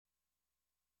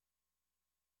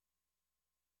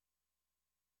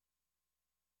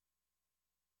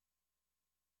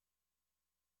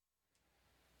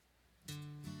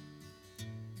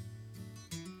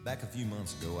Back a few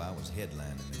months ago, I was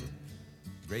headlining at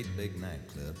a great big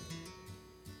nightclub,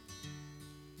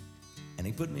 and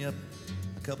he put me up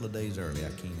a couple of days early. I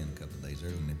came in a couple of days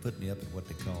early, and they put me up at what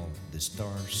they call the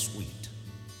Star Suite.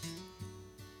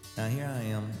 Now here I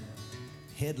am,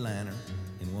 headliner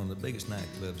in one of the biggest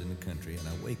nightclubs in the country, and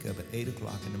I wake up at 8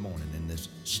 o'clock in the morning in this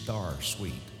Star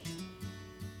Suite,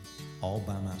 all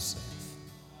by myself.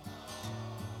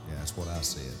 Yeah, that's what I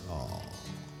said, aw.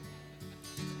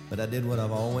 But I did what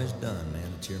I've always done,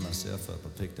 man, to cheer myself up. I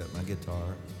picked up my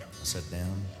guitar, I sat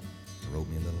down, I wrote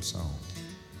me a little song.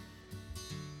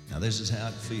 Now this is how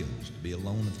it feels to be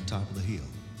alone at the top of the hill,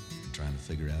 trying to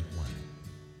figure out why.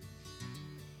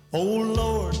 Oh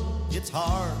Lord, it's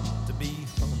hard to be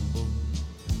humble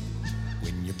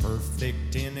when you're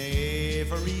perfect in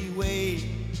every way.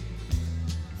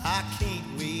 I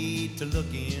can't wait to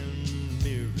look in the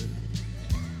mirror,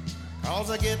 'cause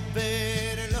I get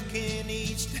better looking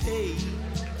each day.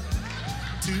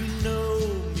 To know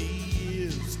me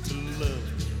is to love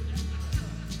me.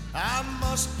 I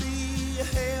must be a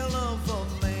hell of a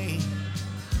man.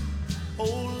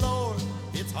 Oh Lord,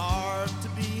 it's hard to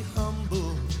be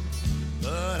humble,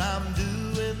 but I'm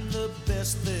doing the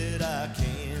best that I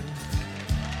can.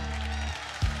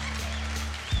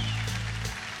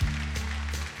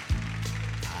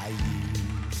 I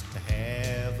used to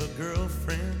have a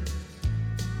girlfriend,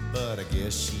 but I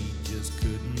guess she just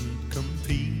couldn't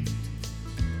compete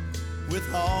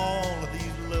with all of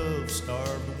these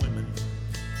love-starved women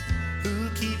who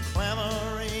keep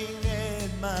clamoring at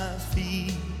my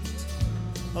feet.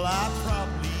 Well, I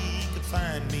probably could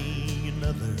find me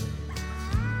another,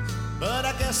 but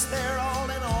I guess they're all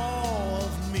in awe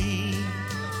of me.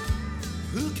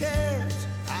 Who cares?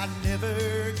 I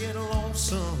never get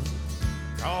lonesome,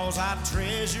 'cause I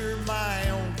treasure my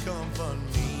own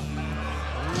company.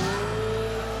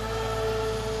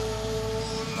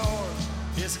 Oh, Lord,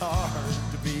 it's hard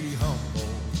to be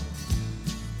humble.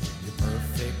 You're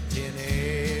perfect in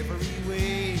every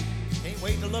way. Can't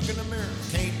wait to look in the mirror.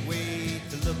 Can't wait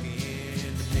to look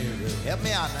in the mirror. Help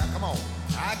me out now, come on.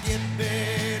 I get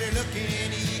better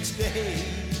looking each day.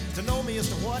 To know me is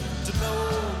to what? To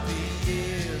know me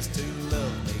is to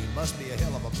love me. Must be a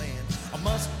hell of a man. I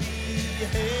must be a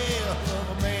hell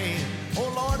of a man. Oh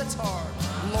Lord, it's hard.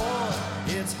 Lord,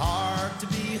 it's hard to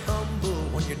be humble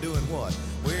when you're doing what?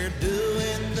 We're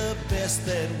doing the best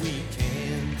that we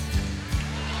can.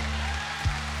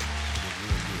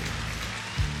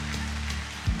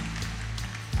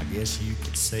 I guess you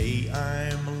could say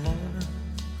I'm a loner,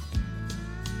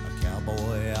 a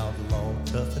cowboy outlaw,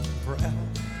 tough and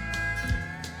proud.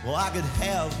 Well, I could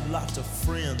have lots of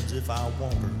friends if I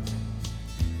wanted,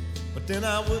 but then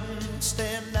I wouldn't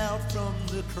stand out from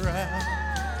the crowd.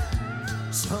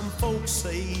 Some folks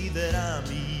say that I'm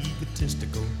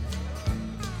egotistical.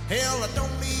 Hell, I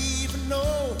don't even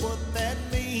know what that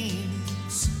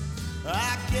means.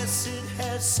 I guess it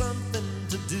has something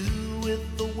to do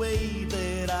with the way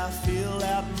that I fill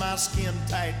out my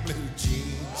skin-tight blue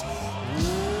jeans.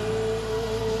 Whoa.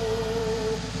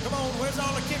 Come on, where's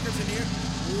all the kickers in here?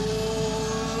 Oh,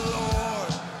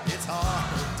 Lord, it's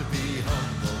hard to be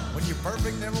humble when you're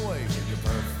perfect in every way. When you're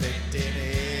perfect in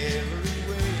every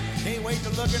way. Can't wait to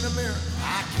look in the mirror.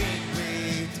 I can't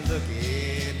wait to look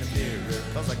in the mirror,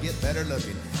 'cause I get better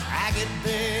looking. I get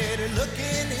better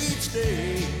looking each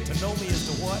day. To know me is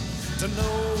to what? To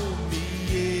know me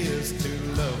is to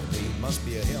love me. Must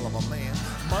be a hell of a man.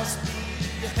 Must be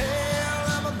a hell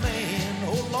of a man.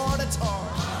 Oh Lord, it's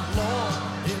hard. Lord,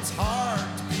 it's hard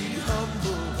to be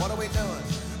humble. What are we doing?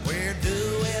 We're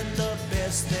doing the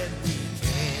best that we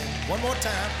can. One more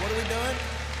time. What are we doing?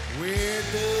 We're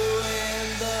doing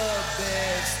the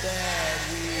best that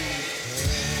we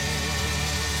can.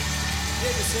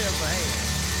 Give yourself a hand.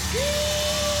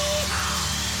 Yee-haw!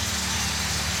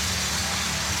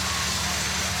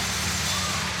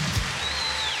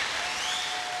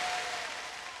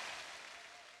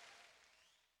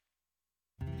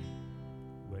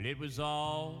 Well, it was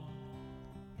all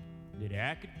that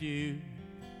I could do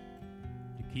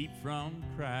to keep from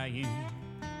crying.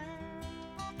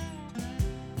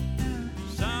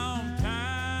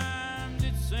 Sometimes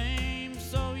it seems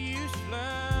so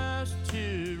useless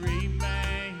to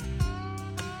remain,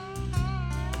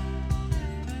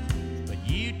 but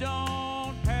you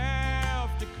don't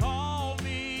have to call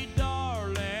me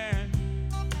darling,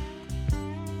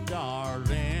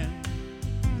 darling.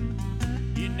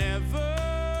 You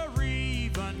never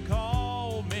even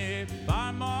call me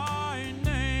by my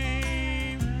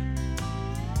name.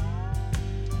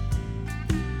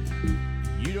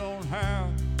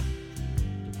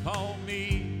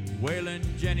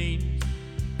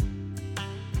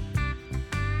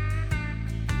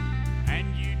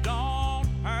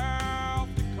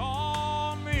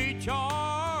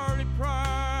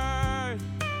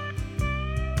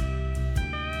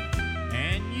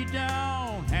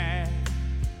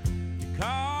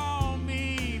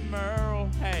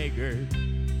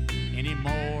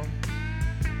 anymore.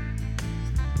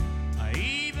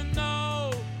 Even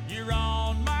though you're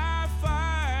on my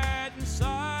fighting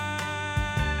side,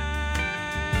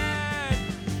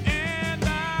 and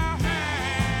I'll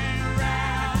hang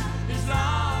around as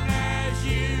long as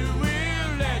you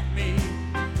will let me.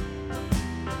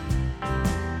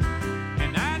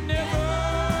 And I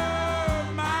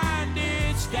never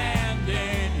minded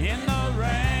standing in the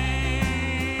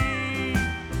rain,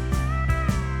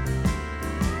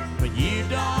 but you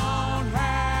don't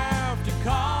have to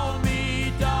call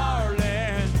me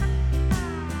darling,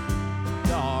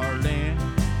 darling.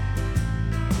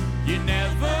 You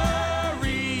never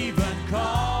even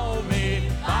call me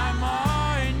by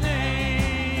my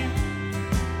name.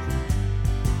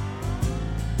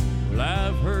 Well,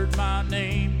 I've heard my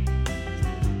name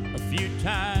a few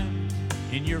times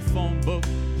in your phone book,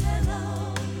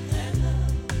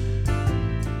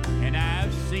 and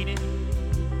I've seen it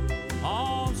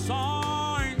on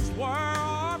signs where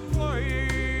I play.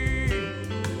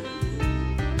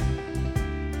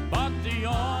 But the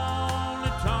only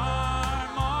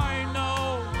time I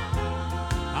know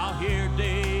I'll hear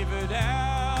David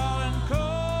Allen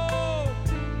Coe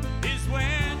is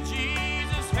when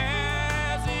Jesus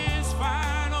has his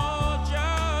final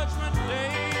judgment day.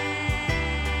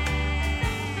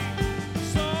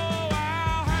 So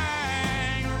I'll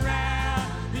hang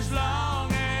around as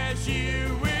long as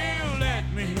you will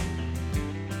let me.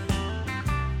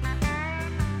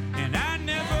 And I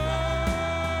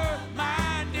never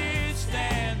minded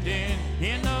standing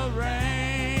in the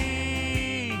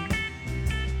rain,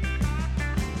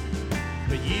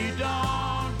 but you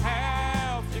don't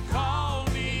have to call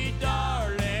me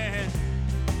darling,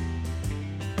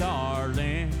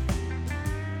 darling.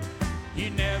 You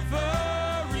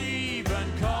never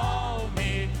even call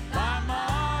me by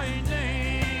my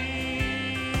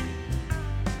name.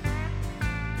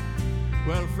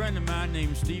 Well, a friend of mine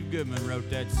named Steve Goodman wrote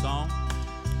that song,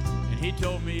 and he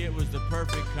told me it was the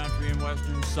perfect country and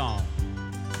western song.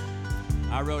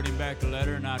 I wrote him back a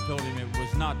letter, and I told him it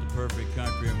was not the perfect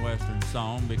country and western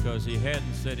song because he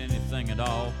hadn't said anything at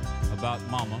all about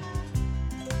mama,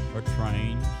 or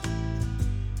trains,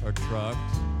 or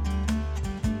trucks,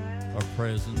 or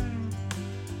prison,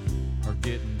 or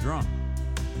getting drunk.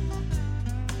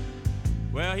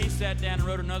 Well, he sat down and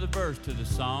wrote another verse to the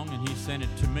song, and he sent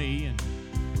it to me, and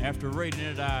after reading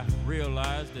it, I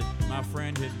realized that my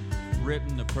friend had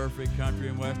written the perfect country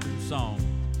and western song,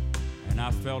 and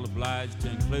I felt obliged to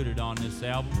include it on this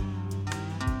album.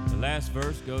 The last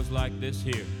verse goes like this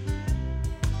here.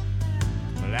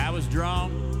 Well, I was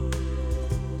drunk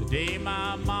the day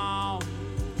my mom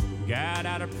got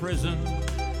out of prison,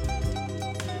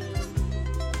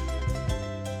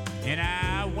 and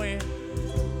I went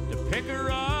to pick her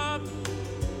up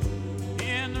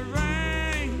in the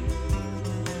rain.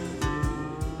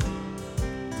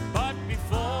 But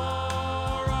before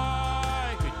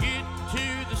I could get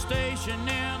to the station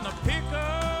in the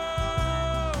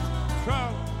pickup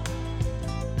truck,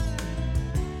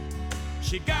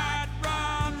 she got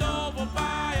run over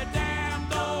by a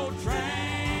damned old train.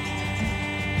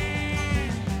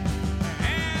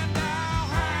 And I'll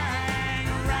hang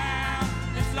around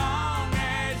as long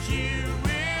as you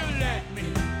will let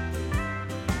me.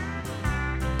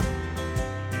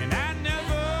 And I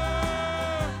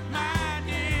never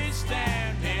minded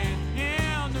standing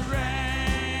in the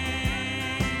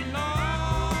rain,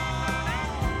 Lord.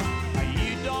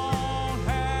 You don't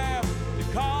have to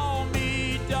call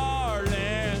me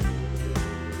darling,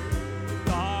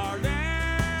 darling.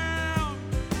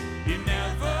 You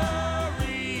never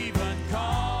even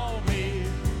call me.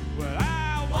 Well,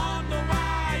 I wonder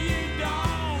why you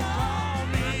don't call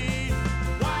me.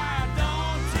 Why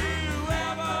don't you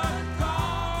ever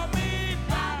call me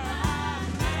by my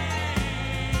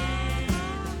name?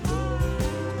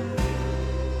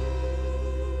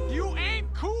 You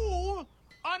ain't cool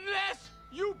unless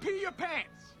you pee your pants.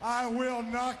 I will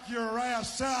knock your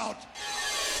ass out.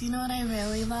 You know what I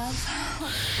really love?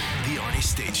 The Arnie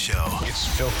State Show. It's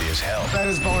filthy as hell. That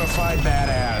is bona fide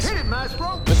badass. Hit it,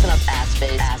 Maestro. Listen up, ass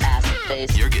face, ass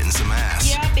face. You're getting some ass.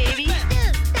 Yeah, baby.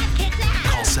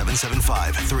 Call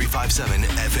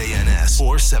 775-357-FANS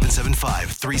or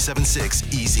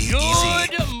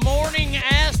 775-376-EASY-EASY. Good morning,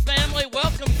 Ass Family.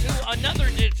 Welcome to another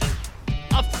edition,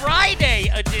 a Friday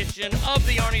edition of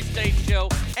the Arnie State Show.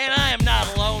 And I am not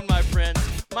alone, my friends.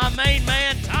 My main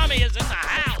man, Tommy, is in the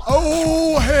house.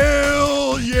 Oh,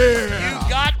 hell yeah. You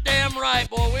goddamn right,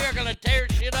 boy. We are going to tear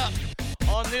shit up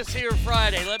on this here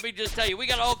Friday. Let me just tell you, we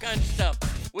got all kinds of stuff.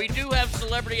 We do have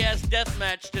Celebrity Ass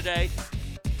Deathmatch today.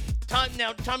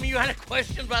 Now, Tommy, you had a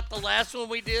question about the last one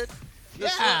we did?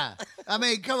 Yeah. I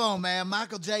mean, come on, man.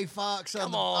 Michael J. Fox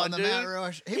on the dude. Mount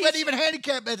Rush. He wasn't even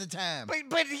handicapped at the time.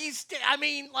 But he's, I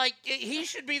mean, like, he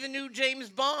should be the new James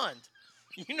Bond.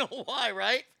 You know why,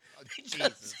 right?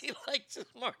 Because he likes his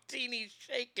martinis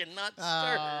shaken, not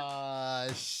stirred. Oh,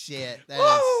 shit. That Woo!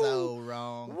 is so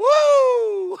wrong.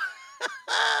 Woo!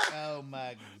 Oh,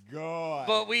 my God.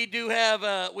 But we do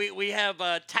have we have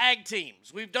tag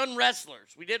teams. We've done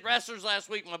wrestlers. We did wrestlers last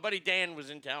week. My buddy Dan was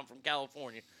in town from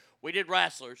California. We did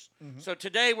wrestlers. So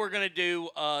today we're gonna do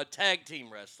tag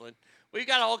team wrestling. We've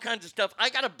got all kinds of stuff. I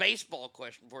got a baseball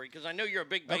question for you because I know you're a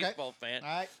big baseball fan. All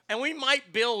right. And we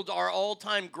might build our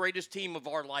all-time greatest team of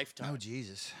our lifetime. Oh,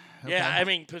 Jesus. Okay. Yeah, I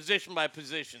mean position by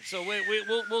position. So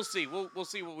we'll see. We'll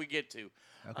see what we get to.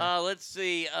 Okay. Let's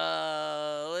see.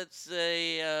 Let's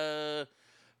say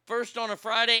first on a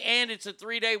Friday, and it's a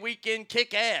 3-day weekend.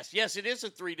 Kick ass. Yes, it is a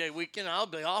 3-day weekend. I'll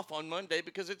be off on Monday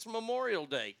because it's Memorial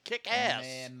Day. Kick ass.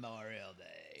 Memorial Day.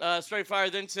 Straight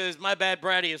Fire then says, my bad,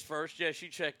 Bratty is first. Yeah, she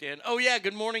checked in. Oh, yeah,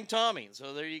 good morning, Tommy.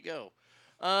 So there you go.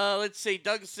 Let's see.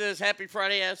 Doug says, happy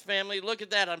Friday, ass family. Look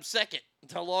at that. I'm second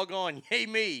until log on. Yay,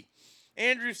 me.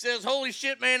 Andrew says, holy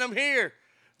shit, man, I'm here.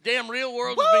 Damn, real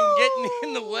world has been getting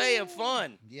in the way of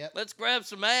fun. Yep. Let's grab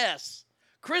some ass.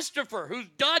 Christopher, who's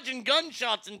dodging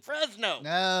gunshots in Fresno.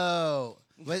 No.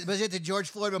 Was it the George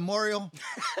Floyd Memorial?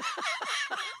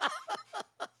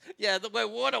 Yeah,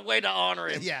 what a way to honor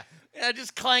him. Yeah. Yeah,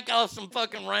 just clank off some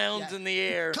fucking rounds in the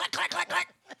air. Clack, clack, clack,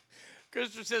 clack.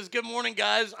 Christopher says, good morning,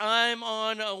 guys. I'm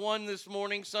on one this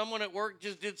morning. Someone at work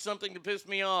just did something to piss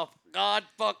me off. God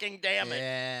fucking damn it.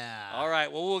 Yeah. All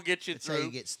right, well, we'll get you That's through. how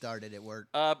you get started at work.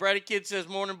 Brady Kid says,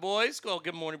 morning, boys. Well,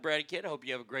 good morning, Brady Kid. I hope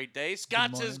you have a great day.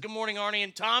 Scott says, good morning, Arnie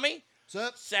and Tommy. What's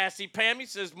up? Sassy Pammy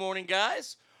says, morning,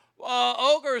 guys.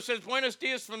 Ogre says, buenos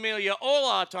dias, familia.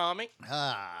 Hola, Tommy.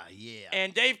 Ah, yeah.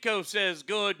 And Dave Co says,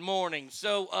 good morning.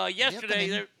 So yesterday,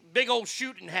 Yep, big old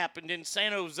shooting happened in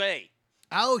San Jose.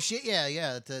 Oh, shit,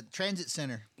 yeah, at the transit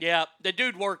center. Yeah, the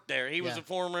dude worked there. He was Yeah. a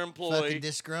former employee. Fucking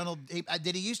disgruntled.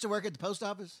 Did he used to work at the post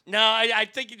office? No, I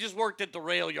think he just worked at the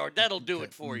rail yard. That'll do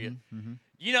it for you. Mm-hmm.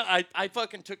 You know, I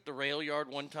fucking took the rail yard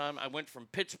one time. I went from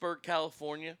Pittsburgh,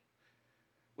 California,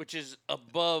 which is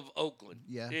above Oakland.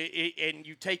 Yeah. And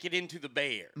you take it into the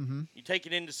Bay Area. Mhm. You take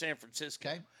it into San Francisco.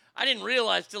 Okay. I didn't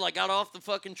realize till I got off the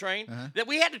fucking train that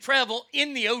we had to travel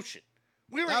in the ocean.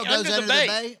 We were Oh, under goes the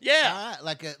bay. Yeah. All right,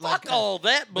 like Fuck all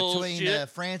that bullshit. between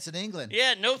France and England.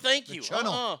 Yeah, no thank you.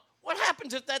 channel. What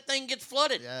happens if that thing gets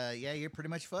flooded? Yeah, you're pretty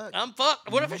much fucked. I'm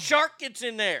fucked. What if a shark gets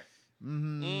in there?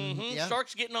 Yeah.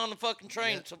 Shark's getting on the fucking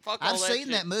train, Yeah. so fuck all I've that seen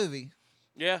shit. that movie.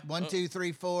 Yeah. 1, 2,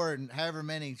 3, 4, and however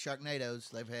many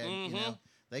Sharknadoes they've had. You know,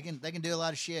 they can do a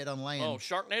lot of shit on land. Oh,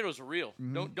 Sharknadoes are real.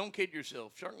 Don't kid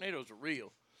yourself. Sharknadoes are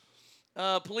real.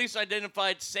 Police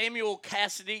identified Samuel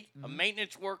Cassidy, a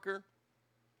maintenance worker.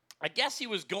 I guess he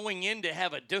was going in to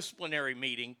have a disciplinary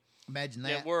meeting Imagine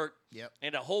that. at work. Yep.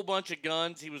 And a whole bunch of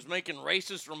guns. He was making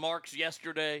racist remarks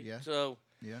yesterday. Yeah. So,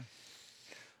 Yeah.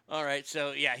 all right.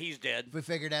 So, yeah, he's dead. Have we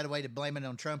figured out a way to blame it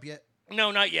on Trump yet?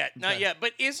 No, not yet. Not Okay. yet.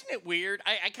 But isn't it weird?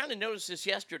 I kind of noticed this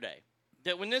yesterday.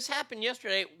 That when this happened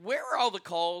yesterday, where are all the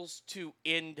calls to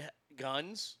end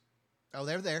guns? Oh,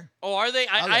 they're there. Oh, are they?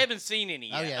 Oh, yeah. I haven't seen any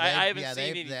yet. Oh yeah, I haven't seen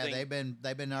they've, anything.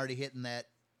 they've been already hitting that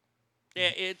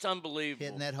It's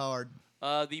unbelievable. hard.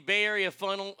 The Bay Area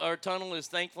tunnel is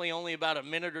thankfully only about a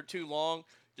minute or two long.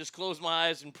 Just close my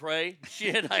eyes and pray.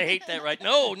 Shit, I hate that. Right?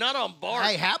 No, not on Bart.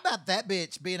 Hey, how about that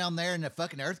bitch being on there and the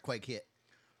fucking earthquake hit?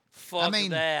 Fuck I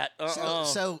mean, that.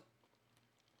 So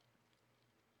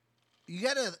you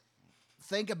got to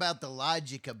think about the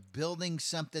logic of building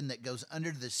something that goes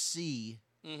under the sea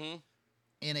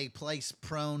in a place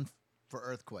prone for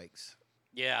earthquakes.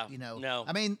 Yeah. You know, No.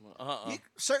 I mean,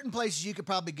 certain places you could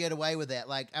probably get away with that.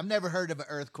 Like, I've never heard of an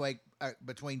earthquake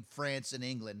between France and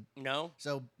England. No.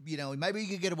 So, you know, maybe you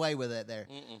could get away with that there.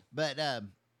 But,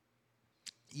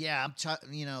 yeah,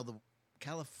 the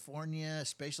California,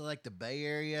 especially like the Bay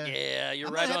Area. Yeah, you're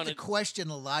I'm right gonna on have to it. question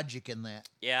the logic in that.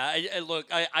 Yeah, look,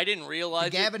 I didn't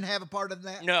realize Did Gavin have a part of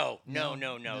that? No.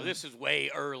 No. This is way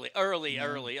early.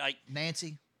 Like,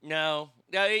 Nancy? no.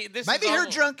 This Maybe is her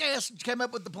almost- drunk ass came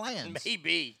up with the plans.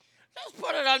 Maybe. Just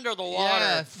put it under the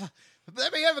water. Yeah,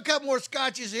 let me have a couple more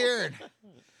scotches here.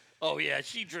 Oh yeah,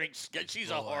 she drinks.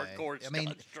 She's a Boy. hardcore I mean,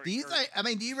 Scotch do you drinker. think? I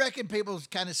mean, do you reckon people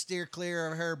kind of steer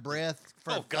clear of her breath?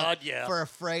 For, Oh, God, yeah.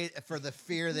 For the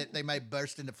fear that they may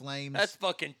burst into flames. That's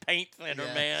fucking paint thinner,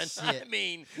 Yeah, man. I shit.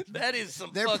 mean, that is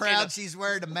some. They're fucking, proud she's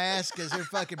wearing a mask because her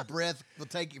fucking breath will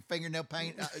take your fingernail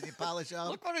paint polish off.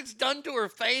 Look what it's done to her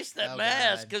face. That Oh,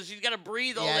 mask, God. because she's got to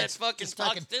breathe all Yeah, that it's fucking It's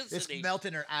toxicity.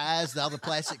 melting her eyes. All the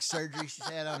plastic surgery she's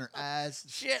had on her eyes.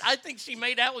 Shit, I think she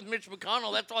made out with Mitch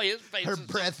McConnell. That's why his face. Her is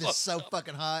breath so is so fucked up.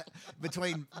 fucking hot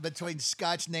between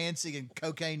Scotch Nancy and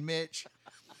Cocaine Mitch.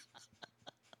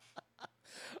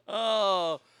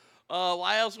 Oh,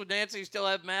 why else would Nancy still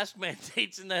have mask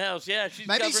mandates in the house? Yeah, she's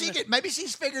Maybe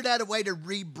she's figured out a way to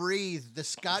rebreathe the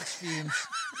Scotch fumes.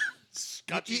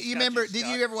 You remember? Did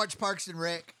you ever watch Parks and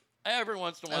Rec? Every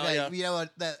once in a while, Okay, yeah. you know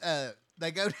what?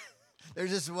 They go.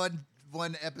 There's this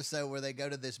one episode where they go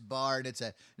to this bar and it's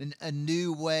a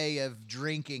new way of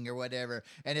drinking or whatever,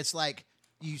 and it's like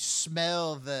you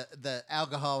smell the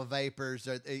alcohol vapors,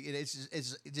 or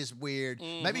it's just weird.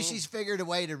 Maybe she's figured a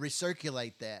way to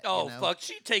recirculate that. Oh, you know? fuck.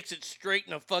 She takes it straight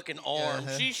in the fucking arm.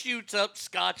 Uh-huh. She shoots up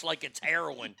scotch like it's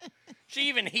heroin. She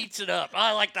even heats it up.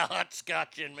 I like the hot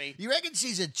scotch in me. You reckon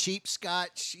she's a cheap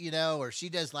Scotch, or she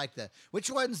does like which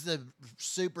one's the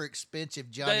super expensive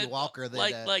Johnny Walker?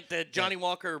 That, like the Johnny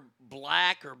Walker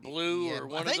black or blue yeah, or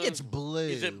one I think of those? it's blue.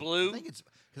 Is it blue? I think it's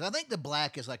because I think the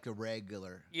black is like a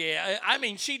regular. Yeah, I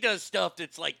mean, she does stuff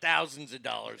that's like thousands of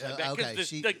dollars. I bet, okay, because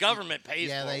she- the government pays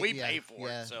yeah, for it. they- We yeah, pay for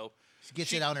yeah. it. So She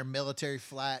gets it on her military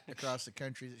flight across the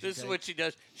country. That she this is takes. what she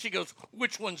does. She goes,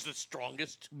 which one's the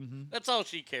strongest? That's all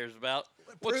she cares about.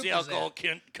 What's proof the is alcohol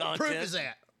that? content? Proof is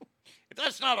that? If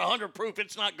that's not 100 proof,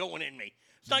 it's not going in me.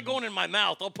 It's not going in my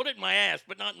mouth. I'll put it in my ass,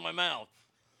 but not in my mouth.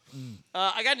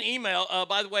 I got an email.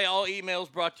 By the way, all emails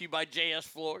brought to you by JS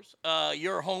Floors.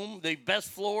 Your home, the best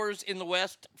floors in the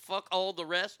West. Fuck all the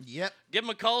rest. Yep. Give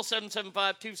them a call,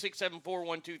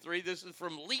 775-267-4123. This is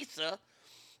from Lisa. It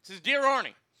says, Dear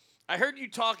Arnie, I heard you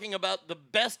talking about the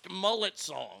best mullet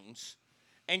songs,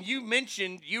 and you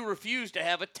mentioned you refuse to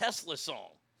have a Tesla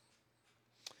song.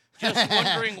 Just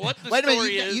wondering what the Wait a story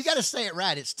minute, is. you got to say it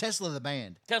right. It's Tesla the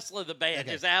band. Tesla the band.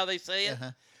 Okay. Is that how they say it?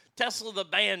 Uh-huh. Tesla the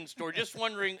band story. Just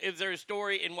wondering if there's a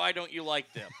story and why don't you like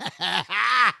them?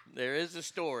 There is a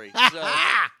story.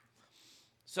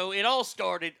 So it all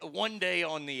started one day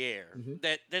on the air.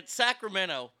 That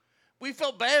Sacramento, we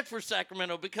felt bad for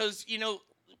Sacramento because,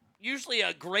 usually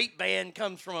a great band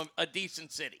comes from a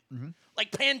decent city.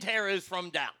 Like Pantera is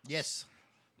from down. Yes.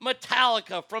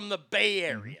 Metallica from the Bay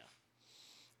Area.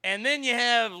 And then you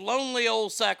have lonely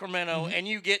old Sacramento, and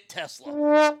you get Tesla.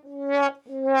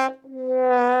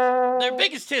 Their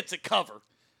biggest hit's a cover.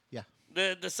 Yeah.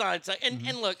 The side. And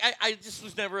look, I just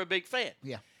was never a big fan.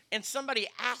 Yeah. And somebody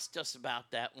asked us about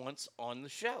that once on the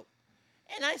show.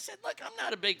 And I said, look, I'm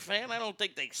not a big fan. I don't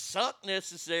think they suck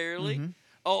necessarily.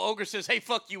 Oh, Ogre says, hey,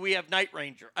 fuck you, we have Night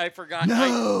Ranger. I forgot.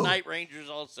 No. Night Ranger's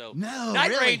also. No,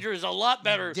 Night really? Ranger is a lot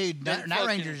better. Dude, than Night fucking-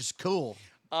 Ranger is cool.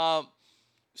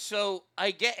 So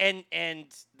I get and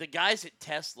the guys at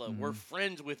Tesla were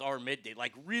friends with our midday,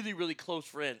 like really, really close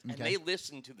friends, and Okay. they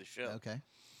listened to the show. Okay.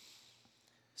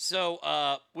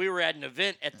 So we were at an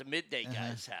event at the midday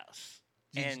guy's house,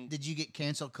 Did you get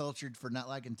cancel cultured for not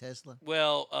liking Tesla?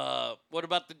 well, what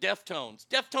about the Deftones?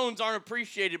 Deftones aren't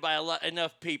appreciated by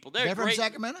enough people. They're They're from great.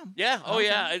 Sacramento? Yeah. Oh Okay.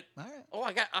 yeah. All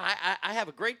right. Oh, I have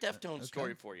a great Deftones Okay.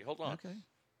 story for you. Hold on. Okay.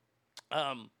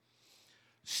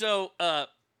 So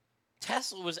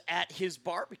Tesla was at his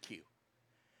barbecue,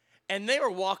 and they were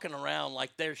walking around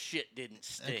like their shit didn't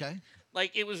stink. Okay.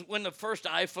 Like it was when the first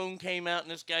iPhone came out,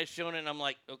 and this guy's showing it, and I'm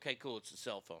like, okay, cool, it's a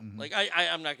cell phone. Like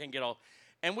I'm not gonna get all.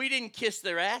 And we didn't kiss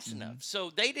their ass enough,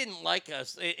 so they didn't like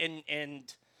us.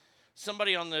 And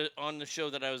somebody on the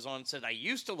show that I was on said I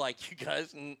used to like you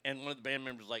guys, and one of the band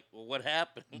members was like, well, what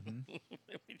happened?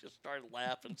 We just started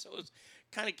laughing, so it was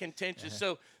kind of contentious.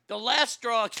 So the last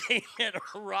straw came at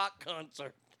a rock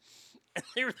concert, and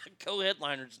they were the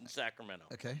co-headliners in Sacramento.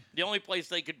 Okay. The only place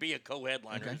they could be a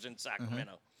co-headliner is in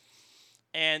Sacramento.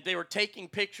 And they were taking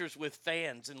pictures with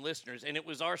fans and listeners, and it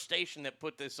was our station that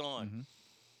put this on.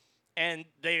 And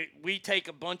we take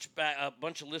a bunch of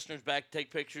listeners back to take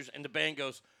pictures, and the band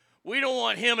goes, "We don't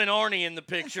want him and Arnie in the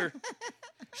picture.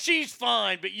 She's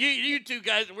fine, but you two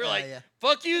guys." And we're like, yeah.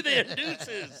 "Fuck you, then,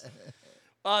 deuces."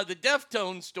 The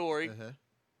Deftones story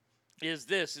is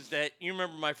that you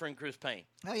remember my friend Chris Payne.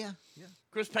 Oh, yeah. Yeah.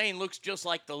 Chris Payne looks just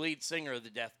like the lead singer of the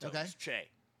Deftones, Okay. Che.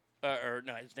 Or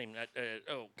no, his name.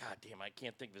 Oh, god damn, I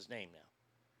can't think of his name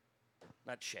now.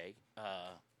 Not Che.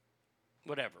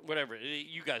 Whatever.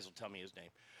 You guys will tell me his name.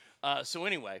 So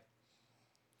anyway,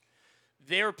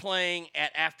 They were playing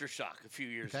at Aftershock a few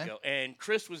years Okay. ago, and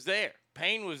Chris was there.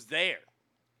 Payne was there.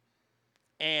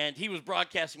 And he was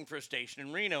broadcasting for a station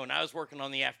in Reno, and I was working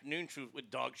on the afternoon shoot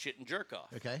with Dog Shit and Jerk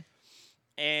Off. Okay.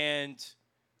 And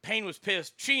Payne was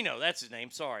pissed. Chino, that's his name,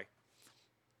 sorry.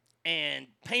 And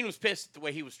Payne was pissed at the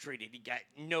way he was treated. He got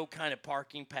no kind of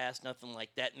parking pass, nothing like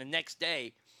that. And the next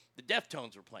day, the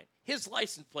Deftones were playing. His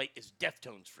license plate is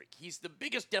Deftones Freak. He's the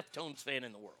biggest Deftones fan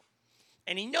in the world.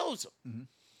 And he knows them. Mm-hmm.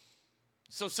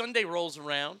 So Sunday rolls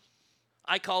around.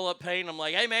 I call up Payne. I'm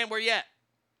like, hey, man, where you at?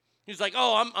 He's like,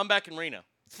 oh, I'm back in Reno.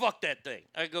 Fuck that thing.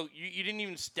 I go, you didn't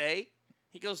even stay?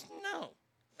 He goes, no.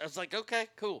 I was like, okay,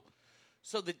 cool.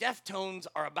 So the Deftones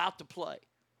are about to play.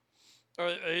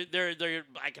 Or they're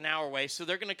like an hour away, so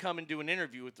they're going to come and do an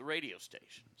interview with the radio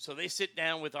station. So they sit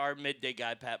down with our midday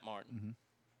guy, Pat Martin.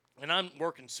 Mm-hmm. And I'm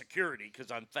working security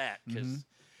because I'm fat.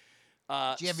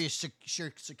 Cause, Do you have your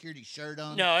security shirt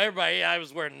on? no, everybody, I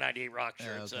was wearing a 98 Rock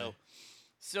shirt. okay.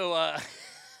 So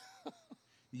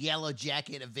Yellow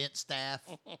jacket event staff.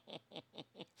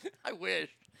 I wish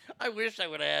I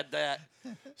would have had that.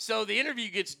 So the interview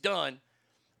gets done,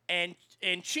 and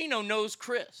Chino knows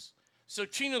Chris. So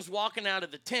Chino's walking out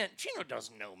of the tent. Chino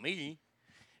doesn't know me.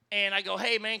 And I go,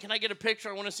 hey, man, can I get a picture?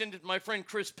 I want to send it to my friend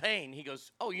Chris Payne. He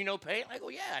goes, oh, you know Payne? I go,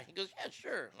 yeah. He goes, yeah,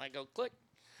 sure. And I go, click.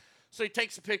 So he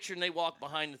takes a picture, and they walk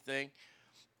behind the thing.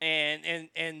 And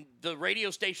the radio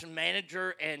station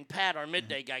manager and Pat, our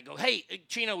midday guy, go, hey,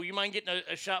 Chino, will you mind getting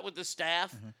a shot with the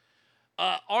staff?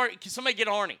 Can somebody get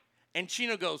Arnie? And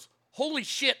Chino goes, holy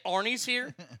shit, Arnie's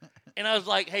here? And I was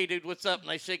like, hey, dude, what's up? And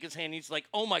I shake his hand. He's like,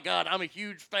 oh, my God, I'm a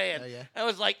huge fan. Oh, yeah? I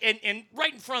was like, and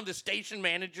right in front of the station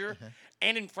manager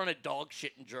and in front of Dog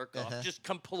Shit and Jerk Off, just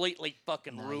completely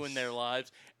fucking ruined their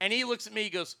lives. And he looks at me, he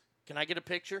goes, can I get a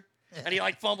picture? And he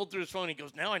like fumbled through his phone. He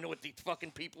goes, now I know what these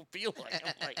fucking people feel like.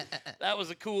 I'm like, that was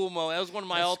a cool moment. That was one of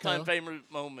my That's all-time cool.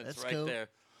 favorite moments That's right cool. there.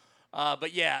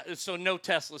 But yeah, so no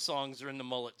Tesla songs are in the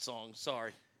mullet songs.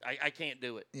 Sorry. I can't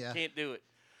do it. Yeah. Can't do it.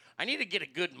 I need to get a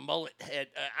good mullet head.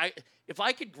 If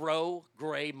I could grow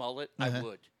gray mullet, I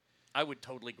would. I would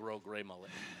totally grow gray mullet.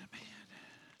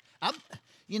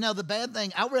 The bad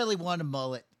thing, I really want a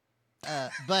mullet.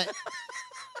 But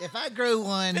if I grew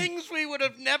one, Things we would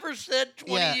have never said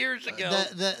 20 years ago.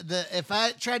 If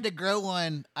I tried to grow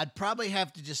one, I'd probably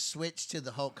have to just switch to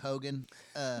the Hulk Hogan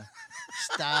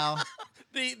style.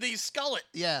 The skullet.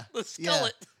 Yeah, The yeah.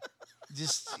 skullet.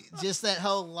 Just that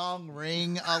whole long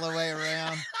ring all the way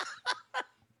around,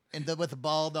 and with the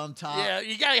bald on top. Yeah,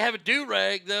 you got to have a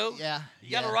do-rag, though. Yeah, You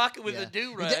got to rock it with a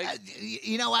do-rag.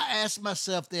 I asked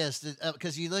myself this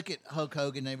because you look at Hulk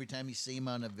Hogan every time you see him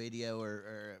on a video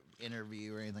or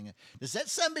interview or anything. Does that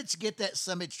summit get that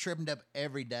summit trimmed up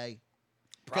every day?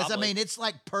 Because Probably. it's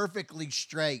like perfectly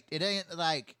straight. It ain't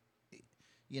like,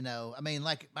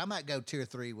 like I might go 2 or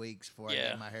 3 weeks before I Yeah.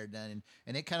 get my hair done,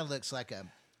 and it kind of looks like a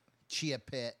chia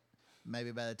pet.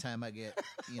 Maybe by the time I get,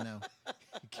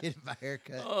 get my hair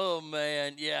cut. Oh,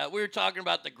 man. Yeah, we were talking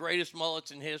about the greatest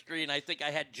mullets in history, and I think I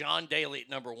had John Daly at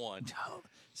number one.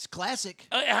 It's classic.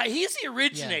 He's the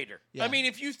originator. Yeah. I mean,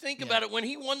 if you think about it, when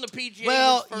he won the PGA,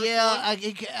 Well, his first yeah,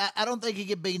 one, I don't think he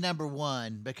could be number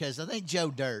one because I think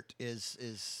Joe Dirt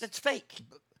is. that's fake.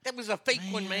 That was a fake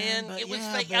one, man. but It was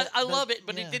yeah, fake. but- I but- love it,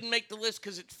 but yeah. it didn't make the list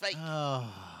because it's fake.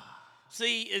 Oh,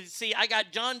 See, I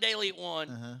got John Daly at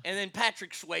one, and then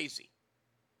Patrick Swayze.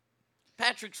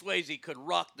 Patrick Swayze could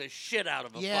rock the shit out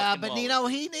of a yeah, fucking but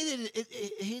mullet. he needed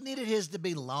he needed his to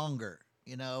be longer.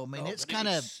 I mean, it's But kind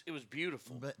of. it was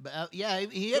beautiful. But yeah,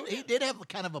 he did have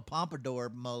kind of a pompadour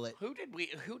mullet. Who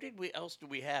else do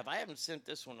we have? I haven't sent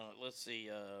this one out. Let's see.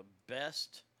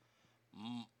 Best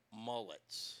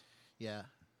mullets. Yeah.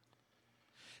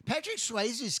 Patrick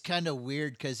Swayze is kind of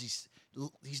weird because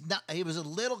he was a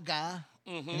little guy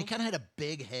and he kind of had a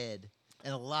big head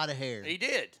and a lot of hair. He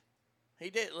did.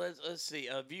 Let's see.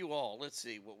 View all. Let's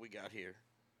see what we got here.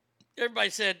 Everybody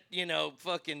said,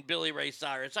 fucking Billy Ray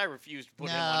Cyrus. I refuse to put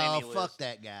him on any list. fuck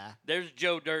that guy. There's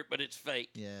Joe Dirt, but it's fake.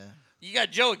 Yeah. You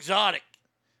got Joe Exotic.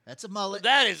 That's a mullet.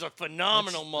 That is a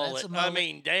phenomenal That's mullet. a mullet. I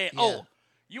mean, damn. Yeah. Oh,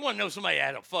 you want to know somebody that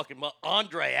had a fucking mullet?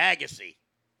 Andre Agassi.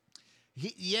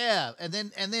 Yeah, and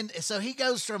then so he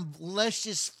goes from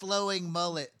luscious flowing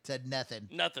mullet to nothing.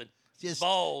 Nothing. Just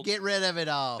bald. get rid of it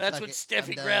all. That's Fuck what it, Steffi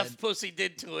I'm done. Graf's pussy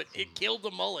did to it. It killed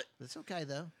the mullet. That's okay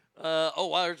though. Oh,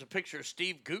 wow, there's a picture of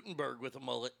Steve Gutenberg with a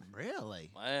mullet.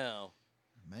 Really, Wow.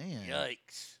 man.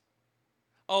 Yikes.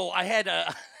 Oh, I had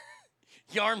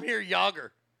Jaromir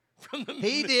Jagr from the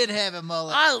He did have a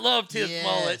mullet. I loved his Yes.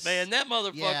 mullet, man. That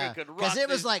motherfucker could rock. because it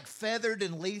was this- like feathered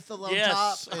and lethal on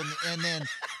Yes. top,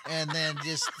 and then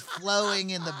just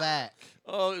flowing in the back.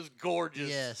 Oh, it was gorgeous.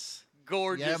 Yes.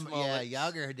 gorgeous mullet. Yeah,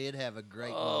 Yager did have a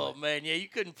great Oh mullet. man, yeah, you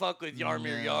couldn't fuck with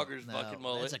Jaromir Jagr's fucking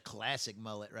mullet. That's a classic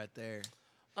mullet right there.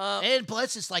 And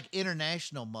plus, it's like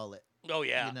international mullet. Oh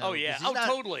yeah, You know, oh yeah, 'cause he's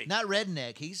totally. Not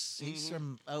redneck. He's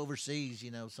from overseas,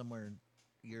 somewhere in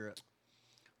Europe.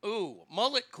 Ooh,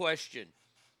 mullet question.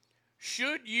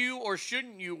 Should you or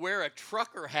shouldn't you wear a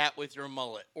trucker hat with your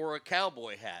mullet or a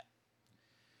cowboy hat?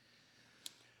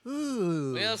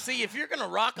 Ooh. Well, see, if you're going to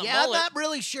rock a Yeah, mullet. I'm not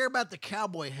really sure about the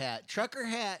cowboy hat. Trucker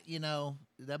hat,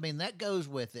 I mean, that goes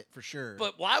with it for sure.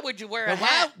 But why would you wear a But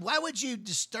hat? why would you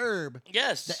disturb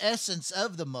Yes. the essence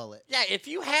of the mullet? Yeah, if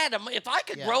I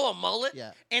could Yeah. grow a mullet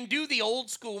Yeah. and do the old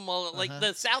school mullet, like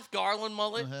the South Garland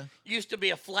mullet, used to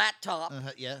be a flat top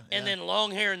Yeah. and then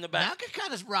long hair in the Now I back. could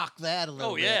kind of rock that a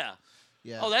little Oh bit. yeah.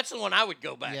 Yeah. Oh, that's the one I would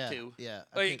go back Yeah, to. yeah.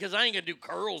 Because I ain't gonna do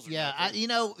curls. Or Yeah, nothing.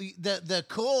 the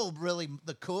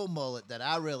cool mullet that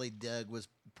I really dug was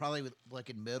probably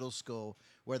like in middle school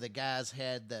where the guys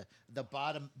had the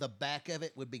back of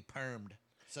it would be permed.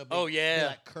 So Oh, yeah.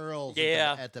 like curls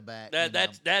Yeah. at the back.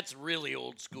 That's really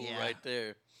old school Yeah. right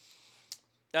there.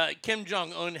 Kim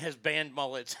Jong Un has banned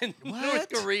mullets in North What?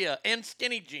 Korea and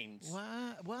skinny jeans.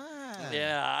 Why?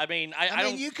 Yeah, I mean, I I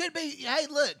don't. mean, you could be. Hey,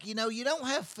 look, you don't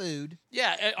have food.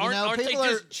 Yeah, aren't they people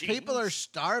just jeans? people are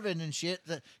starving and shit.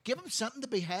 Give them something to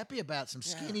be happy about. Some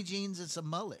skinny jeans and some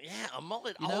mullet. Yeah, a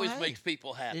mullet You know, always hey, makes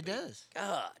people happy. It does.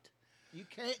 God. You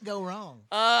can't go wrong.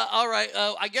 All right.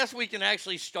 I guess we can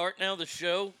actually start now the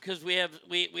show because we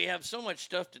have so much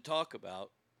stuff to talk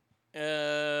about.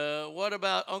 What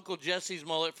about Uncle Jesse's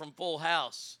mullet from Full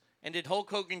House? And did Hulk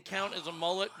Hogan count as a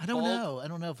mullet? I don't bald? know. I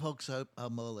don't know if Hulk's a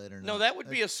mullet or not. No, that would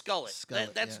be a skullet.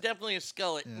 Skullet, That's yeah. definitely a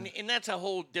skullet, and that's a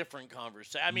whole different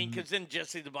conversation. I mean, because then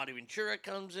Jesse the Body Ventura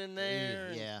comes in there.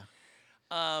 and- Yeah.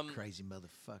 Crazy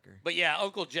motherfucker. But yeah,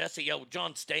 Uncle Jesse,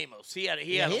 John Stamos, he had a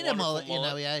He had a wonderful mullet.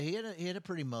 mullet. He had a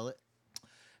pretty mullet.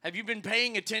 Have you been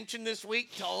paying attention this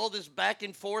week to all this back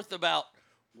and forth about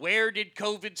where did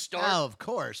COVID start? Oh, of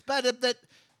course. But that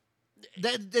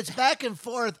it's back and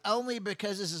forth only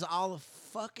because this is all a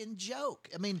fucking joke.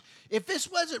 I mean, if this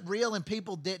wasn't real and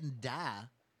people didn't die,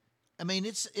 I mean,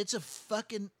 it's a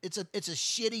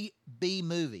shitty B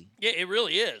movie. Yeah, it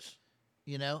really is.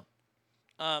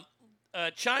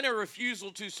 China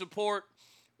refusal to support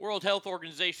World Health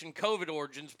Organization COVID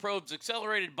origins probes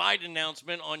accelerated Biden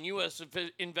announcement on U.S.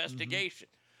 investigation.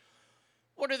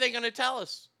 What are they going to tell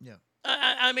us? Yeah.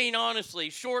 I mean, honestly,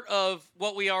 short of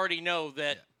what we already know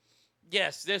that,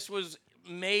 yes, this was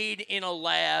made in a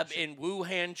lab in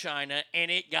Wuhan, China,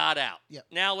 and it got out. Yep.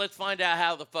 Now let's find out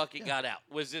how the fuck it got out.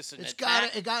 Was this an It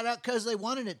attack? got out because they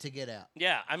wanted it to get out.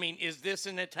 Yeah, I mean, is this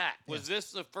an attack? Was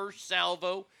this the first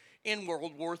salvo in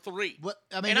World War III?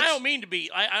 I mean, and I don't mean to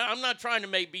be. I'm not trying to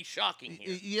be shocking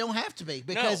here. You don't have to be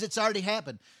because No. it's already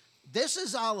happened. This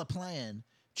is all a plan.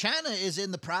 China is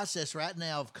in the process right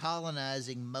now of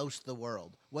colonizing most of the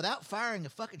world without firing a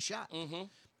fucking shot. Mm-hmm.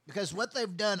 Because what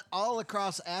they've done all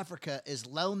across Africa is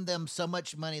loan them so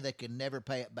much money they can never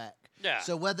pay it back. Yeah.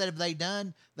 So what have they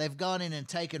done? They've gone in and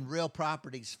taken real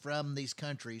properties from these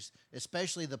countries,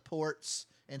 especially the ports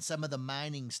and some of the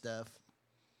mining stuff.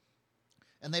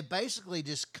 And they basically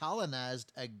just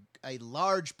colonized a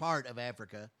large part of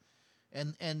Africa.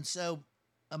 And so,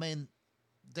 I mean,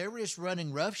 they're just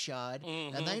running roughshod,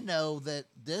 and they know that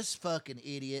this fucking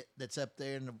idiot that's up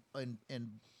there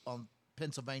on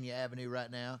Pennsylvania Avenue right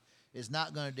now is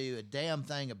not going to do a damn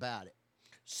thing about it.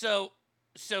 So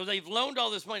they've loaned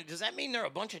all this money. Does that mean there are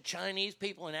a bunch of Chinese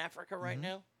people in Africa right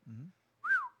now? Mm-hmm.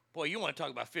 Boy, you want to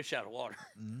talk about fish out of water.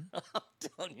 Mm-hmm. I'm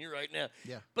telling you right now.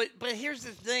 Yeah. But here's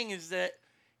the thing is that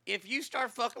if you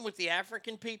start fucking with the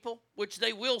African people, which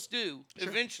they will do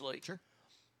eventually, Sure.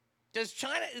 does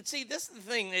China – see, this is the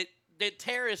thing that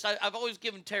terrorists – I've always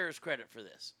given terrorists credit for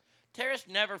this. Terrorists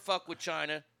never fuck with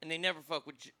China, and they never fuck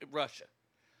with Russia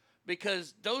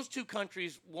because those two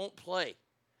countries won't play.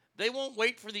 They won't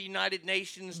wait for the United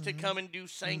Nations to come and do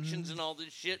sanctions and all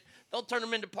this shit. They'll turn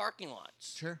them into parking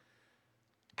lots. Sure.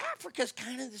 Africa's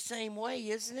kind of the same way,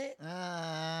 isn't it?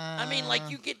 I mean, like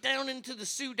you get down into the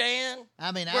Sudan,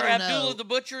 I mean, where I don't Abdullah know. the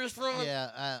Butcher is from.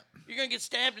 Yeah. You're going to get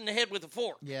stabbed in the head with a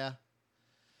fork. Yeah.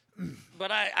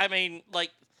 But I mean,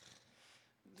 like,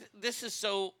 this is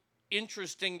so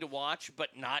interesting to watch, but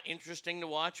not interesting to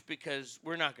watch because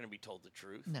we're not going to be told the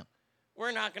truth. No.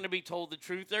 We're not going to be told the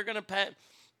truth. They're going to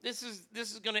This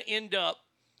is going to end up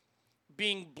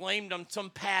being blamed on some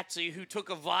patsy who took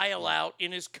a vial out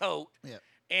in his coat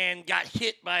and got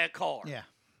hit by a car. Yeah.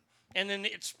 And then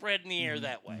it spread in the air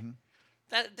that way.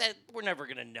 that we're never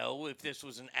gonna know if this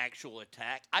was an actual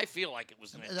attack. I feel like it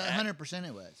was an attack. 100%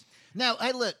 it was. Now,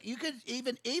 hey, look, you could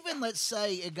even let's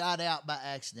say it got out by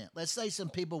accident. Let's say some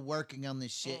people working on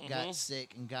this shit got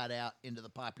sick and got out into the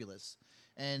populace,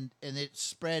 and it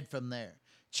spread from there.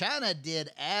 China did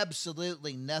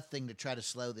absolutely nothing to try to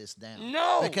slow this down.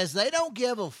 No, because they don't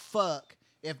give a fuck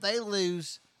if they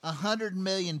lose 100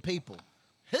 million people.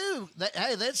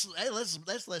 That's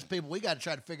less people. We got to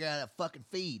try to figure out how to fucking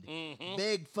feed.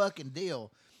 Big fucking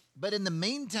deal. But in the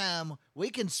meantime, we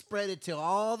can spread it to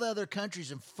all the other countries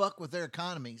and fuck with their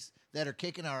economies that are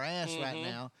kicking our ass right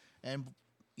now. And,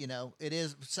 it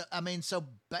is. So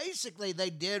basically, they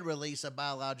did release a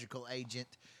biological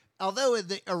agent. Although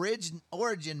the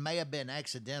origin may have been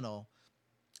accidental,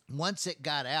 once it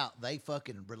got out, they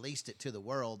fucking released it to the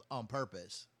world on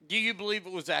purpose. do you believe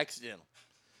it was accidental?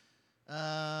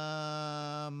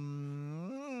 I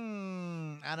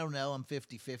don't know. I'm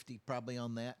 50-50 probably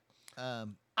on that.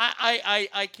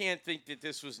 I can't think that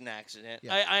this was an accident.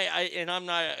 Yeah.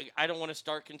 I don't want to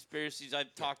start conspiracies.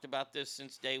 I've talked about this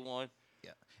since day one.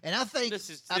 Yeah. And I think This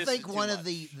is too one of much.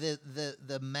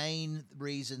 the main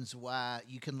reasons why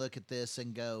you can look at this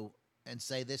and go and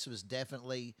say this was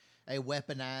definitely a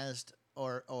weaponized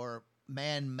or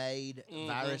man-made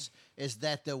virus is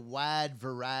that the wide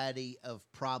variety of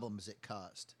problems it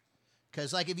caused.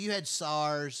 Because like if you had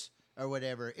SARS or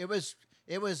whatever, it was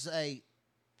a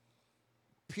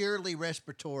purely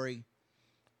respiratory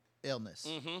illness.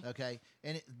 Okay,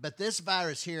 but this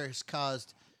virus here has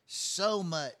caused so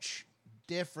much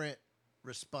different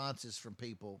responses from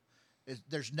people.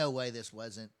 There's no way this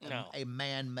wasn't a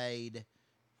man-made.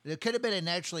 It could have been a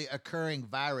naturally occurring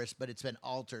virus, but it's been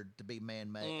altered to be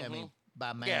man-made. I mean,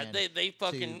 by man. Yeah,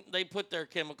 they put their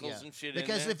chemicals and shit in there.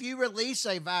 Because if you release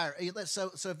a virus,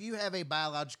 so if you have a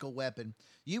biological weapon,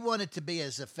 you want it to be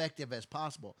as effective as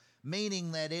possible,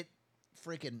 meaning that it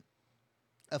freaking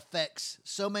affects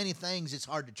so many things it's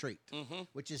hard to treat,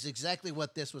 which is exactly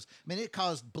what this was. I mean, it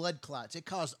caused blood clots, it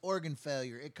caused organ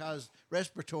failure, it caused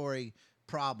respiratory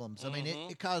problems. I mean,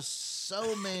 it caused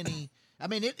so many. I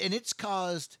mean, it's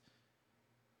caused,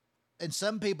 in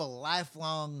some people,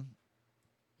 lifelong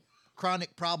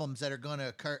chronic problems that are going to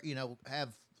occur, have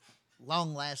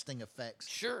long-lasting effects.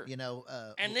 Sure.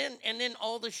 And then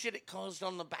all the shit it caused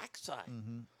on the backside.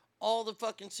 All the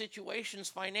fucking situations,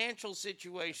 financial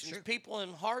situations, people in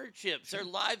hardships. Their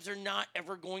lives are not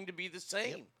ever going to be the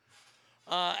same.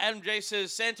 Adam J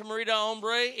says, Santa Marita,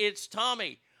 hombre, it's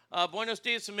Tommy. Buenos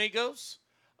dias, amigos.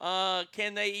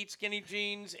 Can they eat skinny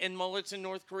jeans and mullets in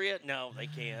North Korea? No, they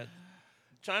can't.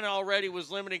 China already was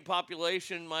limiting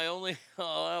population. My only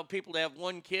allow people to have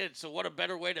one kid. So what a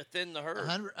better way to thin the herd?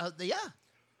 100.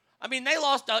 I mean, they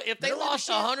lost. If they Really? lost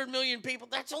 100 million people,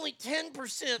 that's only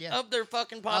 10% of their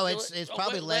fucking Oh, population. it's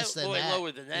probably less than that.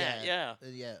 Lower than that.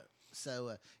 Yeah.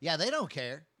 So they don't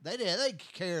care. They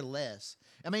care less.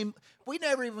 I mean, we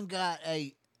never even got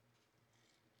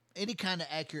any kind of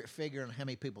accurate figure on how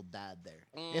many people died there.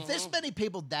 If this many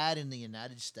people died in the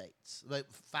United States, like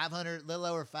 500, little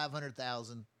over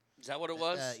 500,000. Is that what it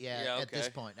was? At this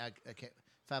point, I can't.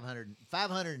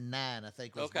 509, I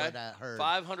think, was what I heard.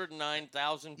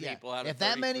 509,000 people out of If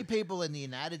that many people in the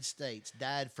United States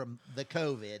died from the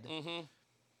COVID,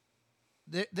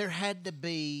 there had to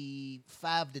be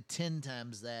 5 to 10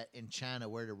 times that in China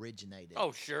where it originated.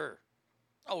 Oh, sure.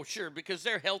 Because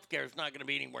their health care is not going to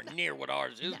be anywhere near what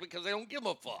ours is because they don't give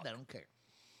a fuck. They don't care.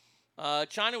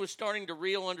 China was starting to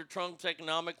reel under Trump's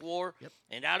economic war,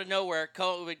 and out of nowhere,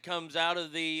 COVID comes out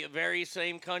of the very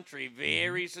same country.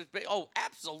 Oh,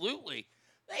 absolutely.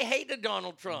 They hated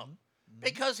Donald Trump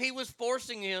because he was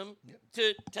forcing him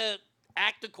to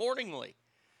act accordingly.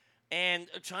 And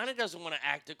China doesn't want to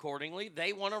act accordingly.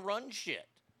 They want to run shit.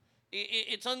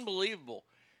 It's unbelievable.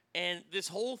 And this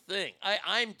whole thing,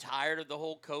 I'm tired of the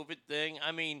whole COVID thing.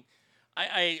 I mean,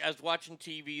 I was watching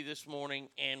TV this morning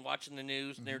and watching the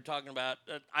news, and they were talking about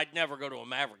I'd never go to a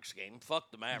Mavericks game. Fuck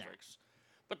the Mavericks.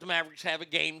 But the Mavericks have a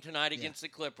game tonight against the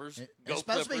Clippers. Go It's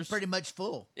supposed Clippers. to be pretty much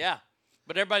full. Yeah.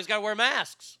 But everybody's got to wear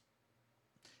masks.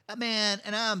 Man,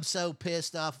 and I'm so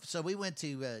pissed off. So we went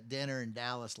to dinner in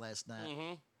Dallas last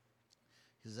night.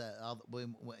 Because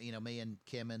me and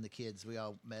Kim and the kids, we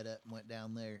all met up and went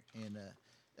down there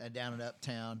down in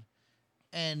Uptown.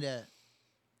 And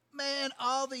man,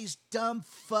 all these dumb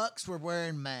fucks were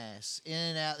wearing masks in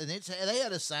and out. And they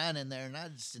had a sign in there, and I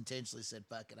just intentionally said,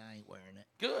 fuck it, I ain't wearing it.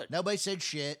 Good. Nobody said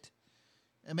shit.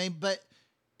 I mean, but...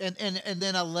 And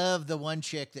then I love the one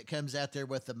chick that comes out there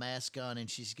with the mask on, and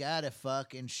she's got a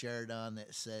fucking shirt on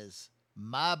that says,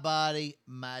 my body,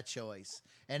 my choice.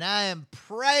 And I am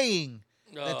praying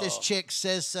that this Oh. chick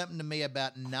says something to me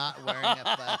about not wearing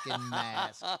a fucking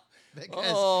mask because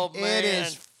Oh, it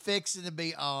is man. fixing to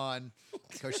be on.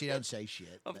 Of course, she don't say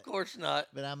shit. Of course not.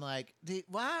 But I'm like, dude,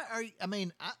 why are you? I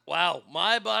mean, Wow,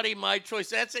 my body, my choice.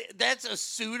 That's a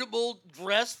suitable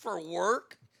dress for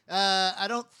work. I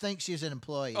don't think she's an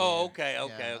employee. Oh, there. okay, Yeah,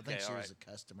 okay, I think okay, she all was right.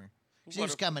 a customer. She What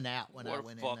was a- coming out when I What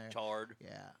went a in there. fucktard.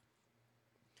 Yeah.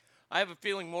 I have a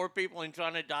feeling more people in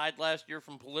China died last year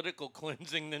from political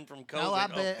cleansing than from COVID. No, I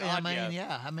bet. Oh, I God, mean,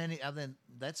 yeah. how many? I mean,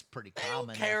 that's pretty They don't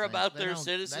common. I care think. about They their don't-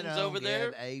 citizens they don't over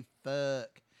there. give a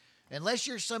fuck, unless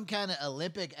you're some kind of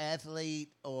Olympic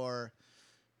athlete or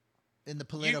in the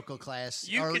political class,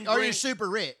 you or can you're bring- super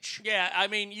rich. Yeah, I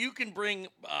mean, you can bring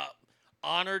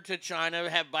honor to China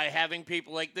by having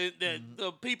people like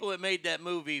the people that made that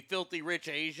movie, Filthy Rich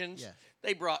Asians. Yeah.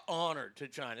 They brought honor to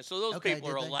China, so those Okay, people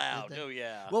are did they? allowed. Did they? Oh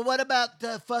yeah. Well, what about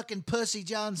fucking pussy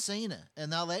John Cena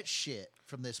and all that shit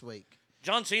from this week?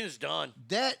 John Cena's done.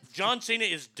 That John Cena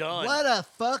is done. What a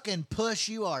fucking push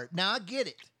you are. Now I get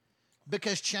it.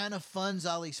 Because China funds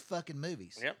all these fucking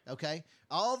movies. Yep. Okay?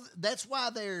 That's why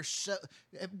they're so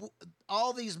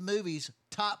all these movies,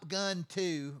 Top Gun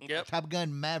 2, Yep. Top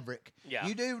Gun Maverick. Yeah.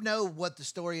 You do know what the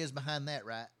story is behind that,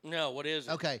 right? No, what is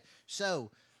it? Okay.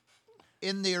 So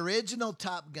in the original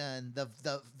Top Gun,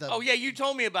 the Oh yeah, you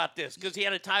told me about this because he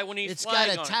had a Taiwanese it's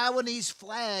flag got a on it. Taiwanese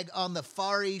flag on the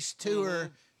Far East tour,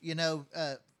 you know,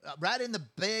 right in the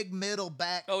big middle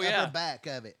back, Oh, yeah. upper back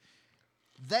of it.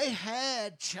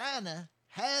 China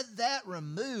had that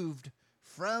removed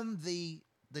from the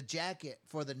jacket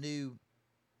for the new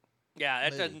Yeah,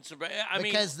 that movie. doesn't surprise. I mean,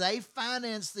 because they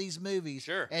finance these movies,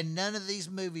 Sure. and none of these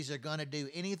movies are going to do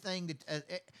anything to.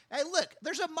 Hey, look,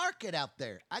 there's a market out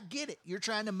there. I get it. You're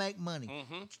trying to make money.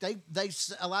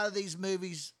 A lot of these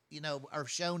movies, you know, are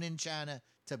shown in China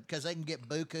because they can get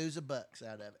bukus of bucks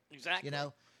out of it. exactly. You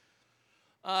know,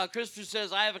 Christopher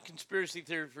says, I have a conspiracy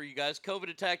theory for you guys. COVID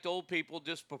attacked old people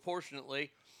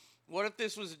disproportionately. What if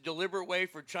this was a deliberate way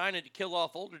for China to kill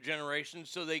off older generations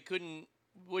so they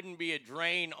wouldn't be a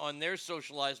drain on their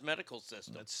socialized medical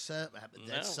system? that's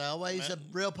No, always a man.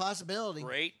 real possibility.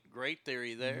 Great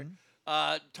theory there.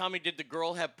 Mm-hmm. Tommy, did the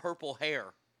girl have purple hair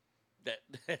that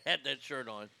had that shirt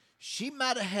on? She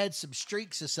might have had some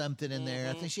streaks or something in there.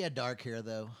 I Mm-hmm. think she had dark hair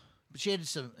though, but she had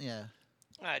some. Yeah,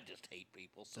 I just hate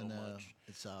people so no, much.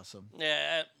 it's awesome.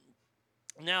 Yeah.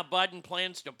 Now Biden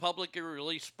plans to publicly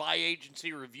release spy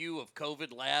agency review of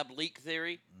COVID lab leak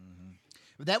theory.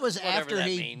 That was Whatever after that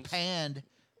he means. panned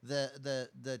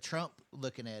the Trump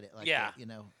looking at it like Yeah. that, you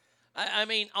know. I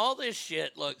mean, all this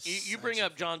shit. Look, you bring Such a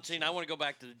up John Cena. I want to go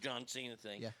back to the John Cena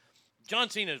thing. Yeah. John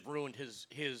Cena has ruined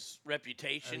his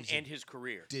reputation he's a and his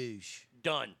career. Douche.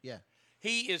 Done. Yeah.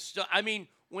 He is. I mean,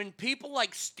 when people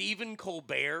like Stephen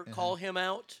Colbert call him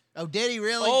out. Oh, did he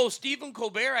really? Oh, Stephen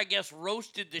Colbert, I guess,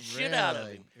 roasted the shit out of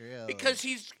him Really? because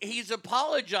he's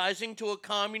apologizing to a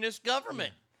communist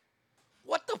government.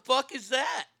 What the fuck is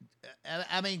that?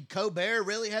 I mean, Colbert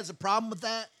really has a problem with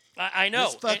that. I know.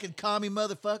 This fucking commie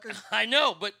motherfucker. I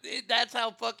know, but that's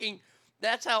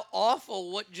how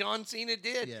awful what John Cena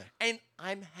did. Yeah. And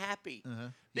I'm happy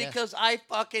Yes. because I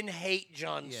fucking hate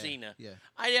John Yeah, Cena. yeah.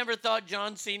 I never thought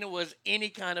John Cena was any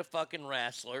kind of fucking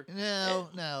wrestler.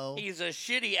 No. He's a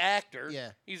shitty actor.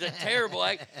 Yeah. He's a terrible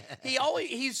actor.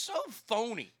 He's so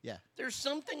phony. Yeah. There's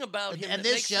something about him And that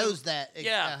this makes shows him, that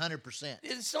Yeah. 100%.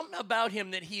 There's something about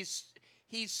him that he's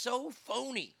so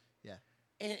phony. Yeah.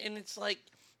 And it's like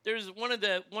there's one of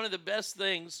the best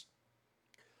things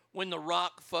when The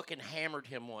Rock fucking hammered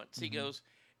him once. He goes,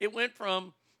 it went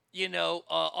from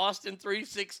Austin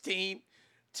 3:16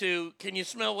 to can you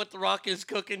smell what The Rock is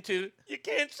cooking to you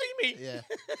can't see me. Yeah.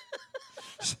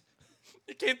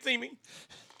 You can't see me.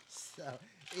 So,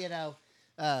 you know,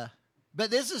 but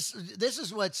this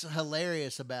is what's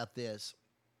hilarious about this,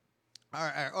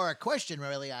 or a question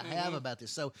really I have about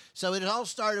this. So it all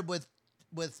started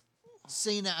with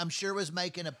Cena. I'm sure was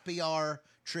making a PR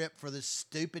trip for this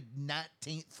stupid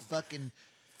 19th fucking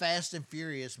Fast and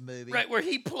Furious movie. Right where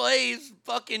he plays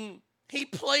Vin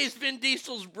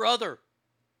Diesel's brother.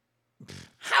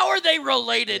 How are they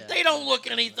related? Yeah. They don't look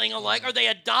anything alike. Are they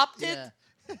adopted? Yeah.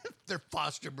 They're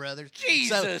foster brothers.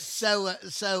 Jesus.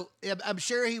 So I'm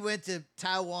sure he went to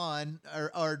Taiwan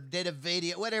or did a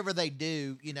video, whatever they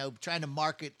do, trying to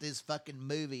market this fucking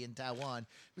movie in Taiwan.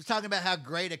 He was talking about how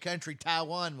great a country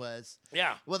Taiwan was.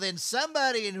 Yeah. Well, then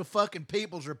somebody in the fucking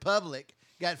People's Republic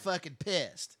got fucking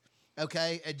pissed,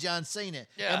 okay, at John Cena.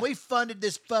 Yeah. And we funded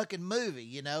this fucking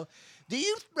movie, Do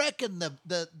you reckon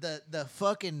the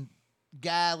fucking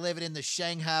guy living in the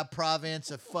Shanghai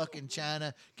province of fucking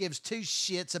China gives two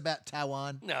shits about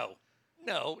Taiwan? No.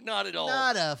 No, not at all.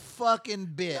 Not a fucking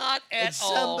bit. Not at and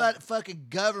all. Somebody fucking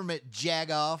government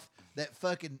jagoff that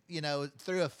fucking,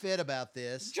 threw a fit about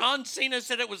this. John Cena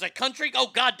said it was a country. Oh,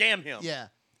 goddamn him. Yeah.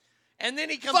 And then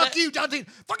he comes Fuck back- you, John Cena.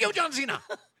 Fuck you, John Cena.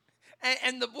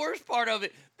 And the worst part of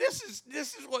it, this is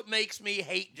what makes me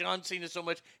hate John Cena so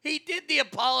much. He did the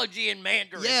apology in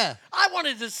Mandarin. Yeah. I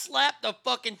wanted to slap the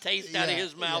fucking taste out of Yeah,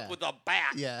 his mouth yeah. with a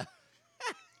bat. Yeah.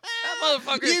 That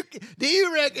motherfucker. Do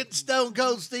you reckon Stone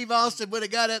Cold Steve Austin would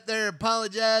have got up there and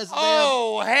apologized to them?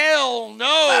 Oh, hell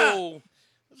no.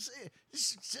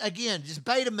 Again, just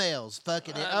beta males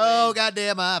fucking it. I Oh, mean-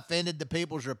 goddamn, I offended the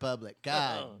People's Republic.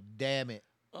 God Uh-oh. damn it.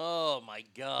 Oh, my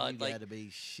God. You Like, gotta be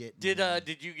shitting. did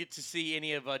me. you get to see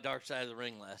any of Dark Side of the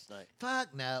Ring last night?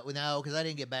 Fuck no, because I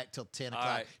didn't get back till 10 All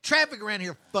o'clock. right. Traffic around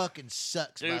here fucking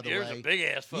sucks, by Dude, the there's way. a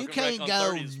big-ass fucking You wreck can't on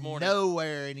go 30 this morning.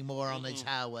 nowhere anymore on these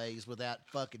highways without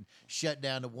fucking shut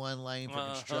down to one lane for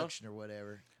construction or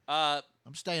whatever. I'm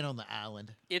staying on the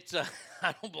island. It's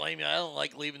I don't blame you. I don't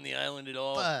like leaving the island at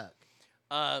all. Fuck.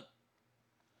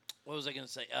 What was I going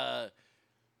to say?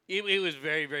 It was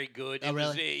very, very good. Oh, It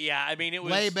was, really? yeah, I mean, it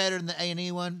was Way better than the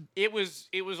A&E one? It was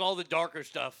all the darker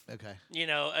stuff. Okay.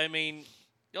 I mean,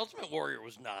 the Ultimate Warrior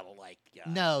was not a like guy.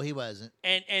 No, he wasn't.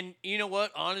 And you know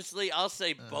what? Honestly, I'll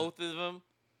say Uh-huh. both of them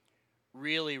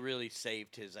really, really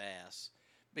saved his ass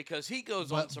because he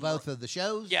goes on some Both of the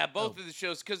shows? yeah, both of the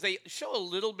shows because they show a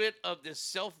little bit of this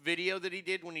self video that he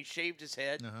did when he shaved his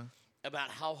head Uh-huh.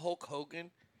 about how Hulk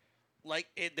Hogan,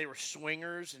 they were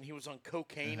swingers and he was on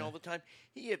cocaine Uh-huh. all the time.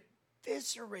 He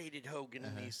eviscerated Hogan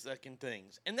in these fucking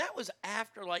things, and that was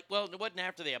after it wasn't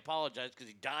after they apologized because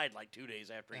he died 2 days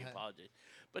after he apologized.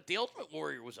 But the Ultimate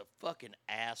Warrior was a fucking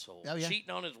asshole, Oh, yeah. cheating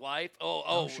on his wife.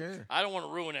 Oh, sure. I don't want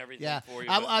to ruin everything Yeah, for you.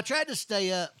 but- I tried to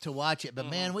stay up to watch it, but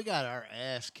man, we got our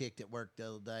ass kicked at work the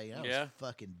other day. I was Yeah?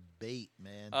 fucking beat,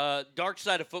 man. Dark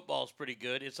Side of Football is pretty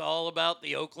good. It's all about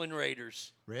the Oakland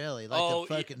Raiders. Really? Like oh,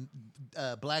 the fucking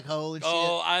black hole and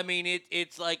Oh, shit? I mean,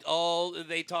 it's like all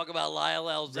they talk about Lyle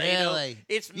Alzado. Really?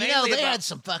 It's You mainly know, they about, had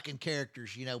some fucking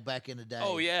characters, back in the day.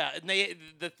 Oh yeah, and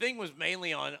the thing was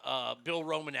mainly on Bill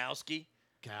Romanowski.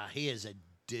 God, he is a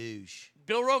douche.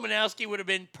 Bill Romanowski would have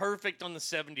been perfect on the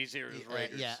 '70s era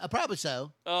Raiders. Yeah, probably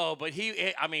so. Oh, but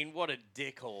I mean, what a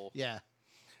dickhole. Yeah.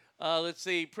 Let's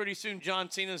see. Pretty soon, John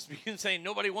Cena's been saying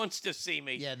nobody wants to see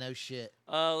me. Yeah, no shit.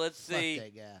 Let's Fuck see.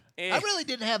 that guy. Eh. I really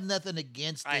didn't have nothing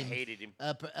against him. I hated him.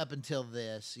 Up until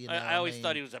this, I always mean,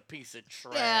 thought he was a piece of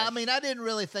trash. Yeah, I mean, I didn't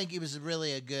really think he was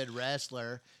really a good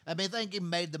wrestler. I mean, I think he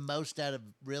made the most out of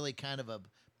really kind of a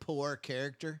poor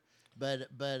character. But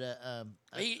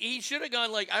he should have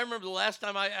gone I remember the last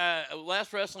time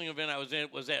last wrestling event I was in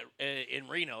was in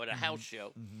Reno at a house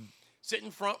show,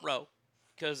 sitting front row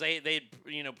because they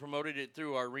promoted it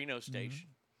through our Reno station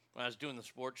when I was doing the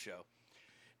sports show,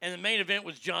 and the main event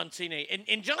was John Cena,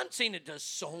 and John Cena does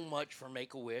so much for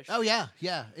Make-A-Wish. oh yeah,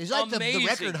 he's like the Amazing.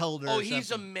 record holder. Oh, or he's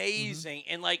something. amazing,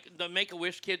 and the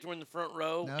Make-A-Wish kids were in the front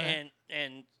row, Oh, yeah.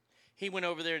 and he went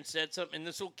over there and said something, and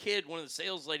this little kid, one of the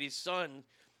sales ladies' son.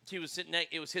 He was sitting there.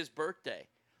 It was his birthday.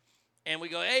 And we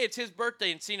go, hey, it's his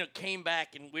birthday. And Cena came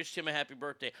back and wished him a happy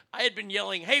birthday. I had been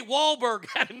yelling, hey, Wahlberg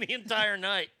at him the entire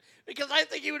night. Because I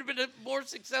think he would have been a more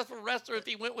successful wrestler if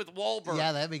he went with Wahlberg.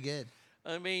 Yeah, that'd be good.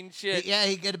 I mean, shit. Yeah,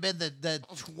 he could have been the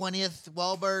 20th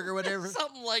Wahlberg or whatever.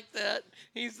 Something like that.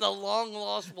 He's the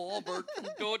long-lost Wahlberg from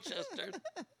Dorchester.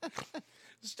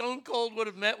 Stone Cold would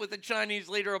have met with the Chinese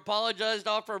leader, apologized,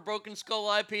 offered a Broken Skull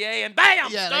IPA, and bam,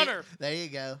 Yeah, stunner. there you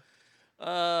go.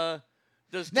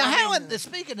 Does Now, Tommy-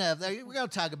 speaking of, we're going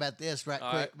to talk about this right All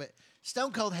quick, right. but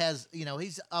Stone Cold has,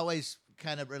 he's always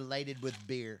kind of related with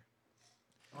beer.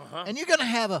 Uh-huh. And you're going to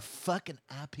have a fucking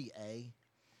IPA?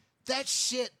 That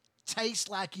shit tastes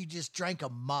like you just drank a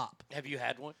mop. Have you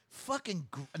had one? Fucking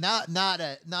not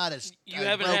a You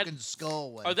haven't had- Broken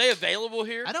Skull one. Are they available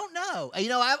here? I don't know.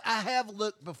 I have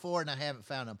looked before and I haven't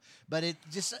found them. But it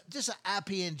just an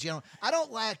IPA in general. I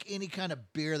don't like any kind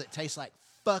of beer that tastes like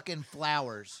fucking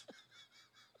flowers.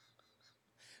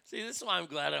 See, this is why I'm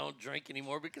glad I don't drink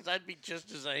anymore because I'd be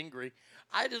just as angry.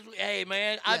 Hey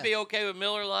man, Yeah. I'd be okay with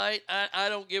Miller Lite. I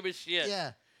don't give a shit.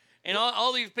 Yeah. And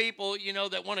all these people,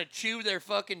 that want to chew their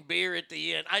fucking beer at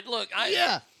the end.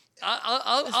 Yeah.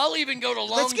 I'll even go to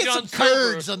Long Let's get John some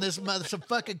curds Silver. on this mother, some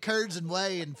fucking curds and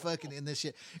whey and fucking in this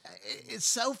shit. It's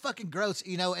so fucking gross,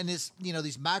 and this,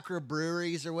 these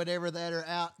microbreweries or whatever that are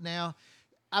out now.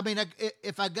 I mean,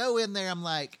 if I go in there, I'm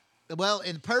like, well,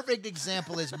 and perfect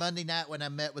example is Monday night when I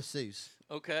met with Seuss.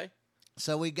 Okay.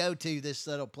 So we go to this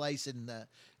little place in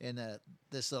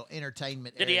this little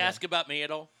entertainment Did area. he ask about me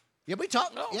at all? Yeah, we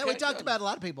talked. Oh, yeah, okay, we talked good. about a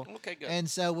lot of people. Okay, good. And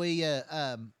so we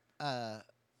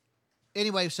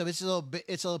anyway, so it's a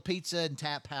little pizza and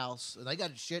tap house. They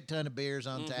got a shit ton of beers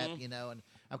on tap, you know, and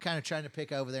I'm kind of trying to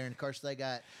pick over there. And of course, they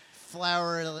got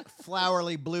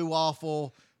flowery blue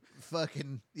waffle,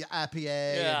 fucking IPA,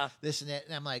 Yeah. and this and that.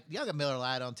 And I'm like, y'all got Miller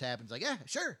Lite on tap? And it's like, yeah,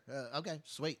 sure, okay,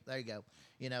 sweet, there you go,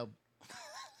 you know.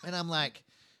 And I'm like,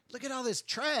 look at all this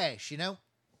trash, you know.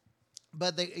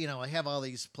 But they, you know, I have all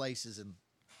these places, and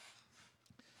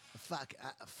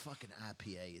fucking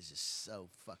IPA is just so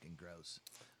fucking gross.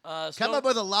 Come up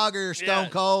with a lager, Stone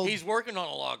Cold. He's working on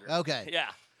a lager. Okay.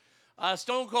 Yeah.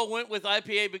 Stone Cold went with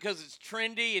IPA because it's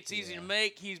trendy, it's easy to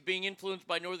make. He's being influenced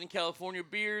by Northern California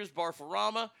beers,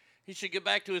 Barfarama. He should get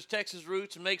back to his Texas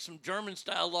roots and make some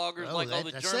German-style lagers Oh, like all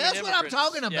the that's German what I'm immigrants.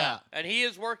 talking Yeah, about. and he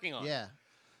is working on it. Yeah.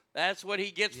 That's what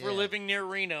he gets for Yeah. living near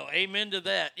Reno. Amen to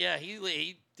that. Yeah,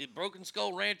 he did Broken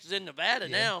Skull Ranch is in Nevada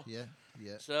now. Yeah.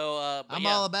 So, but I'm yeah.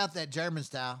 all about that German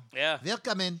style. Yeah.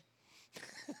 Willkommen.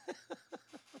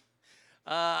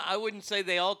 I wouldn't say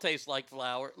they all taste like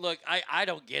flour. Look, I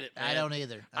don't get it, man. I don't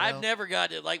either. I've never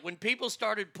got it. Like, when people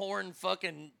started pouring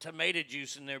fucking tomato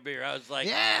juice in their beer, I was like,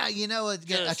 Yeah, you know, a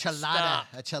Just chelada. stop.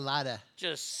 A chelada.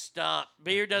 just stop.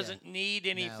 Beer doesn't need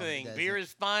anything. Beer doesn't.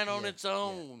 is fine on Yeah, its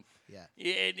own. Yeah.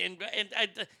 Yeah,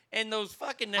 and those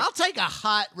fucking... I'll take a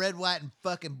hot red, white, and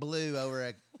fucking blue over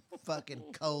a fucking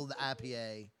cold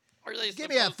IPA. Are they Give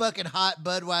me a supposed- fucking hot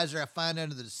Budweiser I find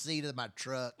under the seat of my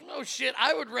truck. No shit.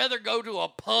 I would rather go to a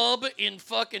pub in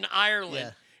fucking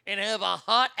Ireland Yeah. and have a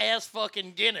hot ass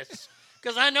fucking Guinness.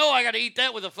 Because I know I got to eat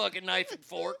that with a fucking knife and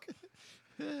fork.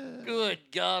 Good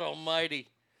God almighty.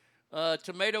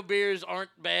 Tomato beers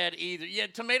aren't bad either. Yeah,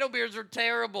 tomato beers are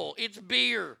terrible. It's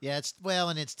beer. Yeah,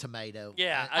 it's tomato.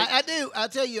 Yeah, I do. I'll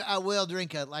tell you, I will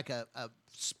drink a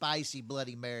spicy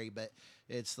Bloody Mary, but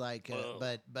it's like,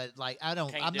 but like I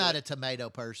don't. Can't I'm do not it. a tomato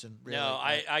person. Really. No,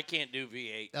 I can't do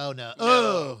V8. Oh no. No,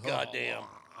 Oh goddamn.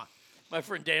 My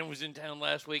friend Dan was in town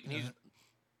last week, and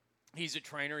he's a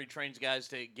trainer. He trains guys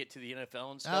to get to the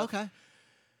NFL and stuff. Oh, okay.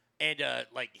 And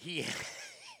like he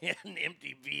had an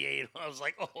empty V8. I was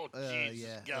like, oh Jesus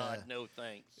yeah, God, no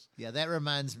thanks. Yeah, that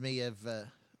reminds me of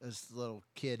this little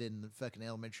kid in the fucking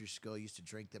elementary school used to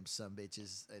drink them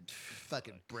sumbitches, and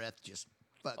fucking breath just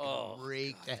fucking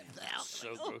reeked.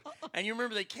 So good. And you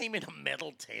remember they came in a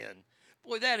metal tin.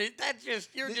 Boy,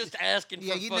 you're just asking for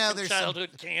Yeah, you know fucking there's childhood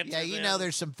some, cancer. Yeah, you man. know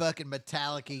there's some fucking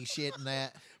metallic-y shit in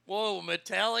that. Whoa,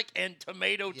 metallic and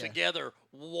tomato Yeah. together,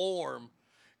 warm.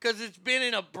 Because it's been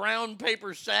in a brown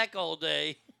paper sack all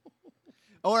day.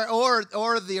 Or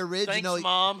the original Thanks,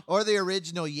 Mom. or the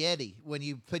original Yeti when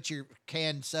you put your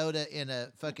canned soda in a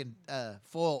fucking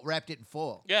foil, wrapped it in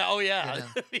foil. Yeah, oh yeah, You know.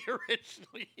 the original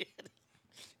Yeti.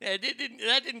 Yeah,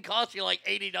 that didn't cost you like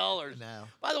 $80. No.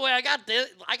 By the way, I got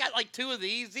like two of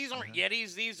these. These aren't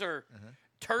Yetis. These are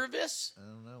Tervis. I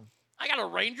don't know. I got a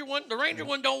Ranger one. The Ranger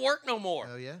one don't work no more.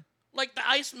 Oh yeah. Like the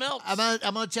ice melts. I'm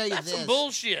gonna tell you That's this. some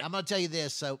bullshit. I'm gonna tell you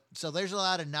this. So there's a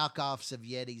lot of knockoffs of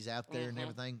Yetis out there and Mm-hmm.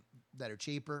 everything that are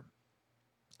cheaper.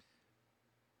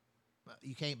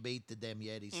 You can't beat the damn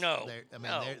Yetis. No,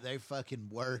 no. They fucking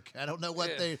work. I don't know what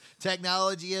Yeah. their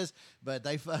technology is, but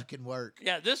they fucking work.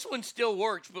 Yeah, this one still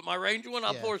works, but my Ranger one,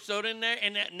 I'll Yeah. pour soda in there,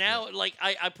 and now, like,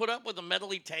 I put up with a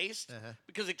metally taste Uh-huh.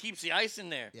 because it keeps the ice in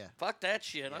there. Yeah. Fuck that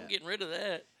shit. I'm Yeah. getting rid of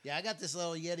that. Yeah, I got this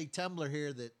little Yeti tumbler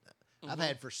here that I've Mm-hmm.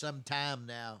 had for some time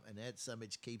now, and that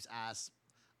summage keeps ice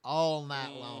all night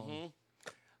Mm-hmm.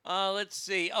 long. Let's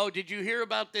see. Oh, did you hear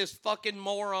about this fucking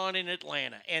moron in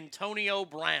Atlanta, Antonio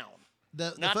Brown?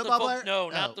 The Not football the player? No,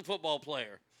 not Oh. the football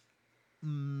player.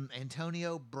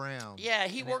 Antonio Brown. Yeah,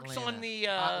 he in works Atlanta. on the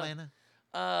Atlanta.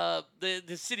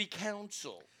 the city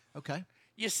council. Okay.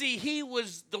 You see, he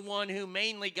was the one who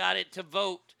mainly got it to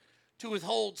vote to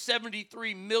withhold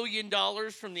 $73 million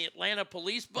from the Atlanta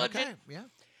police budget. Okay. Yeah.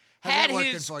 How's Had that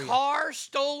working his for you? car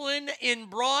stolen in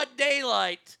broad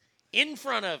daylight in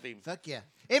front of him. Fuck yeah.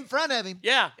 In front of him.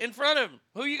 Yeah, in front of him.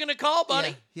 Who you gonna call,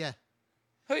 buddy? Yeah.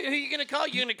 Who you gonna call?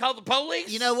 You gonna call the police?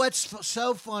 You know what's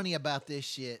so funny about this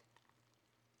shit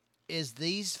is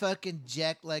these fucking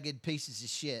jack-legged pieces of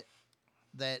shit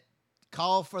that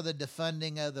call for the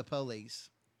defunding of the police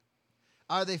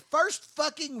are the first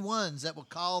fucking ones that will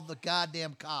call the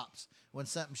goddamn cops when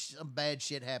some bad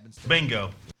shit happens to them.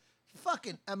 Bingo.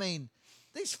 Fucking, I mean,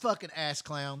 these fucking ass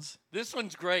clowns. This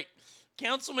one's great.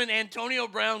 Councilman Antonio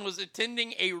Brown was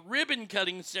attending a ribbon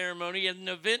cutting ceremony at an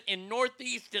event in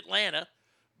Northeast Atlanta.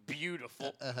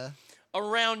 Beautiful.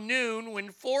 Around noon,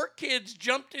 when 4 kids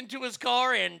jumped into his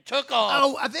car and took off.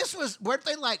 Oh, weren't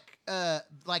they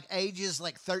like ages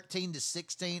like 13 to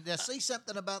 16? Did I see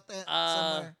something about that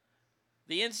somewhere?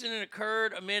 The incident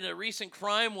occurred amid a recent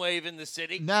crime wave in the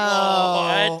city. No.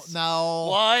 What? No.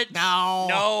 What? No.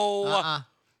 No.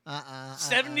 I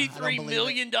 $73 don't believe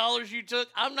million you took.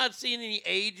 I'm not seeing any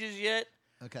ages yet.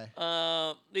 it.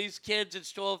 Okay. These kids,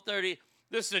 it's 12:30.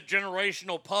 This is a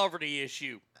generational poverty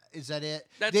issue. Is that it?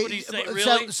 That's what he's saying, So,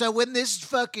 really? so when this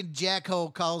fucking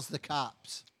jackhole calls the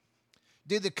cops,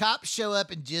 do the cops show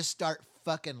up and just start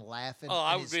fuking laughing? Oh,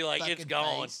 I in would his be like, it's fucking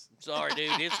gone. face? Sorry,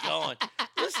 dude, it's gone.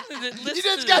 Listen to this. Listen You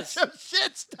just to got this. some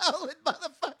shit stolen,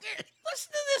 motherfucker.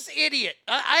 Listen to this idiot.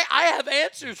 I have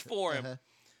answers for him. Uh-huh.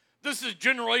 This is a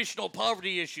generational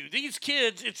poverty issue. These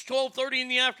kids, it's 12:30 in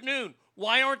the afternoon.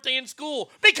 Why aren't they in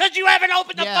school? Because you haven't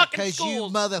opened the Yeah, fucking because you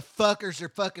schools. motherfuckers are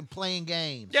fucking playing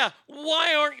games. Yeah,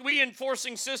 why aren't we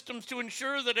enforcing systems to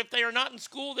ensure that if they are not in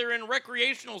school, they're in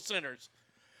recreational centers?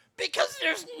 Because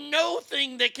there's no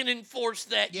thing that can enforce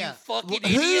that, you fucking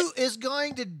idiot. Who is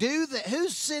going to do that?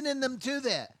 Who's sending them to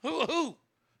that? Who?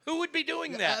 Who would be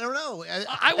doing that? I don't know.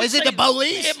 I would Is it say the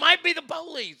police? It might be the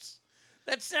police.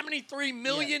 That's $73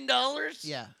 million.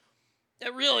 Yeah.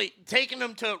 That really taking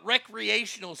them to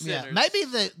recreational Yeah. centers.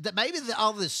 Maybe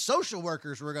all the social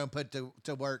workers we're going to put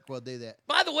to work will do that.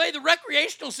 By the way, the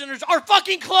recreational centers are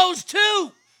fucking closed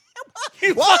too.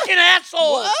 You What? fucking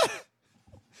asshole. What?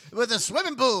 With the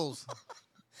swimming pools.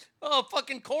 Oh,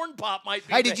 fucking corn pop might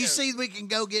be Hey, did you there. see we can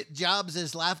go get jobs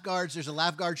as lifeguards? There's a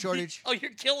lifeguard shortage. Oh,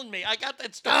 you're killing me. I got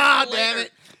that story. Ah, for damn later.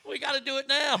 it. We got to do it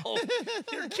now.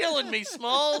 You're killing me,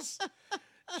 Smalls.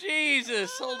 Jesus.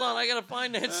 Hold on. I got to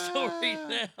find that story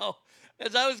now.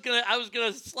 As I was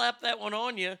gonna slap that one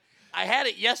on you. I had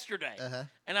it yesterday. Uh-huh.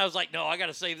 And I was like, no, I got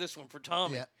to save this one for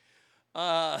Tommy.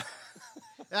 Yeah.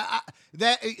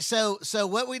 So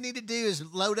what we need to do is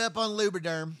load up on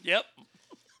Lubriderm, Yep.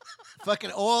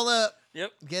 fucking oil up,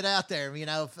 Yep. get out there. You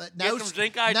know, no some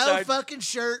zinc no iodide. fucking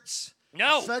shirts,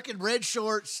 No. fucking red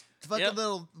shorts, fucking Yep.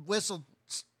 little whistle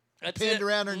That's pinned it.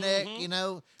 around her neck. Mhm. You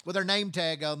know, with her name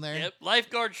tag on there. Yep.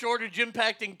 Lifeguard shortage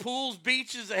impacting pools,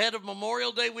 beaches ahead of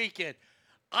Memorial Day weekend.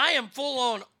 I am full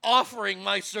on offering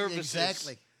my services.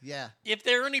 Exactly. Yeah. If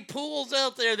there are any pools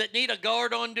out there that need a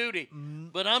guard on duty,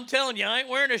 but I'm telling you, I ain't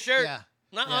wearing a shirt. Yeah.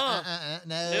 Nuh-uh.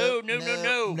 No.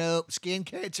 No. Nope. Skin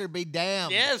cancer be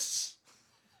damned. Yes.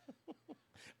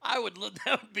 That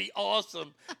would be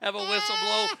awesome. Have a whistle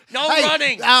blow. No Hey,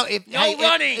 running. Oh, No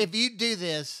running. If you do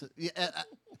this,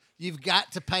 you've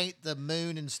got to paint the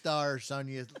moon and stars on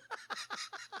you.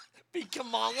 Be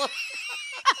Kamala.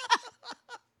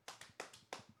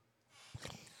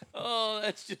 Oh,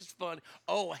 that's just funny.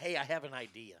 Oh, hey, I have an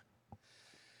idea.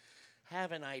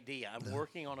 I'm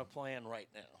working on a plan right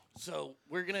now. So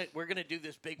we're gonna do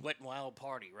this big Wet and Wild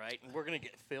party, right? And we're gonna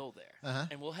get Phil there, Uh-huh.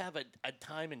 and we'll have a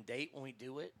time and date when we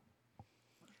do it.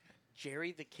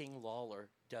 Jerry the King Lawler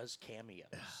does cameos.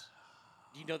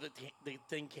 You know the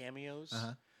thing cameos?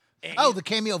 Uh-huh. And Oh, he- the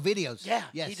cameo videos. yeah,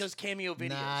 Yes. he does cameo videos.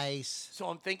 Nice. So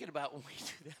I'm thinking about when we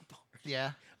do that party.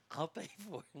 Yeah. I'll pay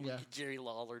for it. And Yeah. we get Jerry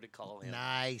Lawler to call in.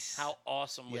 Nice. How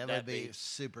awesome would Yeah, that would be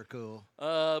super cool.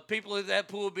 People at that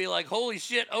pool would be like, holy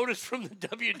shit, Otis from the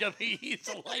WWE, he's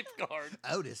a lifeguard.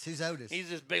 Otis. Who's Otis? He's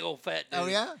this big old fat dude. Oh,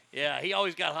 yeah? Yeah, he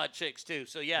always got hot chicks, too.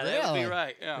 So, yeah, that would be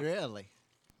right. Yeah. Really?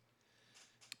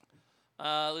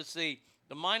 Let's see.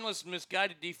 The mindless and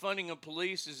misguided defunding of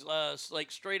police is like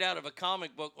straight out of a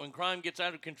comic book when crime gets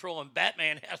out of control and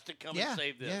Batman has to come Yeah. and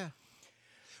save them. Yeah.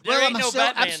 There Well, ain't no I'm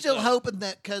Batman, still though. hoping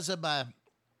that because of my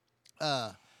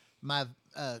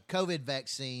COVID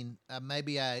vaccine,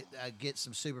 maybe I get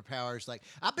some superpowers. Like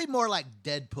I'd be more like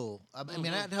Deadpool. I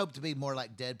mean, I'd hope to be more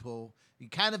like Deadpool. You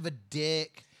kind of a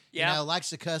dick, Yeah. you know, likes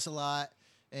to cuss a lot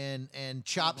and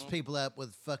chops people up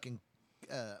with fucking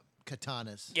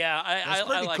katanas. Yeah, That's I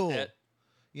pretty like cool. that.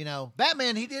 You know,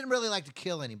 Batman, he didn't really like to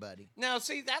kill anybody. Now,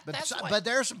 see, that's why. But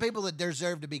there are some people that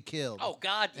deserve to be killed. Oh,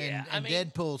 God, yeah. And I mean,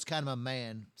 Deadpool's kind of a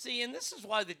man. see, and this is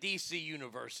why the DC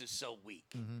universe is so weak.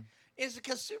 Is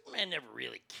because Superman never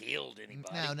really killed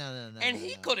anybody. No. And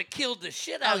he could have killed the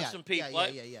shit Oh, out yeah. of some people.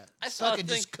 Yeah. I saw a Fucking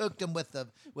thing. just cooked them with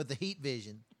the heat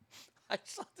vision. I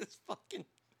saw this fucking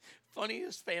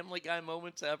funniest Family Guy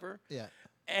moments ever. Yeah.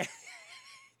 And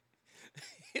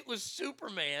it was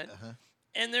Superman, Uh-huh.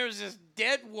 and there was this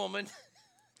dead woman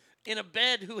in a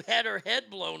bed who had her head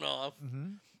blown off.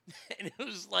 Mm-hmm. And it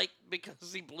was like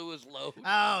because he blew his load.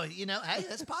 Oh, you know, hey,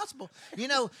 that's possible. You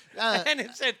know, And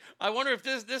it said, I wonder if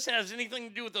this has anything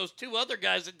to do with those two other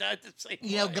guys that died the same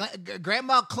you know, way.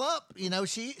 Grandma Clump. You know,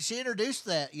 she introduced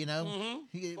that. You know,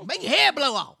 Mm-hmm. make your hair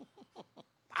blow off.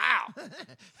 Ow.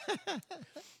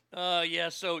 Yeah,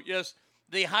 so, yes,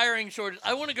 the hiring shortage.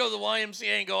 I want to go to the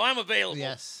YMCA and go, I'm available.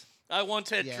 Yes. I once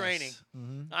had Yes. training.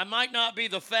 Mm-hmm. I might not be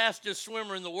the fastest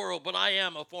swimmer in the world, but I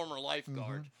am a former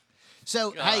lifeguard.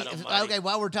 So, God hey, almighty. okay,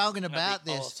 while we're talking about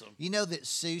be this, awesome. you know that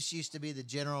Seuss used to be the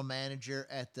general manager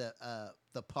at the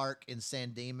park in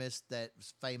San Dimas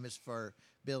that's famous for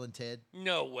Bill and Ted?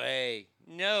 No way.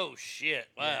 No shit.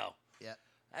 Wow. Yeah.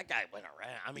 That guy went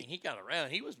around. I mean, he got around.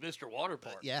 He was Mr.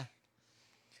 Waterpark. Yeah.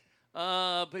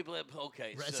 People have,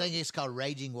 okay. I So, think it's called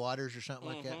Raging Waters or something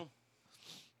like that.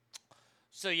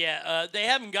 so yeah, they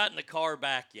haven't gotten the car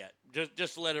back yet.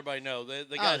 Just to let everybody know, the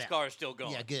guy's no. car is still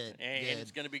going. Yeah, good. And good.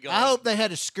 it's going to be going. I hope they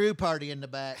had a screw party in the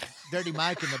back. Dirty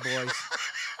Mike and the boys.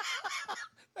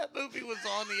 That movie was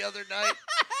on the other night.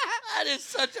 That is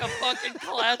such a fucking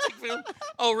classic film.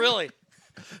 Oh, really?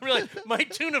 Really? My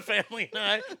tuna family and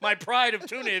I, my pride of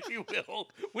tuna, if you will,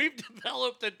 we've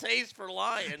developed a taste for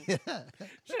lion.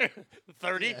 Sure.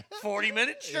 30, 40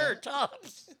 minutes? Sure,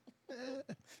 tops.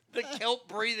 The kelp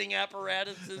breathing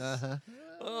apparatuses.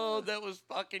 Oh, that was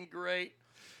fucking great.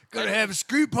 Gonna have a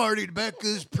screw party in the back of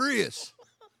this Prius.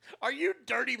 Are you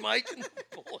Dirty Mike and the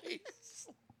boys?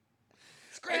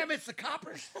 Scram, it's the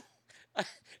coppers.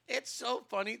 It's so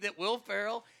funny that Will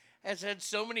Ferrell has had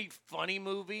so many funny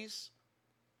movies,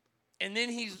 and then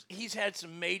he's had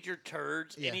some major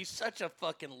turds, Yeah. and he's such a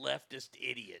fucking leftist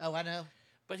idiot. Oh, I know.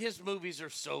 But his movies are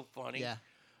so funny. Yeah.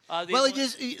 The Well,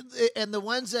 Atla- and the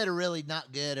ones that are really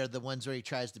not good are the ones where he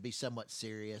tries to be somewhat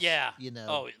serious. yeah. You know.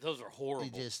 Oh, those are horrible.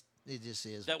 It just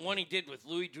is. That one he did with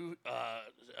Louis Drew,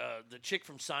 the chick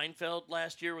from Seinfeld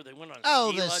last year, where they went on. A Oh,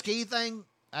 ski the lodge. ski thing.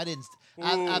 I didn't.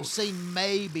 Ooh. I've seen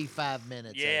maybe 5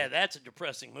 minutes. Yeah, Of it. that's a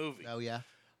depressing movie. Oh yeah.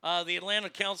 The Atlanta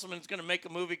councilman's going to make a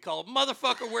movie called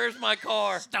 "Motherfucker, Where's My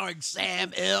Car?" Starring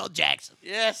Sam L. Jackson.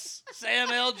 Yes,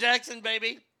 Sam L. Jackson,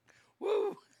 baby.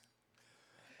 Woo.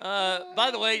 By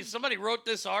the way, somebody wrote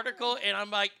this article, and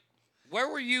I'm like, where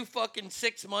were you fucking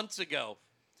 6 months ago?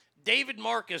 David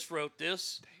Marcus wrote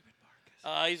this. David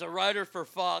Marcus. He's a writer for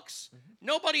Fox.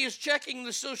 Nobody is checking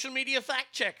the social media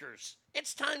fact checkers.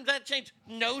 It's time that changed.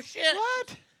 No shit.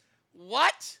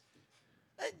 What?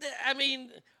 I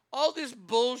mean, all this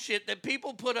bullshit that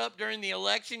people put up during the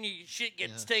election, shit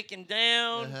gets taken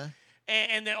down, Uh-huh.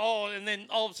 and then all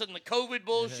of a sudden the COVID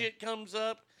bullshit comes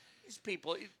up. These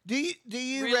people. Do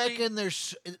you Really? reckon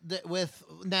there's with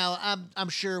now? I'm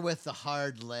sure with the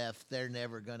hard left, they're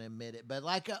never going to admit it. But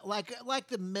like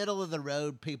the middle of the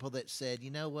road people that said, you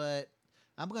know what,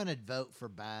 I'm going to vote for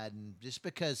Biden just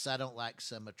because I don't like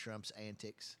some of Trump's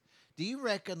antics. Do you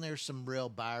reckon there's some real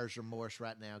buyer's remorse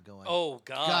right now going? Oh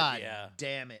God, yeah.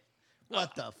 Damn it!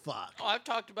 What the fuck? Oh, I've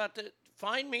talked about that.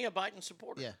 Find me a Biden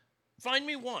supporter. Yeah. Find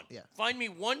me one. Yeah. Find me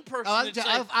one person Oh, that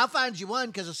says, I'll find you one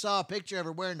because I saw a picture of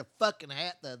her wearing a fucking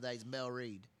hat the other day. It's Mel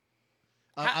Reed.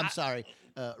 I'm sorry,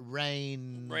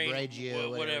 Rain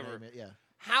Radio, whatever. her name is. Yeah.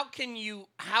 How can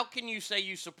you say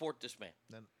you support this man?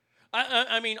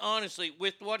 I mean, honestly,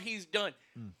 with what he's done,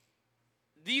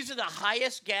 these are the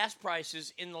highest gas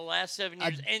prices in the last 7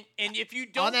 years. And if you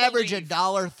don't On average, believe,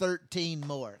 $1.13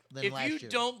 more than if last you year.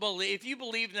 if you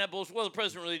believe in that bullshit, well, the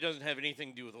president really doesn't have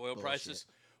anything to do with oil prices.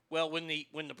 Well, when the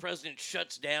president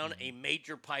shuts down a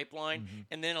major pipeline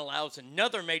and then allows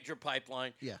another major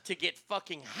pipeline Yeah. to get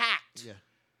fucking hacked. Yeah.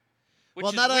 Which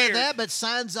Well, is not only weird. that, but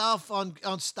signs off on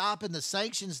stopping the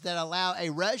sanctions that allow a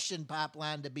Russian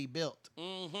pipeline to be built.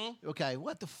 Mm-hmm. Okay,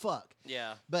 what the fuck?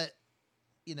 Yeah. But,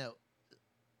 you know,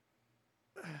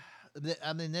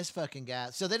 I mean, this fucking guy.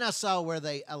 So then I saw where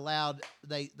they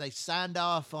signed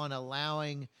off on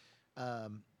allowing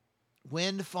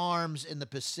wind farms in the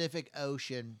Pacific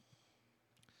Ocean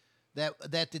that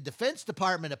the Defense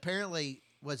Department apparently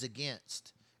was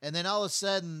against. And then all of a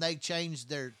sudden they changed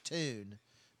their tune.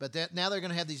 But now they're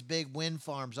going to have these big wind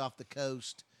farms off the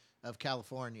coast of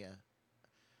California.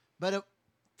 But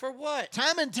For what?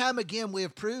 time and time again, we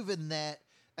have proven that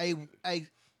a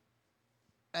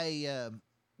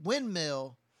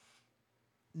windmill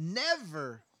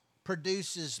never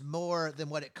produces more than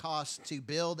what it costs to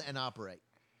build and operate.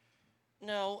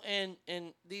 No, and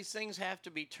these things have to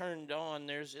be turned on.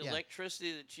 There's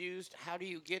electricity that's used. How do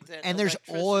you get that? And there's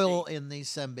electricity? oil in these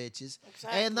some bitches.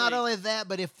 And not Exactly. only that,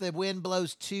 but if the wind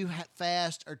blows too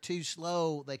fast or too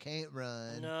slow, they can't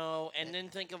run. No, and then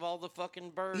think of all the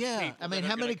fucking birds. Yeah, people I mean, that are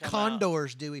how gonna many come out.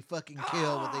 condors do we fucking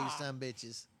kill with these some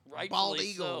bitches? Rightfully Bald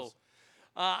eagles. So.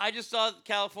 I just saw that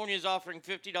California is offering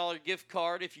 $50 gift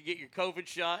card if you get your COVID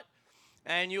shot,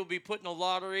 and you'll be put in a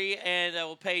lottery, and that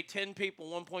will pay 10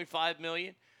 people $1.5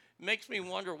 million. Makes me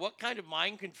wonder what kind of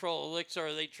mind control elixir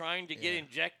are they trying to get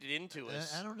injected into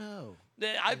us? I don't know.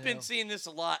 I've been seeing this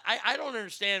a lot. I don't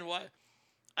understand why.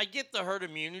 I get the herd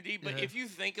immunity, but if you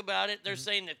think about it, they're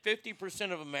saying that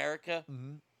 50% of America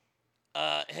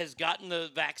has gotten the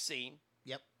vaccine.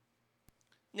 Yep.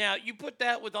 Now, you put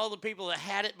that with all the people that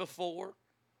had it before,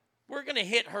 we're going to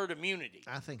hit herd immunity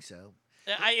I think so.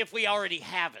 if we already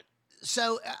have it.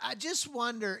 So I just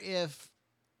wonder if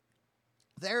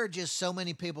there are just so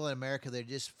many people in America that are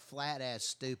just flat ass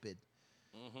stupid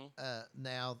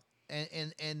now,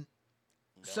 and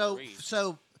so Reeves.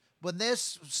 so when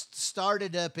this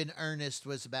started up in earnest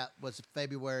was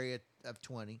February of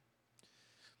 20,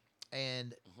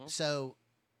 and so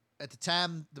at the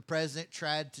time the president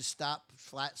tried to stop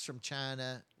flights from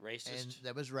China, Racist. and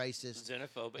that was racist,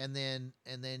 Xenophobic. and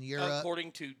then Europe.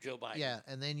 According to Joe Biden. Yeah,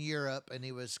 and then Europe, and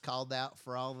he was called out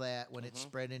for all that when it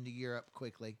spread into Europe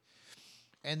quickly.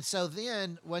 And so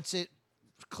then, once it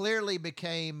clearly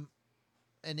became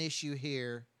an issue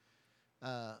here,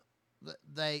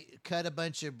 they cut a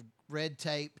bunch of red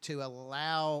tape to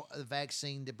allow the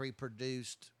vaccine to be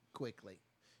produced quickly.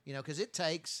 You know, because it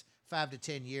takes 5 to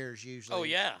 10 years usually. Oh,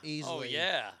 yeah. Easily. Oh,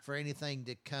 yeah. For anything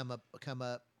to come up.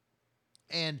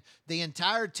 And the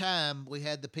entire time we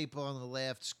had the people on the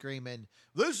left screaming,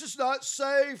 "This is not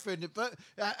safe," and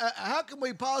how can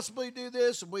we possibly do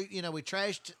this? And we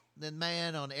trashed the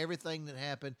man on everything that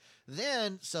happened.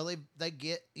 Then so they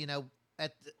get we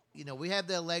have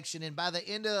the election, and by the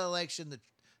end of the election,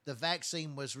 the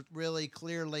vaccine was really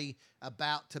clearly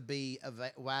about to be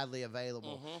widely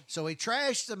available. So we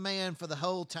trashed the man for the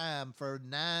whole time for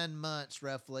 9 months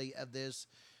roughly of this.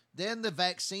 Then the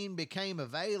vaccine became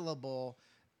available,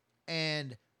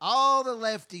 and all the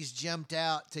lefties jumped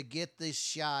out to get this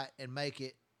shot and make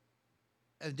it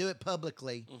and do it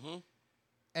publicly.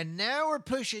 And now we're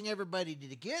pushing everybody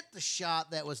to get the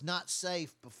shot that was not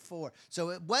safe before. So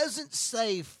it wasn't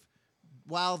safe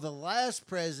while the last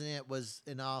president was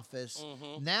in office.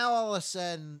 Now all of a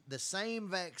sudden the same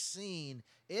vaccine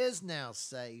is now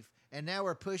safe, and now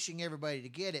we're pushing everybody to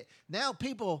get it. Now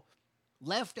people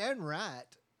left and right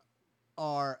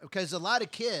are, because a lot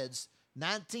of kids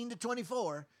 19 to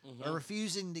 24 are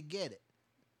refusing to get it.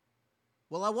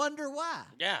 Well, I wonder why.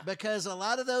 Yeah. Because a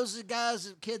lot of those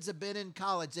kids have been in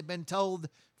college. They've been told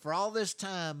for all this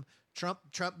time, Trump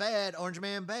bad, Orange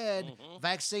Man bad,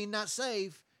 vaccine not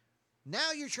safe.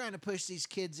 Now you're trying to push these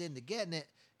kids into getting it,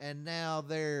 and now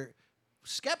they're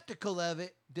skeptical of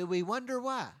it. Do we wonder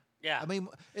why? Yeah. I mean,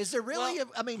 is there really?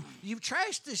 You've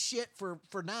trashed this shit for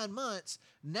 9 months.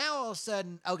 Now all of a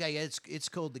sudden, okay, it's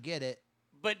cool to get it.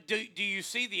 But do you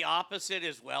see the opposite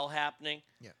as well happening?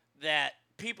 Yeah. That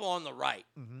people on the right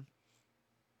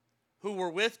who were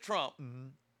with Trump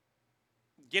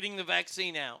getting the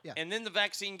vaccine out, and then the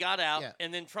vaccine got out,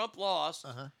 and then Trump lost.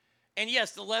 And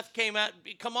yes, the left came out.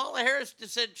 Kamala Harris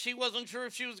just said she wasn't sure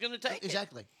if she was going to take it.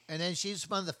 Exactly. And then she's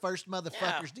one of the first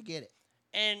motherfuckers to get it.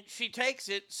 And she takes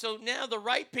it. So now the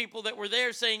right people that were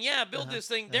there saying, yeah, build this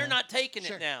thing, they're not taking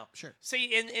it now. Sure.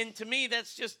 See, and to me,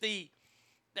 that's just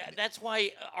that's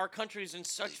why our country's in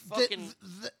such fucking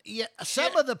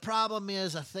some of the problem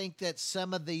is I think that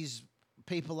some of these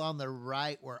people on the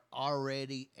right were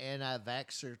already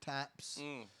anti-vaxxer types.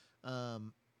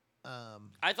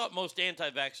 I thought most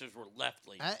anti-vaxxers were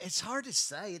left-leaning. It's hard to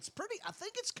say. I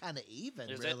think it's kind of even,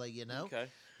 Is really, it? you know? Okay.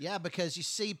 Yeah, because you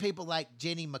see people like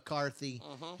Jenny McCarthy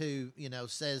who,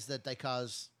 says that they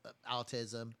cause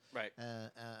autism. Right.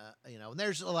 And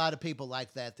there's a lot of people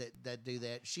like that do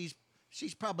that. She's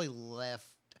probably left.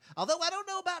 Although I don't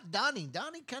know about Donnie.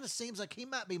 Donnie kind of seems like he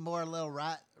might be more a little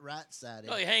right-sided.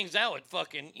 Well, he hangs out with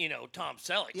fucking, Tom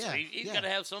Selleck. Yeah, so he's got to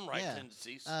have some right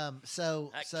tendencies.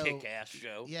 So kick-ass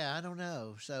show. Yeah, I don't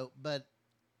know. But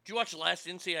did you watch the last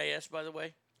NCIS, by the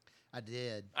way? I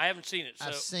did. I haven't seen it. So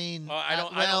I've seen. I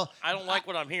don't like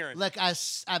what I'm hearing. Look, I've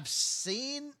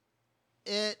seen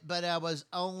it, but I was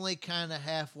only kind of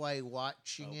halfway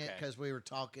watching it because we were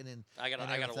talking and I gotta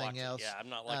watch else. it. Yeah, I'm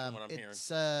not liking what I'm hearing.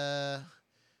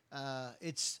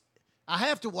 I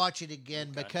have to watch it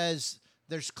again because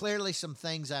there's clearly some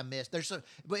things I missed.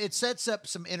 But it sets up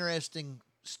some interesting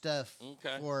stuff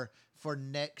for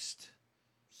next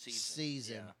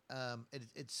season. Yeah.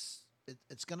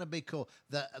 It's going to be cool.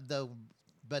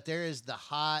 But there is the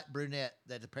hot brunette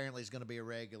that apparently is going to be a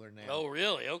regular now. Oh,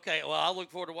 really? Okay. Well, I'll look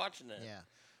forward to watching that. Yeah.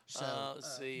 So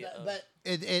let's see. But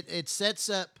it sets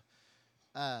up.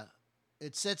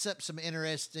 It sets up some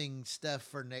interesting stuff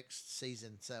for next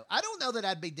season. So I don't know that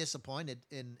I'd be disappointed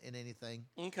in anything.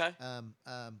 Okay.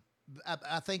 I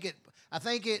think it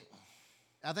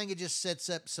just sets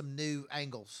up some new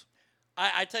angles.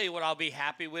 I tell you what, I'll be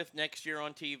happy with next year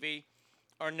on TV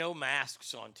are no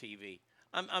masks on TV.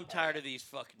 I'm tired of these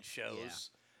fucking shows.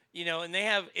 Yeah. And they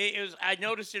have I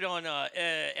noticed it on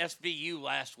SVU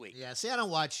last week. Yeah. See, I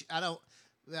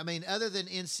mean, other than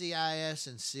NCIS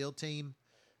and SEAL Team.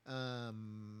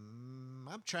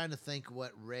 I'm trying to think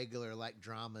what regular like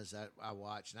dramas I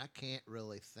watch, and I can't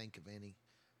really think of any.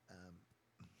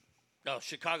 No,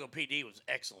 Chicago PD was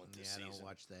excellent this season. I don't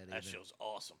watch that. That either. show's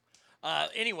awesome.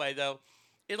 Anyway, though,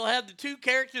 it'll have the two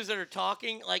characters that are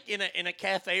talking, like in a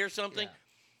cafe or something.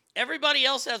 Yeah. Everybody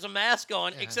else has a mask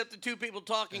on except the two people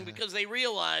talking because they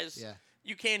realize Yeah.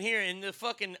 you can't hear. And the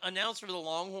fucking announcer of the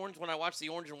Longhorns, when I watched the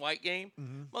Orange and White game,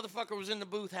 motherfucker was in the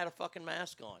booth, had a fucking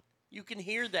mask on. You can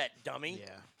hear that, dummy.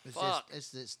 Yeah, it's Fuck.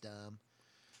 it's dumb.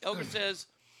 Ogre says,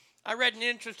 I read an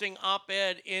interesting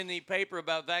op-ed in the paper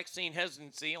about vaccine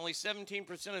hesitancy. Only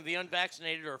 17% of the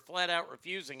unvaccinated are flat out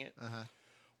refusing it,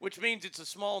 which means it's a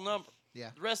small number.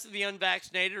 Yeah. The rest of the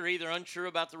unvaccinated are either unsure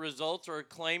about the results or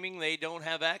claiming they don't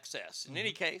have access. In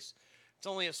any case, it's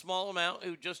only a small amount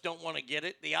who just don't want to get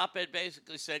it. The op-ed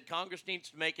basically said Congress needs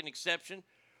to make an exception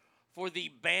for the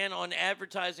ban on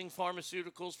advertising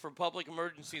pharmaceuticals for public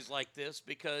emergencies like this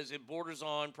because it borders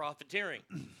on profiteering.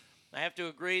 I have to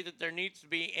agree that there needs to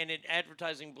be an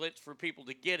advertising blitz for people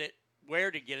to get it,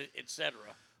 where to get it, etc.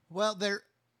 Well, there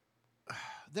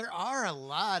are a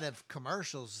lot of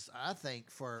commercials, I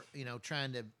think, for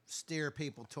trying to steer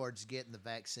people towards getting the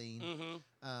vaccine.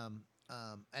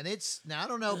 And it's now I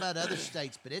don't know about other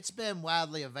states, but it's been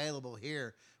widely available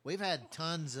here. We've had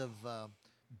tons of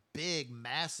big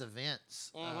mass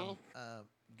events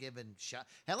given shot.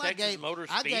 Hell, Texas Motor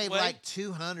I gave Speedway? like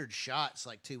 200 shots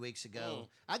like 2 weeks ago.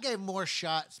 I gave more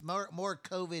shots, more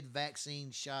COVID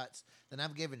vaccine shots than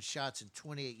I've given shots in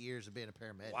 28 years of being a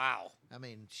paramedic. Wow. I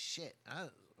mean, shit. I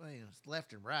mean, it's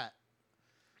left and right.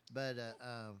 But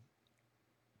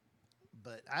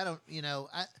I don't.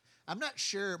 I'm not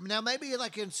sure. Now, maybe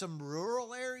like in some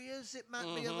rural areas, it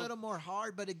might be a little more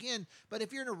hard. But again,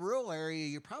 if you're in a rural area,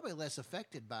 you're probably less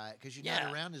affected by it because you're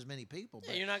not around as many people.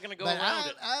 Yeah, you're not going to go but around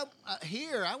it.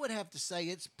 Here, I would have to say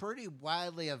it's pretty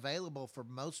widely available for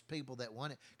most people that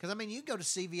want it. Because, I mean, you can go to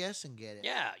CVS and get it.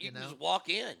 Yeah, you can just walk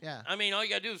in. Yeah. I mean, all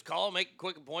you got to do is call, make a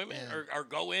quick appointment, or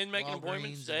go in, make an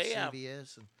appointment, Walgreens stay. and Yeah.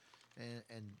 CVS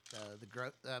and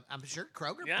I'm sure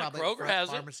Kroger Yeah, probably Kroger has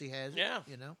it. pharmacy has it. Yeah.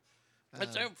 Uh,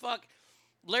 So, fuck.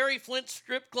 Larry Flint's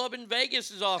strip club in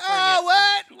Vegas is offering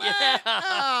Oh, it. what? Yeah.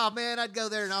 Oh, man, I'd go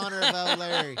there in honor of old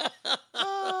Larry.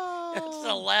 It's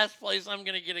the last place I'm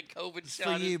going to get a COVID It's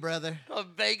shot. for you, brother. A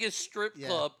Vegas strip Yeah.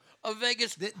 club. A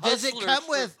Vegas Does it hustler come strip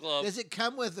with? club. Does it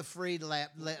come with a free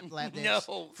lap dance?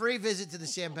 No. Free visit to the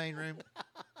champagne room.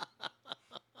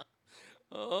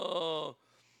 Oh,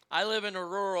 I live in a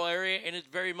rural area, and it's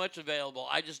very much available.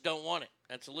 I just don't want it.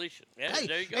 That's Alicia. Yeah, Hey,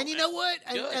 there you go. and you know what?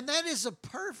 Good. And that is a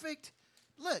perfect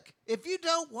look. If you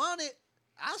don't want it,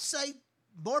 I'll say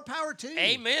more power to you.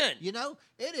 Amen.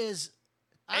 It is.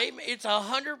 Amen. It's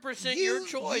 100% your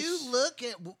choice. You look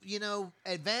at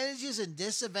advantages and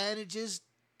disadvantages,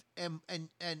 and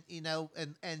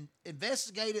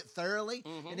investigate it thoroughly.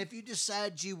 And if you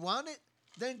decide you want it,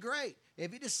 then great.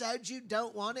 If you decide you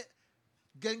don't want it,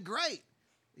 then great.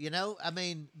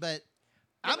 But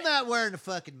I'm not wearing a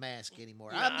fucking mask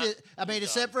anymore.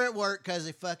 Except for at work because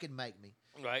they fucking make me.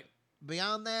 Right.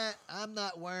 Beyond that, I'm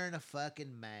not wearing a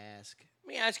fucking mask. Let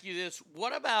me ask you this.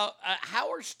 What about,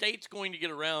 how are states going to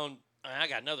get around? I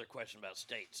got another question about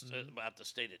states, about the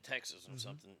state of Texas and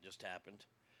something that just happened.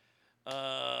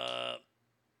 Let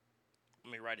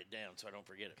me write it down so I don't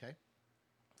forget it. Okay.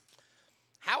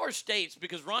 How are states,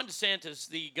 because Ron DeSantis,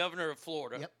 the governor of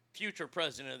Florida, Yep. future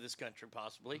president of this country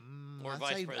possibly, or I'd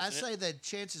vice say, president. I say the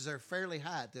chances are fairly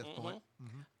high at this point.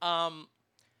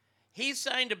 He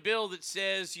signed a bill that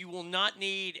says you will not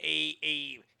need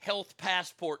a health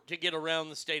passport to get around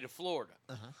the state of Florida.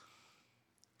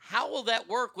 How will that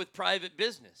work with private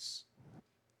business?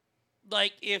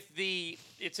 Like if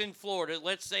it's in Florida,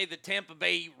 let's say the Tampa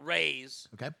Bay Rays,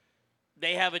 Okay.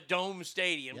 they have a dome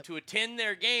stadium. Yep. To attend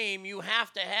their game, you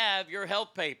have to have your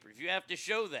health papers. You have to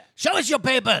show that. Show us your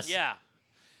papers. Yeah.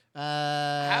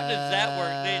 How does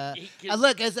that work?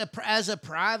 Look, as a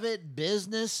private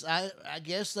business, I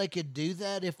guess they could do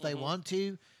that if they want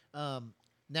to.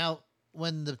 Now,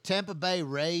 when the Tampa Bay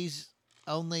Rays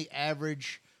only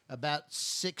average about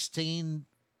 16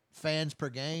 fans per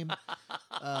game,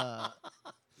 Gotta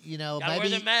wear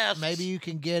the masks. maybe you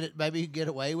can get it. Maybe you can get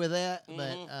away with that.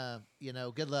 But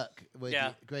good luck with Yeah.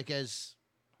 you, because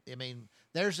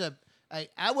there's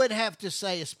I would have to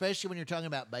say, especially when you're talking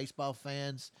about baseball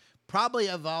fans, probably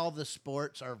of all the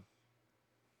sports are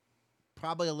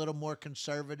probably a little more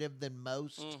conservative than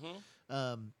most.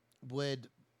 Would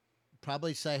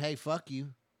probably say, "Hey, fuck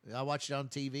you! I watch it on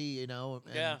TV,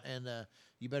 and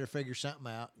you better figure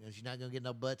something out because you're not gonna get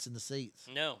no butts in the seats."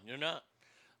 No, you're not.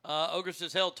 Ogre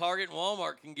says, hell, Target and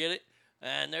Walmart can get it.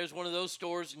 And there's one of those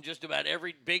stores in just about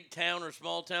every big town or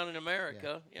small town in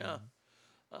America. Yeah.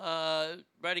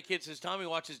 Brady Kid says Tommy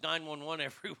watches 911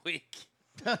 every week.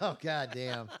 Oh,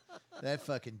 goddamn. That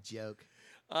fucking joke.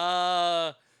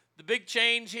 The big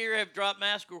chains here have dropped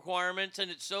mask requirements, and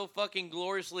it's so fucking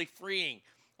gloriously freeing.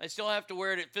 I still have to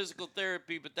wear it at physical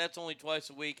therapy, but that's only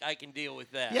twice a week. I can deal with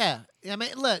that. Yeah. I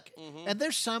mean, look, and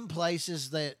there's some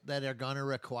places that are going to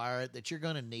require it that you're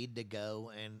going to need to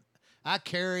go. And I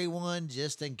carry one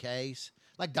just in case,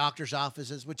 like doctor's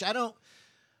offices, which I don't.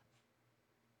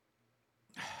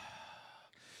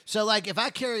 So, like, if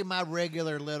I carry my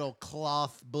regular little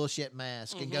cloth bullshit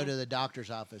mask and go to the doctor's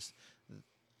office,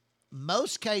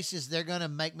 most cases they're going to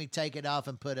make me take it off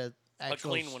and put a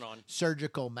actual clean one on.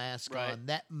 Surgical mask Right. on.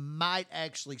 That might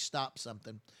actually stop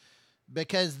something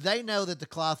because they know that the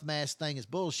cloth mask thing is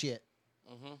bullshit.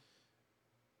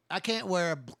 I can't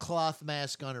wear a cloth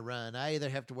mask on a run. I either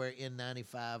have to wear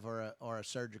N95 or a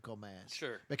surgical mask.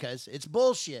 Sure. Because it's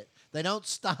bullshit. They don't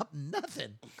stop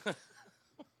nothing.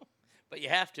 But you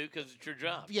have to because it's your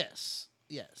job. Yes.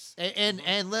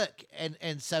 And look,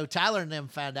 and so Tyler and them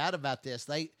found out about this.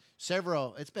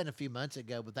 It's been a few months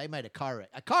ago, but they made a car wreck.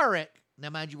 A car wreck, now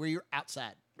mind you, where you're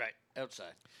outside. Right,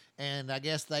 outside. And I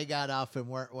guess they got off and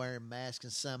weren't wearing masks,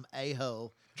 and some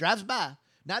a-hole drives by,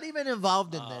 not even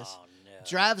involved in this, Oh, no.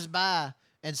 drives by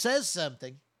and says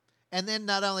something. And then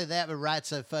not only that, but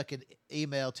writes a fucking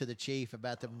email to the chief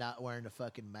about them not wearing a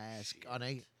fucking mask on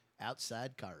a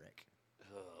outside car wreck.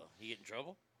 You get in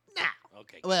trouble? Nah.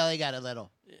 Okay. Well, he got a little.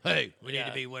 Hey, we need Yeah.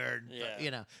 to be wearing.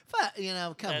 Yeah.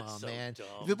 Come That's on, so man.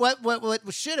 dumb.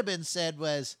 What should have been said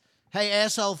was, "Hey,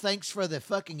 asshole, thanks for the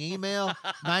fucking email.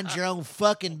 Mind your own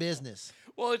fucking business."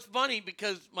 Well, it's funny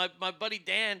because my buddy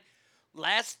Dan,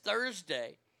 last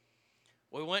Thursday,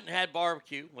 we went and had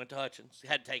barbecue. Went to Hutchins.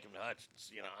 Had to take him to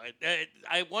Hutchins. You know,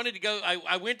 I wanted to go.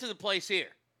 I went to the place here.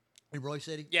 In Roy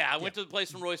City. Yeah, I went to the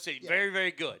place from Roy City. Very,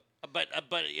 very good. But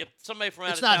if somebody from out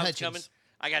It's of not town's Hutchins. coming,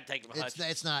 I got to take them to Hutchins.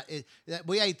 It's not.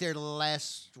 We ate there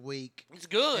last week. It's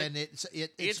good. And it's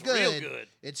It's good. real good.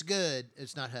 It's good.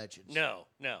 It's not Hutchins. No.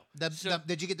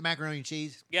 Did you get the macaroni and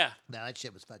cheese? Yeah, No, that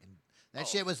shit was fucking. That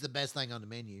shit was the best thing on the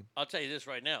menu. I'll tell you this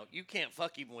right now. You can't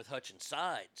fuck even with Hutchins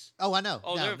sides. Oh, I know.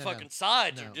 Oh, No, their no, fucking no.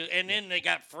 sides No. are just, and then they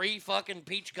got free fucking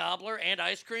peach cobbler and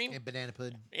ice cream And banana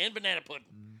pudding. and banana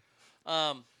pudding.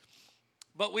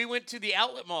 But we went to the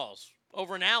outlet malls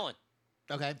over in Allen,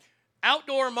 Okay.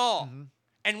 outdoor mall,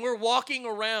 and we're walking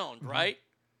around, right?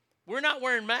 We're not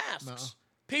wearing masks. No.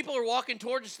 People are walking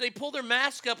towards us. They pull their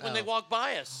mask up when they Oh. walk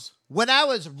by us. When I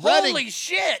was running, Holy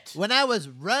shit! when I was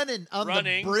running on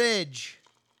Running. the bridge,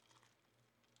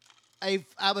 I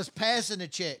was passing a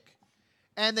chick,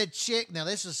 and the chick. Now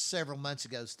this was several months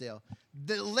ago. Still,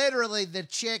 literally the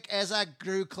chick, as I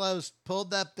grew close,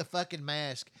 pulled up the fucking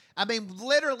mask. I mean,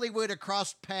 literally, would have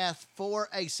crossed paths for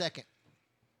a second.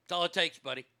 That's all it takes,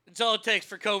 buddy. It's all it takes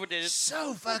for COVID to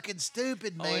So fucking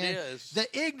stupid, Oh, man. it is. The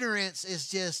ignorance is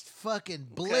just fucking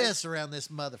bliss around this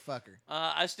motherfucker.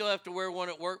 I still have to wear one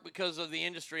at work because of the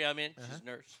industry I'm in. She's a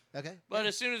nurse. Okay. But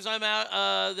as soon as I'm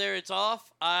out there, it's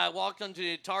off. I walked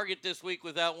onto Target this week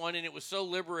without one, and it was so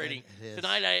liberating. It is.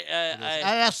 Tonight,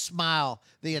 I smile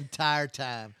the entire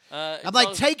time. it's I'm like,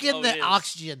 all- take in oh, it the is.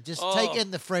 oxygen. Just Oh. take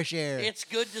in the fresh air. It's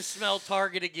good to smell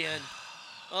Target again.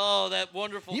 Oh, that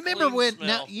wonderful. You remember clean when?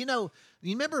 smell. Now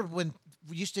you remember when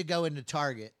we used to go into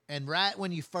Target, and right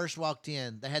when you first walked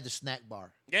in, they had the snack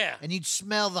bar, Yeah. and you'd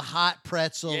smell the hot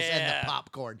pretzels and Yeah. the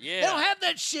popcorn. Yeah. They don't have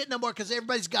that shit no more because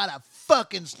everybody's got a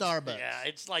fucking Starbucks. Yeah,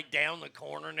 it's like down the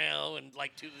corner now and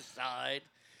like to the side.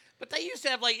 But they used to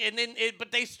have like,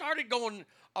 but they started going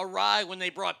awry when they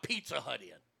brought Pizza Hut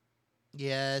in.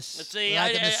 Yes. Let's see,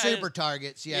 like in the I- super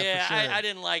Targets, yeah, for sure. I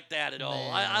didn't like that at all.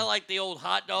 Man. I like the old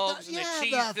hot dogs and Yeah, the the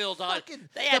cheese-filled hot. fucking-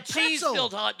 They had the pretzel.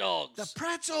 cheese-filled hot dogs. The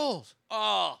pretzels.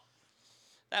 Oh,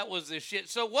 that was the shit.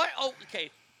 So what? Oh,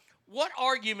 okay. What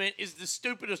argument is the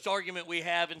stupidest argument we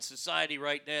have in society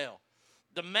right now?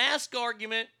 The mask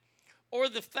argument, or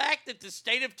the fact that the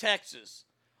state of Texas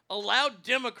allowed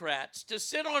Democrats to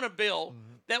sit on a bill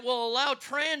that will allow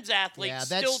trans athletes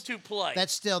still to play?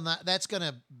 That's still not. That's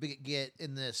gonna get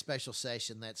in the special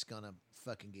session. That's gonna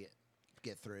fucking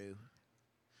get through.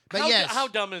 But yes, how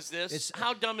dumb is this? It's-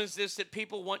 How dumb is this that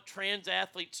people want trans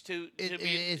athletes to be?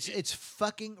 it's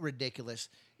fucking ridiculous.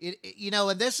 And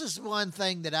this is one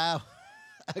thing that I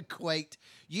equate.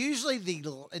 Usually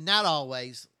not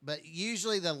always, but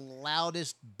usually the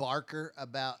loudest barker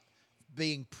about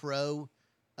being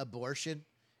pro-abortion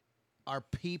are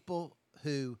people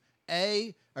who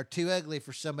are too ugly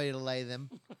for somebody to lay them,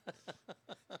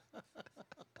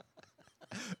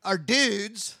 are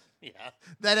dudes, yeah.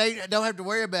 that don't have to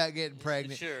worry about getting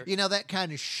pregnant. Sure. You know, that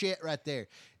kind of shit right there.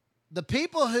 The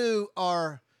people who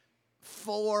are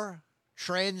for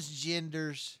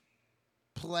transgenders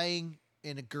playing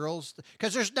in a girl's,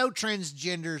 because there's no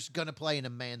transgenders going to play in a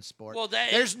man's sport. Well,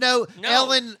 there's no.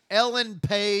 No. Ellen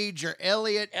Page or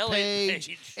Elliot Page.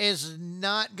 Page is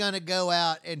not going to go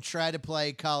out and try to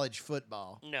play college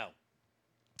football. No.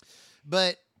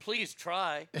 But Please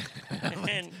try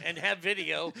and have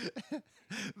video.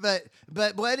 But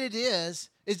what it is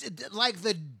it like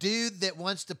the dude that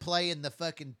wants to play in the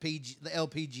fucking the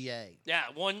LPGA. Yeah,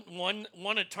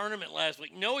 won a tournament last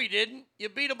week. No, he didn't. You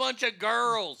beat a bunch of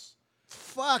girls.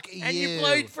 Fuck And you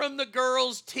played from the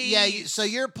girls' tees. Yeah, so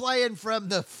you're playing from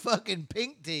the fucking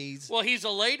pink tees. Well, he's a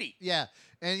lady. Yeah,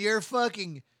 and you're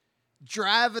fucking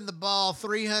driving the ball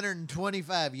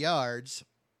 325 yards.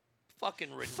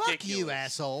 Fucking ridiculous. Fuck you,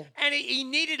 asshole. And he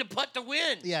needed a putt to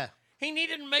win. Yeah. He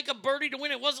needed to make a birdie to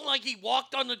win. It wasn't like he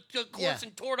walked on the course Yeah.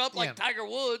 and tore it up like Yeah. Tiger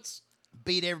Woods.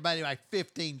 Beat everybody by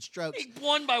 15 strokes. He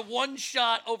won by one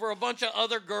shot over a bunch of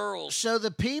other girls. So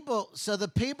the people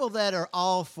that are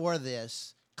all for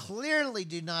this clearly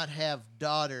do not have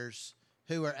daughters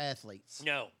who are athletes.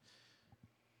 No.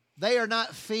 They are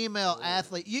not female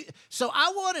athletes. So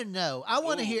I want to know. I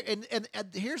want to hear. And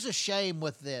here's a shame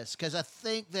with this because I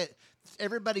think that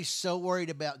everybody's so worried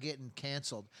about getting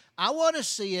canceled. I want to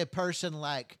see a person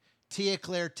like Tia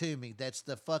Claire Toomey. That's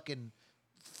the fucking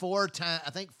four-time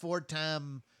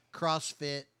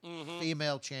CrossFit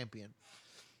female champion.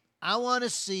 I want to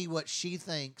see what she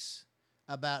thinks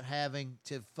about having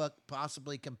to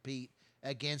possibly compete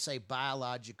against a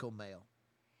biological male.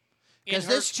 Because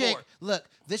this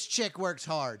chick works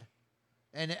hard.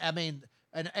 And I mean,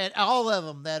 and all of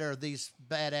them that are these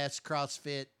badass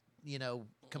CrossFit,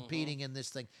 competing in this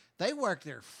thing, they work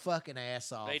their fucking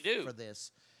ass off They do. for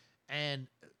this. And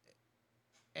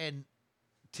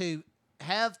to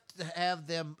have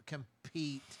them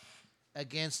compete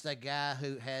against a guy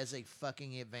who has a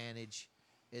fucking advantage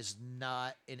is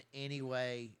not in any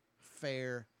way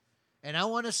fair. And I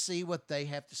want to see what they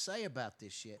have to say about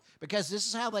this shit. Because this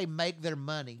is how they make their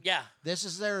money. Yeah. This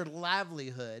is their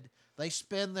livelihood. They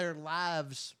spend their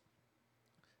lives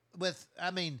with,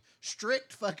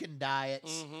 strict fucking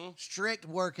diets, strict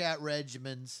workout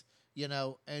regimens,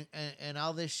 and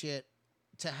all this shit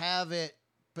to have it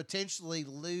potentially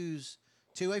lose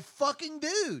to a fucking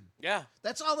dude. Yeah.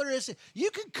 That's all there is. You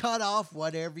can cut off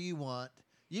whatever you want.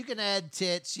 You can add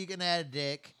tits. You can add a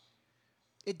dick.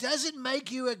 It doesn't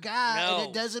make you a guy, and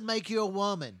it doesn't make you a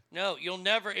woman. No, you'll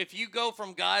never, if you go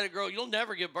from guy to girl, you'll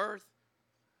never give birth.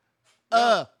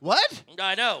 What?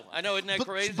 I know. Isn't that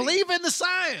crazy? Believe in the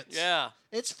science. Yeah.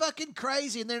 It's fucking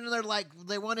crazy. And then they're like,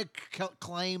 they want to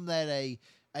claim that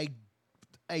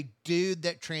a dude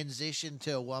that transitioned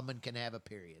to a woman can have a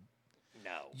period.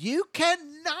 No. You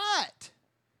cannot.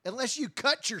 Unless you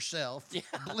cut yourself,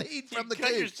 bleed from the cut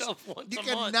cooch. yourself once you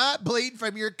a month. cannot bleed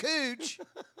from your cooch.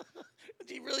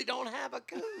 You really don't have a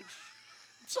cooch.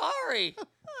 Sorry.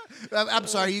 I'm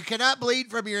sorry. You cannot bleed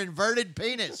from your inverted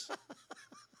penis.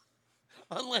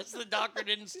 Unless the doctor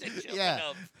didn't stitch you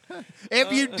Yeah. enough.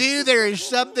 If you do, there is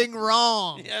something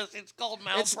wrong. Yes, it's called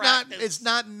It's malpractice.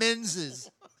 not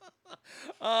menses.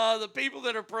 The people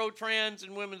that are pro-trans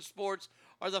in women's sports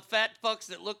are the fat fucks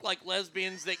that look like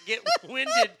lesbians that get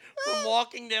winded from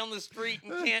walking down the street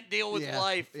and can't deal with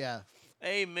life. Yeah.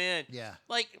 Amen. Yeah.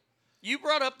 Like, you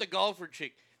brought up the golfer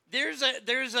chick. There's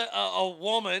a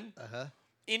woman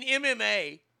in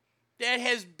MMA that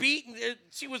has beaten.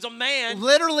 She was a man.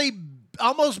 Literally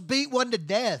almost beat one to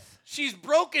death. She's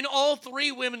broken all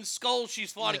three women's skulls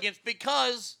she's fought against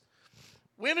because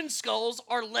women's skulls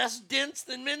are less dense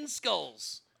than men's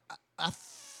skulls. I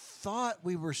thought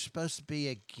we were supposed to be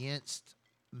against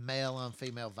male on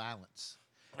female violence.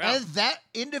 Yeah. And that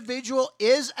individual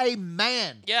is a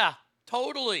man. Yeah,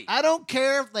 totally. I don't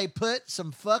care if they put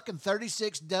some fucking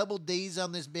 36 double D's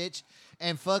on this bitch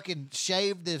and fucking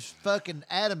shaved this fucking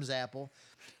Adam's apple.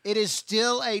 It is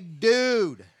still a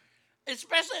dude.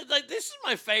 Especially, like, this is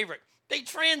my favorite. They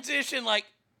transitioned like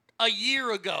a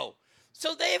year ago.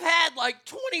 So they've had like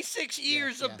 26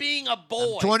 years of being a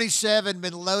boy. 27,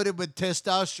 been loaded with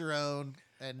testosterone,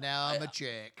 and now I'm a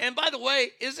chick. And by the way,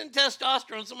 isn't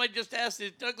testosterone, somebody just asked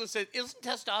this, Douglas said, isn't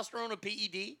testosterone a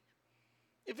PED?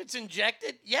 If it's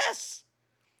injected, yes.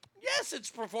 Yes, it's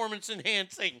performance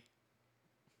enhancing.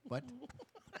 What?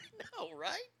 I know,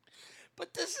 right?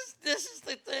 But this is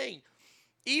the thing.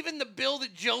 Even the bill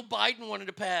that Joe Biden wanted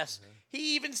to pass,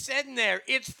 he even said in there,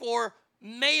 it's for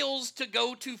males to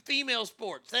go to female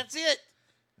sports. That's it.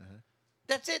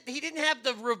 That's it. He didn't have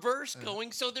the reverse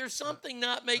going, so there's something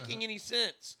not making any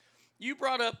sense. You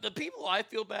brought up the people I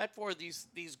feel bad for are these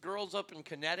girls up in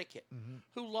Connecticut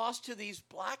who lost to these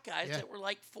black guys Yeah. that were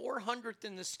like 400th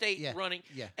in the state Yeah. running.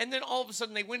 Yeah. And then all of a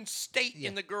sudden they win state Yeah.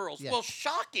 in the girls. Yeah. Well,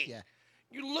 shocking. Yeah.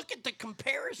 You look at the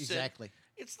comparison. Exactly.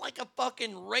 It's like a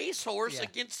fucking racehorse Yeah.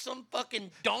 against some fucking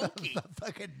donkey.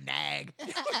 Fucking nag.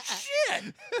 Oh,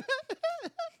 shit.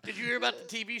 Did you hear about the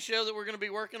TV show that we're going to be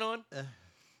working on?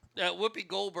 Whoopi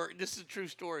Goldberg. This is a true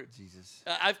story. Jesus.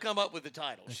 I've come up with the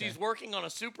title. She's working on a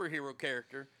superhero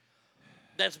character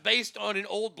that's based on an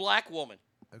old black woman.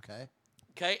 Okay.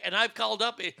 Okay, and I've called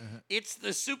up it. It's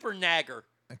the super nagger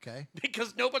Okay.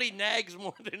 because nobody nags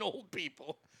more than old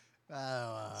people.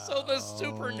 Oh. So the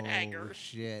super nagger.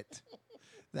 Shit.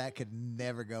 That could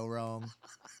never go wrong.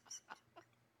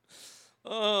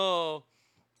 Oh,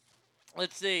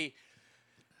 let's see.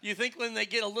 You think when they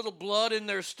get a little blood in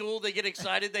their stool, they get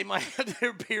excited they might have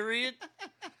their period?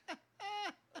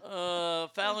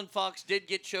 Fallon Fox did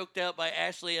get choked out by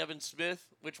Ashley Evans Smith.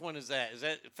 Which one is that? Is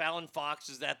that Fallon Fox?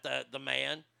 Is that the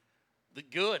man? The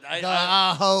good.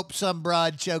 I hope some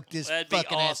broad choked his That'd be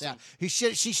fucking ass awesome. out.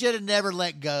 She should have never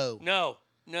let go.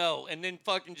 No, and then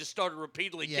fucking just started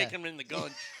repeatedly Yeah. kicking him in the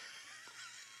gun.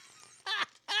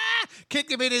 Kick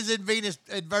him in his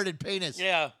inverted penis.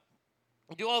 Yeah,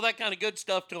 do all that kind of good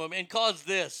stuff to him and cause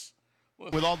this.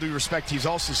 With all due respect, he's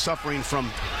also suffering from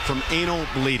anal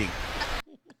bleeding.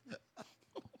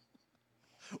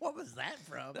 What was that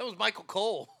from? That was Michael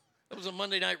Cole. That was a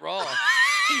Monday Night Raw.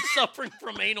 He's suffering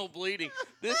from anal bleeding.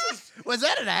 This is. Was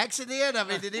that an accident? I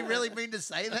mean, did he really mean to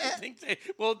say I that? think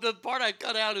well, the part I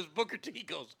cut out is Booker T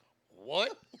goes,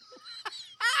 "What?"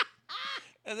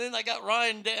 And then I got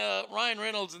Ryan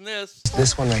Reynolds in this.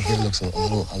 This one right here looks a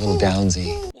little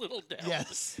downsy. Little down.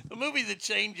 Yes. The movie The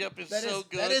Change Up is That so is-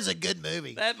 good. That is a good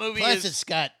movie. That movie Plus is. it's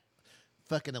got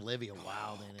fucking Olivia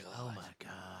Wilde in it. Oh my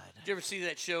god. Did you ever see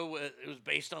that show? It was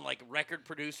based on like a record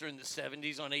producer in the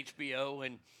 70s on HBO,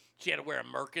 and she had to wear a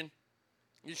merkin.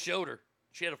 You showed her.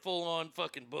 She had a full-on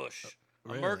fucking bush.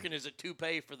 Really? A merkin is a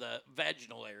toupee for the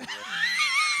vaginal area.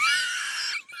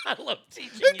 I love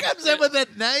teaching Who you comes shit. up with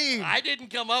that name? I didn't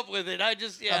come up with it. I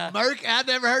just, yeah. A merc? I've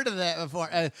never heard of that before.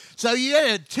 So you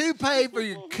had a toupee for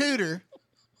your cooter.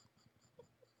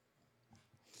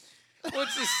 Well,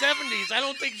 it's the 70s. I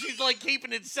don't think she's like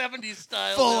keeping it 70s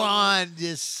style. Full No. on,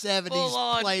 just 70s Full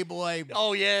on. Playboy.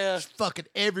 Oh, yeah. Fucking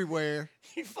everywhere.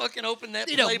 You fucking opened that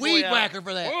Need a Playboy weed out. whacker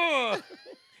for that. Ugh.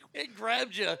 It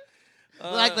grabbed you.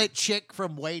 Like that chick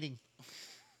from Waiting.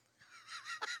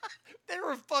 They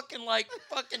were fucking like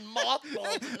fucking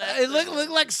mothballs in that It looked thing.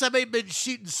 like somebody been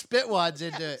shooting spit wads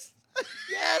into it.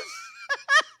 Yes.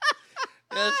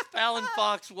 Yes, Fallon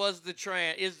Fox is the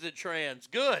trans.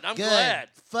 Good. I'm Good. glad.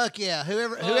 Fuck yeah.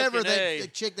 Whoever Fucking the A.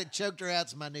 chick that choked her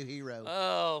out's my new hero.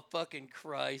 Oh, fucking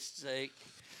Christ's sake.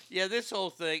 Yeah, this whole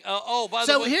thing. By the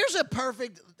So way. here's a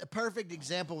perfect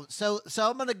example. So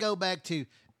I'm gonna go back to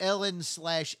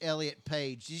Ellen/Elliot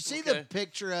Page. Did you see the Okay.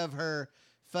 picture of her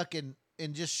fucking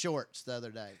in just shorts the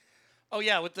other day? Oh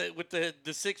yeah, with the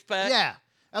six pack. Yeah.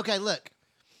 Okay, look.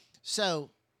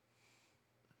 So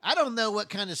I don't know what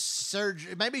kind of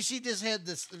surgery. Maybe she just had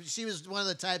this. She was one of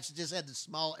the types that just had the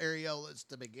small areolas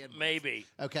to begin with. Maybe.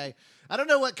 Okay. I don't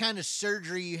know what kind of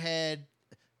surgery you had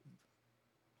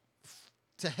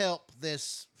to help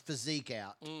this physique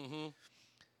out. Mm-hmm.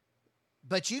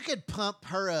 But you could pump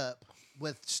her up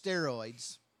with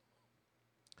steroids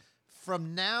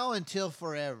from now until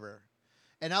forever.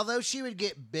 And although she would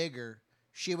get bigger,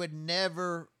 she would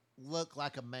never look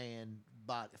like a man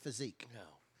body physique. No.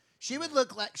 She would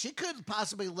look like she could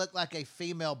possibly look like a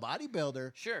female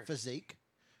bodybuilder Sure. physique,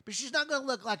 but she's not going to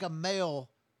look like a male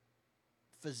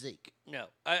physique. No.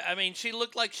 I mean, she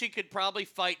looked like she could probably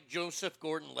fight Joseph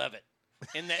Gordon-Levitt.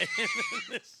 In that,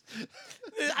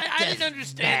 I didn't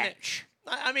understand match.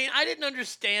 that. I mean, I didn't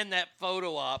understand that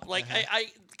photo op. Like,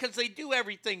 because they do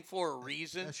everything for a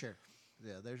reason. Oh, sure.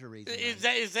 Yeah, there's a reason.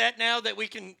 Is that now that we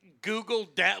can Google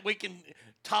that we can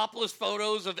topless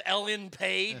photos of Ellen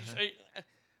Page?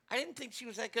 I didn't think she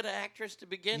was that good an actress to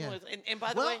begin Yeah. with. And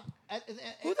by the way,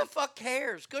 who the fuck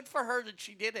cares? Good for her that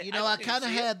she did it. You know, I don't kind of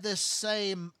see it. had this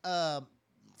same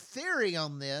theory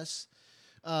on this,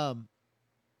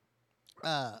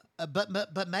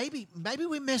 but maybe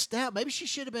we missed out. Maybe she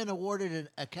should have been awarded an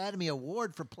Academy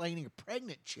Award for playing a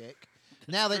pregnant chick.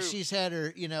 Now that true. she's had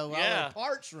her, all Yeah. her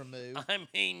parts removed. I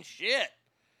mean, shit.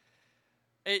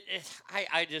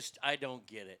 I don't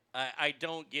get it. I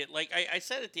don't get, like I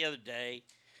said it the other day,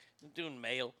 doing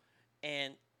mail,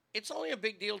 and it's only a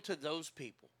big deal to those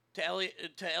people. To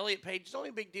Elliot Page, it's only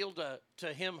a big deal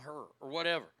to him, her, or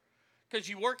whatever. Because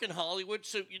you work in Hollywood,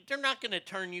 so they're not going to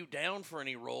turn you down for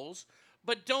any roles.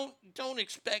 But don't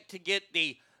expect to get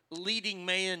the leading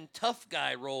man tough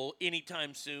guy role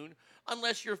anytime soon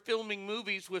unless you're filming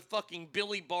movies with fucking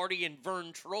Billy Barty and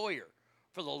Vern Troyer,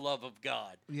 for the love of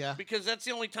God. Yeah. Because that's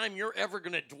the only time you're ever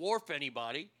going to dwarf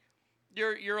anybody.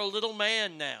 You're a little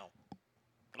man now.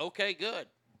 Okay, good.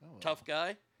 Tough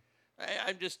guy.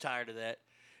 I'm just tired of that.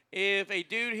 If a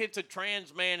dude hits a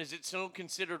trans man, is it still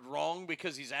considered wrong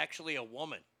because he's actually a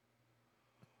woman?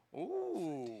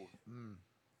 Ooh.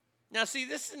 Now, see,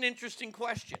 this is an interesting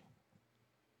question.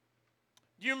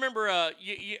 Do you remember?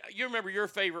 You remember your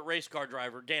favorite race car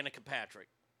driver, Danica Patrick?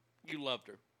 You loved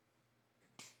her.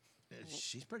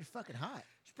 She's pretty fucking hot.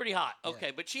 She's pretty hot.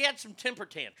 Okay, but she had some temper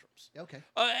tantrums. Okay.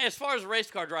 As far as a race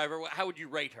car driver, how would you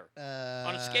rate her?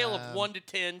 On a scale of 1 to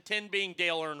 10, 10 being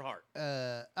Dale Earnhardt.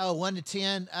 1 to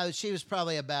 10. She was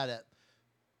probably about a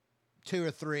 2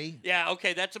 or 3. Yeah,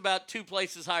 okay, that's about 2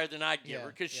 places higher than I'd give her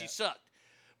because she sucked.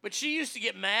 But she used to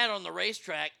get mad on the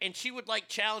racetrack, and she would, like,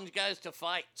 challenge guys to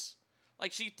fights.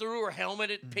 Like, she threw her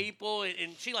helmet at people,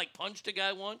 and she, like, punched a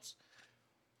guy once.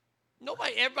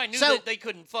 Everybody knew that they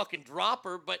couldn't fucking drop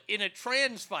her, but in a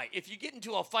trans fight, if you get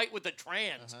into a fight with a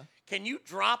trans, can you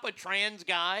drop a trans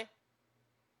guy?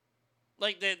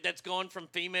 Like, that's gone from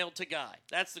female to guy?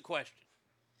 That's the question.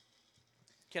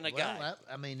 Can a guy?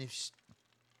 I mean,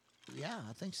 yeah,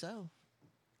 I think so.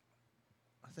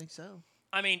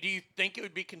 I mean, do you think it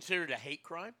would be considered a hate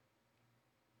crime?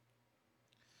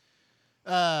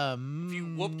 If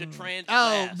you whooped a trans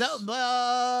ass. No,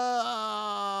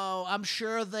 I'm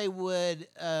sure they would.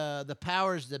 The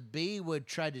powers that be would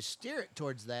try to steer it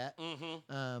towards that.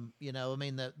 Mm-hmm. You know, I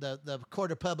mean, the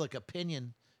court of public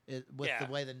opinion with the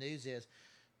way the news is.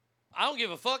 I don't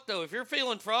give a fuck though. If you're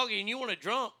feeling froggy and you want to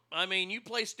jump, I mean, you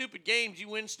play stupid games, you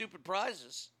win stupid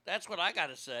prizes. That's what I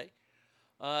gotta say.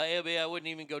 Abby, I wouldn't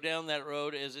even go down that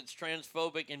road as it's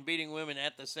transphobic and beating women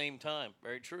at the same time.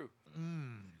 Very true.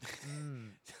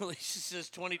 Alicia says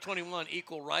 2021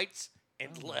 equal rights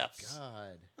and lefts.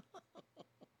 God.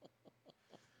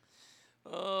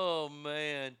 Oh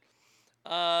man.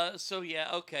 So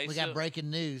yeah, okay. We got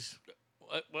breaking news.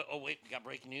 Wait, we got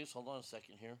breaking news. Hold on a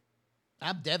second here.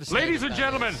 I'm devastated. Ladies and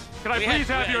gentlemen, can I please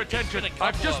have your attention?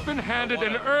 I've just been handed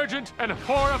an urgent and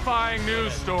horrifying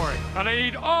news story, and I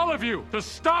need all of you to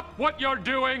stop what you're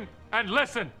doing and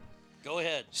listen. Go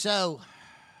ahead. So,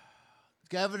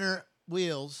 Governor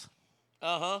Wheels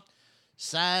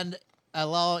signed a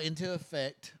law into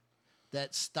effect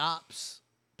that stops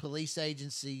police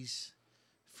agencies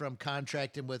from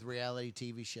contracting with reality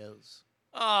TV shows.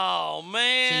 Oh,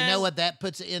 man. So you know what that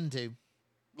puts it into?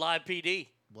 Live PD.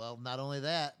 Well, not only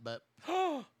that, but...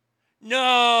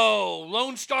 No!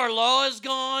 Lone Star Law is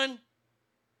gone?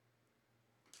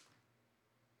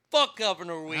 Fuck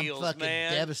Governor Wheels, I'm fucking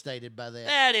man. devastated by that.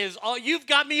 That is all. You've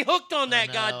got me hooked on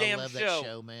that goddamn I love show. That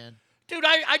show, man. Dude,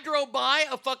 I drove by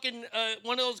a fucking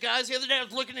one of those guys the other day. I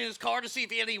was looking in his car to see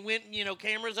if he had any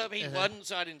cameras up. He wasn't,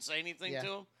 so I didn't say anything to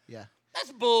him. Yeah. That's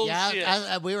bullshit.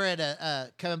 Yeah, we were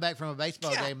at coming back from a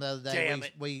baseball game the other day. Damn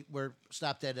it. We were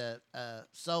stopped at a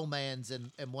Soul Man's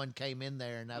and one came in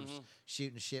there and I was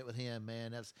shooting shit with him.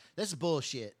 Man, this is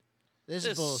bullshit. This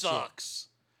is bullshit. Sucks.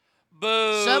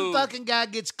 Boo. Some fucking guy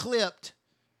gets clipped.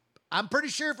 I'm pretty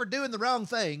sure for doing the wrong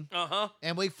thing.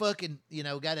 And we fucking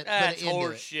got to put it into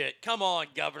horse shit. Come on,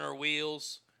 Governor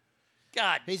Wheels.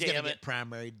 God He's damn it. gonna get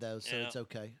primaried though, so it's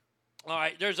okay. All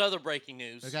right, there's other breaking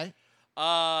news. Okay.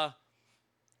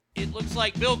 It looks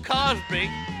like Bill Cosby,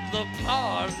 the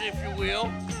cause, if you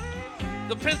will,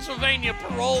 the Pennsylvania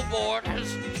Parole Board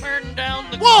has turned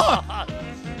down the cause.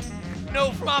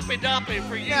 No floppy doppy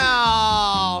for you.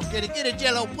 No, get a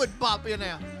jello pudding pop here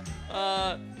now.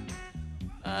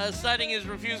 Citing his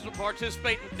refusal to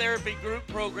participate in therapy group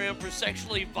program for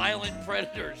sexually violent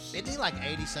predators. Isn't he like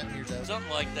 80-something years old?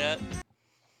 Something like that.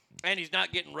 And he's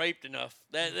not getting raped enough.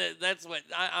 That's what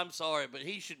I'm sorry, but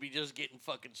he should be just getting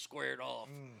fucking squared off.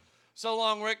 So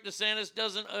long Rick DeSantis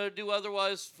doesn't do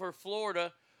otherwise for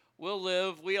Florida, we'll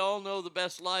live. We all know the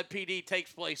best live PD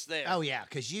takes place there. Oh yeah,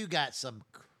 because you got some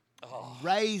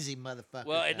crazy motherfuckers.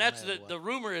 Well, and that's the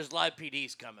rumor is live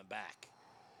PD's coming back.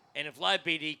 And if live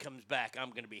PD comes back,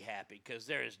 I'm going to be happy because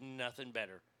there is nothing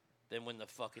better than when the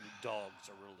fucking dogs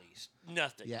are released.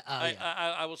 Nothing. Yeah,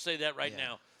 I will say that right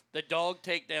now. The dog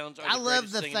takedowns are I the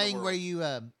love greatest the thing thing in the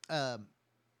where world.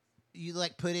 you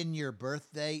like put in your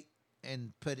birth date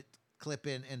and clip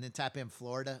in and then type in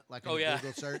Florida like on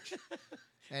Google search,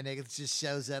 and it just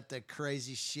shows up the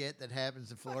crazy shit that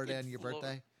happens in Florida on your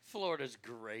birthday. Florida's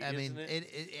great. I mean, isn't it?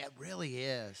 It really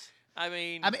is. I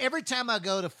mean, every time I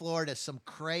go to Florida, some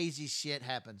crazy shit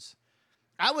happens.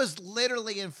 I was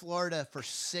literally in Florida for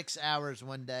 6 hours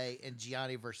one day, and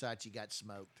Gianni Versace got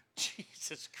smoked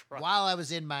Jesus Christ. while I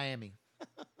was in Miami.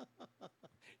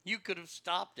 You could have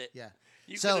stopped it. Yeah.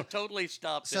 You So- could have totally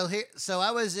stopped it.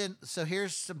 So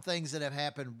here's some things that have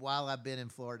happened while I've been in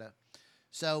Florida.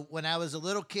 So when I was a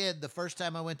little kid, the first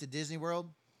time I went to Disney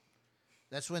World,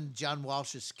 that's when John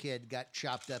Walsh's kid got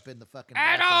chopped up in the fucking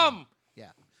Adam! bathroom.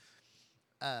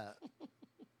 Yeah.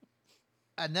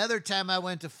 Another time I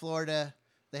went to Florida,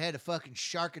 they had a fucking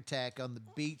shark attack on the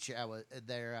beach I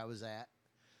was at.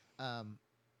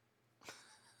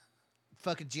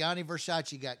 Fucking Gianni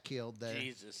Versace got killed there.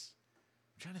 Jesus.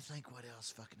 I'm trying to think what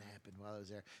else fucking happened while I was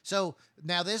there. So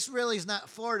now this really is not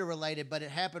Florida related, but it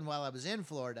happened while I was in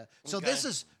Florida. So Okay. this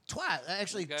is twice,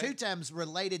 actually Okay. 2 times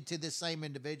related to this same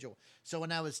individual. So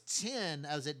when I was 10,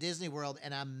 I was at Disney World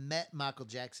and I met Michael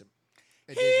Jackson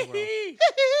at Disney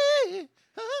World.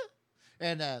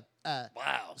 And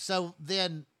Wow. so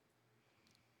then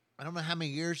I don't know how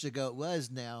many years ago it was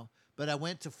now, but I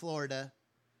went to Florida,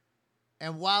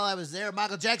 and while I was there,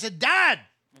 Michael Jackson died.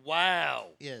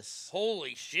 Wow. Yes.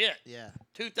 Holy shit. Yeah.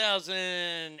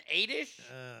 2008-ish?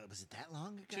 Was it that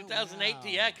long ago? 2008, Wow.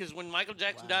 yeah, because when Michael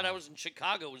Jackson died, I was in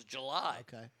Chicago. It was July.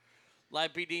 Okay.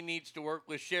 Live PD needs to work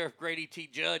with Sheriff Grady T.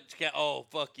 Judd. Oh,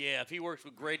 fuck yeah. If he works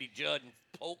with Grady Judd in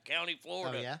Polk County,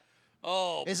 Florida. Oh, yeah?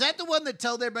 Oh. Is that the one that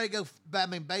told everybody to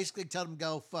go, basically told them to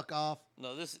go fuck off?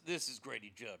 No, this is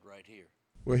Grady Judd right here.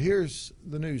 Well, here's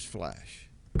the news flash.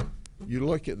 You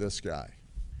look at this guy.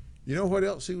 You know what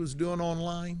else he was doing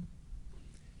online?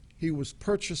 He was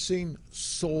purchasing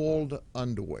sold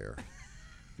underwear.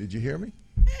 Did you hear me?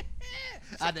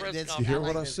 Did you hear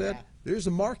what I said? There's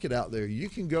a market out there. You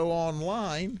can go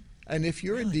online, and if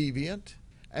you're a deviant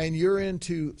and you're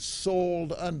into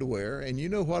sold underwear, and you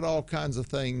know what all kinds of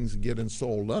things get in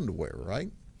sold underwear,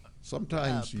 right?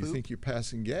 Sometimes you think you're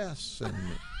passing gas, and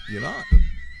you're not.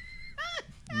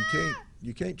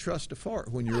 You can't trust a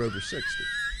fart when you're over 60.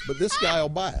 But this guy will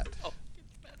buy it.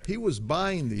 He was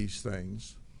buying these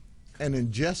things and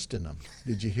ingesting them.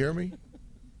 Did you hear me?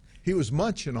 He was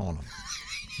munching on them.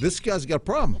 This guy's got a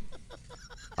problem.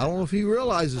 I don't know if he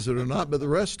realizes it or not, but the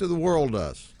rest of the world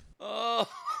does. Oh,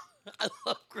 I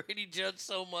love Grady Judd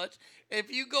so much.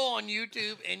 If you go on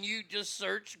YouTube and you just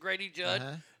search Grady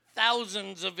Judd,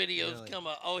 thousands of videos come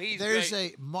up. Oh, There's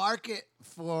great. a market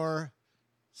for...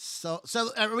 So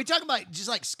are we talking about just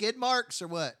like skid marks or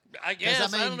what? I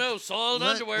guess, I don't know, soiled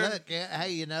underwear. Look,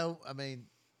 hey,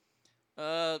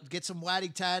 get some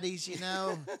whitey tidies,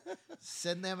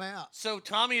 send them out. So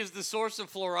Tommy is the source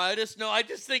of fluoritis? No, I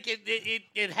just think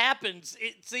it happens.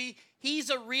 See, he's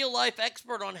a real life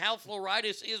expert on how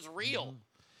fluoritis is real. Mm-hmm.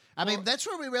 I mean, that's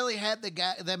where we really had the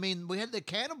guy. I mean, we had the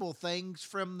cannibal things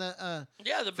from the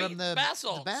bath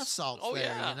salts. The bath salts. Oh, there,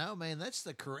 yeah. Man, that's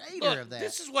the creator Look, of that.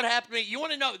 this is what happened to me. You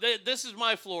want to know? This is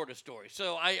my Florida story.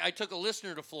 So I took a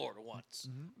listener to Florida once.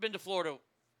 Been to Florida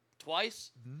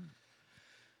twice.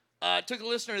 Took a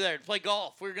listener there to play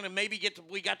golf. We were gonna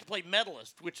we got to play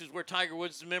Medalist, which is where Tiger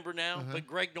Woods is a member now, but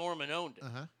Greg Norman owned it.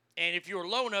 And if you were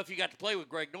low enough, you got to play with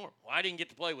Greg Norman. Well, I didn't get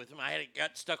to play with him. I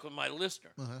got stuck with my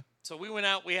listener. So we went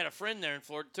out. We had a friend there in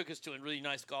Florida. Took us to a really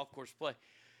nice golf course to play.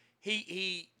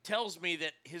 He tells me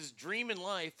that his dream in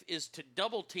life is to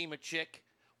double team a chick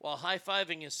while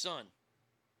high-fiving his son.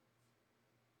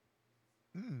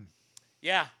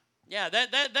 Yeah. Yeah,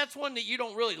 that's one that you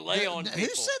don't really lay on people. Who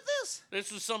said this?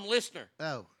 This was some listener.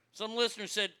 Oh. Some listener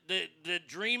said the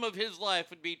dream of his life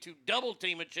would be to double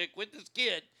team a chick with his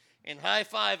kid and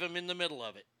high-five him in the middle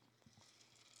of it.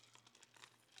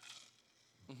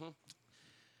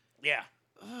 Yeah.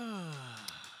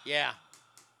 Yeah.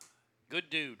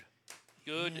 Good dude.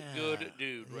 Good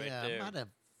dude right there. I might have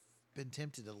been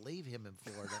tempted to leave him in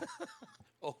Florida.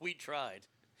 Oh, we tried.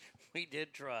 We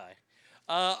did try.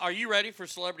 Are you ready for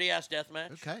Celebrity Ass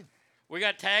Deathmatch? Okay. We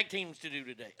got tag teams to do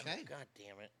today. Okay. Oh, God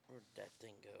damn it. Where'd that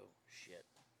thing go? Shit.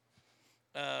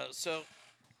 So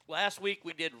last week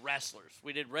we did wrestlers.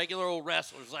 We did regular old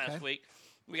wrestlers last week.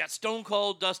 We got Stone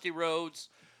Cold, Dusty Rhodes,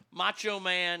 Macho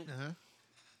Man,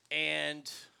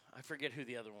 and I forget who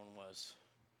the other one was.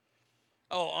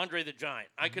 Oh, Andre the Giant.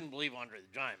 I couldn't believe Andre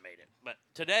the Giant made it. But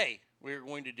today we're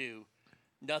going to do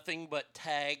nothing but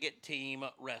tag team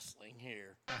wrestling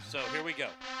here. So here we go.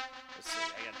 Let's see.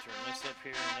 I got to turn this up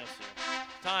here and this here.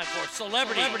 Time for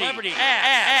Celebrity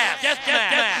Ass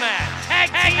Deathmatch.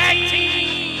 Tag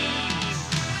team.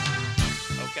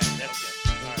 Okay, that's good.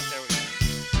 All right, there we go.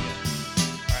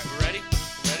 All right, we ready?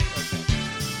 Okay.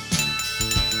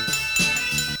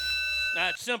 Now,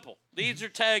 it's simple. These are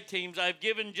tag teams. I've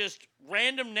given just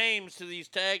random names to these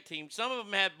tag teams. Some of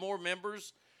them have more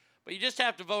members, But you just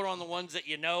have to vote on the ones that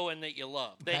you know and that you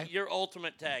love. Okay. Your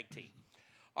ultimate tag team.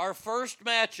 Our first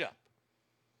matchup.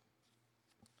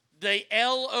 The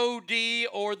LOD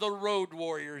or the Road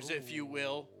Warriors, if you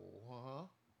will.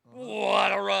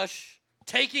 What a rush.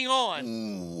 Taking on.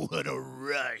 Ooh, what a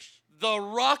rush. The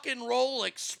Rock and Roll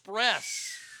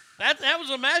Express. That was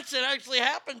a match that actually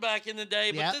happened back in the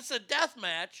day, but Yep. this is a death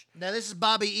match. Now, this is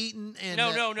Bobby Eaton and...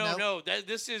 No.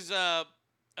 This is Rock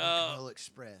and Roll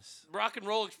Express. Rock and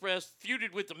Roll Express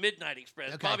feuded with the Midnight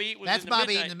Express. Okay. Bobby Eaton was That's in the Bobby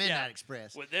Midnight, Eaton, the Midnight yeah.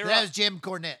 Express. Well, That was Jim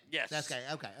Cornette. Yes. That's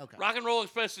okay. Rock and Roll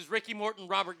Express is Ricky Morton,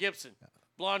 Robert Gibson.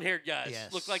 Blonde-haired guys.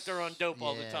 Yes. Look like they're on dope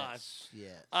all the time.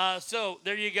 Yes. So,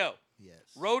 there you go. Yes.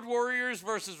 Road Warriors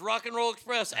versus Rock and Roll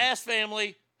Express. Ass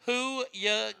Family, who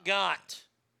you got?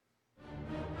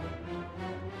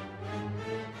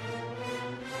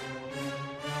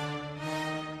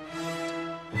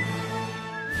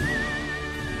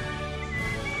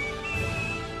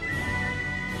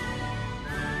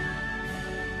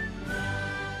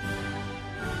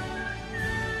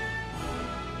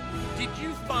 Did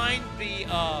you find the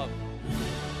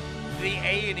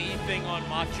A&E thing on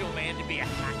Macho Man to be a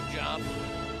hack job?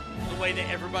 The way that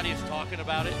everybody is talking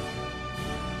about it?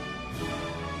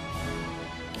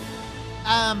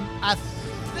 I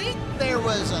think there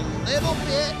was a little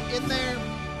bit in there,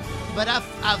 but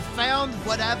I've found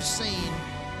what I've seen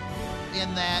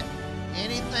in that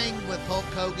anything with Hulk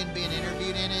Hogan being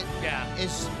interviewed in it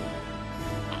is,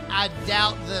 I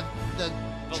doubt the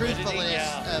truthfulness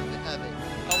yeah. of it.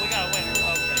 Oh, we got a winner.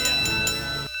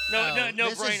 Okay, yeah. No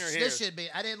brainer here. This should be.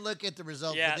 I didn't look at the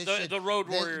results. Yeah, but this the Road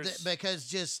Warriors.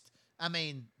 because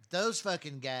those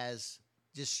fucking guys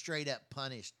just straight up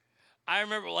punished. I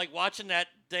remember like watching that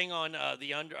thing on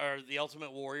the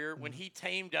Ultimate Warrior when he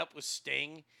teamed up with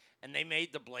Sting and they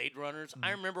made the Blade Runners.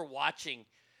 I remember watching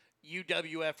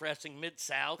UWF Wrestling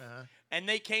Mid-South and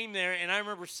they came there and I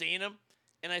remember seeing them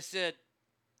and I said,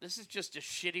 this is just a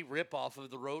shitty ripoff of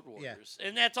the Road Warriors.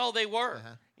 And that's all they were,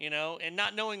 and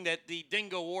not knowing that the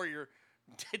Dingo Warrior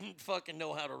didn't fucking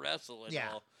know how to wrestle at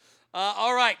all.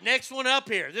 All right, next one up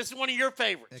here. This is one of your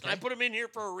favorites. Okay. I put them in here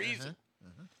for a reason.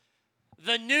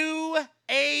 The New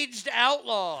Aged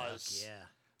Outlaws. Yeah.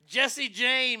 Jesse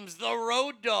James, the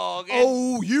Road Dogg.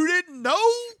 Oh, you didn't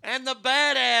know? And the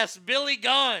badass Billy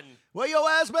Gunn. Well, your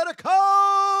ass better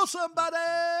call somebody.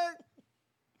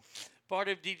 Part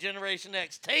of D-Generation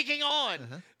X. Taking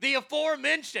on the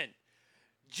aforementioned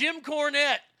Jim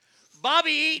Cornette,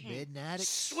 Bobby Eaton, Midnight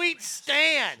Sweet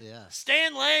Stan,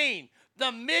 Stan Lane,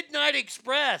 the Midnight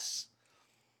Express.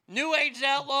 New Aged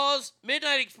Outlaws,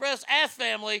 Midnight Express, Ass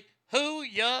Family. Who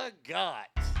ya got?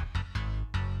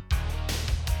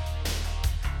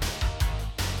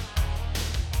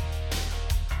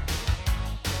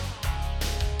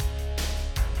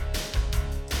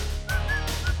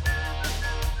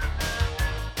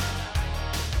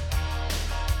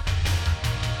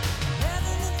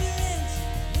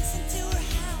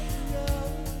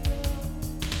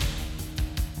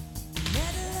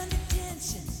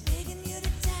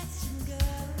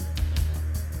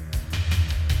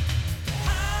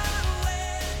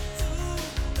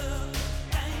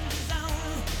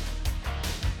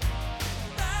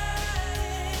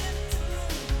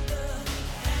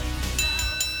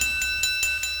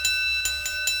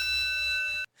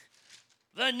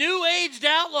 The New Aged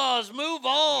Outlaws move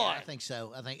on. Yeah, I think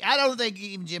so. I don't think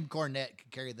even Jim Cornette could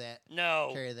carry that.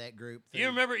 No. Carry that group. You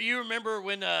remember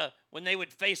when they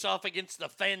would face off against the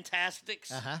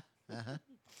Fantastics?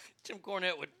 Jim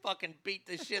Cornette would fucking beat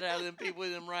the shit out of them people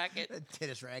with them racket.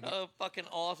 Tennis racket. Oh, fucking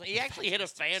awesome. He actually hit a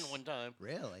fan one time.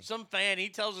 Really? Some fan, he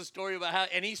tells a story about how,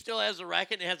 and he still has a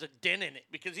racket and it has a dent in it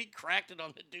because he cracked it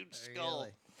on the dude's skull.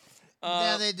 Really?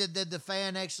 Now, did the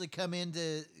fan actually come in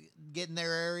to get in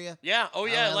their area? Yeah. Oh,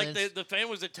 yeah. well, Like the fan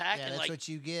was attacking. Yeah, that's like, what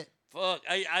you get. Fuck.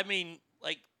 I mean,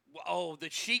 like, the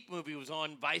Sheik movie was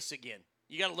on Vice again.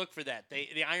 You got to look for that.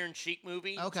 The Iron Sheik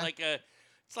movie. Okay.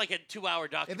 It's like a 2-hour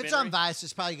documentary. If it's on Vice,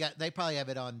 they probably have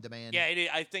it on demand. Yeah,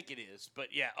 I think it is. But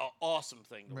yeah, awesome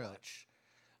thing to watch.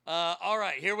 All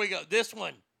right, here we go. This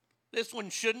one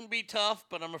shouldn't be tough,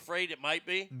 but I'm afraid it might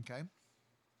be. Okay.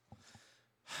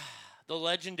 The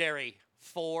legendary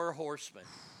Four Horsemen.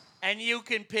 And you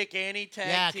can pick any tag team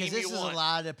you want. Yeah, because this is a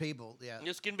lot of people. Yeah.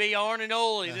 This can be Arn and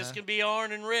Ole. This can be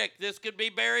Arn and Rick. This could be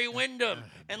Barry Windham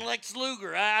and Lex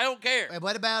Luger. I don't care. Hey,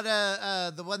 what about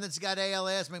the one that's got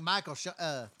ALS, McMichael,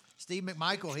 Steve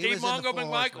McMichael? He was Steve in the Mongo Four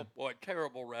McMichael. Horsemen. Boy,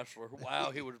 terrible wrestler.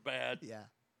 Wow, he was bad. Yeah.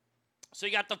 So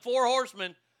you got the Four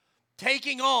Horsemen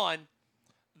taking on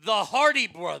the Hardy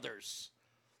Brothers.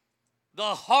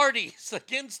 The Hardys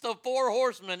against the Four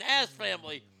Horsemen. Ass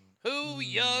Family. Who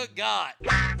ya got?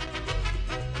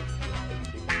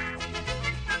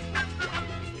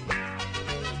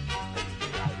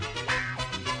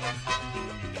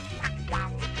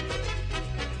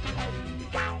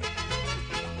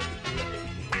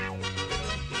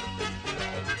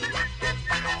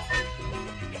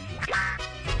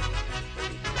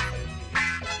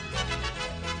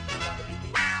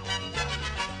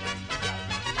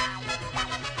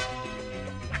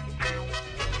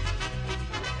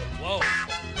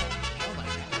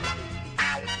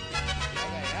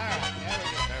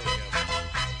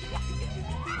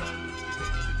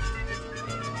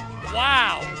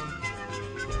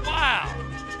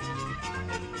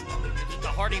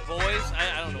 Hardy Boys.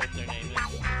 I don't know what their name is.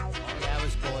 Yeah, it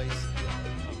was boys.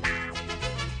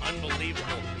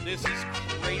 Unbelievable. This is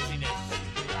craziness.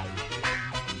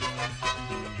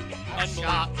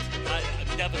 Shocked.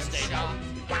 I'm devastated. Shocked.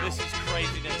 This is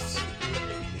craziness.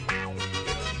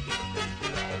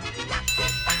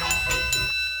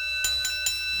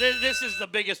 This is the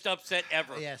biggest upset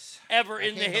ever. Yes. Ever I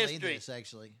in the can't believe history. this,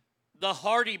 actually. The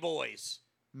Hardy Boys.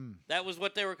 Mm. That was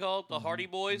what they were called? The Hardy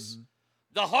Boys? Mm-hmm.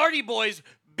 The Hardy Boys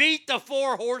beat the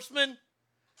Four Horsemen?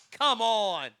 Come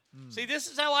on. See, this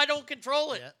is how I don't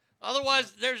control it. Yeah.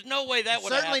 Otherwise, there's no way that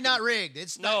would happen. Certainly not rigged.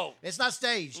 It's not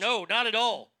staged. No, not at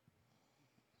all.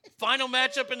 Final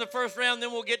matchup in the first round,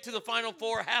 then we'll get to the final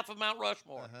four, half of Mount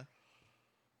Rushmore.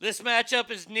 This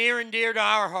matchup is near and dear to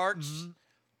our hearts.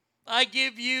 I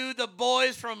give you the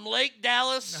boys from Lake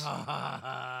Dallas.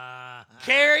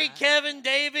 Kerry, Kevin,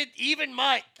 David, even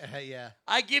Mike. Yeah.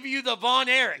 I give you the Von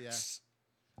Erichs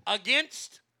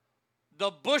against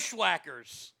the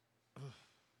Bushwhackers.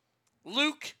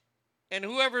 Luke and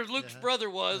whoever Luke's brother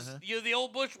was, the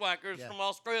old Bushwhackers from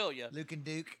Australia. Luke and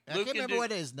Duke. I Luke can't and remember Duke.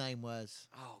 what his name was.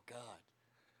 Oh, God.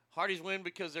 Hardys win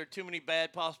because there are too many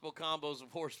bad possible combos of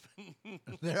horsemen.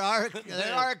 There are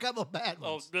a couple bad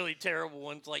ones. Oh, really terrible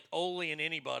ones like Ole and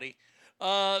anybody.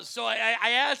 So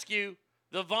I ask you,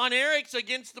 the Von Erichs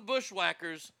against the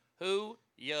Bushwhackers, who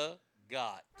ya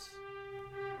got?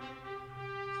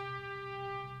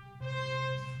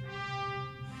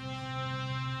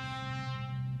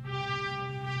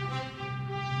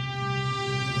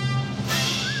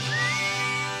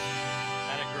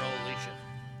 Atta girl, Alicia.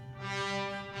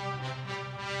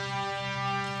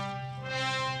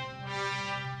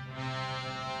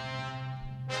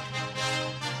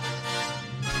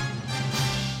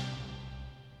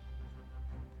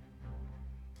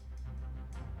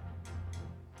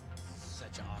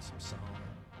 Such an awesome song.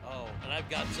 Oh, and I've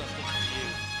got something for you.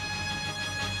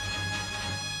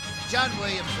 John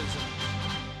Williams was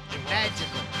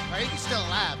magical. Or he's still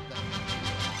alive, though.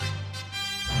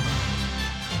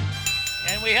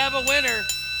 And we have a winner.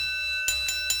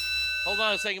 Hold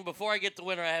on a second. Before I get the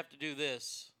winner, I have to do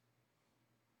this.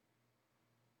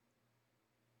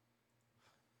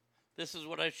 This is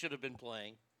what I should have been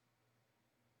playing.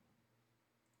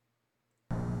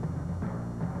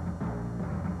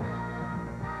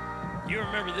 You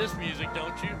remember this music,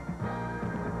 don't you?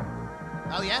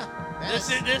 Oh, yeah.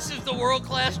 This is the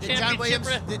world-class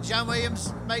championship. Did John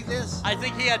Williams make this? I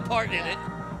think he had part in it.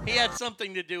 He had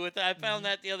something to do with it. I found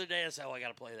that the other day. I said, oh, I got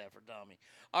to play that for Tommy.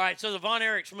 All right, so the Von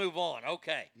Erichs move on.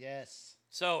 Okay. Yes.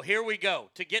 So here we go.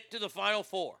 To get to the Final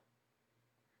Four.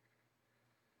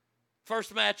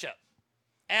 First matchup.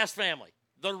 Ass Family.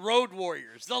 The Road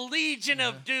Warriors. The Legion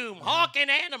of Doom. Hawk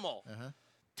and Animal.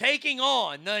 Taking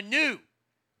on the new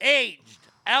aged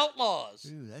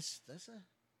Outlaws. Ooh, that's a...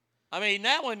 I mean,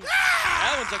 that one's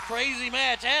a crazy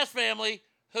match. Ass Family,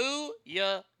 who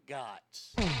ya got?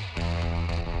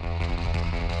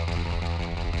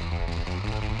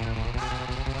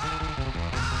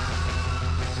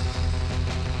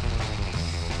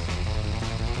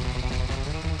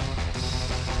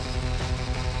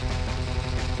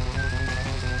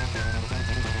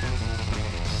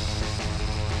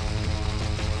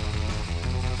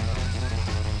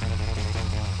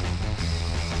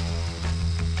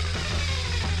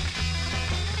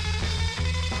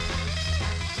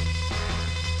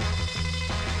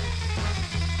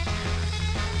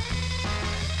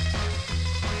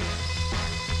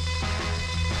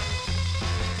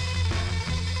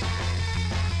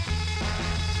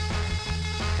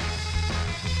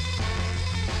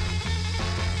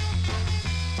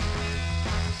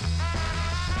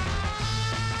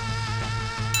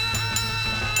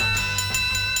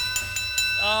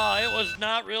 It was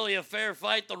not really a fair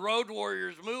fight. The Road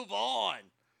Warriors move on.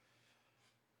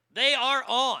 They are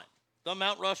on the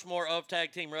Mount Rushmore of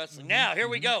tag team wrestling. Now, here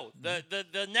we go.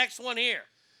 The next one here.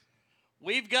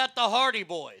 We've got the Hardy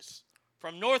Boys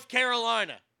from North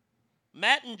Carolina.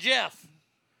 Matt and Jeff,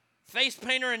 face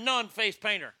painter and non-face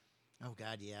painter. Oh,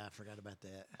 God, yeah, I forgot about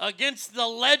that. Against the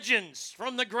Legends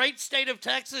from the great state of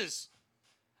Texas.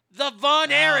 The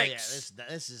Von Erichs. Yeah,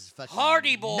 this is fucking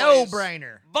Hardy Boys.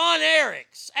 No-brainer. Von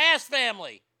Erichs. Ass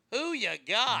Family. Who you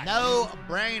got?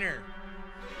 No-brainer.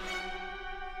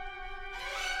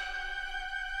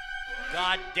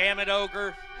 God damn it,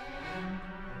 Ogre.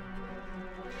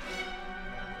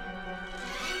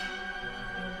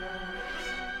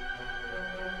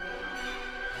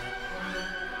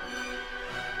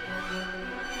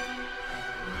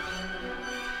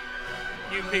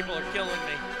 You people are killing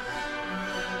me.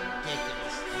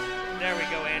 Ridiculous. There we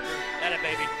go, Andrew. That it,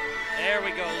 baby. There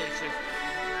we go, Alicia.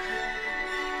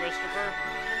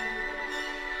 Christopher.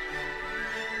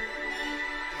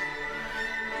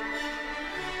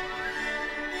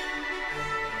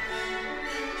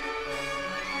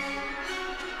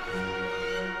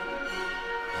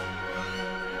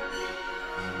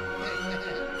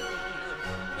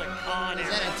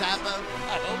 that a typo?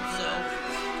 I hope so.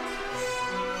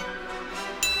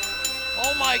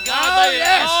 Oh my God! Oh,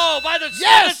 yes! Oh, by the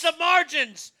Yes! slimmest of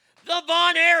margins, the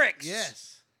Von Erichs.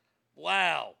 Yes.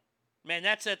 Wow. Man,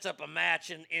 that sets up a match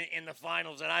in the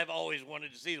finals, and I've always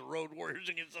wanted to see the Road Warriors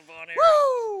against the Von Erichs.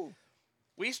 Woo!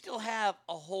 We still have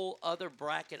a whole other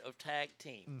bracket of tag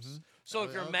teams. Mm-hmm. So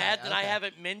if you're mad that I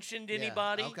haven't mentioned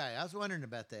anybody. Yeah, okay, I was wondering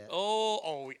about that.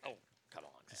 Oh, come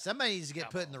on. Man. Somebody needs to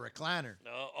get put in the recliner.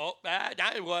 Well,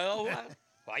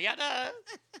 yeah.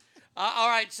 All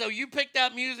right, so you picked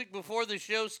out music before the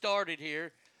show started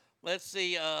here. Let's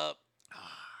see. Yes.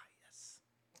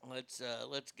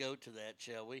 Let's go to that,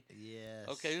 shall we? Yes.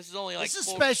 Okay, this is only like this is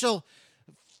special,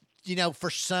 for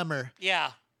summer.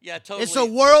 Yeah, totally. It's a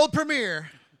world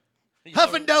premiere.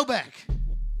 Huff and Doback.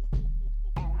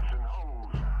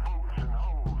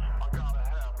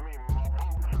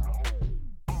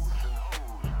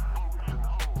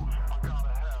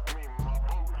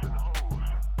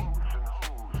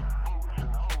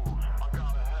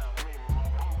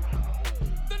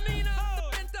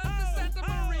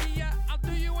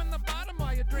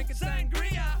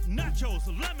 Sangria, nachos,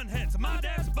 lemon heads, my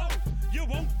dad's boat. You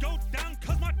won't go down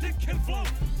cause my dick can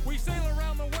float. We sail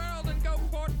around the world and go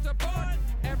port to port.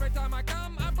 Every time I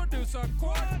come, I produce a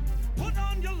quart. Put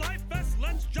on your life vest,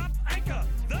 let's drop anchor.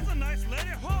 There's a nice lady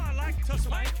who I like to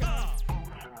swank her.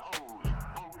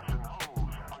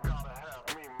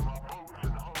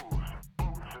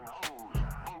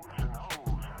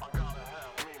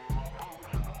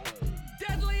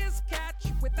 Deadliest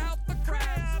catch without the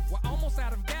crabs. We're almost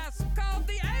out of gas, called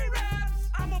the Arabs.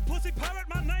 I'm a pussy pirate,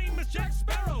 my name is Jack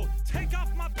Sparrow. Take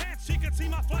off my pants, she can see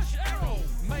my flesh arrow.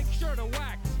 Make sure to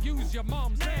wax, use your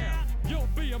mom's hair. You'll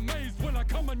be amazed when I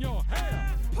come in your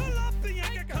hair. Pull up the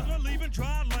anchor cause we're leaving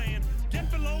dry land.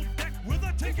 Get below deck with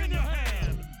a tick in your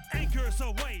hand. Anchors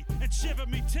away and shiver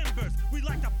me timbers. We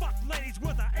like to fuck ladies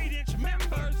with our 8-inch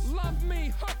members. Love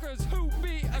me hookers who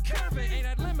be a curvy. Ain't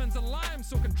had lemons and limes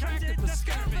so contracted the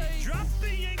scurvy. Drop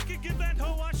the anchor, give that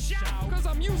hoe a shout. Cause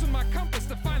I'm using my compass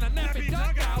to find a nappy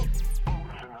dugout.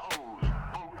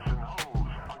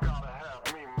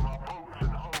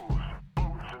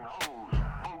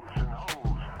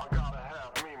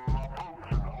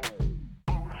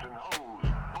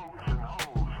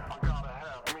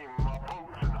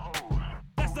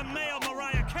 That's the male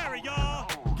Mariah Carey, y'all.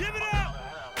 Give it up.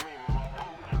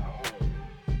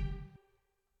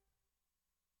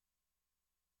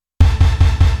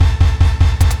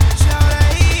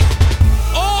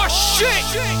 Oh shit!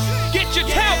 Get your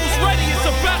towels ready, it's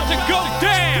about to go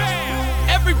down.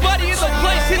 Everybody in the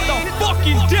place hit the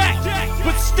fucking deck,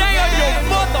 but stay on your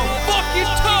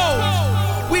motherfucking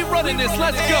toes. We running this,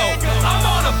 let's go. I'm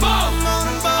on a boat,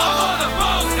 I'm on a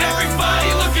boat. Everybody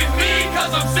look at me,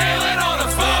 cause I'm sailing on a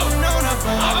boat.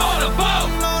 I'm on a boat,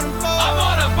 I'm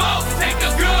on a boat. Take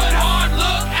a good hard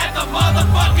look at the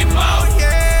motherfucking boat.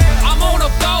 I'm on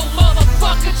a boat,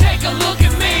 motherfucker, take a look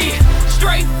at me.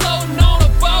 Straight floating on a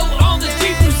boat on the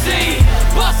deep blue sea.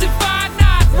 Bustin'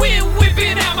 5-9, wind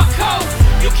whipping out my coat.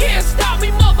 You can't stop me,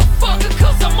 motherfucker,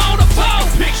 cause I'm on a boat.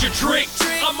 Picture trick,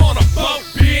 I'm on a boat,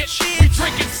 bitch. We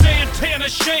drinking Santana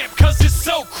champ, cause it's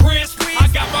so crisp. I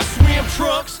got my swim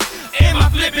trunks and my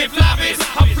flippin' floppies.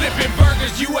 I'm flipping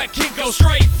burgers, you at Kinko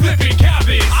straight flipping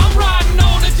cabbage. I'm riding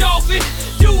on a dolphin,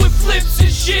 doing flips and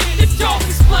shit. The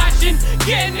dolphin splashing,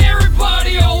 getting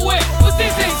everybody all wet. But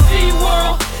this ain't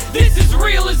SeaWorld. This is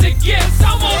real as it gets.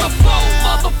 I'm on a boat,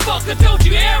 motherfucker, don't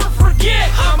you ever forget.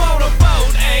 I'm on a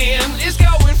boat and it's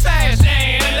going fast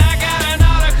and I got an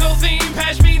nautical theme,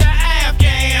 pass me the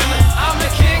Afghan. I'm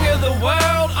the king of the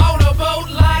world on a boat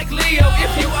like Leo.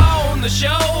 If you own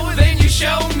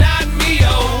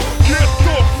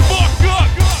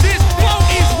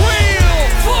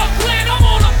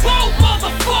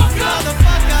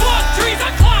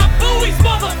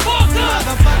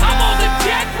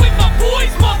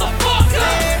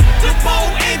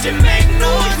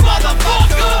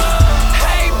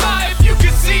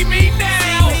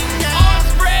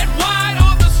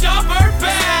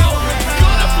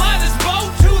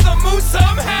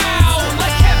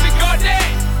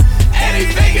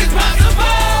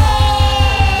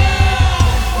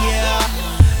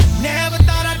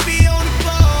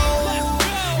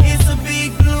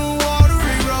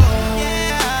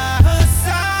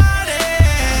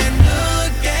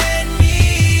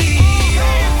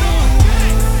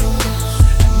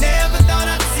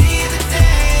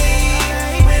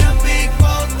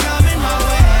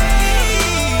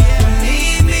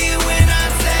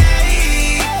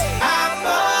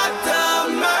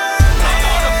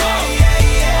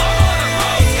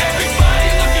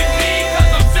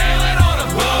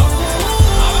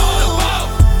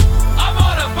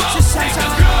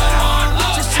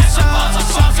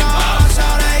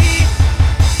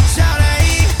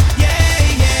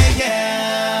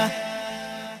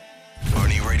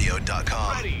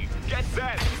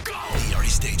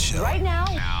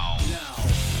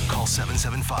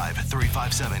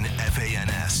 857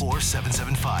 FANS or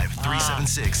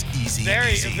 775-376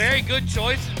 Very, EASY. very good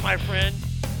choices, my friend.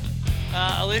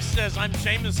 Alicia says, I'm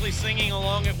shamelessly singing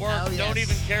along at work. Oh, yes. Don't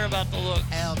even care about the looks.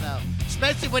 Hell no.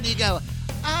 Especially when you go,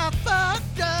 I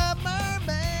fucked a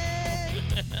mermaid.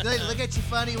 They look at you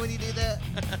funny when you do that.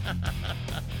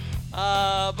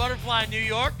 Butterfly, New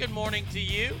York, good morning to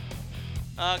you.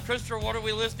 Christopher, what are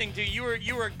we listening to?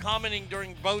 You were commenting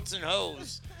during Boats and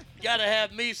Hoes. You got to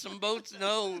have me some Boats and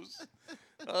Hoes.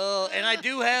 And I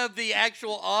do have the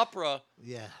actual opera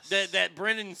that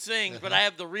Brennan sings, but I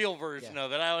have the real version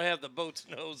of it. I don't have the Boats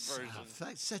and Hoes version.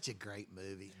 That's such a great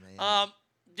movie, man.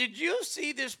 Did you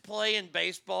see this play in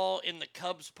baseball in the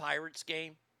Cubs-Pirates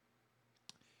game?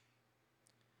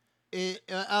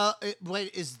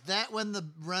 Wait, is that when the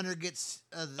runner gets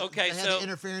the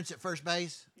interference at first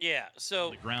base? Yeah, so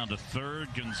the ground to third,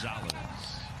 Gonzalez.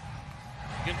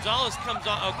 Gonzalez comes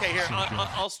on. Okay, here,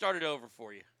 I'll start it over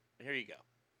for you. Here you go.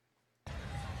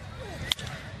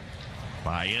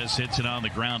 Baez hits it on the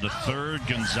ground to third,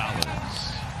 Gonzalez.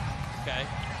 Okay.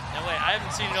 Now wait, I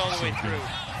haven't seen it all the way through.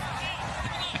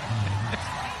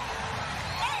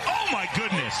 Oh my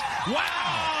goodness!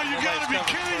 Wow, you got to be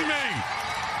kidding me!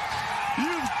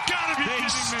 You've got to be kidding me!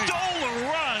 They stole a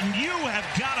run. You have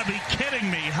got to be kidding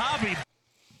me, Hobby.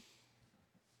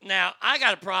 Now I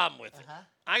got a problem with it.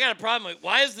 I got a problem with it.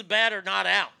 Why is the batter not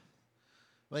out?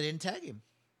 Well, they didn't tag him.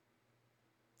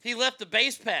 He left the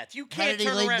base path. You can't How did he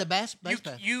turn leave around. the base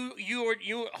path? You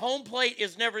home plate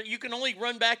is never. You can only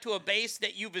run back to a base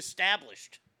that you've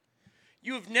established.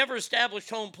 You have never established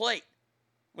home plate.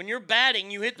 When you're batting,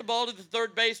 you hit the ball to the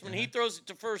third baseman. He throws it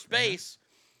to first base.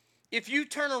 If you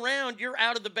turn around, you're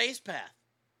out of the base path.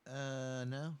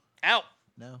 No. Out.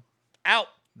 No. Out.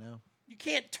 No. You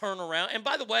can't turn around. And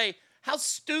by the way, how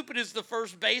stupid is the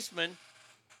first baseman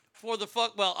for the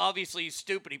fuck? Well, obviously he's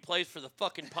stupid. He plays for the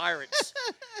fucking Pirates.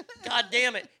 God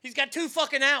damn it. He's got 2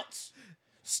 fucking outs.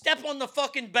 Step on the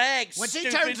fucking bag, Once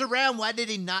stupid. he turns around, why did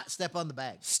he not step on the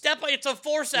bag? It's a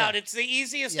force out. It's the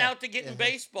easiest out to get in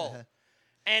baseball.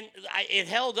 And it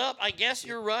held up. I guess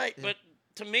you're right. But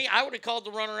to me, I would have called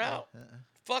the runner out.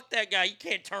 Fuck that guy. You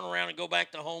can't turn around and go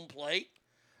back to home plate.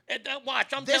 And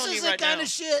watch, I'm telling you right now. This is the kind of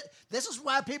shit. This is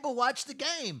why people watch the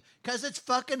game. Because it's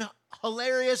fucking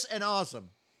hilarious and awesome.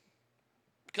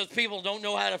 Because people don't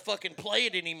know how to fucking play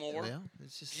it anymore. Well,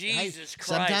 it's just, Jesus Christ.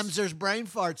 Sometimes there's brain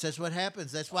farts. That's what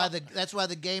happens. That's why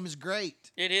the game is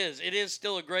great. It is. It is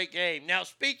still a great game. Now,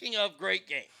 speaking of great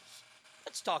games,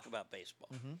 let's talk about baseball.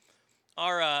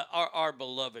 Our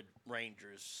beloved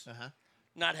Rangers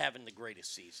not having the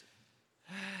greatest season.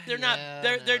 They're not.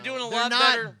 They're doing a lot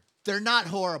better. They're not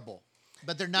horrible,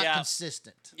 but they're not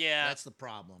consistent. Yeah, that's the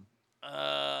problem.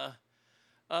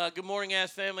 Good morning,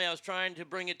 ass family. I was trying to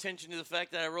bring attention to the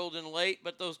fact that I rolled in late,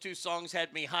 but those 2 songs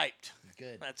had me hyped.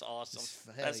 Good. That's awesome.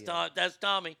 That's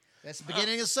Tommy. That's the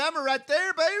beginning of summer right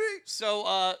there, baby. So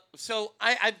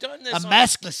I've done this. A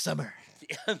maskless summer.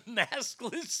 A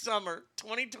maskless summer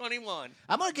 2021.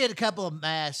 I'm going to get a couple of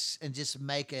masks and just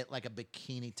make it like a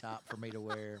bikini top for me to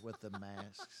wear with the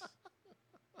masks.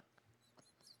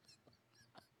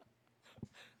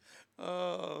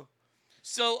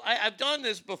 So I've done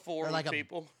this before or like with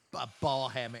people. A ball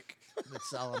hammock.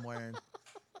 That's all I'm wearing.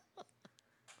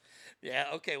 Yeah,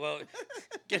 okay, well,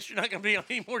 guess you're not going to be on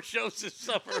any more shows this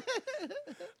summer.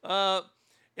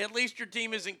 At least your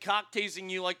team isn't cock-teasing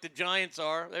you like the Giants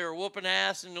are. They were whooping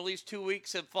ass, and at least 2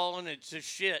 weeks have fallen into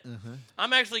shit.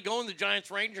 I'm actually going to the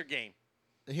Giants-Ranger game.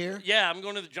 Here? Yeah, I'm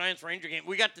going to the Giants-Ranger game.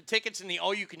 We got the tickets in the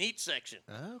all-you-can-eat section.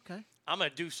 Oh, okay. I'm going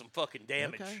to do some fucking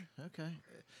damage. Okay.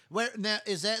 Where now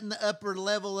is that in the upper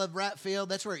level of right field?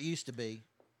 That's where it used to be.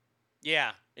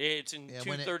 Yeah, it's in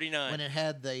 239. When it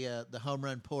had the home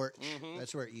run porch,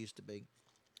 that's where it used to be.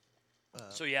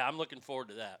 So yeah, I'm looking forward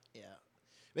to that. Yeah,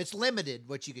 it's limited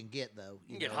what you can get though.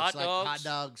 You can get hot dogs, hot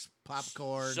dogs,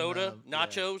 popcorn, soda,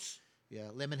 nachos. Yeah,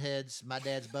 lemon heads. My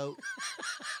dad's boat.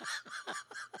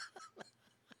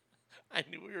 I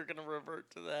knew we were going to revert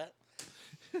to that.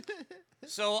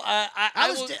 So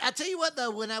I tell you what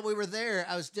though, when we were there,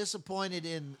 I was disappointed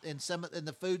in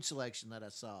the food selection that I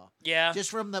saw. Yeah, just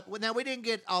from now we didn't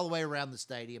get all the way around the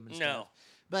stadium and stuff.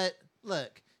 But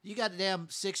look, you got a damn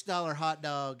 $6 hot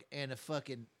dog and a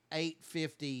fucking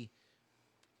 $8.50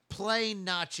 plain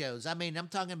nachos. I mean, I'm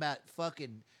talking about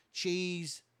fucking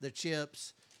cheese, the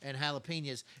chips, and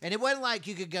jalapenos. And it wasn't like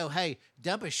you could go, hey,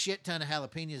 dump a shit ton of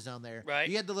jalapenos on there. Right.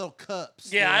 You had the little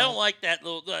cups. Yeah, I don't like that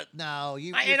little. No,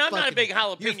 and I'm not a big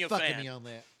jalapeno you're fan. Me on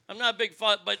that. I'm not a big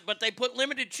fan, but they put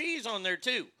limited cheese on there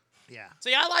too. Yeah.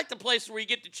 See, I like the place where you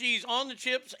get the cheese on the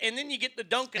chips, and then you get the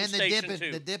Dunkin' station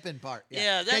too. The dipping part.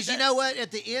 Yeah, because you know what?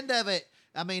 At the end of it,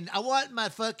 I mean, I want my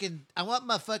fucking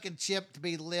chip to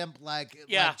be limp like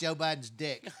Joe Biden's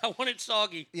dick. I want it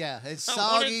soggy. Yeah, it's I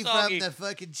want soggy it soggy. from the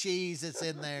fucking cheese that's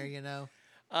in there, you know.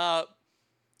 I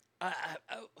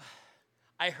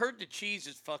heard the cheese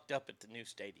is fucked up at the new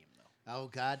stadium, though. Oh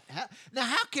God!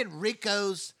 How can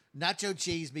Rico's nacho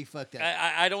cheese be fucked up?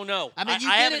 I don't know. I mean,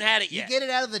 I haven't had it yet. You get it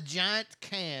out of the giant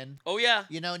can. Oh yeah.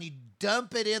 You know, and you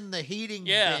dump it in the heating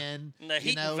bin. In the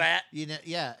heating vat. You know,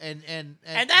 yeah, and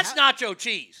that's nacho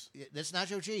cheese. That's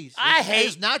nacho cheese. I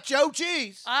hate nacho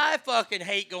cheese. I fucking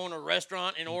hate going to a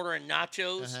restaurant and ordering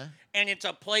nachos, and it's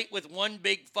a plate with one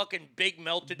big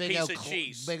melted piece of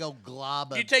cheese. Big old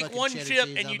glob of You take fucking one cheddar chip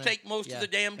cheese and on you there. take most of the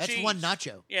damn cheese. That's one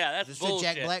nacho. Yeah, that's what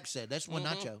bullshit. Jack Black said. That's one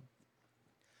nacho.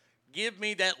 Give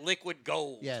me that liquid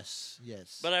gold. Yes.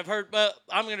 But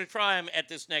I'm going to try them at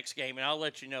this next game, and I'll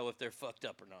let you know if they're fucked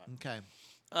up or not. Okay.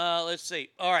 Let's see.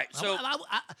 All right, so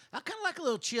I kind of like a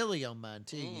little chili on mine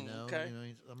too. You know. Okay. You know,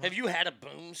 have you had a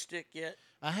boomstick yet?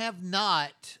 I have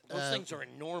not. Those things are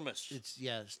enormous. It's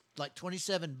like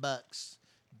 $27.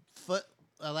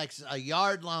 Like a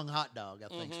yard long hot dog. I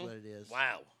think's what it is.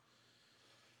 Wow.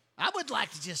 I would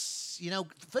like to just,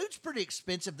 food's pretty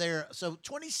expensive there. So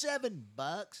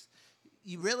 $27,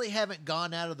 you really haven't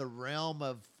gone out of the realm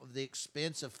of the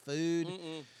expense of food.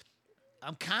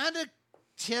 I'm kind of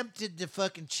tempted to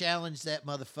fucking challenge that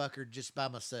motherfucker just by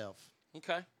myself.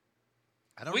 Okay.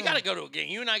 I don't We know. got to go to a game.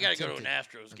 You and I got to go to an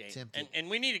tempted. Astros game. tempted.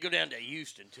 And we need to go down to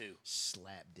Houston, too.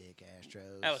 Slap dick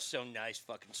Astros. That was so nice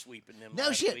fucking sweeping them No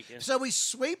last shit. weekend. So we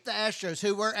sweep the Astros,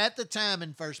 who were at the time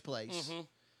in first place.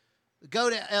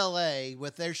 Go to L.A.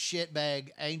 with their shitbag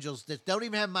Angels that don't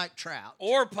even have Mike Trout.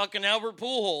 Or fucking Albert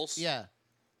Pujols. Yeah.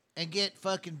 And get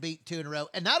fucking beat 2 in a row.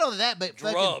 And not only that, but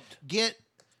fucking Drubbed. get,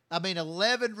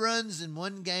 11 runs in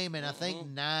one game and I think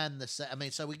 9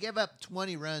 so we give up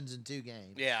 20 runs in 2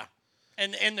 games. Yeah.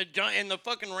 And the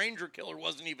fucking Ranger killer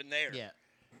wasn't even there. Yeah.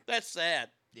 That's sad.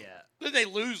 Yeah. Did they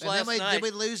lose And last then night? did we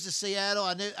lose to Seattle?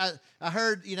 I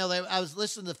heard, I was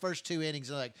listening to the first 2 innings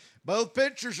and like, both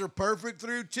pitchers are perfect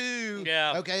through 2.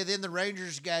 Yeah. Okay, then the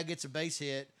Rangers guy gets a base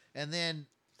hit, and then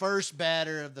first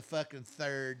batter of the fucking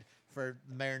third for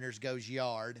the Mariners goes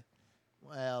yard.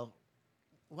 Well,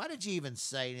 why did you even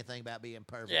say anything about being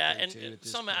perfect? Yeah, through and 2 at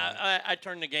this somehow point? I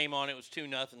turned the game on. It was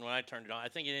 2-0 when I turned it on. I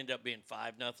think it ended up being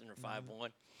 5-0 or 5-1.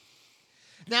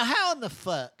 Now, how in the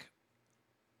fuck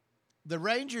the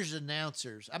Rangers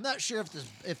announcers? I'm not sure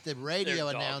if the radio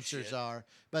They're dog announcers shit. are,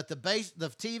 but the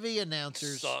TV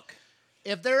announcers Suck.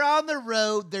 If they're on the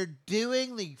road, they're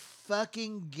doing the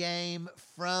fucking game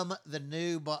from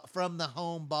the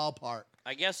home ballpark.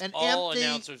 I guess An all empty-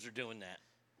 announcers are doing that.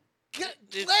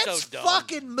 It's Let's so dumb.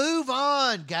 fucking move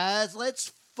on, guys.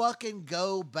 Let's fucking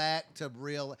go back to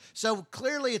real. So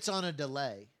clearly it's on a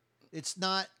delay. It's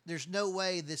not. There's no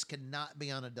way this cannot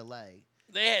be on a delay.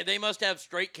 They must have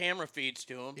straight camera feeds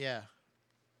to them. Yeah.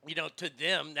 To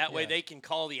them. That way Yeah. they can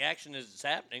call the action as it's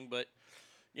happening. But,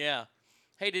 yeah.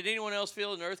 Hey, did anyone else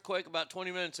feel an earthquake about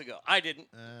 20 minutes ago? I didn't.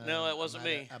 No, that wasn't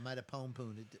me. I might have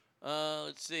pom-pomed it.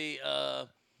 Let's see.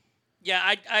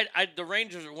 Yeah, the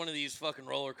Rangers are one of these fucking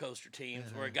roller coaster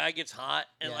teams where a guy gets hot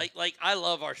and like I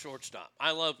love our shortstop.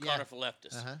 I love Connor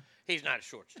Phileftis. He's not a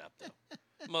shortstop though.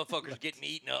 Motherfucker's getting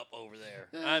eaten up over there.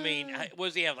 I mean, what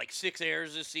does he have, like 6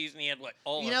 errors this season? He had what?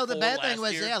 The bad thing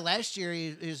was, last year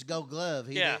he was Gold Glove.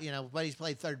 But he's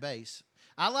played third base.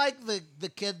 I like the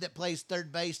kid that plays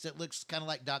third base that looks kind of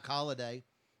like Doc Holliday.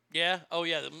 Yeah. Oh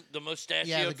yeah, the mustachioed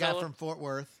Yeah, the guy fella. from Fort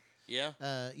Worth. Yeah.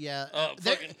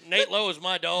 Fucking Nate Lowe is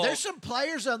my dog. There's some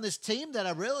players on this team that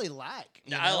I really like.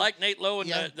 I like Nate Lowe and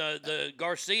the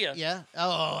Garcia. Yeah.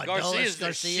 Oh, Garcia's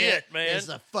the shit, man. Is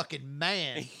a fucking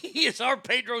man. He is our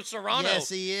Pedro Serrano. Yes,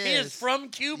 he is. He is from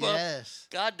Cuba. Yes.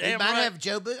 Goddamn He might right. have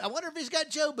Joe Boo. I wonder if he's got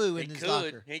Joe Boo in his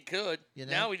locker. He could. You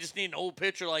know? Now we just need an old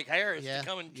pitcher like Harris to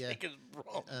come and take his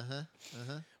role.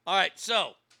 All right,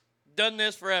 so done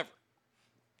this forever.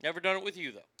 Never done it with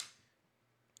you though.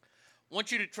 Want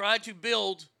you to try to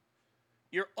build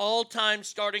your all-time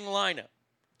starting lineup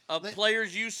of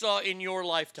players you saw in your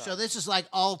lifetime. So this is like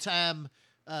all-time.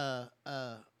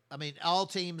 All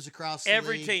teams across the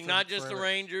every league team, not just the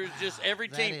Rangers, just every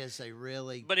team. That is a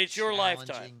really. But it's your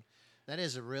lifetime. That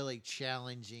is a really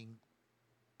challenging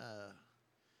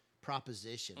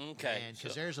proposition. Okay,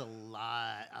 because there's a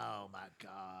lot. Oh my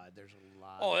God, there's a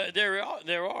lot. Oh,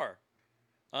 there are.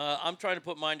 I'm trying to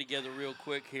put mine together real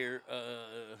quick here.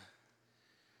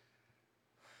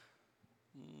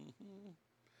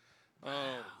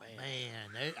 Oh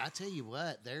man, I tell you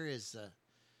what, there is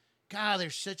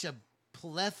there's such a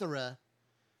plethora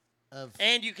of.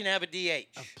 And you can have a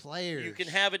DH of players. You can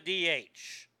have a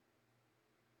DH.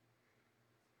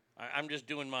 I'm just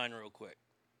doing mine real quick.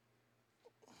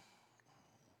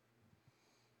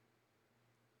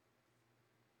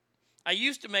 I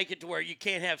used to make it to where you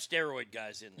can't have steroid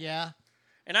guys in there. Yeah.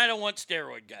 And I don't want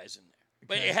steroid guys in there.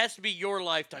 But Okay. it has to be your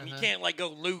lifetime. You can't like go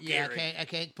Luke Yeah, Gehrig. I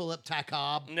can't pull up Ty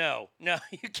Cobb. No,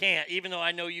 you can't. Even though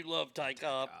I know you love Ty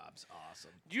Cobb. Cobb's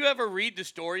awesome. Do you ever read the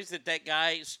stories that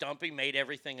guy Stumpy made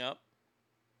everything up?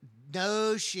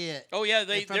 No shit. Oh yeah,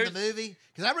 from the movie,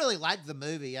 because I really liked the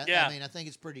movie. Yeah. I mean, I think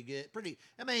it's pretty good.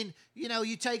 I mean,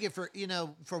 you take it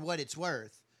for what it's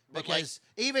worth. But, Because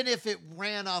even if it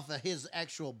ran off of his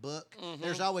actual book, Mhm.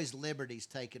 there's always liberties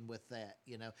taken with that.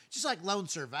 Just like Lone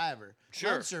Survivor.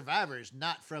 Sure. Lone Survivor is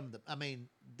not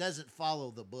doesn't follow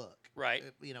the book. Right.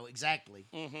 Exactly.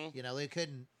 Mhm. They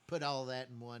couldn't put all that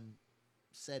in one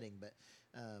setting, but.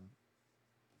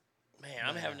 Man,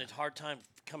 I'm having a hard time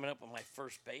coming up with my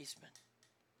first baseman.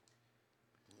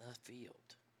 Left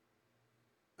field.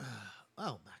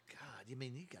 Oh my God! You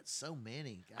mean you got so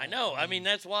many? I know. I mean,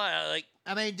 that's why I like.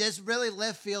 I mean, does really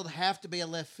left field have to be a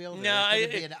left fielder? No, Or could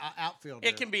it be an outfielder.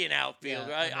 It can be an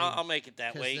outfielder. Yeah, I'll make it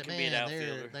that 'cause way. It can be an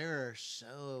outfielder. They're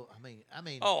so. I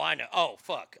mean. Oh, I know. Oh,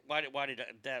 fuck. Why did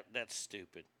that? That's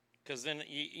stupid. Because then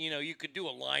you could do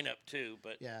a lineup too,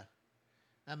 but Yeah.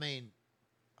 I mean.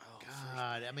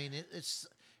 God, I mean it's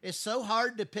so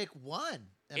hard to pick one.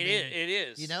 It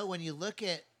is. When you look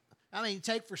at,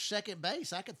 take for second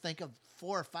base, I could think of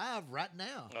 4 or 5 right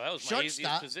now. Oh, that was my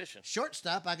easiest position.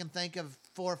 Shortstop, I can think of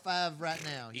 4 or 5 right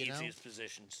now. Easiest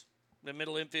positions. The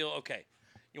middle infield. Okay.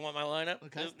 You want my lineup?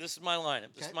 Okay. This is my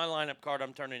lineup. This is Okay. my lineup card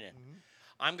I'm turning in.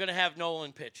 I'm going to have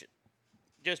Nolan pitch it,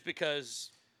 just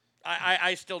because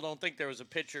I still don't think there was a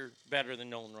pitcher better than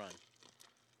Nolan Ryan.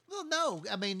 Well, no.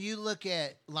 I mean, you look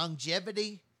at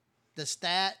longevity, the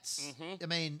stats. Mm-hmm. I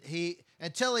mean,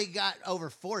 until he got over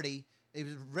 40, he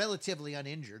was relatively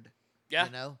uninjured. Yeah.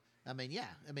 I mean, yeah.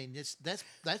 I mean,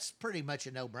 that's pretty much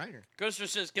a no-brainer. Christopher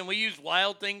says, "Can we use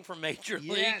Wild Thing from Major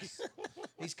League?" Yes.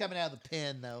 He's coming out of the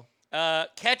pen, though.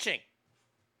 Catching.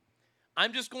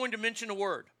 I'm just going to mention a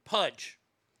word: Pudge.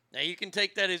 Now you can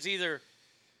take that as either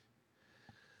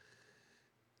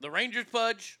the Rangers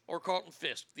Pudge or Carlton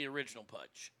Fisk, the original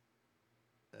Pudge.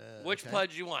 Which okay.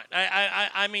 Pudge you want?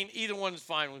 I mean, either one's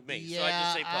fine with me. Yeah, so I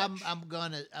just say Pudge. I'm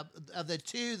gonna of the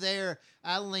two there.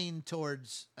 I lean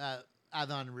towards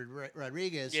Ivan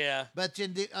Rodriguez. Yeah. but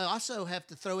then I also have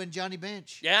to throw in Johnny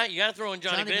Bench. Yeah, you got to throw in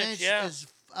Johnny Bench. Yeah, is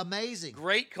amazing.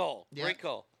 Great call. Yeah. Great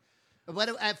call.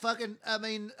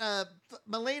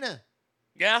 Molina.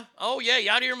 Yeah. Oh yeah,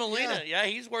 Yadier Molina. Yeah. Yeah,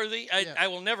 he's worthy. I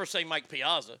will never say Mike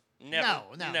Piazza. Never.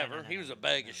 Never. He was a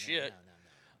bag of shit.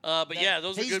 But yeah,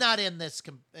 those are he's good. not in this.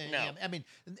 No. I mean,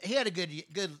 he had a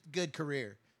good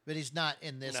career, but he's not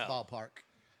in this No. ballpark.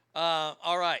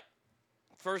 All right.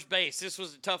 First base. This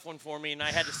was a tough one for me, and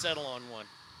I had to settle on one.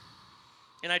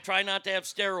 And I try not to have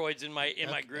steroids in my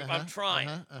group. I'm trying.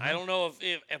 I don't know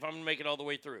if I'm gonna make it all the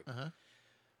way through.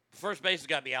 First base has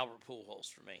got to be Albert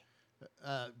Pujols for me.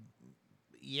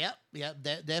 Yep,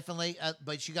 definitely.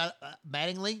 But you got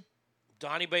Mattingly,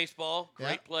 Donnie Baseball, great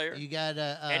Yep. player. You got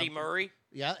Eddie Murray.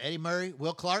 Yeah, Eddie Murray,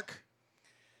 Will Clark.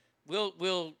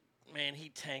 Will, man, he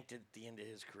tanked at the end of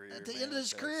his career. At the man. end of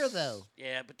his That's- career, though.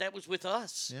 Yeah, but that was with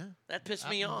us. Yeah. That pissed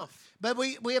me off. But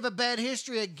we have a bad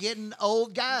history of getting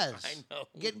old guys. I know.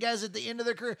 Getting guys at the end of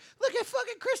their career. Look at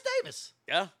fucking Chris Davis.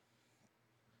 Yeah.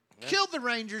 Killed the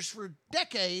Rangers for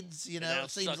decades, now it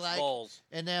seems sucks like. balls.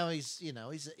 And now he's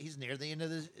near the end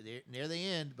of near the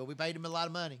end, but we paid him a lot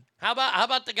of money. How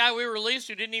about the guy we released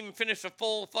who didn't even finish a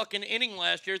full fucking inning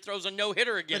last year, throws a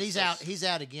no-hitter against But he's us? out. He's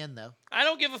out again, though. I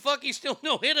don't give a fuck. He still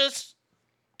no-hit us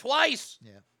twice.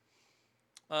 Yeah.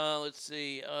 Let's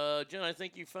see. Jen, I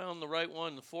think you found the right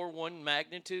one, the 4.1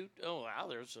 magnitude. Oh, wow,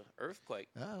 there's an earthquake.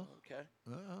 Oh. Okay.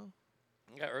 Uh-oh.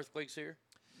 You got earthquakes here?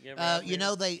 You ever have here?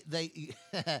 They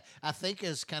I think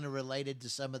is kind of related to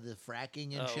some of the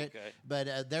fracking and Oh, shit. okay.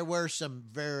 But there were some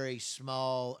very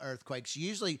small earthquakes.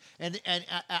 Usually, and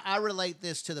I relate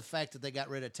this to the fact that they got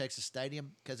rid of Texas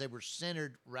Stadium because they were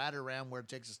centered right around where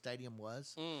Texas Stadium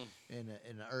was in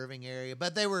the Irving area.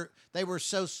 But they were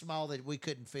so small that we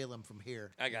couldn't feel them from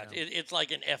here. I got you. It's like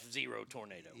an F-0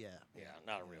 tornado. Yeah. Yeah,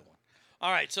 not a real one.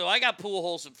 All right, so I got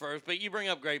Pujols at first, but you bring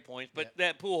up great points. But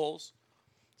that Pujols,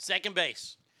 second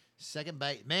base. Second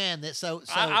base, man. So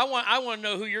I want to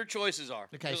know who your choices are.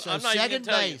 Okay, 'Cause so I'm not even second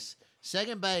gonna tell you. base.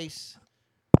 Second base.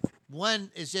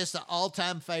 One is just an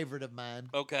all-time favorite of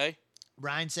mine. Okay.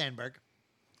 Ryan Sandberg.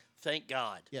 Thank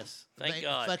God. Yes. Thank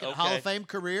God. Fucking Okay. Hall of Fame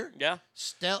career. Yeah.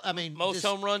 Most just-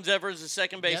 home runs ever as a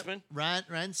second Yep, baseman.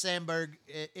 Ryan Sandberg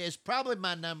is probably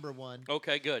my number one.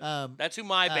 Okay, good. That's who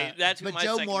my base. That's who but my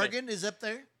Joe second Morgan is up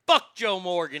there. Fuck Joe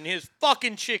Morgan, his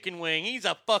fucking chicken wing. He's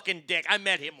a fucking dick. I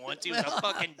met him once. He was a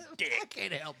fucking dick. I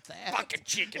can't help that. Fucking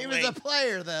chicken He wing. was a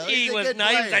player, though. He He's a was good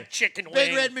not. He was player. a chicken wing.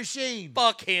 Big Red Machine.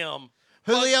 Fuck him.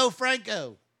 Julio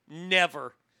Franco.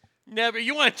 Never.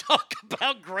 You want to talk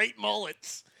about great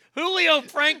mullets? Julio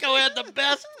Franco had the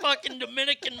best fucking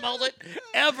Dominican mullet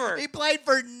ever. He played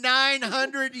for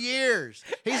 900 years.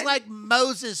 He's like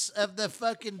Moses of the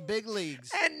fucking big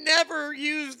leagues. And never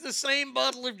used the same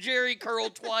bottle of Jerry Curl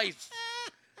twice.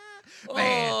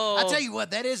 Man, Oh. I'll tell you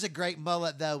what, that is a great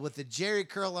mullet, though, with the Jerry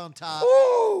curl on top.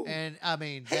 Woo! And, I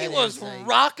mean, He that was is a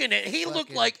rocking it. He fucking-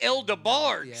 looked like El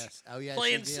DeBarge Yes. Oh, yes,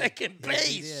 playing he did. second Yes, base.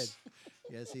 he did.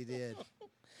 Yes, he did.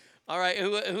 All right,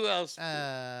 who else?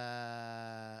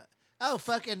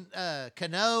 Fucking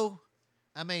Cano.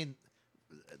 I mean,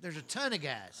 there's a ton of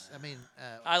guys. I mean,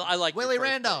 I like your Willie first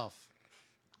Randolph.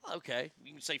 pick. Okay,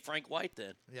 you can say Frank White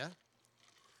then. Yeah.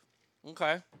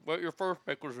 Okay, well, your first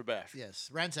pick was the best. Yes,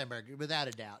 Ransenberg, without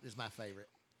a doubt, is my favorite.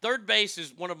 Third base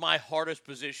is one of my hardest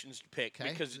positions to pick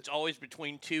Okay. because it's always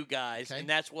between two guys, Okay. and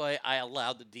that's why I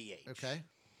allowed the DH. Okay.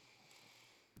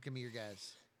 Give me your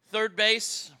guys. Third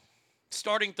base,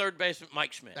 starting third baseman,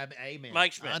 Mike Schmidt. Amen.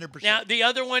 Mike Schmidt. 100%. Now, the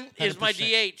other one is my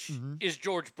 100%. DH, is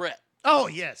George Brett. Oh,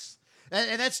 yes.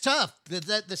 And that's tough.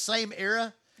 That the same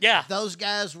era. Yeah. Those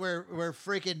guys were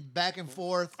freaking back and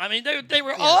forth. I mean, they were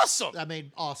Yes. awesome. I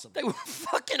mean, awesome. They were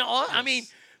fucking awesome. I mean,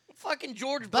 fucking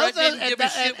George Both Brett didn't of- give a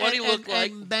shit what he looked like.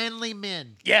 And manly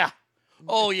men. Yeah.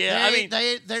 Oh, yeah. I mean,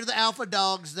 they're the alpha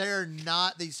dogs. They're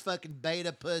not these fucking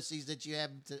beta pussies that you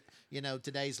have to,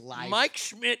 today's life. Mike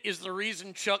Schmidt is the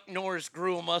reason Chuck Norris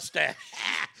grew a mustache.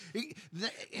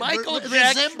 Michael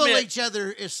Jack resemble Schmidt. each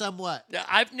other is somewhat.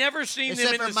 I've never seen them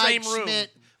Except in for the Mike same room.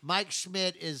 Schmidt. Mike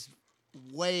Schmidt is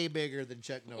way bigger than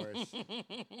Chuck Norris.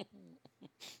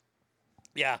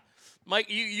 Yeah. Mike,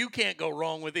 you can't go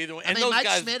wrong with either one. And I mean, those Mike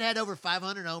guys, Schmidt had over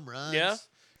 500 home runs. Yeah.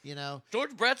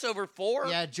 George Brett's over 4.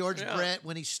 Yeah, George Brett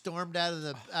when he stormed out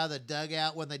of the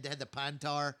dugout when they had the pine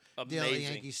tar deal at the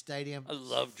Amazing. Yankee Stadium. I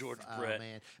love George Brett. Oh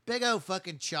man, big old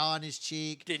fucking chaw on his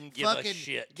cheek. Didn't give a fucking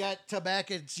shit. Got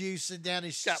tobacco juice down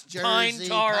his Got jersey. pine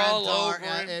tar all over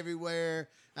him. everywhere.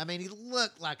 I mean, he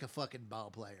looked like a fucking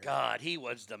ball player. God, he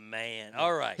was the man.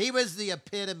 All right. He was the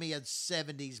epitome of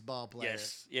 70s ball player.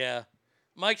 Yes, yeah.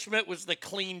 Mike Schmidt was the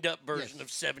cleaned up version Yes. of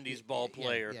 70s ball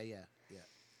player. Yeah.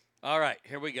 All right,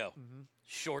 here we go. Mm-hmm.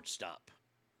 Shortstop.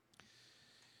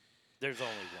 There's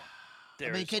only one.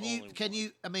 I mean, can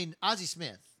you? I mean, Ozzie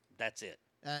Smith. That's it.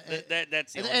 That's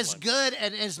That's the only as one. good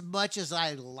and as much as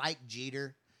I like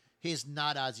Jeter, he's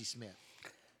not Ozzie Smith.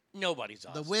 Nobody's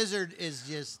awesome. The Wizard is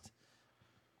just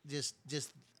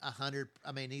 100.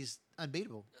 I mean, he's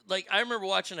unbeatable. Like I remember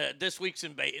watching This Week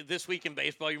in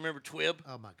Baseball. You remember Twib?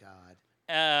 Oh my God.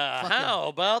 How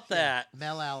about that?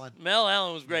 Mel Allen. Mel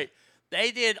Allen was great.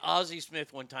 They did Ozzie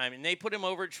Smith one time, and they put him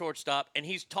over at shortstop, and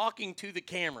he's talking to the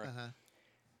camera.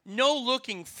 No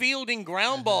looking, fielding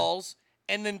ground balls,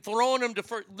 and then throwing them to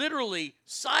first, literally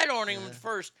sidearming them to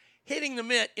first, hitting the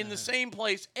mitt in the same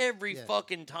place every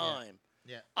fucking time.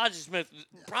 Yeah. Ozzie Smith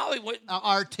probably what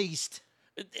Artiste.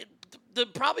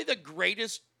 probably the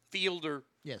greatest fielder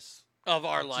Yes. of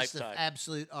our Just an lifetime.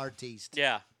 absolute artiste.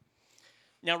 Yeah.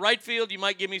 Now right field, you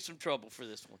might give me some trouble for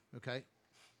this one. Okay.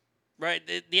 Right,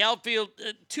 the outfield.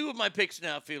 Two of my picks in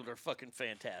outfield are fucking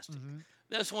fantastic.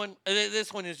 This one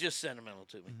is just sentimental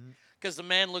to me because the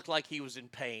man looked like he was in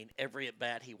pain every at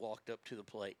bat he walked up to the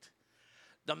plate.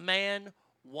 The man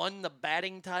won the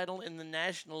batting title in the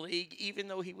National League, even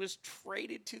though he was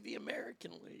traded to the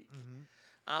American League.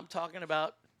 I'm talking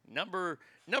about number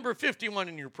 51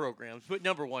 in your programs, but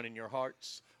number 1 in your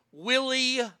hearts.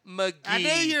 Willie McGee. I knew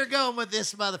you were going with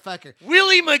this motherfucker.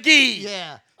 Willie McGee.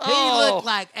 Yeah. He Oh. looked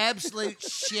like absolute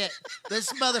shit.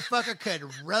 This motherfucker could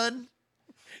run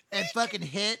and fucking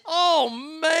hit. Oh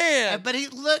man! But he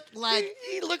looked like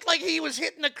he looked like he was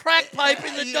hitting a crack pipe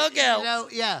in the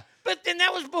dugout. Yeah. But then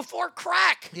that was before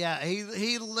crack. Yeah,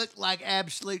 he looked like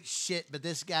absolute shit, but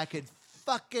this guy could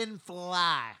fucking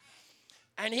fly.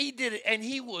 And he did it, and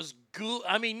he was good.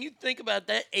 I mean, you think about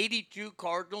that 82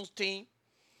 Cardinals team.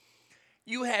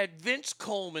 You had Vince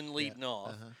Coleman leading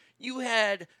off. You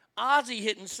had Ozzie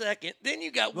hitting second. Then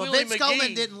you got Well, Willie Vince McGee.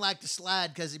 Coleman didn't like to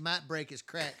slide because he might break his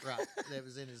crack rock that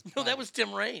was in his No, that was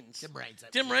Tim Raines. Tim Raines.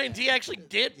 Tim Raines. He actually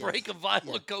did break a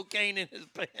vial of cocaine in his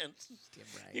pants.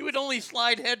 He would only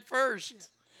slide head first.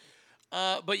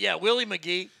 But yeah, Willie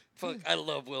McGee. Fuck, I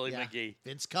love Willie McGee.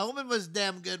 Vince Coleman was a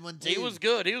damn good one, too. He was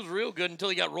good. He was real good until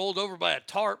he got rolled over by a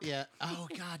tarp. Yeah. Oh,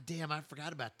 God damn. I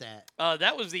forgot about that.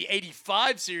 That was the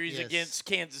 85 series Yes. against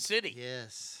Kansas City.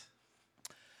 Yes.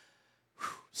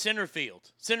 Center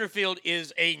field. Center field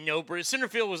is a no-brainer. Center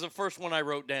field was the first one I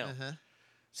wrote down.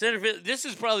 Center field. This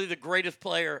is probably the greatest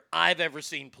player I've ever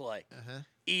seen play.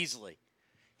 Easily.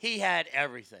 He had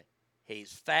everything.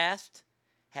 He's fast,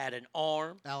 had an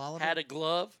arm, Al Oliver? had a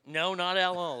glove. No, not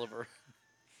Al Oliver.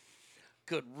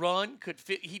 Could run, could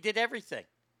fit. He did everything.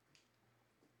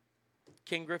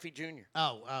 Ken Griffey Jr.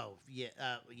 Oh, yeah,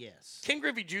 yes. Ken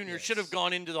Griffey Jr. should have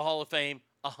gone into the Hall of Fame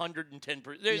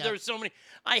 110%. There's so many.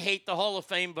 I hate the Hall of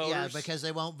Fame voters. Yeah, because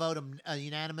they won't vote him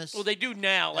unanimous. Well, they do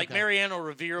now. Like Okay. Mariano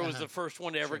Rivera was the first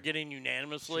one to ever get in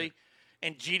unanimously.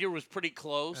 And Jeter was pretty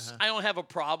close. I don't have a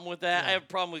problem with that. I have a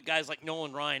problem with guys like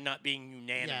Nolan Ryan not being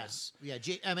unanimous. Yeah.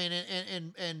 I mean,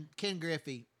 and Ken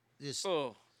Griffey is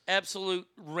absolute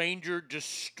Ranger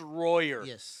destroyer.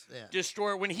 Yes, yeah.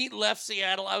 Destroyer. When he left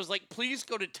Seattle, I was like, please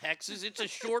go to Texas. It's a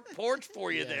short porch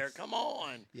for you there. Come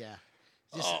on. Yeah.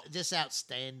 Just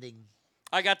outstanding.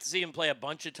 I got to see him play a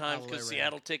bunch of times All the because way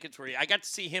Seattle tickets were. I got to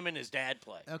see him and his dad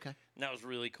play. Okay. And that was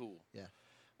really cool.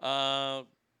 Yeah.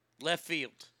 Left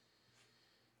field.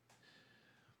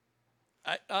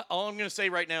 All I'm going to say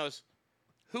right now is,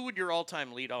 who would your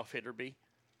all-time leadoff hitter be?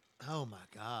 Oh, my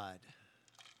God.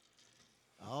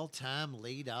 All-time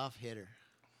leadoff hitter.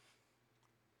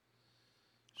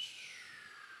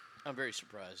 I'm very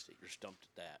surprised that you're stumped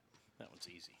at that. That one's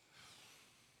easy.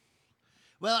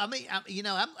 Well, I mean,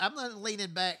 I'm not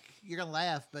leaning back. You're gonna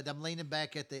laugh, but I'm leaning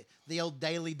back at the old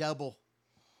Daily Double.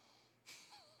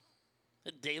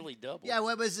 A Daily Double. Yeah,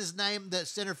 what was his name? The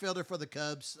center fielder for the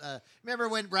Cubs. Remember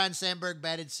when Brian Sandberg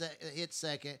hit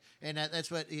second, and that's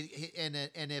what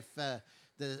and if the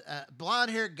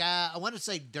blonde-haired guy, I want to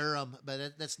say Durham,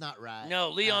 but that's not right. No,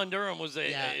 Leon Durham was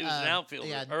an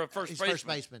outfielder or a first baseman. First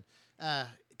baseman.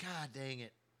 God dang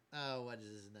it! Oh, what is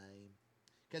his name?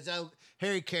 Because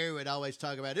Harry Carey would always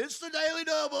talk about it's the Daily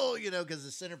Double, because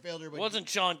the center fielder would. It wasn't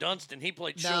Sean Dunston. He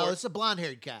played short. No, it's a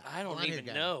blonde-haired guy. I don't even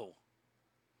know.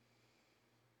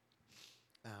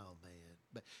 Oh man!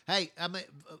 But hey, I mean,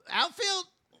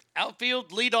 outfield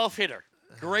leadoff hitter,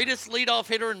 greatest leadoff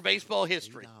hitter in baseball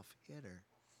history. Leadoff hitter.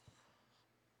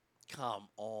 Come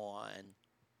on,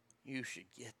 you should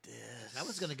get this. I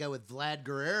was going to go with Vlad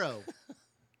Guerrero.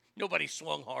 Nobody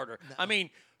swung harder. No. I mean,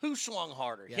 who swung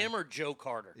harder, him or Joe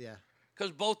Carter? Yeah.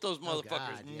 Because both those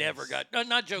motherfuckers never got. No,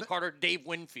 not Joe Carter. Dave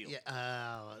Winfield. Yeah.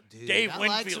 Oh, dude. Dave Winfield.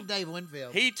 Like some Dave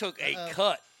Winfield. He took a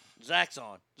cut. Zach's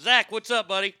on. Zach, what's up,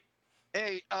 buddy?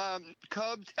 Hey,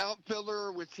 Cubs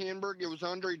outfielder with Sandberg. It was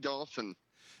Andre Dawson.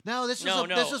 No, this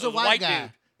is a white guy.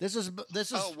 Dude. This is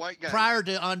white guy. Prior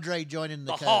to Andre joining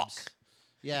the Cubs. Hawk.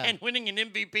 Yeah. And winning an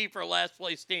MVP for a last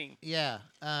place team. Yeah.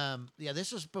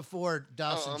 This was before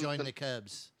Dawson joined the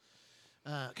Cubs.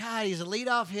 God, he's a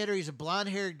leadoff hitter. He's a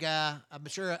blonde-haired guy. I'm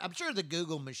sure the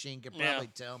Google machine could probably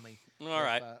tell me. All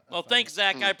right. Well, thanks,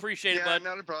 Zach. I appreciate it, bud. Yeah,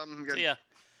 not a problem. Good. Yeah.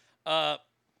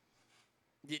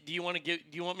 Do you want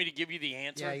me to give you the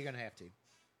answer? Yeah, you're gonna have to.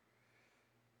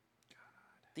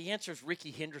 The answer is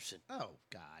Ricky Henderson. Oh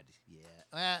God,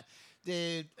 yeah,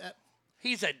 dude.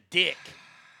 He's a dick.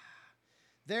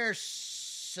 There's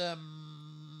some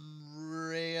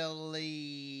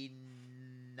really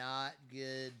not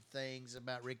good things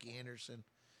about Ricky Henderson.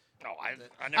 Oh, I never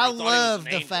thought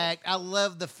he was I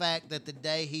love the fact that the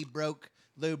day he broke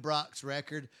Lou Brock's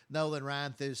record, Nolan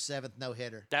Ryan threw 7th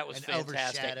no-hitter. That was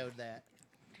fantastic. Overshadowed that.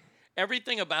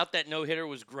 Everything about that no-hitter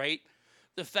was great.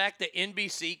 The fact that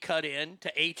NBC cut in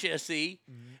to HSE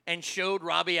and showed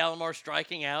Robbie Alomar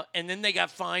striking out, and then they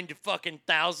got fined fucking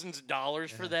thousands of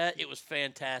dollars for that, it was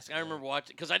fantastic. I remember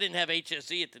watching because I didn't have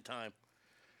HSE at the time.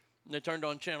 And they turned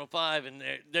on Channel 5, and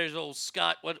there's old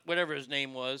Scott, whatever his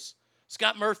name was,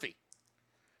 Scott Murphy.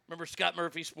 Remember Scott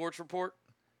Murphy Sports Report?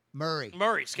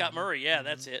 Scott Murray, yeah,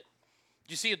 that's it.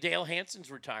 Did you see Dale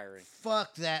Hansen's retiring?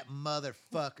 Fuck that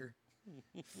motherfucker.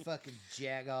 Fucking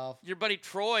jag off. Your buddy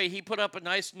Troy, he put up a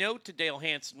nice note to Dale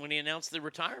Hansen when he announced the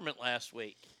retirement last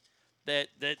week. That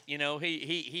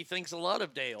he thinks a lot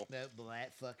of Dale.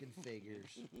 That fucking figures.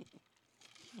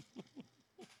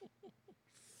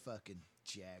 Fucking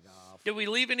jag off. Did we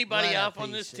leave anybody off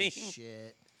on this team?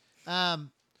 Shit.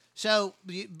 So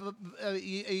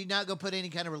you not gonna put any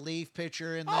kind of relief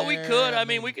pitcher in there? Oh, we could. I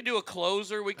mean, we could do a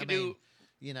closer. We could do.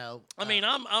 I mean,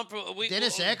 I'm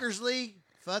Dennis Eckersley.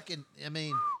 Fucking, I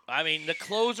mean, the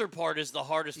closer part is the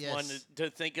hardest one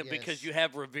to think of because you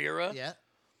have Rivera. Yeah.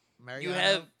 Mariano, you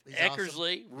have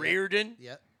Eckersley, awesome. Reardon.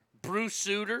 Yep. Bruce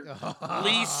Sutter,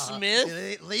 Lee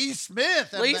Smith. Lee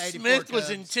Smith. Lee Smith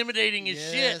was intimidating as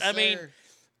shit. I mean,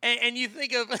 and you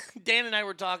think of Dan and I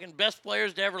were talking best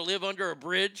players to ever live under a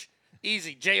bridge.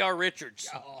 Easy. J.R. Richards.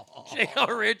 Oh.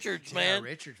 J.R. Richards, man. J.R.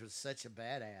 Richards was such a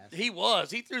badass. He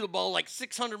was. He threw the ball like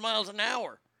 600 miles an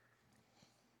hour.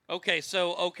 Okay,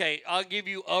 I'll give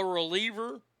you a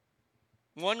reliever,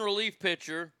 one relief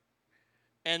pitcher,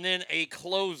 and then a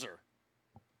closer.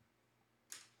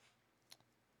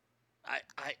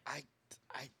 I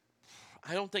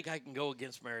don't think I can go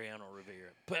against Mariano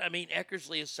Rivera. But, I mean,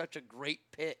 Eckersley is such a great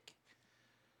pick.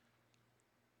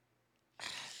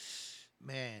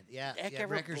 Man, yeah. Eck yeah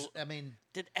ever Rickers, I mean,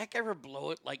 did Eck ever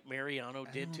blow it like Mariano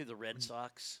did to the Red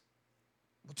Sox?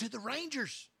 Well, to the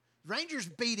Rangers. Rangers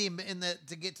beat him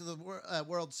to get to the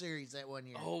World Series that one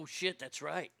year. Oh, shit, that's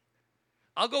right.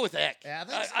 I'll go with Eck. Yeah,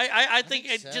 I think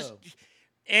it so. just...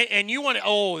 And you want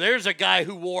to... there's a guy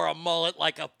who wore a mullet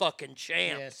like a fucking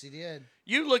champ. Yes, he did.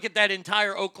 You look at that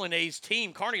entire Oakland A's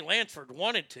team. Carney Lansford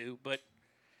wanted to, but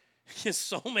his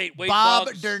soulmate Wade Bob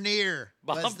Boggs, Dernier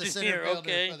Bob was the center Dernier, fielder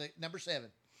okay. for the number 7.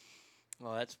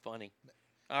 Oh, that's funny.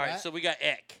 All right, Right? so we got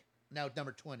Eck. No,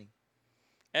 number 20.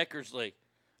 Eckersley.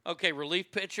 Okay,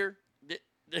 relief pitcher.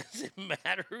 Does it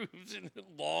matter who's in the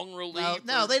long relief?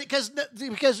 No, because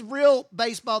real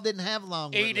baseball didn't have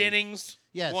long 8 relief. innings,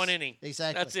 Yes, 1 inning.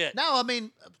 Exactly. That's it. No, I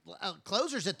mean,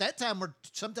 closers at that time were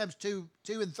sometimes 2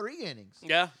 and 3 innings.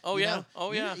 Yeah. Oh, You yeah. know,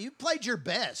 Oh, you- yeah. You played your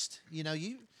best.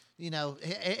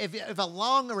 If a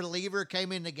long reliever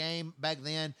came in the game back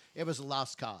then, it was a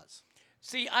lost cause.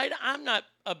 See, I'm not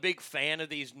a big fan of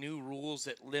these new rules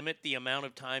that limit the amount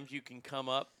of times you can come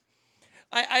up.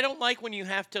 I don't like when you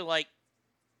have to, like,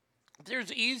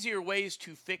 there's easier ways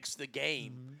to fix the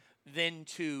game than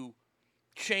to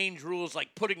change rules,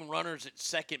 like putting runners at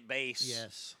second base.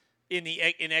 Yes. In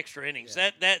extra innings. Yeah.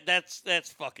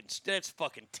 That's fucking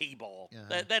T-ball.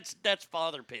 Uh-huh. That's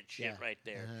father pitch shit Yeah. right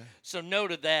there. Uh-huh. So no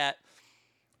to that.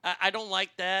 I don't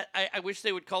like that. I wish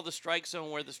they would call the strike zone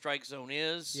where the strike zone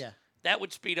is. Yeah. That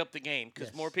would speed up the game because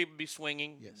Yes. more people would be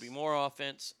swinging, Yes. be more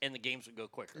offense, and the games would go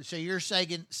quicker. So you're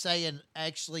saying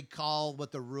actually call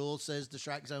what the rule says the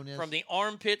strike zone is? From the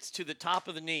armpits to the top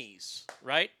of the knees,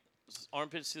 right?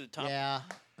 Armpits to the top. Yeah,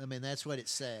 I mean that's what it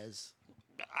says.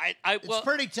 Well, it's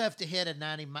pretty tough to hit a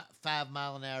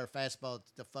 95-mile-an-hour fastball at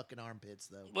the fucking armpits,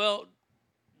 though. Well,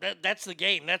 that's the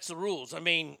game. That's the rules. I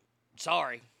mean,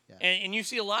 sorry. Yeah. And you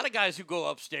see a lot of guys who go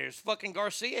upstairs. Fucking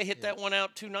Garcia hit that one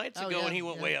out 2 nights ago, yeah, and he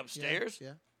went way upstairs.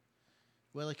 Yeah.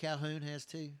 Willie Calhoun has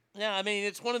too. Yeah, I mean,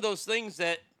 it's one of those things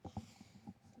that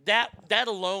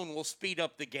alone will speed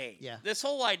up the game. Yeah. This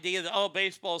whole idea that,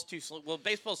 baseball's too slow. Well,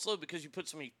 baseball's slow because you put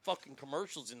so many fucking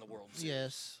commercials in the World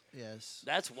Series. Yes.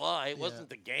 That's why. It wasn't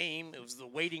the game. It was the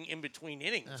waiting in between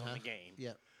innings on the game.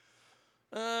 Yep.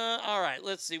 All right,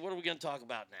 let's see. What are we going to talk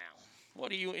about now?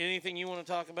 Anything you want to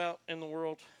talk about in the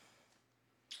world?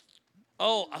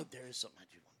 Oh, there is something I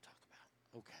do want to talk about.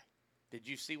 Okay. Did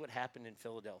you see what happened in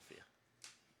Philadelphia?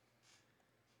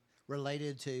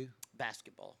 Related to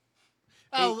basketball.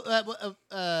 So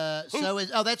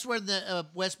that's where the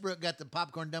Westbrook got the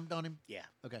popcorn dumped on him? Yeah.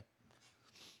 Okay.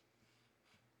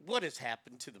 What has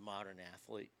happened to the modern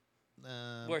athlete?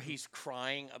 Where he's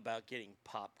crying about getting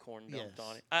popcorn dumped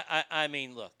on him? I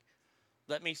mean, look.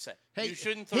 Let me say, you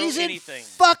shouldn't throw anything. He's in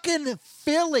fucking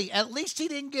Philly. At least he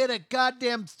didn't get a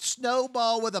goddamn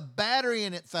snowball with a battery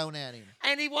in it thrown at him.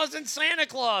 And he wasn't Santa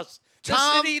Claus. The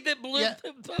city that blew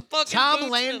the fucking Tom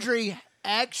boots Landry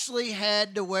actually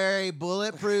had to wear a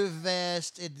bulletproof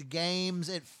vest at the games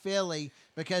at Philly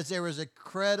because there was a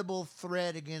credible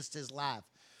threat against his life.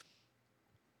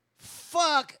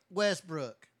 Fuck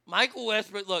Westbrook. Michael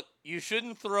Westbrook, look, you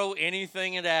shouldn't throw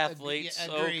anything at athletes.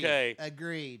 Okay.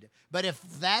 Agreed. But if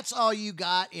that's all you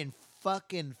got in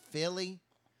fucking Philly,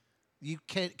 you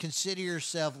can consider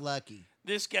yourself lucky.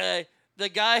 This guy, the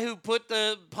guy who put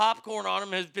the popcorn on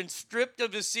him, has been stripped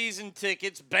of his season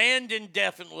tickets, banned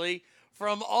indefinitely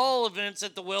from all events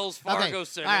at the Wells Fargo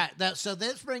Center. All right. So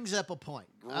this brings up a point.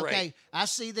 Great. Okay. I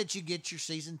see that you get your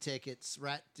season tickets,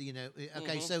 right?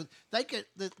 Okay. So they could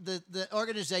the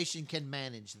organization can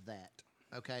manage that.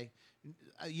 Okay.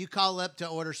 You call up to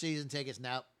order season tickets.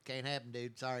 Nope, can't happen,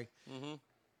 dude. Sorry. Mm-hmm.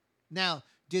 Now,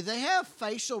 do they have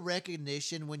facial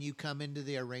recognition when you come into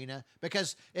the arena?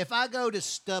 Because if I go to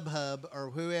StubHub or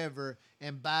whoever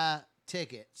and buy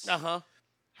tickets, how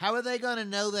are they going to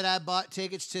know that I bought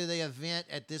tickets to the event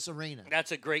at this arena?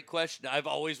 That's a great question. I've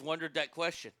always wondered that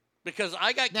question because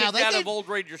I got kicked out of Old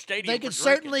Ranger Stadium. They could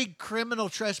certainly criminal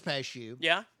trespass you.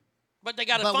 Yeah, but they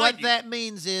got to find you. But what you. that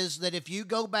means is that if you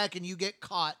go back and you get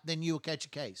caught, then you will catch a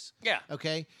case. Yeah.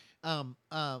 Okay. But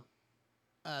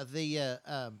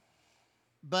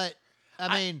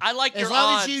I mean, I like as your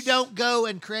long odds. as you don't go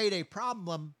and create a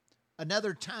problem,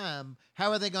 another time,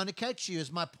 how are they going to catch you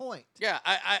is my point. Yeah,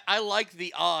 I like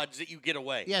the odds that you get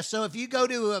away. Yeah, so if you go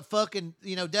to a fucking,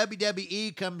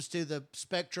 WWE comes to the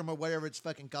Spectrum or whatever it's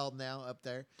fucking called now up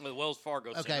there. The Wells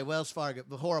Fargo Okay, Center. Wells Fargo,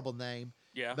 the horrible name.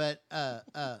 Yeah. But,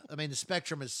 I mean, the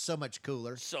Spectrum is so much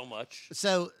cooler. So much.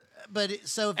 So,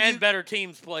 if and better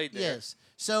teams played there. Yes.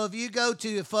 So if you go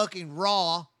to a fucking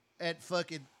Raw at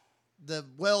fucking the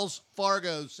Wells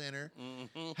Fargo Center,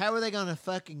 how are they going to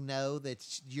fucking know that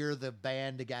you're the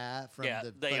band guy from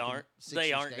the they fucking aren't. 60s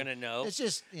They aren't game? going to know. It's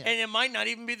just, And it might not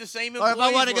even be the same or if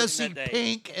I want to go working see that day.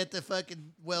 Pink at the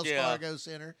fucking Wells Fargo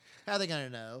Center, how are they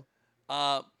going to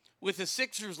know? With the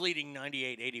Sixers leading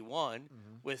 98-81,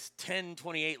 with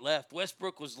 10:28 left,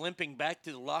 Westbrook was limping back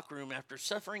to the locker room after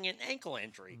suffering an ankle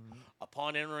injury.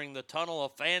 Upon entering the tunnel, a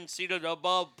fan seated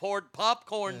above poured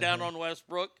popcorn down on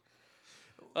Westbrook.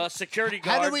 Security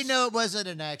guards. How do we know it wasn't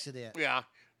an accident? Yeah.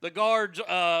 The guards,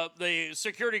 the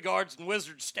security guards and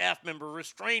Wizards staff member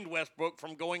restrained Westbrook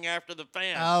from going after the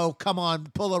fan. Oh, come on.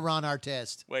 Pull a Ron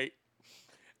Artest. Wait.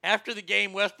 After the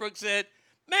game, Westbrook said,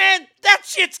 "Man, that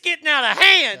shit's getting out of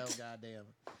hand." Oh, goddamn.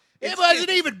 It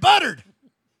wasn't even buttered.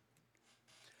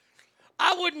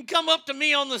 I wouldn't come up to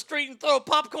me on the street and throw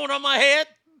popcorn on my head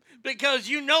because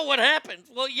you know what happens.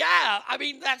 Well, yeah. I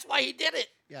mean, that's why he did it.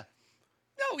 Yeah.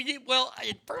 No,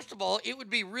 first of all, it would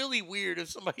be really weird if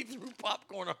somebody threw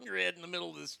popcorn on your head in the middle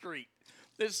of the street.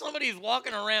 If somebody's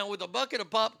walking around with a bucket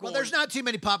of popcorn. Well, there's not too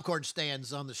many popcorn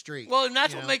stands on the street. Well, and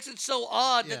that's what makes it so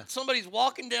odd that somebody's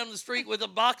walking down the street with a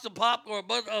box of popcorn,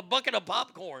 a bucket of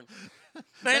popcorn.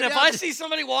 Man, if I see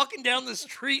somebody walking down the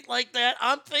street like that,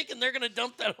 I'm thinking they're going to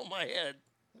dump that on my head.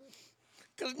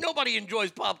 Because nobody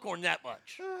enjoys popcorn that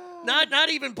much. Not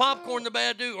even Popcorn the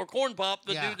bad dude, or Corn Pop,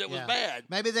 the dude that was bad.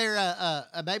 Maybe they're,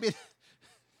 maybe,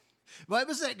 what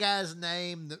was that guy's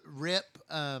name? Rip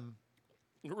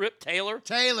Taylor?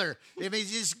 Taylor. If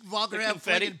he's just walking around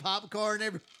confetti. flinging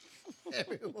popcorn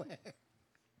everywhere.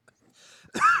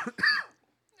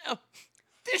 Now,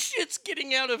 this shit's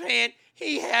getting out of hand.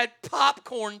 He had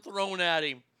popcorn thrown at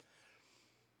him.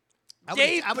 I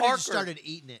would have just started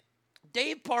eating it.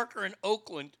 Dave Parker in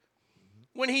Oakland,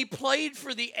 when he played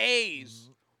for the A's,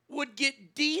 would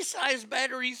get D-size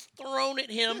batteries thrown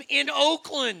at him in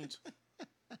Oakland.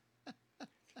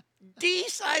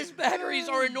 D-size batteries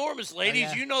are enormous,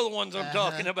 ladies. You know the ones I'm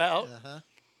talking about.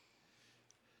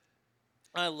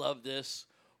 I love this.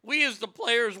 We as the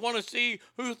players want to see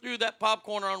who threw that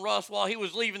popcorn on Russ while he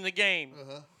was leaving the game.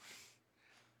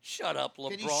 Shut up,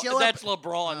 LeBron. That's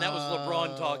LeBron. That was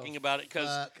LeBron talking about it because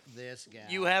fuck this guy.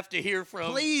 You have to hear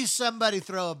from. Please, somebody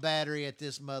throw a battery at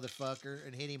this motherfucker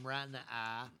and hit him right in the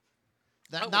eye.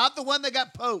 Not the one that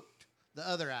got poked. The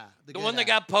other eye. The one that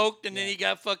got poked and then he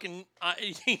got fucking.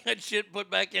 He had shit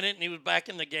put back in it and he was back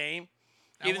in the game.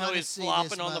 Even though he's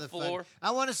flopping on the floor.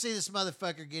 I want to see this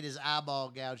motherfucker get his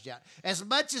eyeball gouged out. As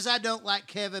much as I don't like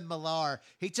Kevin Millar,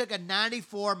 he took a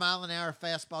 94-mile-an-hour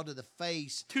fastball to the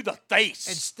face. To the face.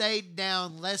 And stayed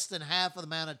down less than half of the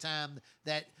amount of time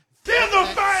that. In the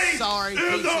face! Sorry,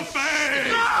 In the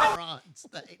face! Ron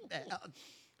stayed down.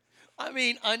 I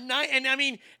mean,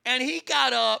 and he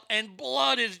got up and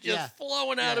blood is just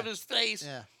flowing out of his face.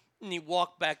 Yeah. And he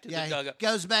walked back to the dugout. He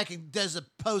goes back and does a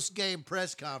post-game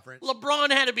press conference. LeBron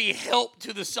had to be helped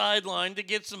to the sideline to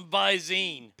get some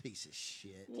Visine. Piece of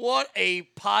shit. What a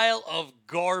pile of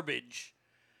garbage.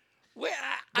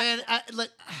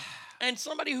 And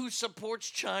somebody who supports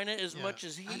China as much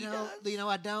as he does.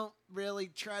 I don't really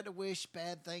try to wish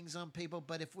bad things on people,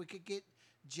 but if we could get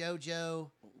JoJo,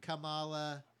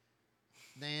 Kamala,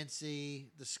 Nancy,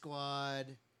 the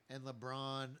squad, and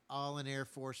LeBron all in Air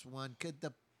Force One, could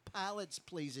the pilots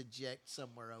please eject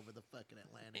somewhere over the fucking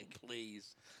Atlantic?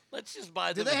 Please. Let's just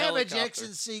buy Do them they a have helicopter.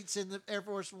 ejection seats in the Air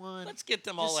Force One? Let's get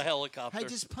them all a helicopter. Hey,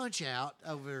 just punch out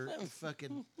over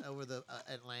over the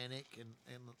Atlantic and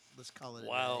let's call it a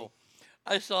Wow.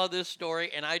 day. I saw this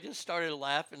story and I just started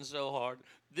laughing so hard.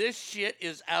 This shit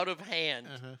is out of hand.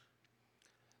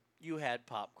 You had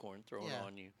popcorn thrown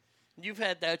on you. You've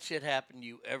had that shit happen to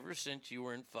you ever since you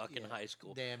were in fucking high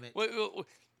school. Damn it.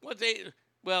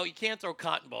 Well, you can't throw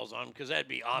cotton balls on them because that'd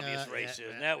be obvious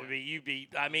racism. That would be,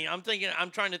 I'm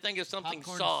trying to think of something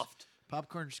soft.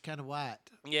 Popcorn's kind of white.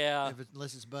 Yeah.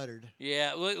 Unless it's buttered.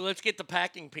 Yeah, let's get the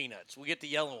packing peanuts. We'll get the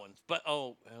yellow ones. But,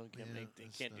 they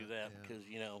can't do that because,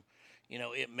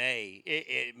 it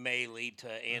may lead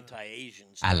to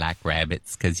anti-Asian stuff. I like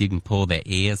rabbits because you can pull their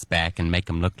ears back and make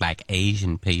them look like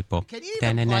Asian people. Can you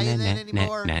even play that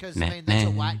anymore? Because, that's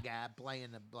a white guy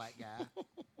playing a black guy.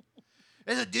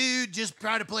 There's a dude just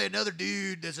trying to play another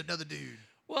dude. There's another dude.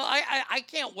 Well, I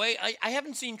can't wait. I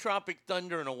haven't seen Tropic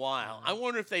Thunder in a while. I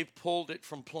wonder if they've pulled it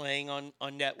from playing on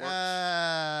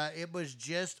networks. It was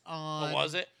just on. Oh,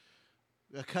 was it?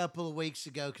 A couple of weeks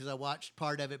ago because I watched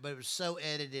part of it, but it was so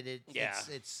edited.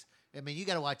 It's. I mean, you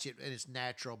got to watch it in its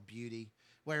natural beauty,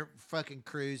 where fucking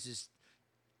Cruz is.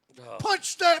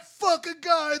 Punch that fucking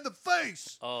guy in the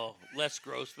face. Oh, Les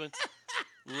Grossman.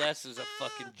 Les is a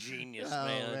fucking genius,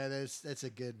 man. Oh man, that's a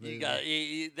good movie.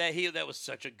 That was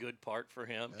such a good part for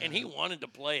him, and he wanted to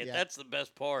play it. Yeah. That's the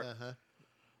best part.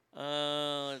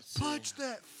 Let's see. Punch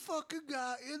that fucking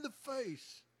guy in the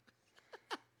face.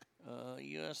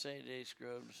 USA Today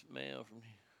scrubs mail from.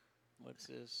 What's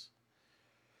this?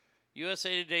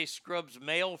 USA Today scrubs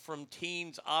mail from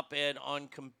teens op-ed on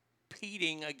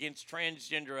competing against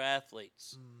transgender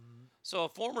athletes. So a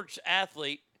former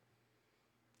athlete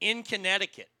in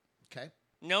Connecticut,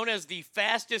 known as the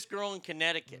fastest girl in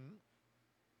Connecticut,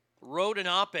 wrote an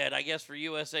op-ed, I guess, for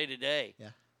USA Today.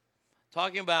 Yeah.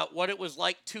 Talking about what it was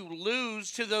like to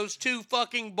lose to those two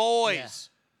fucking boys.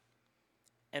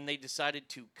 Yeah. And they decided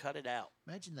to cut it out.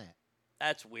 Imagine that.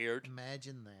 That's weird.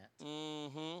 Imagine that.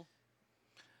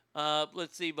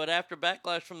 Let's see. But after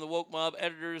backlash from the woke mob,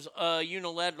 editors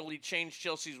unilaterally changed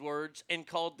Chelsea's words and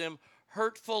called them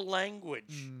hurtful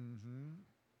language.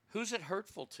 Who's it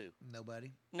hurtful to?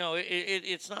 Nobody. No,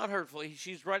 it's not hurtful.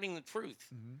 She's writing the truth.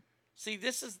 See,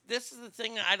 this is the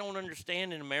thing I don't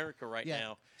understand in America right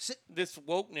now. This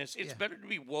wokeness. It's better to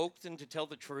be woke than to tell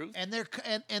the truth. And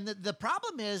the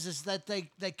problem is that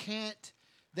they can't.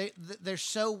 They're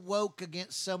so woke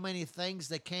against so many things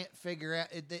they can't figure out.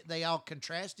 They all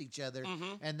contrast each other,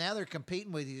 and now they're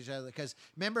competing with each other. Because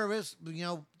remember, it was,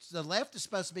 the left is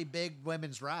supposed to be big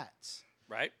women's rights,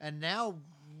 right? And now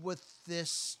with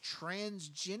this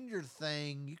transgender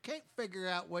thing, you can't figure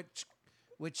out which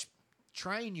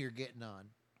train you're getting on.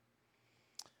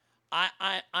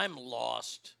 I'm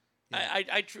lost. Yeah.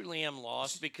 I truly am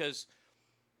lost because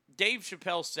Dave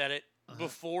Chappelle said it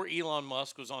before Elon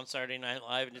Musk was on Saturday Night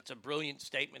Live, and it's a brilliant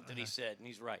statement that he said, and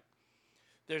he's right.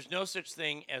 There's no such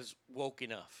thing as woke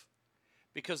enough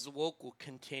because the woke will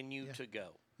continue to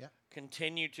go. Yeah.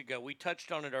 Continue to go. We touched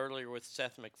on it earlier with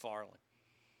Seth MacFarlane.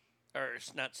 Or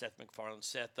it's not Seth MacFarlane,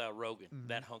 Seth Rogen,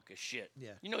 that hunk of shit.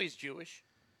 Yeah. You know he's Jewish.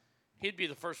 He'd be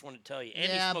the first one to tell you.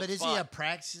 And yeah, he but is pot. he a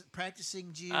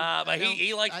practicing Jew? But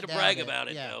he likes to brag about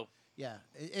it, though. Yeah,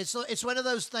 it's one of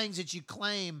those things that you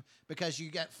claim because you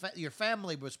got your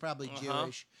family was probably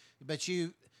Jewish, but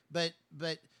you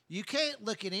can't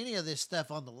look at any of this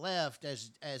stuff on the left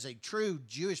as a true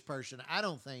Jewish person. I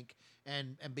don't think,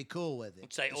 and be cool with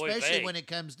it, especially when it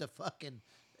comes to fucking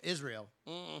Israel.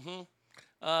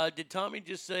 Did Tommy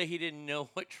just say he didn't know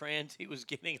what trans he was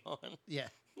getting on? Yeah.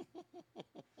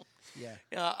 Yeah.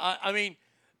 I mean,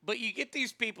 but you get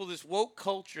these people, this woke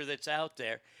culture that's out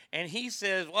there, and he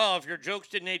says, well, if your jokes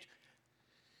didn't age,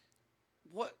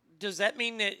 what does that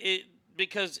mean that it,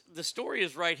 because the story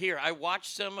is right here. I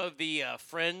watched some of the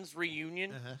Friends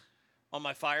reunion on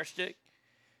my Fire Stick,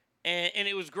 and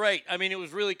it was great. I mean, it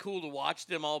was really cool to watch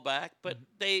them all back, but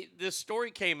this story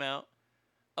came out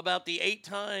about the 8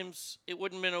 times it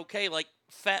wouldn't have been okay, like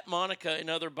Fat Monica and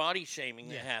other body shaming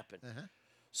that happened.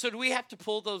 So do we have to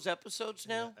pull those episodes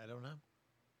now? I don't know.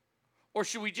 Or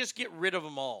should we just get rid of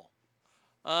them all?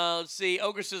 Let's see.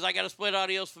 Ogre says, I got to split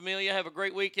Adios Familia. Have a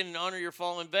great weekend and honor your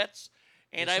fallen vets.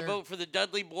 And I vote for the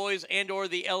Dudley Boys and or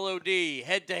the LOD,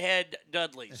 head-to-head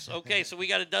Dudleys. Okay, so we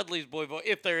got a Dudley's boy vote,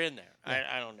 if they're in there. Yeah.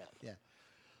 I don't know.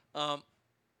 Yeah.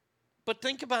 But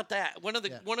think about that. One of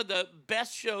the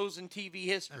best shows in TV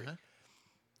history.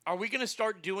 Are we going to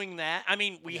start doing that? I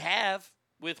mean, we have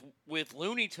with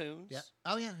Looney Tunes. Yeah.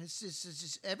 Oh yeah. It's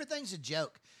just everything's a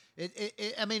joke.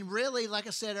 I mean, really, like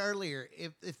I said earlier,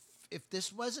 if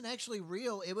this wasn't actually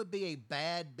real, it would be a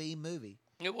bad B movie.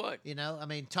 It would. You know, I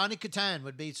mean, Tawny Kitaen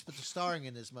would be starring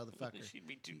in this motherfucker. She'd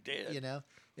be too dead. You know,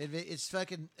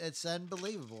 it's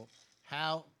unbelievable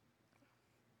how.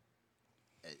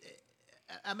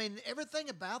 I mean, everything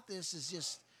about this is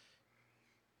just.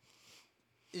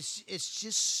 It's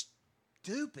just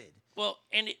stupid. Well,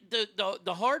 and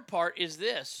the hard part is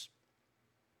this.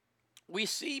 We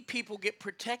see people get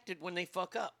protected when they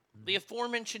fuck up. The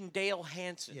aforementioned Dale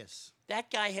Hansen. Yes.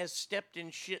 That guy has stepped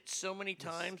in shit so many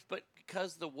times, but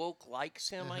because the woke likes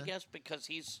him, I guess, because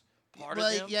he's part of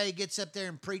them. Yeah, he gets up there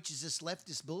and preaches this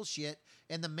leftist bullshit.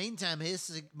 In the meantime,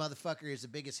 his motherfucker is the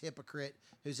biggest hypocrite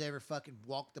who's ever fucking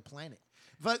walked the planet.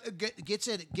 Gets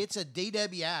a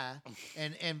DWI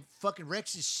and fucking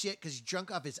wrecks his shit because he's drunk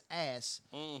off his ass.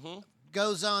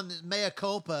 Goes on mea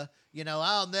culpa,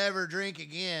 I'll never drink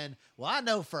again. Well, I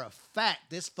know for a fact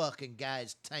this fucking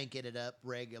guy's tanking it up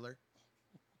regular.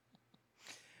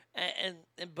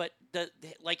 But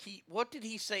what did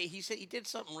he say? He said he did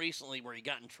something recently where he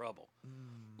got in trouble,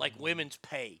 like women's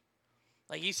pay.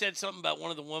 Like he said something about one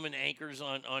of the women anchors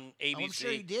on ABC. I'm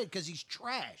sure he did because he's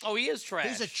trash. Oh, he is trash.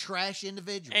 He's a trash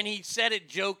individual. And he said it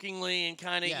jokingly and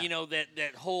kind of,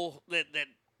 that whole that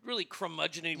really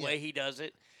curmudgeon-y way he does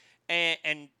it.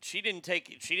 And she didn't take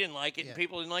it. She didn't like it, and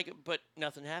people didn't like it, but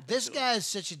nothing happened. This guy is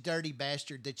such a dirty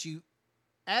bastard that you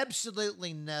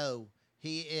absolutely know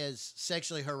he is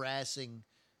sexually harassing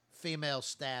female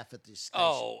staff at this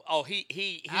station.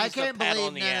 He's I can't the pat believe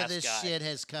on the none ass of this guy. shit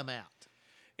has come out.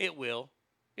 It will.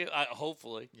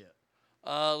 Hopefully. Yeah.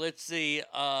 Let's see.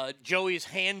 Joey's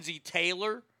Hansy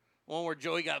Taylor, one where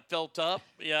Joey got felt up.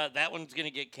 Yeah, that one's going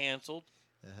to get canceled.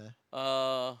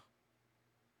 And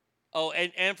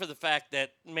for the fact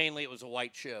that mainly it was a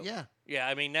white show. Yeah. Yeah,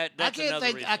 I mean, that's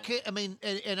another reason.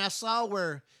 And I saw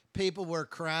where people were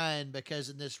crying because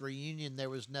in this reunion there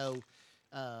was no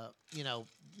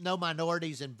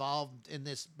minorities involved in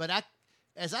this. But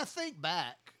as I think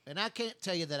back, and I can't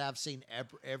tell you that I've seen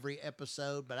every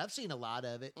episode, but I've seen a lot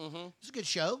of it. Mm-hmm. It's a good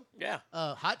show. Yeah.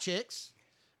 Hot chicks.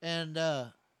 And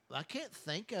I can't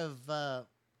think of a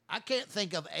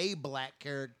black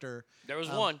character. There was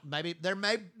one. Maybe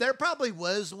there probably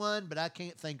was one, but I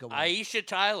can't think of one. Aisha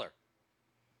Tyler,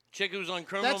 chick who was on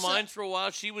Criminal Minds for a while.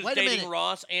 She was dating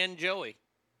Ross and Joey.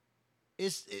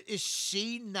 Is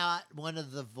she not one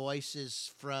of the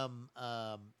voices from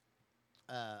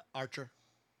Archer?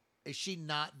 Is she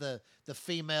not the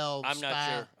female? I'm spy? not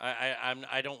sure.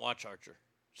 I don't watch Archer,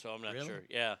 so I'm not Really? sure.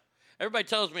 Yeah, everybody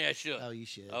tells me I should. Oh, you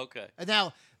should. Okay.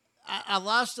 Now, I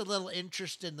lost a little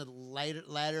interest in the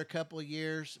latter couple of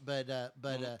years, but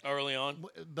early on.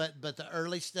 But the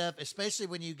early stuff, especially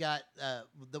when you got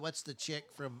what's the chick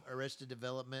from Arrested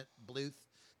Development, Bluth.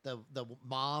 The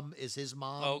mom is his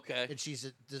mom. Okay. And she's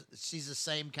the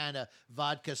same kind of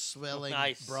vodka swilling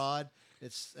broad.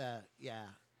 It's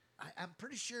I'm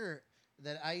pretty sure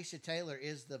that Aisha Taylor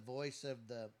is the voice of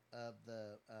the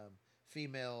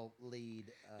female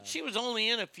lead. She was only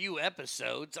in a few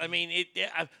episodes. I mean,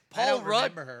 I don't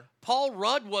remember her. Paul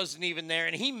Rudd wasn't even there,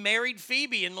 and he married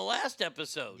Phoebe in the last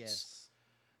episodes. Yes.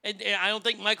 And I don't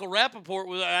think Michael Rappaport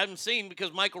was. I haven't seen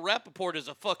because Michael Rappaport is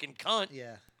a fucking cunt.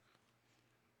 Yeah.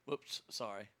 Whoops,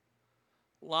 sorry.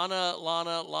 Lana.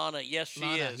 Yes, she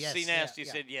is. Yes, C Nasty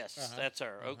yeah. said yes. That's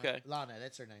her. Okay. Lana,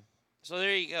 that's her name. So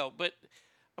there you go. But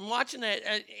I'm watching that,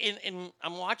 and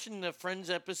I'm watching the Friends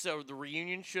episode of the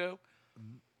reunion show,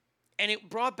 and it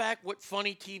brought back what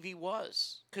funny TV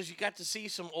was because you got to see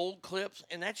some old clips,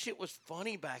 and that shit was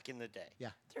funny back in the day. Yeah.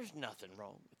 There's nothing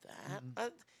wrong with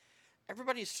that.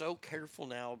 Everybody's so careful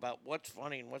now about what's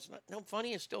funny and what's not. No,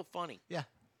 funny is still funny. Yeah.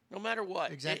 No matter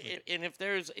what. Exactly. And if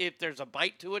there's a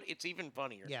bite to it, it's even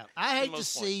funnier. Yeah. I hate to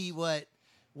see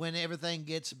when everything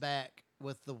gets back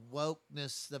with the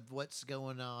wokeness of what's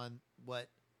going on, what's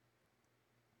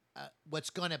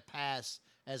going to pass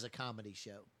as a comedy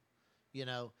show,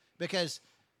 because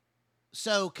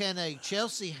so can a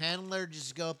Chelsea Handler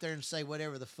just go up there and say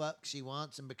whatever the fuck she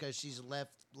wants, and because she's a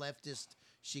leftist,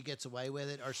 she gets away with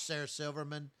it, or Sarah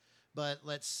Silverman. But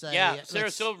let's say... Yeah, Sarah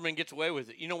Silverman gets away with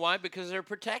it. You know why? Because they're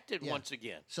protected once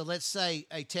again. So let's say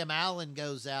a Tim Allen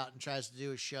goes out and tries to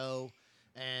do a show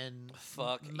and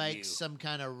makes some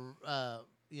kind of,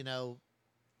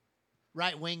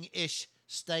 right-wing-ish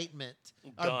statement.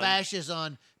 Done. Or bashes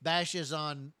on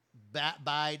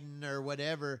Biden or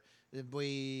whatever,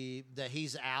 that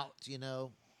he's out,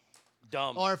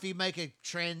 Dumb. Or if you make a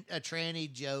tranny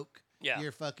joke, Yeah.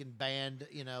 you're fucking banned,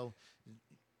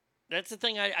 That's the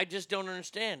thing I just don't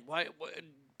understand. Why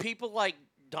people like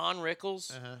Don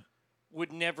Rickles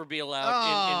would never be allowed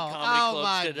in comedy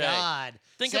clubs today. Oh, my God.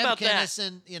 Think Sam about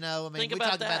Kinison, that. we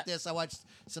talked about this. I watched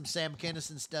some Sam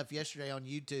Kinison stuff yesterday on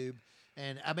YouTube.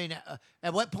 And, I mean,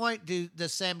 at what point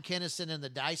does Sam Kinison and the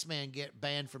Dice Man get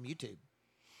banned from YouTube?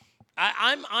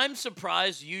 I'm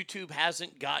surprised YouTube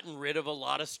hasn't gotten rid of a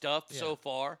lot of stuff so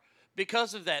far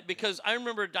because of that. Because I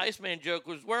remember a Dice Man joke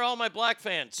was, "Where are all my black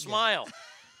fans? Smile."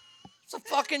 It's a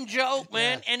fucking joke,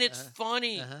 man, and it's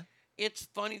funny. It's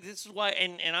funny. This is why,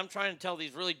 and I'm trying to tell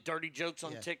these really dirty jokes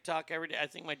on TikTok every day. I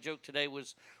think my joke today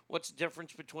was, "What's the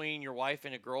difference between your wife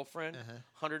and a girlfriend?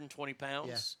 120 pounds."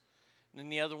 Yeah. And then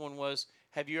the other one was,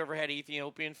 "Have you ever had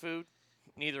Ethiopian food?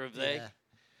 Neither have they."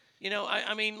 Yeah.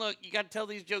 I mean, look, you got to tell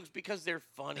these jokes because they're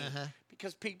funny.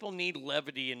 Because people need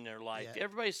levity in their life. Yeah.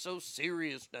 Everybody's so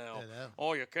serious now. I know.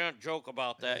 Oh, you can't joke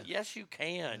about that. Yes, you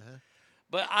can.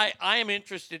 But I am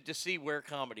interested to see where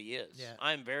comedy is. Yeah.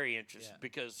 I'm very interested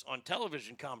because on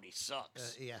television, comedy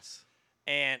sucks. Yes.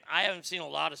 And I haven't seen a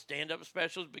lot of stand-up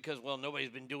specials because, well,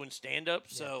 nobody's been doing stand-up.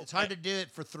 So it's hard to do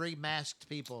it for 3 masked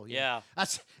people. you know. Yeah.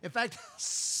 In fact,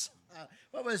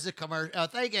 what was the commercial? I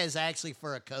think it's actually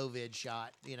for a COVID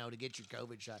shot, to get your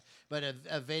COVID shot. But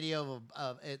a video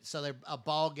of it. So they're a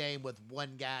ball game with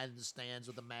one guy in the stands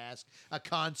with a mask, a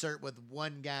concert with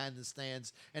one guy in the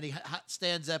stands, and he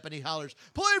stands up and he hollers,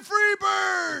 "Play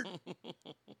Freebird!"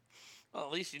 Well,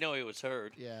 at least he was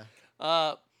heard. Yeah.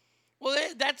 Well,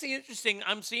 that's interesting.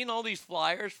 I'm seeing all these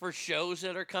flyers for shows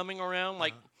that are coming around.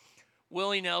 Like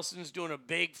Willie Nelson's doing a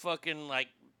big fucking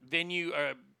venue or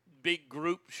a big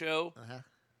group show.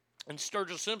 And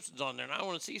Sturgill Simpson's on there. And I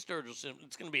want to see Sturgill Simpson.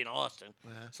 It's going to be in Austin.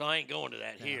 So I ain't going to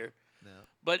that here. No.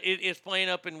 But it's playing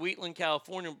up in Wheatland,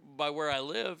 California by where I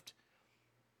lived.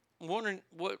 I'm wondering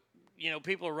what,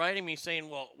 people are writing me saying,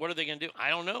 well, what are they going to do? I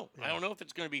don't know. I don't know if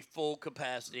it's going to be full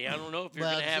capacity. I don't know if you're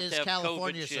going to have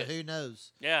California, COVID shit. so who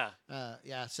knows? Yeah.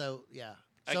 So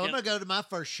I'm going to go to my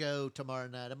first show tomorrow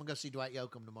night. I'm going to go see Dwight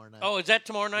Yoakam tomorrow night. Oh, is that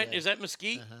tomorrow night? Yeah. Is that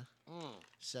Mesquite?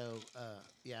 So,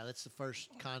 that's the first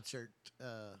concert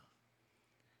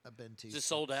I've been to. Is it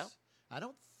sold out? I'm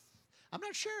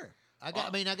not sure. I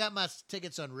got my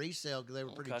tickets on resale because they were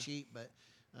pretty cheap, but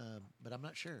I'm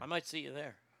not sure. I might see you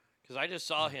there because I just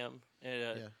saw him.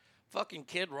 Fucking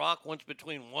Kid Rock wants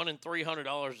between $100 and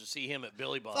 $300 to see him at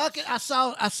Billy Bob's. Fucking, I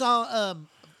saw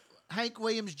Hank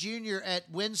Williams Jr.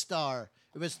 at WinStar.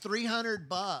 It was $300.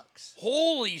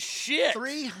 Holy shit!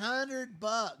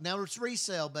 $300. Now it's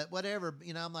resale, but whatever.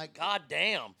 I'm like, God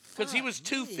damn, because he was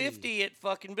 $250 at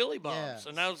fucking Billy Bob's, Yeah.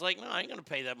 and I was like, no, I ain't gonna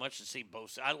pay that much to see Bo.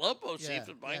 I love Bo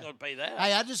Simpson, but I ain't gonna pay that.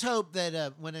 Hey, I just hope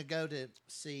that when I go to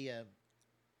see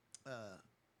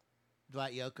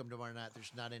Dwight Yoakam tomorrow night,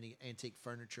 there's not any antique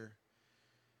furniture.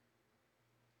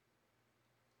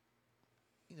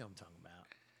 You know what I'm talking about.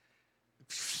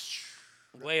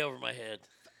 Way over my head.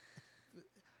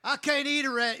 I can't eat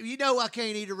around. I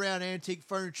can't eat around antique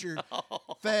furniture,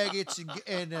 faggots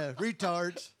and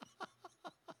retards.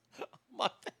 My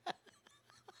bad.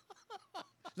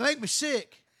 They make me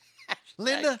sick.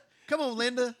 Linda, come on,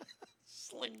 Linda.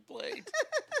 Sling Blade.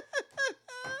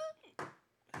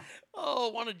 Oh,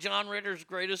 one of John Ritter's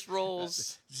greatest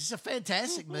roles. This is a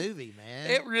fantastic movie, man.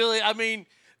 It really. I mean,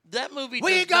 that movie.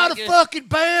 We ain't got a fucking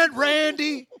band,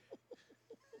 Randy.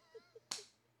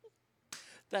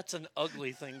 That's an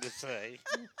ugly thing to say.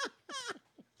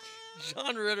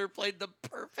 John Ritter played the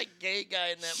perfect gay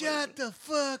guy in that movie. Shut the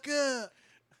fuck up.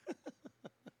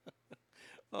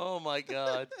 Oh, my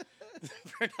God.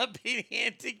 For not being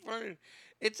antique furniture.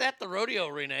 It's at the rodeo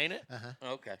arena, ain't it?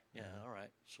 Okay. Yeah, all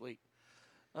right. Sweet.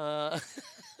 Let's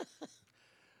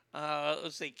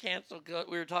see.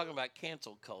 We were talking about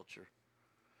cancel culture.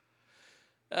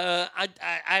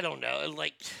 I don't know.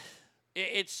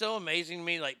 It's so amazing to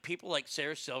me, people like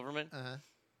Sarah Silverman,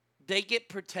 they get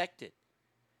protected.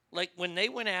 Like, when they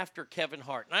went after Kevin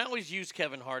Hart, and I always use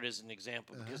Kevin Hart as an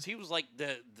example because he was like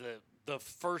the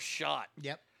first shot.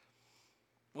 Yep.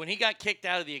 When he got kicked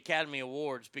out of the Academy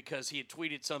Awards because he had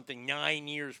tweeted something 9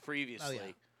 years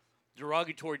previously,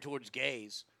 derogatory towards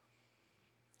gays,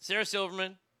 Sarah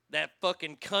Silverman, that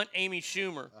fucking cunt Amy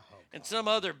Schumer, and some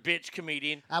other bitch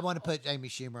comedian. I want to put Amy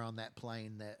Schumer on that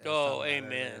plane. Amen.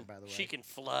 Earlier, by the way. She can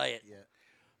fly it.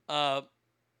 Yeah.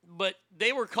 But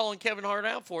they were calling Kevin Hart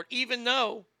out for it, even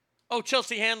though,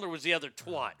 Chelsea Handler was the other twat.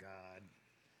 Oh, God.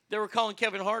 They were calling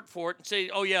Kevin Hart for it and saying,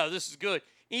 oh, yeah, this is good.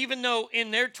 Even though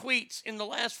in their tweets in the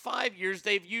last 5 years,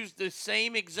 they've used the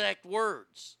same exact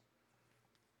words.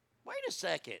 Wait a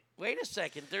second.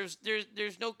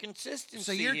 There's no consistency.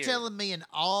 So you're here. telling me in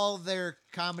all their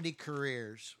comedy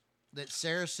careers that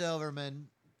Sarah Silverman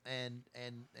and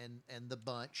the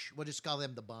bunch, we'll just call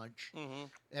them the bunch,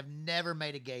 have never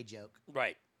made a gay joke.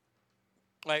 Right.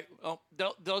 Right. Well,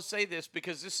 they'll say this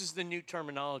because this is the new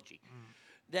terminology.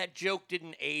 That joke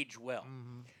didn't age well.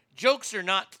 Jokes are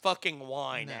not fucking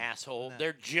wine, asshole. No.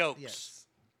 They're jokes. Yes.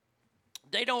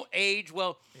 They don't age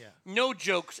well. Yeah. No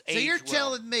jokes age well. So you're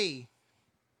telling me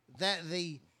that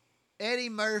the Eddie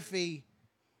Murphy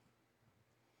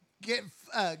get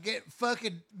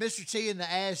fucking Mr. T in the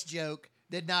ass joke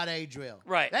did not age well.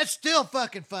 Right. That's still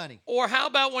fucking funny. Or how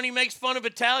about when he makes fun of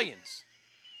Italians?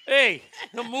 Hey,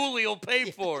 the moolie will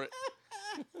pay for it.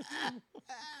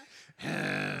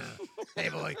 Hey,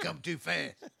 boy, come too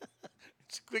fast.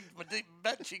 Squeak my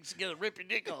butt cheeks together, rip your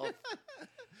dick off.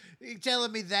 You're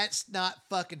telling me that's not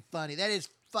fucking funny? That is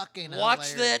fucking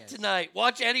Watch hilarious. that tonight.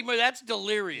 Watch Eddie Murphy. That's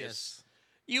delirious. Yes.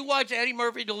 You watch Eddie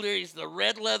Murphy delirious, the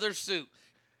red leather suit.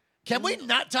 Can we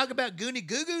not talk about Goonie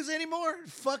Goo Goos anymore?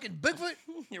 Fucking Bigfoot?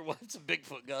 Your wife's a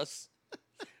Bigfoot, Gus.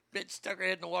 Bitch stuck her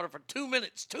head in the water for 2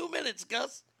 minutes. 2 minutes,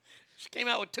 Gus. She came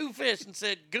out with 2 fish and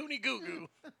said, "Goonie goo goo."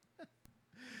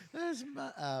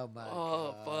 Oh my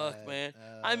Oh, God. fuck, man.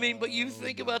 I mean, but you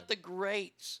think about the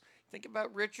greats. Think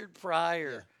about Richard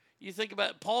Pryor. You think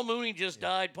about Paul Mooney just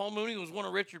died. Paul Mooney was one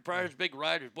of Richard Pryor's big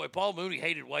writers. Boy, Paul Mooney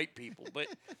hated white people, but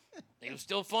he was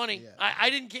still funny.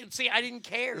 I didn't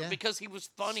care because he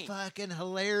was funny. It's fucking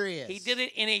hilarious. He did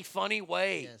it in a funny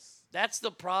way. Yes. That's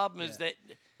the problem is that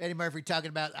Eddie Murphy talking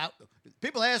about,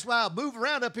 people ask why I move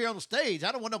around up here on the stage.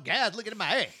 I don't want no guys looking at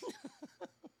my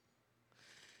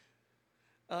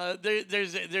ass.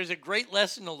 there's a great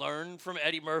lesson to learn from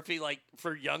Eddie Murphy, like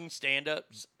for young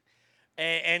stand-ups.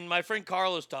 And my friend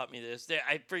Carlos taught me this.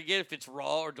 I forget if it's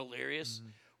Raw or Delirious,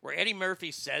 where Eddie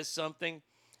Murphy says something,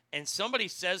 and somebody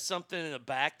says something in the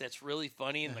back that's really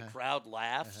funny, and the crowd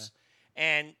laughs.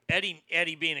 And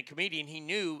Eddie being a comedian, he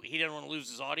knew he didn't want to lose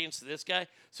his audience to this guy.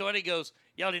 So Eddie goes,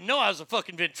 "Y'all didn't know I was a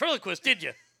fucking ventriloquist, did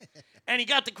you?" And he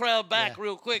got the crowd back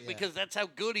real quick because that's how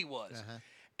good he was.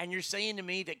 And you're saying to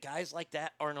me that guys like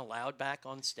that aren't allowed back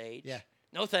on stage? Yeah.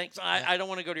 No thanks. I don't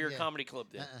want to go to your comedy club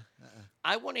then.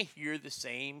 I want to hear the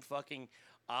same fucking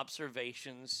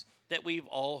observations that we've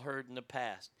all heard in the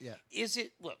past. Yeah.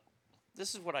 Look,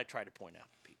 this is what I try to point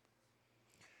out to people.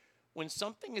 When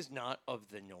something is not of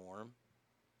the norm,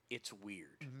 it's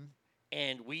weird.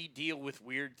 And we deal with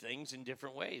weird things in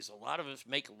different ways. A lot of us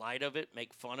make light of it,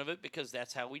 make fun of it, because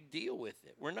that's how we deal with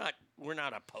it. We're not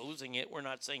opposing it. We're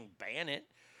not saying ban it.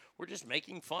 We're just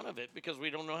making fun of it because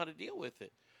we don't know how to deal with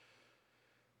it.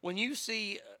 When you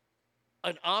see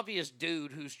an obvious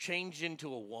dude who's changed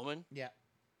into a woman,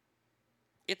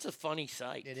 it's a funny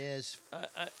sight. It is.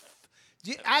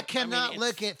 I cannot mean,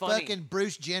 look at funny. fucking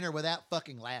Bruce Jenner without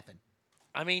fucking laughing.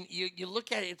 I mean, you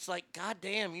look at it, it's like, God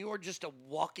damn, you are just a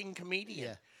walking comedian.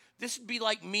 Yeah. This would be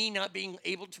like me not being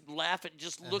able to laugh at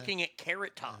just looking at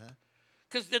Carrot Top.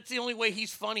 Because that's the only way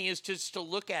he's funny is just to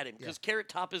look at him. Because Carrot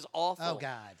Top is awful. Oh,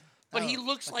 God. But he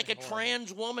looks like a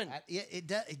trans woman. It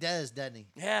does, doesn't he?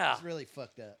 Yeah. It's really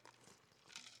fucked up.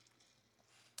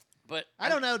 But I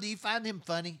don't know. Do you find him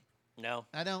funny? No.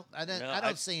 I don't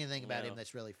see anything about him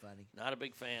that's really funny. Not a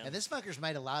big fan. And this fucker's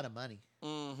made a lot of money.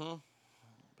 Mm-hmm.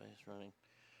 Base running.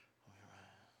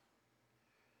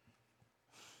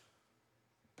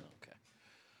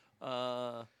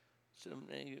 Okay.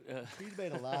 He's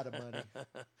made a lot of money.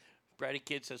 Brady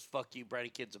Kid says, "Fuck you." Brady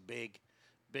Kid's a big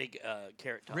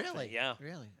Carrot Top. Really? Fan. Yeah.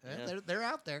 Really? Yeah. They're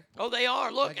out there. Oh, they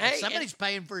are. Look, hey, somebody's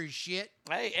paying for his shit.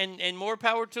 Hey, and more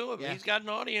power to him. Yeah. He's got an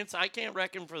audience. I can't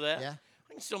wreck him for that. Yeah.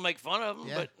 I can still make fun of him,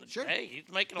 Yeah, but sure. hey, he's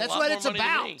making That's a lot what more it's money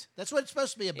about. than me. That's what it's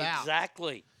supposed to be about.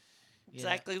 Exactly. Yeah.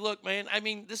 Exactly. Look, man. I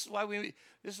mean, this is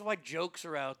why jokes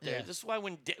are out there. Yeah. This is why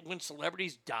when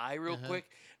celebrities die real quick,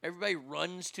 everybody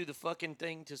runs to the fucking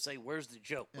thing to say, "Where's the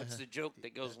joke? What's the joke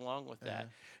that goes along with that?"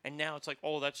 And now it's like,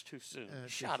 "Oh, that's too soon."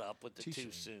 Shut up with the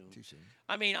too soon. Too soon.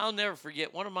 I mean, I'll never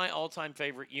forget one of my all-time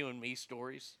favorite You and Me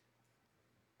stories.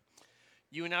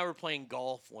 You and I were playing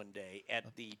golf one day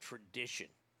at the Tradition,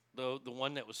 the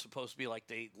one that was supposed to be like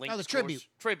the Link the Tribute.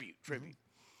 Tribute.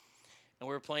 And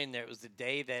we were playing there. It was the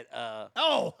day that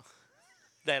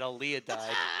that Aaliyah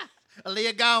died.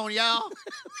 Aaliyah gone, y'all.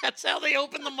 That's how they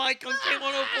opened the mic on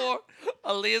K104.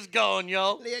 Aaliyah's gone,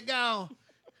 y'all. Aaliyah gone.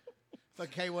 For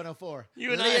K104.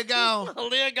 Aaliyah gone.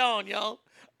 Aaliyah gone, y'all.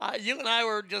 You and I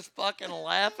were just fucking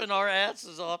laughing our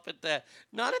asses off at that.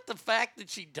 Not at the fact that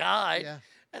she died. Yeah.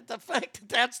 At the fact that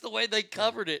that's the way they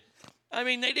covered it. I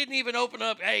mean, they didn't even open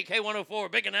up, "Hey, K104,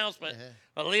 big announcement.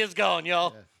 Aaliyah's gone,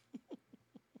 y'all."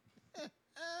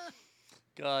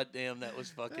 God damn, that was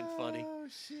fucking funny. Oh,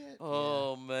 shit.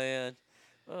 Oh, man.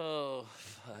 Oh,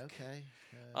 fuck. Okay.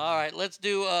 All right, let's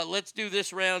do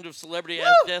this round of Celebrity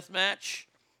Ass Deathmatch.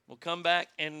 We'll come back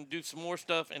and do some more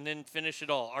stuff and then finish it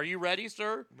all. Are you ready,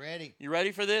 sir? Ready. You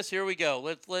ready for this? Here we go.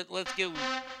 Let's go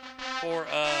for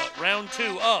round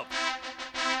 2 of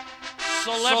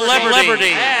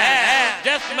Celebrity Ass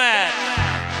Deathmatch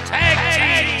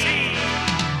Tag Team.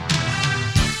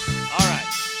 All right,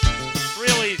 it's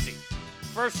real easy.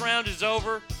 First round is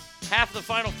over. Half of the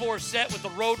Final Four is set with the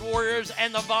Road Warriors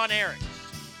and the Von Erichs.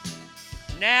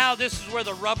 Now this is where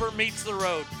the rubber meets the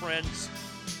road, friends.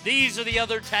 These are the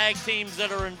other tag teams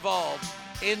that are involved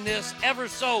in this ever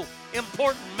so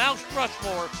important Mount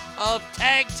Rushmore of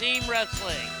tag team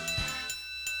wrestling.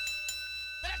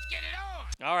 Let's get it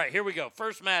on. All right, here we go.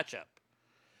 First matchup.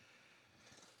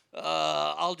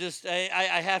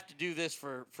 I have to do this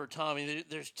for Tommy.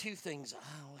 There's two things.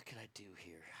 What can I do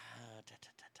here?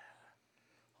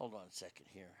 Hold on a second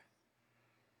here.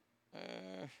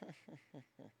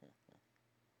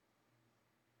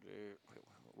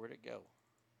 Where'd it go?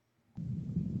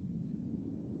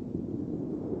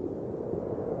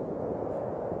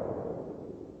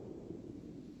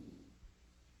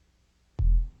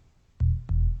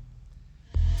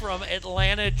 from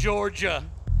Atlanta, Georgia.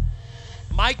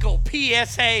 Michael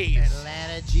P.S. Hayes.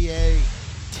 Atlanta, GA.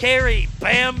 Terry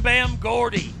Bam Bam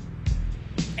Gordy.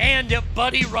 And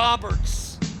Buddy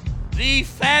Roberts. The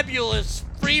fabulous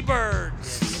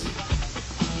Freebirds.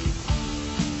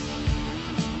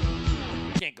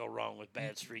 Can't go wrong with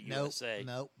Bad Street USA.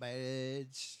 Nope,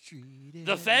 Bad Street.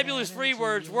 The fabulous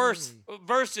Freebirds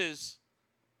versus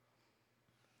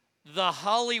the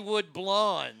Hollywood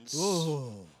Blondes.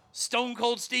 Ooh. Stone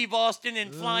Cold Steve Austin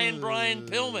and Flying Brian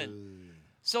Pillman.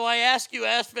 So I ask you,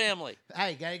 Ass Family.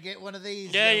 Hey, gotta get one of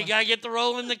these. Yeah, you gotta get the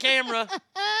roll in the camera.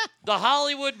 The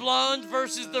Hollywood Blondes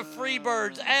versus the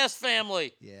Freebirds. Ass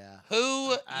Family. Yeah.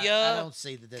 Who I don't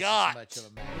see that this got? is much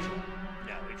of a match.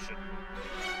 No, we shouldn't.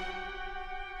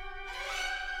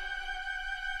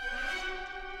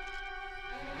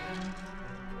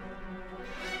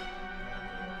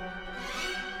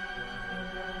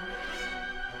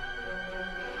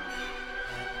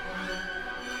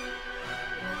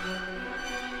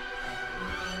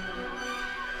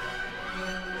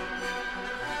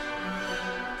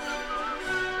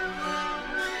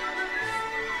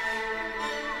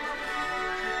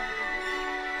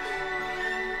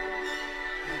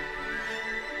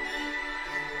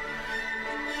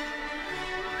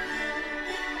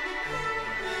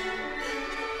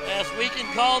 We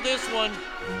can call this one.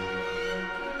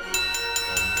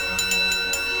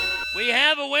 We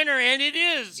have a winner, and it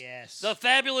is the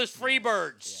fabulous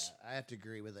Freebirds. Yeah, I have to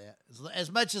agree with that.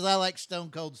 As much as I like Stone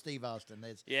Cold Steve Austin,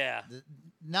 it's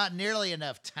not nearly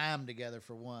enough time together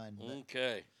for one.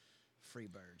 Okay.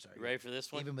 Freebirds. You ready for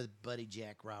this one? Even with Buddy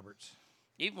Jack Roberts.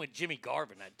 Even with Jimmy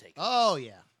Garvin, I'd take it. Oh,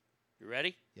 yeah. You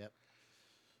ready? Yep.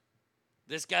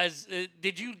 This guy's.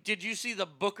 Did you see the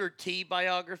Booker T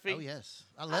biography? Oh yes,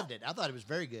 I loved it. I thought it was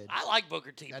very good. I like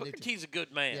Booker T. Booker T's a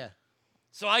good man. Yeah.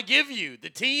 So I give you the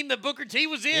team that Booker T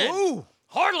was in. Ooh.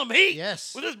 Harlem Heat.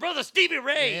 Yes. With his brother Stevie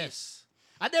Ray. Yes.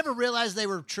 I never realized they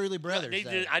were truly brothers.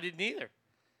 I didn't either.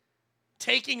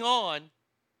 Taking on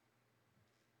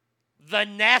the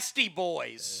Nasty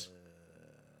Boys.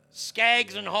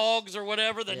 Skaggs and Hogs or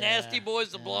whatever. The Nasty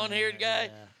Boys, the blonde-haired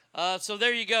guy. Yeah. So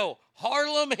there you go.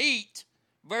 Harlem Heat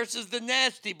versus the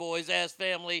Nasty Boys, Ass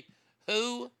Family.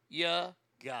 Who ya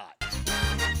got?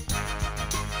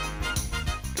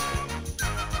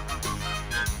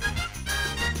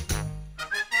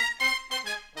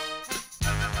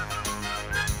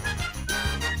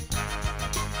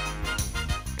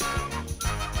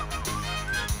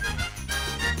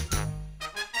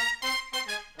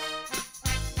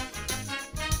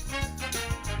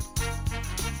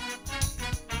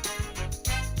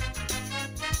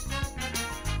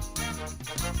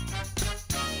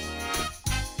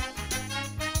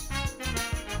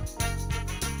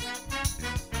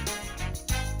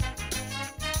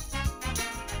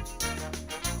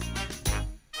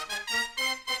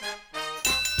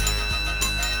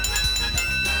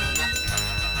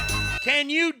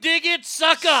 Can you dig it,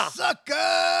 sucker?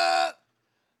 Sucker!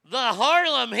 The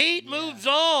Harlem Heat moves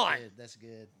on. Good. That's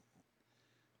good.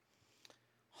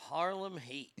 Harlem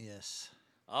Heat. Yes.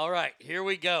 All right, here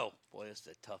we go. Boy, this is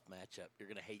a tough matchup. You're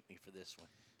going to hate me for this one.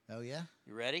 Oh, yeah?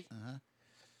 You ready? Uh-huh.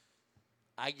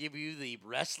 I give you the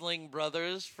Wrestling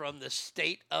Brothers from the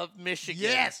state of Michigan.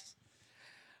 Yes!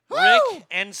 Rick Woo!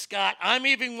 and Scott. I'm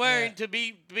even wearing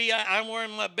I'm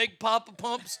wearing my Big Papa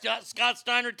Pump Scott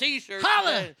Steiner t-shirt.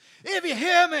 Holla if you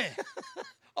hear me.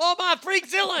 Oh, my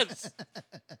Freakzillas.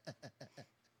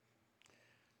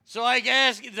 So I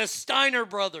ask the Steiner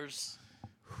Brothers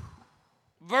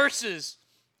versus.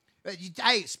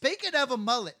 Hey, speaking of a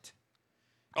mullet.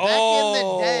 Back in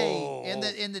the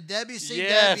day, in the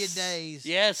WCW days.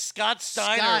 Yes, Scott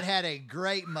Steiner. Scott had a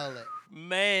great mullet.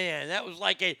 Man, that was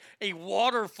like a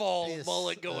waterfall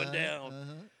mullet going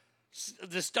down.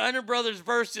 The Steiner Brothers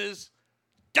versus,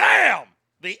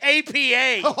 the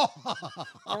APA.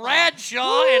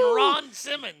 Bradshaw and Ron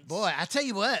Simmons. Boy, I tell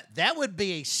you what, that would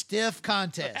be a stiff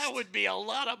contest. That would be a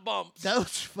lot of bumps. Those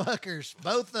fuckers,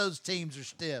 both those teams are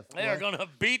stiff. They are going to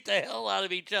beat the hell out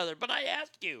of each other. But I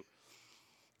ask you,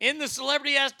 in the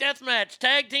Celebrity Ass Deathmatch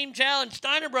Tag Team Challenge,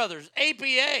 Steiner Brothers,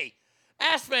 APA,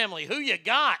 Ass Family, who you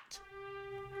got?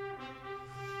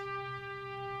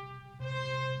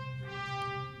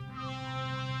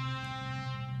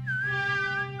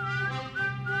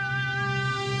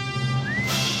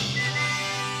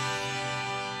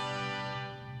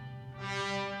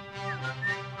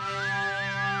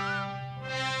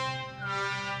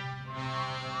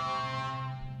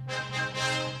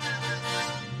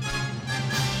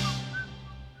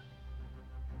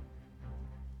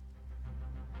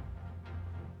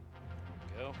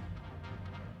 Go.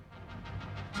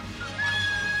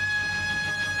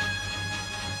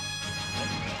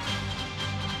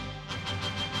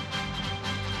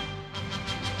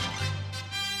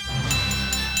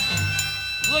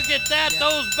 look at that. Yeah.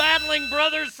 Those battling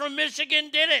brothers from Michigan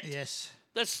did it. Yes.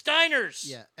 The Steiners.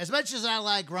 Yeah. As much as I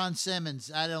like Ron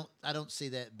Simmons, I don't see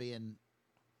that being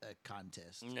a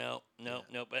contest. No.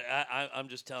 But I'm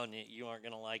just telling you, you aren't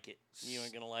going to like it. You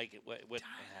aren't going to like it. What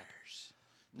happens?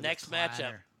 Next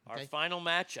matchup. Our final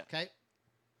matchup. Okay.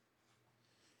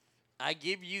 I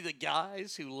give you the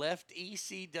guys who left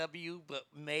ECW but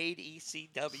made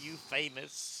ECW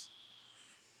famous.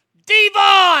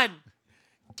 Devon!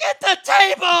 Get the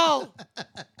table!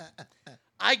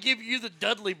 I give you the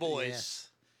Dudley Boys.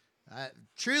 Yes.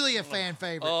 Truly a fan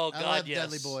favorite. Oh, God, I love yes.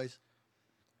 Dudley Boys.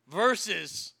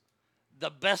 Versus the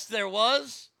best there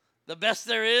was, the best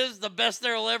there is, the best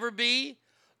there will ever be,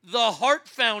 the Hart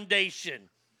Foundation.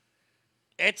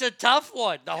 It's a tough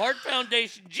one. The Hart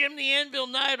Foundation, Jim the Anvil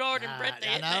Neidhart and Bret the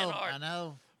Hitman Hart. I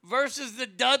know. Versus the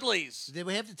Dudleys. Did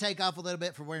we have to take off a little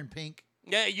bit for wearing pink?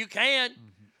 Yeah, you can.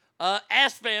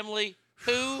 Ask family,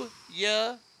 who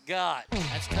ya got?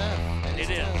 That's tough. It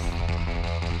is.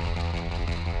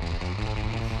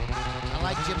 I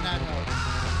like Jim Neidhart.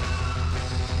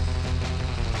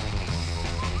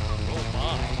 Oh,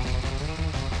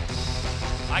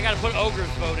 my. I got to put Ogre's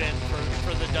vote in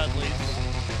for the Dudleys.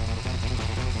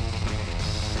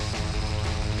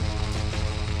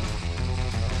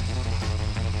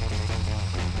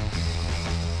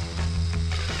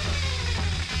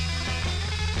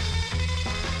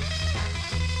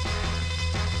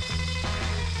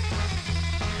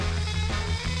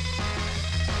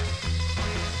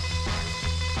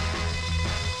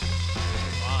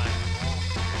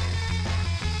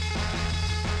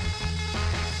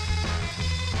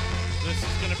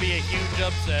 Be a huge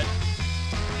upset.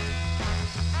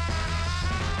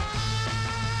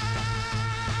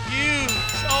 Huge.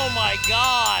 Oh my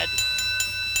God.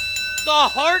 The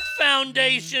Hart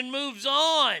Foundation moves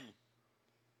on.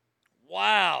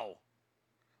 Wow.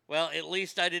 Well, at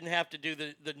least I didn't have to do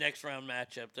the next round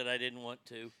matchup that I didn't want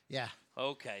to. Yeah.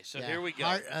 Okay, so Yeah. here we go.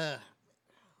 Oh,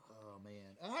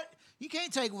 man. You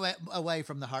can't take away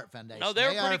from the Hart Foundation. No, they're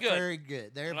pretty pretty good. Very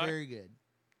good. They're very good.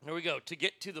 Here we go. To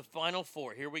get to the final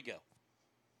four, here we go.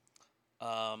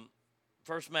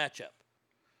 First matchup.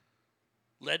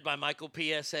 Led by Michael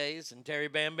P.S. Hayes and Terry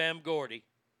Bam Bam Gordy,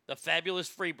 the Fabulous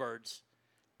Freebirds,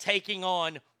 taking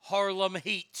on Harlem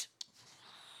Heat.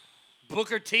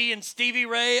 Booker T and Stevie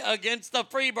Ray against the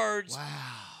Freebirds. Wow.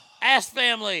 Ask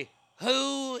family,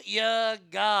 who ya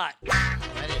got?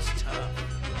 That is tough.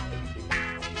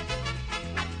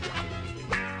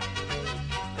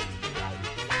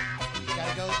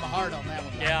 Gotta go with my heart on that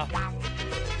one. Yeah.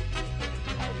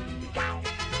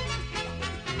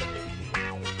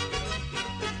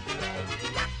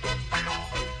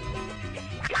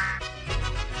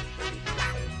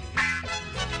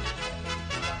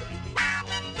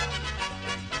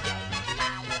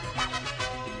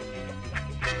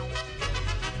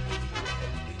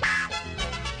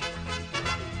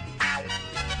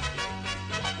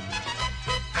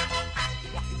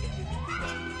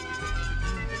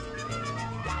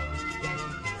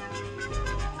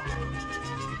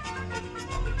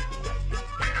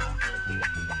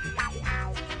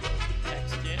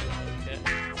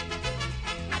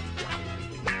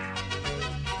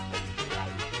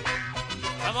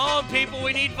 Come on, people,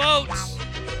 we need votes.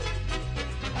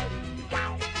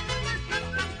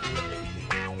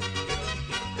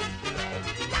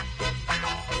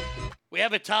 We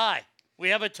have a tie. We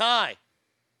have a tie.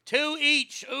 2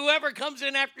 each. Whoever comes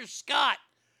in after Scott.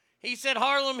 He said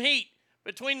Harlem Heat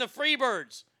between the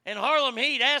Freebirds and Harlem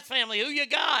Heat. Ask family, who you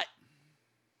got?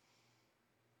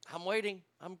 I'm waiting.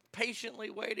 I'm patiently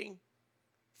waiting.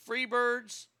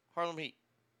 Freebirds, Harlem Heat.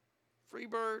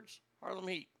 Freebirds, Harlem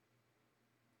Heat.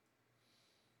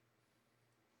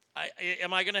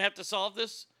 Am I going to have to solve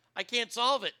this? I can't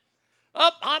solve it.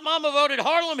 Hot Mama voted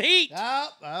Harlem Heat. Oh,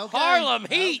 okay. Harlem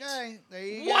Heat. Okay, there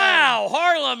you go. Wow,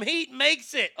 Harlem Heat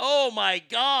makes it. Oh, my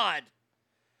God.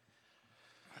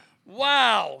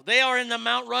 Wow, they are in the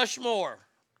Mount Rushmore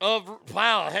of,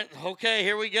 wow. Okay,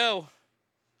 here we go.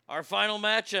 Our final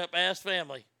matchup, Ask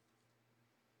Family.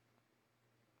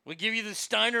 We give you the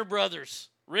Steiner brothers,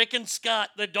 Rick and Scott,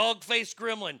 the Dog-Faced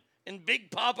Gremlin, and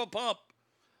Big Papa Pump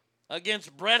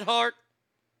against Bret Hart,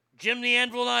 Jim the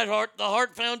Anvil Neidhart, the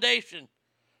Hart Foundation.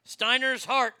 Steiner's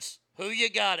Hearts. Who you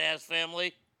got, Ask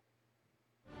Family?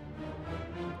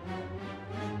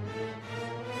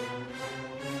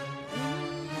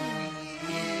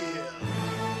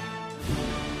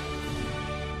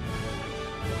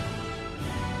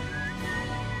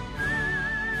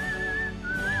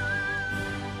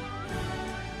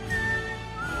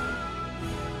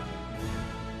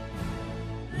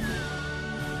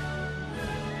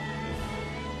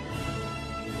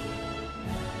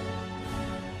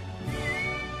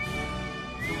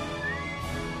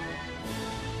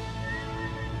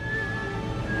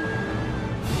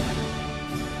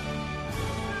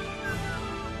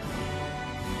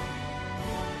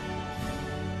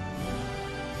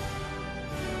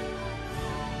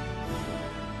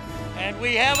 And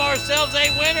we have ourselves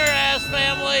a winner, Ass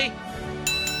Family.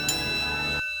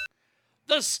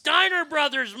 The Steiner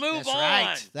brothers move on.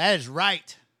 Right. That is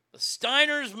right. The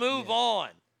Steiners move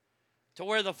on to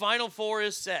where the Final Four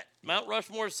is set. Mount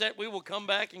Rushmore is set. We will come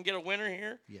back and get a winner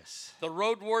here. Yes. The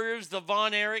Road Warriors, the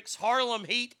Von Erichs, Harlem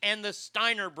Heat, and the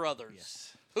Steiner brothers.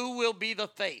 Yes. Who will be the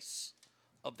face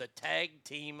of the Tag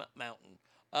Team Mountain?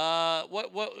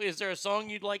 What is there a song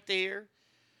you'd like to hear?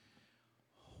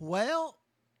 Well,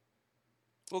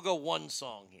 we'll go one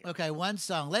song here. Okay, one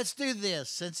song. Let's do this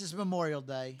since it's Memorial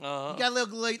Day. Uh-huh. You got a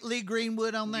little Lee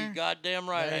Greenwood on there? You goddamn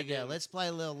right. There I you go. do. Let's play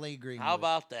a little Lee Greenwood. How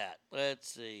about that? Let's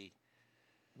see.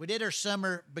 We did our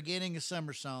beginning of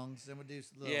summer songs. Then we'll do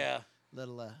a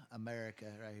little America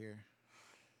right here.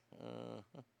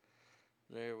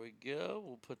 There we go.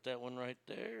 We'll put that one right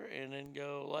there and then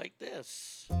go like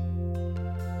this.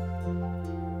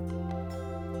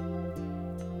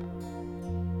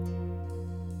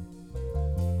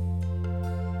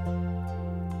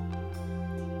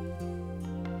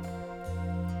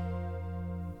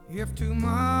 If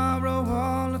tomorrow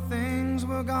all the things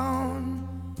were gone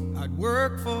I'd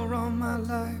worked for all my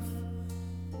life,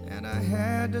 and I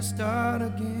had to start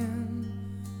again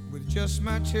with just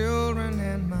my children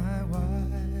and my wife.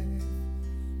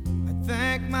 I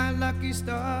thank my lucky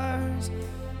stars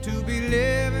to be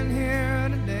living here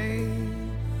today,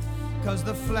 'cause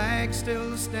the flag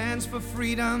still stands for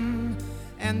freedom,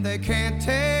 and they can't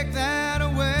take that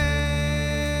away.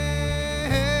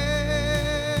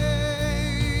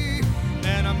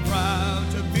 And I'm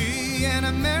proud to be an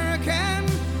American,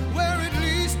 where at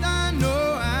least I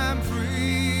know I'm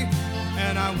free.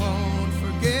 And I won't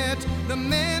forget the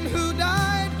men who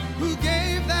died, who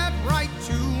gave that right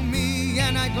to me.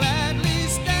 And I gladly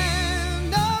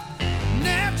stand up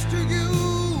next to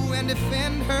you and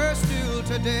defend her still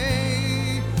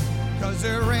today, 'cause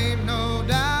there ain't no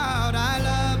doubt I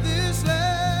love this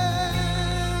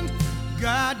land.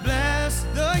 God bless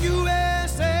the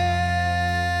USA.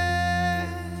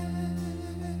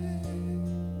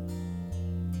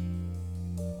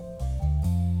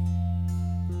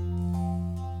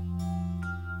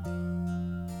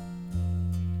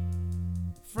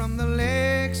 From the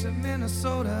lakes of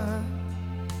Minnesota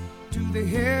to the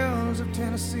hills of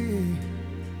Tennessee,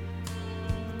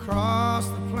 across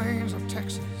the plains of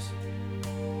Texas,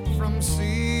 from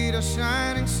sea to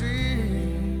shining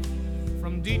sea,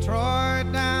 from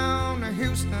Detroit down to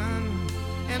Houston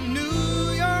and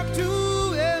New York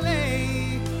to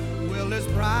LA. Well, there's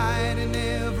pride in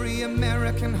every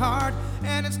American heart,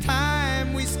 and it's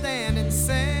time we stand and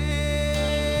say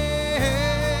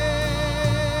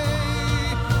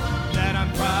that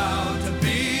I'm proud to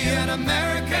be an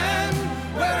American,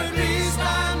 where at least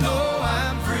I know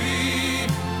I'm free.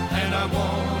 And I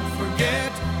won't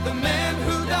forget the men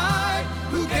who died,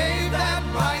 who gave that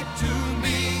right to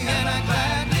me. And I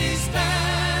gladly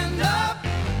stand up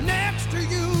next to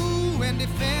you and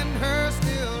defend her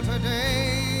still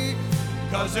today,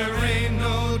 'cause there ain't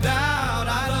no doubt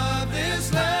I love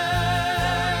this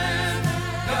land.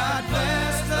 God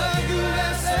bless the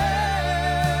USA.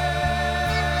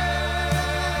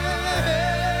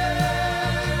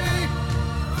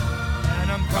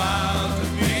 And I'm proud to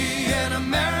be an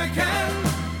American,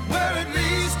 where at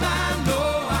least I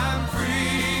know I'm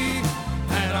free.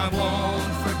 And I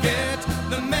won't forget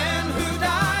the men who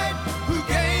died, who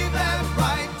gave that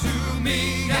right to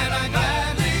me. And I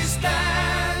gladly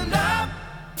stand up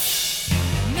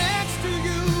next to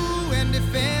you and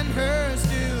defend her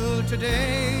still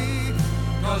today,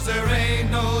 'cause there ain't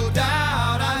no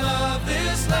doubt I love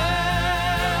this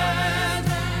land.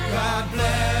 God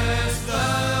bless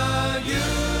the USA.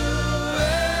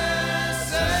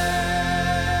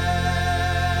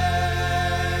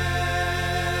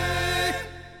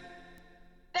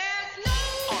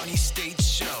 Arnie State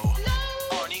Show.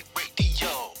 Arnie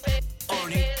Radio.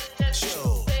 Arnie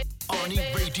Show. Arnie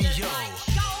Radio.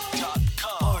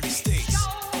 Arnie States.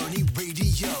 Arnie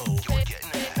Radio. You're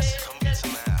getting ass. Come get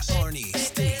some ass. Arnie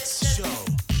States Show.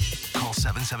 Call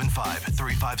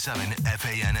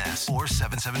 775-357-FANS or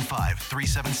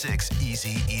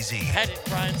 775-376-EASY-EASY. Headed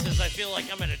Brian says, I feel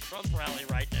like I'm at a Trump rally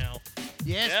right now.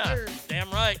 Yes, yeah, sir. Damn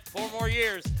right. 4 more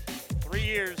years. 3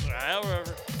 years, or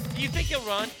however. Do you think he'll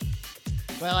run?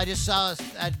 Well, I just saw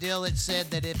a deal that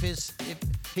said that if his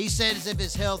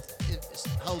health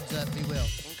holds up, he will.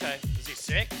 Okay. Is he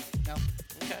sick? No.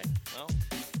 Okay. Well.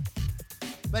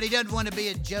 But he doesn't want to be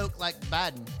a joke like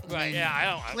Biden. Right, yeah, I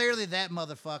don't. Clearly, that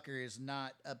motherfucker is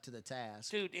not up to the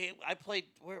task. Dude, I played.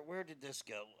 Where did this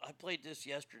go? I played this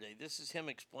yesterday. This is him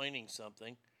explaining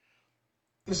something.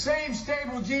 The same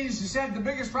stable genius who said the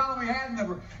biggest problem we had in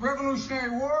the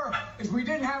Revolutionary War is we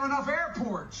didn't have enough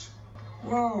airports.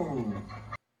 Whoa.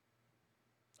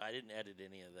 I didn't edit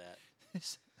any of that.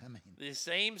 I mean, the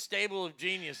same stable of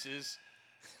geniuses.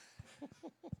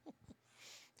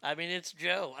 I mean, it's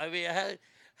Joe. I mean,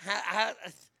 how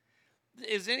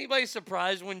is anybody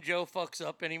surprised when Joe fucks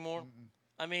up anymore?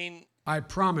 I mean, I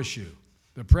promise you,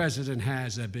 the president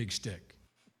has a big stick.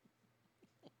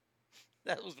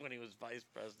 That was when he was vice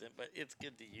president, but it's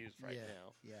good to use right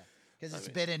now. Yeah, because it's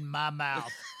been in my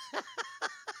mouth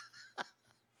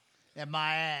and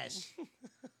my ass.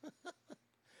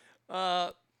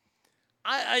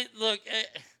 I look,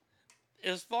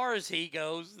 as far as he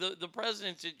goes, the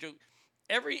president's a joke.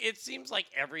 It seems like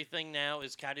everything now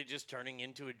is kind of just turning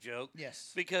into a joke.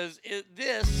 Yes. Because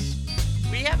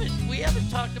we haven't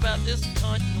talked about this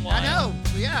cunt in a while. I know.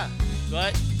 Yeah.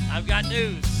 But I've got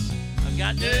news.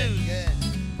 Good.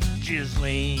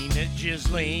 Ghislaine,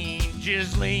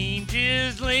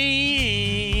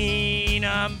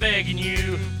 I'm begging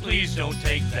you, please don't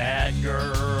take that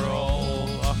girl.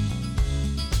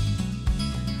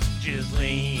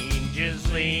 Ghislaine,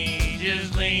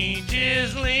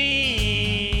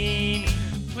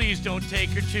 please don't take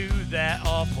her to that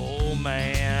awful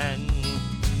man.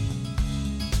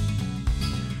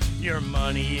 Your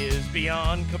money is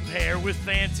beyond compare with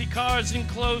fancy cars and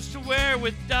clothes to wear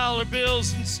with dollar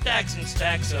bills and stacks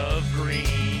of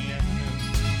green.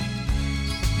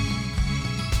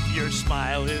 Your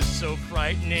smile is so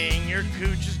frightening, your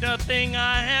cooch is nothing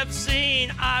I have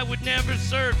seen. I would never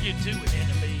serve you to an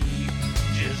enemy,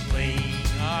 Ghislaine.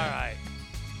 All right.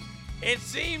 It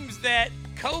seems that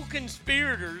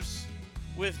co-conspirators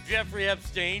with Jeffrey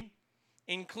Epstein,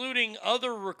 including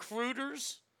other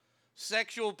recruiters,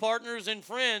 sexual partners, and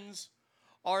friends,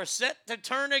 are set to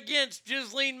turn against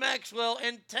Ghislaine Maxwell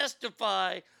and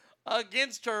testify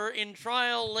against her in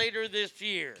trial later this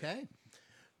year. Okay.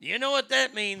 You know what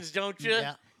that means, don't you?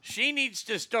 Yeah. She needs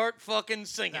to start fucking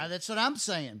singing. Now, that's what I'm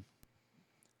saying.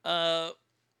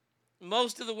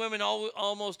 Most of the women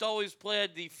almost always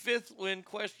pled the fifth when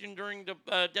questioned during the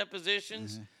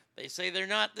depositions. Mm-hmm. They say they're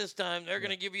not this time. They're going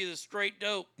to give you the straight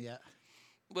dope. Yeah.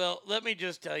 Well, let me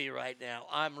just tell you right now,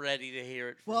 I'm ready to hear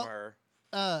it from her.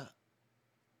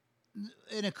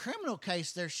 In a criminal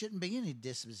case, there shouldn't be any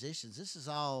dispositions. This is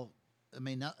all, I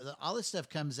mean, all this stuff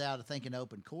comes out, I think, in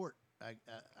open court, I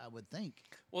would think.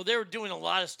 Well, they were doing a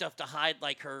lot of stuff to hide,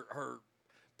 like, her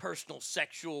personal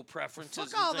sexual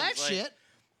preferences. Fuck all and that things like, shit.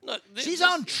 Look, She's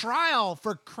on trial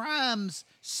for crimes,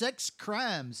 sex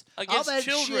crimes. Against all that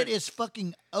children. shit is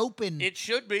fucking open. It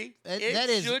should be.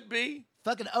 It should be.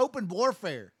 Fucking open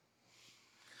warfare.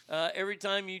 Every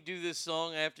time you do this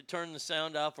song, I have to turn the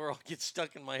sound off or I'll get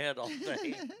stuck in my head all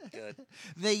day. Good.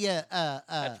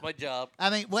 That's my job. I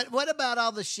mean, what about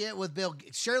all the shit with Bill?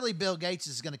 Surely Bill Gates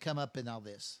is going to come up in all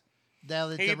this. Now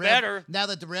that now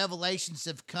that the revelations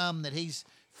have come that he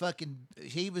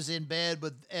was in bed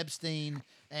with Epstein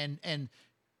and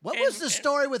what was the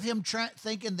story with him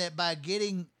thinking that by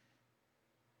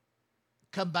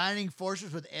combining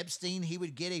forces with Epstein, he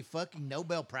would get a fucking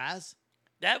Nobel Prize?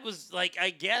 That was like, I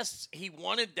guess he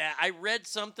wanted that. I read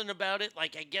something about it.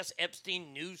 Like, I guess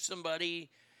Epstein knew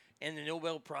somebody in the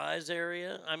Nobel Prize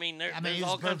area. I mean, there's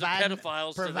all kinds of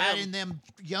pedophiles providing them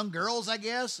young girls, I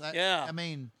guess. Yeah. I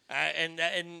mean,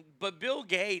 but Bill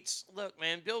Gates, look,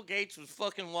 man, Bill Gates was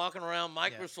fucking walking around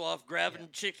Microsoft grabbing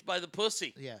chicks by the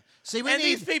pussy. Yeah. See,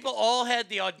 these people all had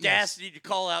the audacity to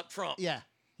call out Trump. Yeah.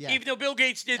 Yeah. Even though Bill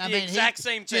Gates did the exact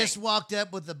same thing. Just walked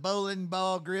up with the bowling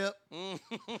ball grip. And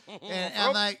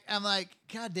I'm like,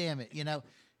 God damn it, you know.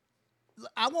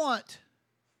 I want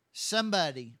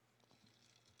somebody,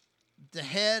 the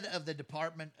head of the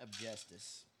Department of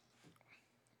Justice,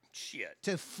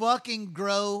 to fucking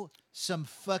grow some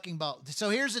fucking balls. So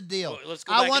here's the deal. Well, let's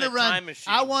go back in a time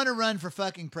machine. I want to run for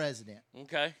fucking president.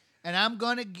 Okay. And I'm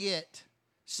going to get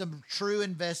some true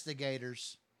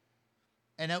investigators.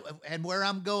 And where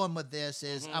I'm going with this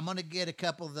is I'm going to get a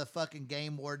couple of the fucking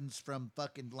game wardens from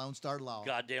fucking Lone Star Law.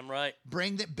 Goddamn right.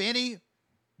 Bring Benny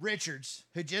Richards,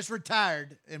 who just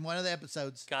retired in one of the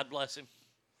episodes. God bless him.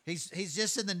 He's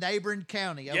just in the neighboring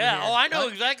county. Over Yeah, here. I know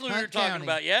exactly what you're Hunt talking County.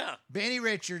 about, yeah. Benny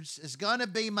Richards is going to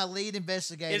be my lead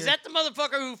investigator. Is that the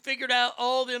motherfucker who figured out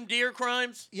all them deer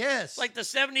crimes? Yes. Like the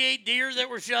 78 deer that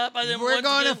were shot by them. We're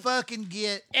going to fucking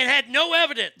get... And had no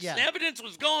evidence. Yeah. The evidence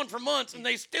was gone for months, and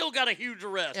they still got a huge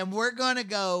arrest. And we're going to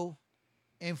go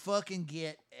and fucking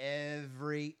get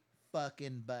every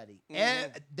fucking buddy.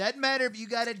 Doesn't matter if you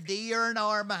got a D or an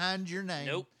R behind your name.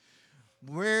 Nope.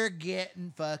 We're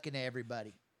getting fucking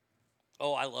everybody.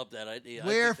 Oh, I love that idea.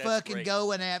 We're fucking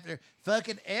going after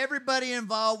fucking everybody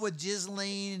involved with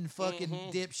Ghislaine and fucking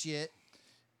dipshit.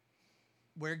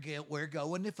 We're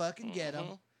going to fucking get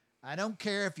them. I don't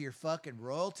care if you're fucking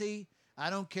royalty. I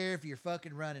don't care if you're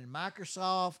fucking running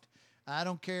Microsoft. I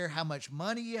don't care how much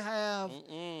money you have.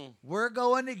 We're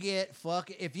going to get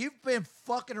fucking. If you've been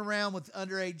fucking around with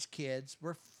underage kids,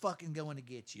 we're fucking going to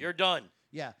get you. You're done.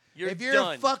 Yeah. If you're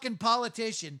a fucking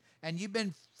politician and you've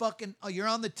been fucking, you're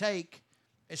on the take,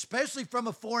 especially from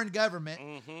a foreign government,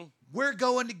 we're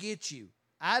going to get you.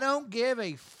 I don't give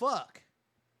a fuck.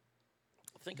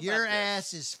 Your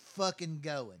ass is fucking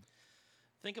going.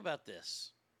 Think about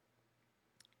this.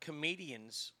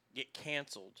 Comedians get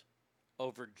canceled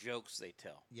over jokes they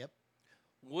tell. Yep.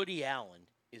 Woody Allen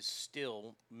is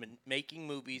still making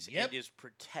movies and is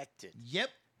protected. Yep.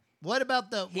 What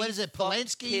about what is it,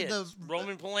 Polanski?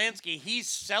 Roman Polanski, he's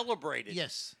celebrated.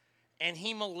 Yes. And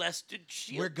he molested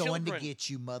children. We're going to get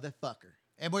you, motherfucker.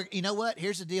 And you know what?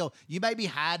 Here's the deal. You may be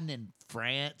hiding in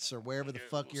France or wherever the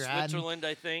fuck you're hiding. Switzerland,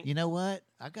 I think. You know what?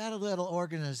 I got a little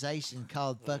organization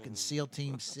called fucking SEAL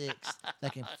Team 6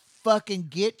 that can fucking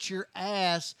get your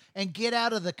ass and get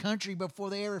out of the country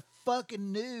before they ever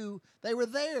fucking knew they were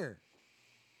there.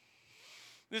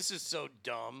 This is so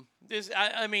dumb.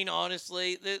 I mean,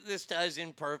 honestly, this ties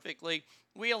in perfectly.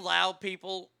 We allow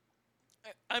people.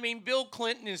 I mean, Bill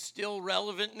Clinton is still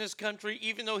relevant in this country,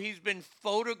 even though he's been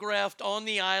photographed on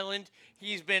the island.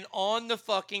 He's been on the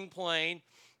fucking plane.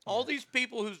 All these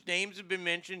people whose names have been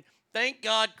mentioned. Thank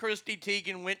God Christy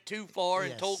Teigen went too far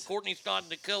and told Courtney Stodden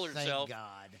to kill herself. Thank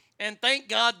God. And thank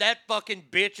God that fucking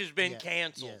bitch has been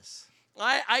canceled. Yes.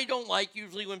 I don't like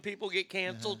usually when people get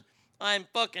canceled. I'm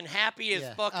fucking happy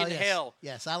as fucking hell.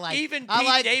 Yes, I like even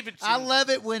Pete Davidson. I love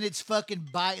it when it's fucking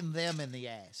biting them in the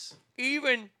ass.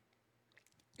 Even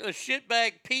a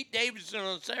shitbag Pete Davidson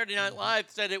on Saturday Night Live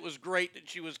said it was great that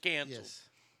she was canceled. Yes.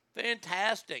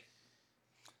 Fantastic.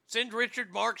 Send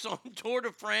Richard Marx on tour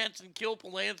to France and kill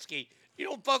Polanski. You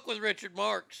don't fuck with Richard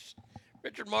Marx.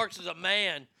 Richard Marx is a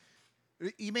man.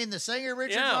 You mean the singer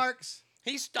Richard Marx?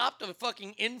 He stopped a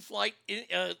fucking in-flight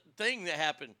thing that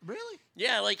happened. Really?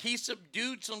 Yeah, like he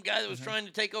subdued some guy that was trying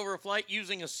to take over a flight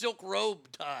using a silk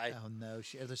robe tie. Oh no,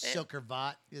 the silk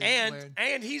cravat.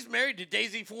 And he's married to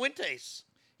Daisy Fuentes.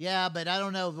 Yeah, but I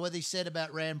don't know what he said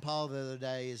about Rand Paul the other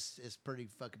day is pretty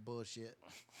fucking bullshit.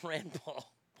 Rand Paul,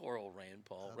 poor old Rand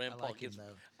Paul.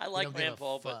 I like Rand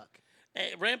Paul, but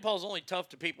Rand Paul's only tough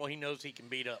to people he knows he can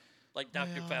beat up, like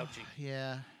Dr. Fauci.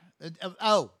 Yeah.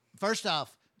 First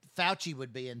off, Fauci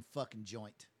would be in fucking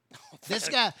joint. This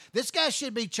guy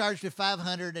should be charged with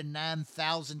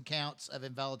 509,000 counts of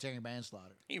involuntary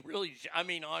manslaughter. He really, I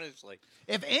mean, honestly,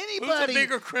 if who's a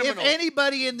bigger criminal? If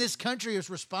anybody in this country is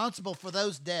responsible for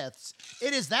those deaths,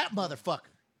 it is that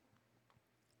motherfucker.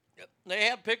 Yep. They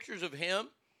have pictures of him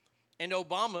and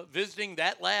Obama visiting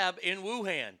that lab in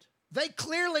Wuhan. They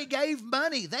clearly gave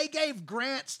money. They gave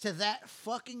grants to that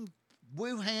fucking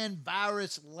Wuhan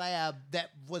virus lab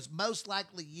that was most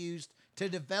likely used to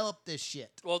develop this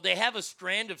shit. Well, they have a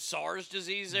strand of SARS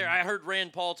disease there. I heard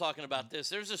Rand Paul talking about this.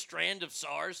 There's a strand of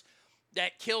SARS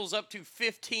that kills up to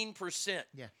 15%.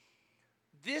 Yeah.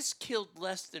 This killed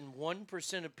less than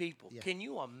 1% of people. Yeah. Can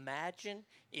you imagine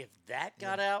if that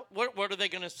got out? What are they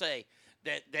going to say?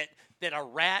 That a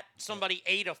rat, somebody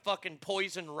ate a fucking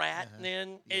poison rat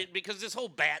then? Because this whole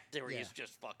bat theory is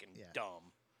just fucking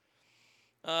dumb.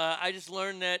 I just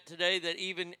learned that today that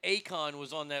even Akon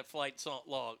was on that flight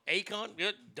log. Akon,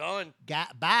 good, done.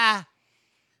 Bye.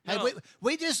 No. Hey,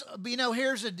 we just,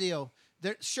 here's the deal.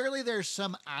 Surely there's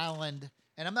some island,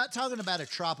 and I'm not talking about a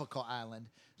tropical island,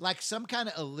 like some kind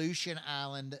of Aleutian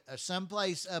island or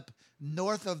someplace up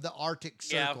north of the Arctic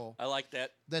Circle. Yeah, I like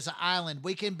that. There's an island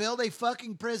we can build a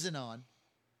fucking prison on.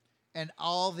 And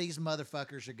all these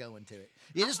motherfuckers are going to it.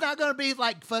 It's not going to be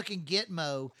like fucking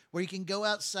Gitmo, where you can go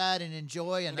outside and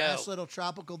enjoy a nice little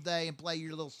tropical day and play your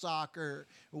little soccer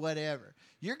or whatever.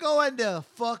 You're going to a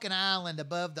fucking island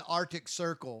above the Arctic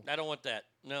Circle. I don't want that.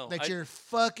 No. You're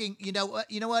fucking, you know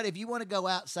what? If you want to go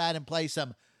outside and play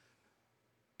some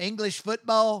English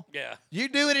football, you're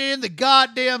doing it in the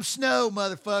goddamn snow,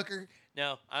 motherfucker.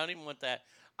 No, I don't even want that.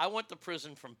 I want the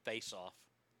prison from Face Off.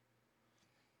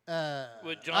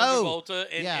 With John Travolta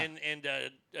and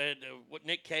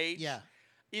Nick Cage. Yeah.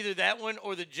 Either that one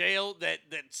or the jail that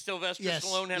Sylvester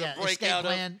Stallone had a breakout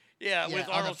of. With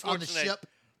Arnold Schwarzenegger. On the ship.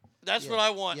 That's what I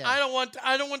want. Yeah. I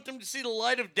don't want them to see the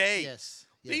light of day. Yes.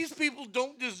 These people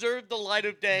don't deserve the light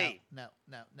of day. No.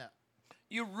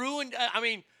 You ruined. I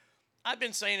mean, I've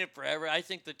been saying it forever. I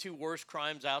think the two worst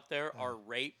crimes out there are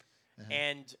rape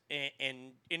and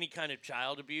any kind of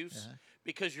child abuse,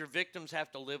 because your victims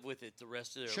have to live with it the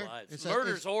rest of their lives.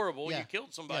 Murder's horrible. You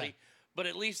killed somebody, but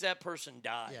at least that person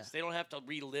dies. They don't have to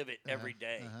relive it every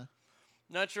day.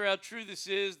 Not sure how true this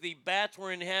is. The bats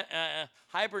were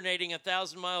hibernating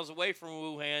 1,000 miles away from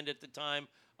Wuhan at the time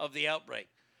of the outbreak.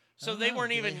 So they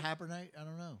weren't even... Did they hibernate? I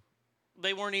don't know.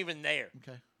 They weren't even there.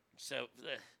 Okay. So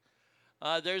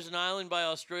there's an island by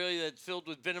Australia that's filled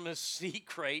with venomous sea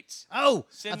crates. Oh,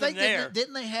 Send I think them there.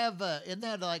 didn't they have? Isn't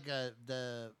that like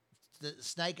the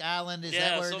Snake Island? Is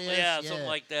that where it is? Yeah, something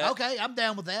like that. Okay, I'm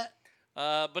down with that.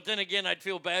 But then again, I'd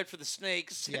feel bad for the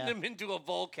snakes. Send them into a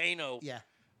volcano. Yeah.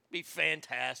 Be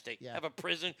fantastic. Yeah. Have a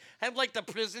prison. Have like the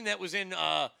prison that was in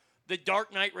The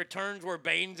Dark Knight Returns where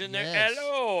Bane's in there. Yes.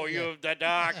 Hello, you of the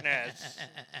darkness.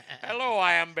 Hello,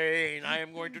 I am Bane. I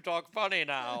am going to talk funny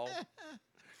now.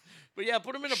 But yeah,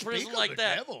 put him in a prison like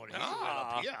that.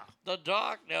 The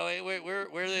dark. No, wait,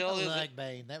 where the hell is like it?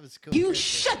 Bane. That was cool. You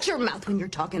shut your mouth when you're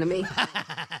talking to me.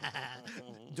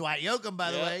 Dwight Yoakam,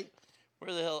 by the way.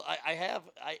 Where the hell?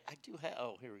 I do have.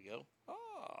 Oh, here we go.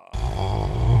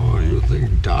 Oh, you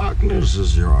think darkness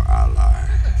is your ally?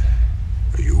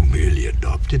 You merely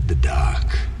adopted the dark.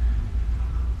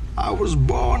 I was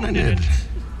born in it.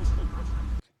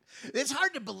 It's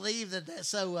hard to believe that that's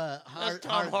so hard. That's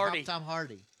Tom Hardy. Tom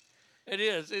Hardy. It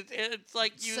is. It's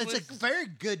like you. It's a very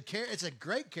good character. It's a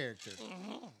great character.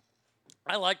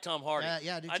 I like Tom Hardy.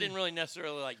 Yeah, I didn't really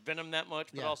necessarily like Venom that much,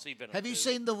 but I'll see Venom. Have you too.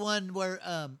 seen the one where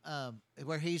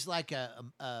he's like a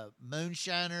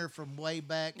moonshiner from way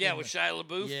back? Yeah, with Shia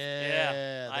LaBeouf.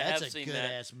 Yeah, I that's have a seen good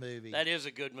that. ass movie. That is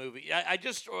a good movie. I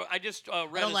just read I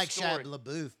don't a like story. Shia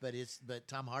LaBeouf, but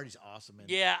Tom Hardy's awesome in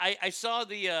it. Yeah, I saw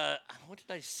the what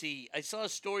did I see? I saw a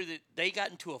story that they got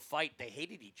into a fight. They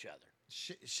hated each other.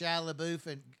 Shia LaBeouf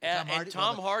and Tom Hardy. And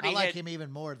Tom Hardy. I like him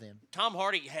even more than Tom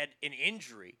Hardy had an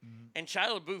injury, and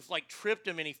Shia LaBeouf like tripped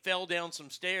him, and he fell down some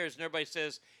stairs. And everybody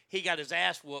says he got his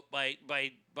ass whooped by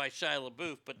Shia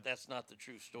LaBeouf, but that's not the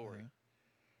true story.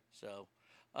 So,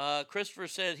 Christopher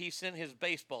said he sent his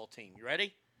baseball team. You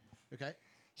ready? Okay.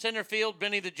 Center field,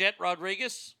 Benny the Jet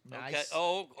Rodriguez. Nice. Okay.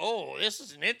 Oh, this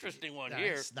is an interesting one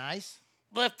here. Nice.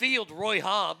 Left field, Roy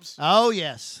Hobbs. Oh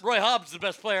yes. Roy Hobbs is the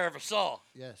best player I ever saw.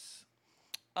 Yes.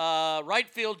 Right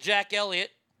field, Jack Elliott.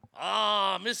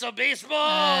 Mr.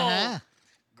 Baseball.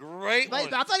 Great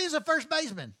one. I thought he was a first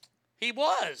baseman. He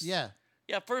was. Yeah.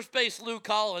 Yeah, first base, Lou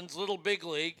Collins, Little Big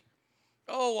League.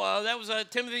 Oh, that was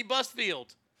Timothy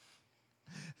Busfield.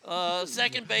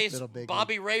 Second base,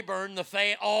 Bobby Rayburn, the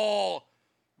fan. Oh,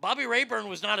 Bobby Rayburn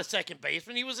was not a second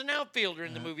baseman. He was an outfielder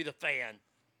in the movie The Fan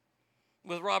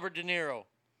with Robert De Niro.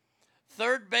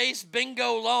 Third base,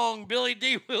 Bingo Long, Billy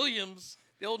D. Williams,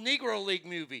 the old Negro League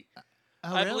movie.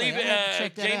 I believe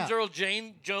James Earl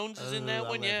Jones is in that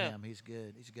one. Yeah, him. He's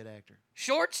good. He's a good actor.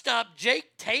 Shortstop,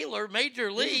 Jake Taylor,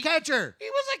 Major League. He's a catcher. He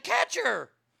was a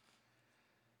catcher.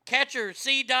 Catcher,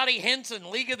 C. Dottie Henson,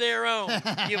 League of Their Own.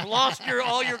 You've lost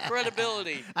all your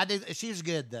credibility. I did. She was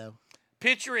good though.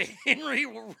 Pitcher, Henry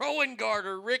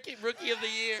Rowengarter, Rookie of the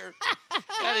Year.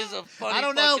 That is a funny. I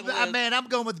don't know, list. man. I'm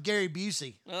going with Gary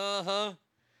Busey.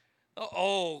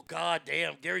 Oh, god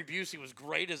damn! Gary Busey was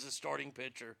great as a starting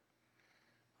pitcher.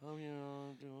 Oh yeah.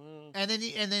 And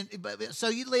then, so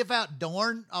you leave out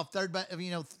Dorn off third base.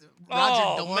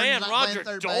 Roger Dorn. Man, Roger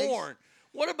third Dorn. Base.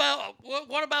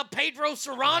 What about Pedro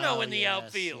Serrano in the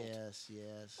outfield?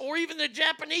 Yes. Or even the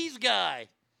Japanese guy.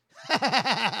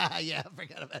 Yeah, I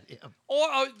forgot about him. Or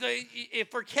if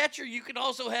for catcher, you can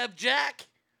also have Jack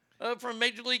from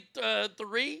Major League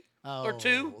 3 or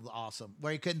 2. Awesome.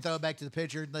 Where he couldn't throw it back to the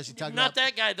pitcher unless you talk Not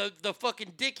that guy, the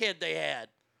fucking dickhead they had.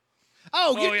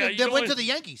 They went to the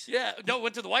Yankees. Yeah, no,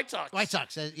 went to the White Sox. White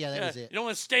Sox. Yeah, that was it. You don't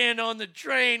want to stand on the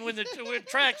train when the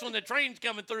tracks when the train's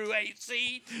coming through.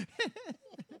 AC.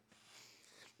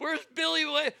 Where's Billy?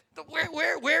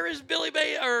 Where is Billy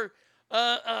May or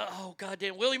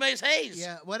goddamn Willie Mays Hayes?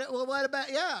 Yeah. What about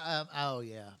yeah?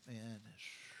 Man.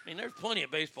 I mean, there's plenty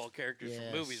of baseball characters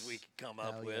from movies we could come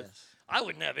up with. Yes. I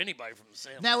wouldn't have anybody from the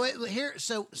Sandlot. Now here,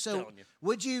 so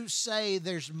would you say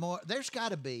there's more? There's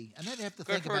got to be. I never have to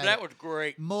think about that. It. Was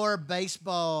great. More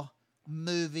baseball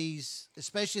movies,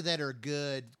 especially that are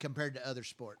good compared to other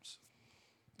sports.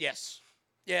 Yes.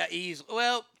 Yeah, easily.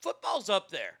 Well, football's up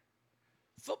there.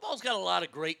 Football's got a lot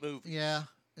of great movies. Yeah.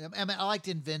 I mean, I liked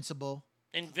Invincible.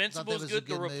 Invincible's good.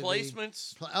 The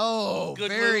Replacements.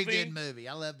 Very good movie.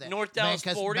 I love that. North Dallas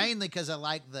 40. Mainly because I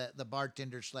like the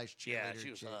bartender / cheerleader. Yeah, she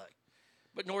was hot.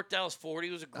 But North Dallas 40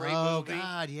 was a great movie. Oh,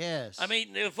 God, yes. I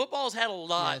mean, football's had a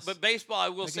lot, but baseball, I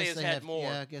will say, has had more.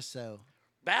 Yeah, I guess so.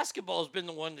 Basketball has been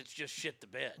the one that's just shit the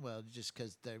bed. Well, just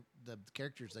because the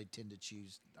characters they tend to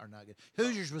choose are not good.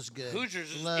 Hoosiers was good.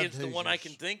 Hoosiers is Loved the one I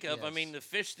can Hoosiers. think of. I Yes. mean, the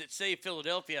fish that say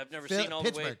Philadelphia, I've never seen all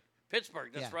the way.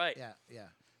 Pittsburgh, that's Yeah, right. Yeah.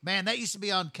 Man, that used to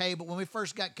be on cable. When we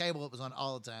first got cable, it was on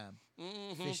all the time.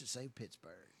 Mhm. Fish that say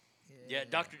Pittsburgh. Yeah,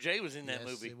 Dr. J was in that Yes,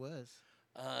 movie. it was.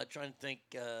 Trying to think,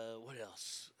 what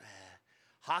else?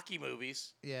 Hockey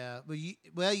movies. Yeah, well,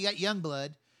 you got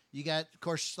Youngblood. You got, of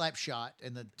course, Slapshot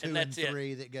and the 2 and that's it.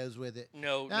 3 that goes with it.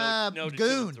 No, to 2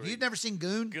 Goon. and 3. You've never seen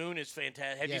Goon? Goon is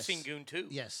fantastic. Have Yes. you seen Goon 2?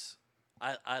 Yes.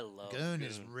 I love Goon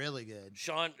is really good.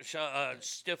 Sean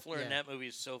Stifler in Yeah. that movie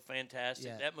is so fantastic.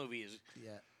 Yeah. That movie is.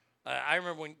 Yeah. I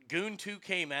remember when Goon 2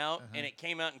 came out, Uh-huh. and it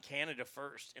came out in Canada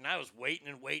first, and I was waiting,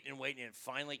 and it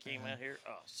finally came out here.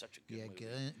 Oh, such a good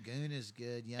movie. Goon is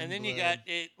good. And then you got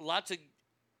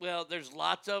there's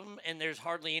lots of them, and there's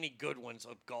hardly any good ones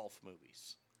of golf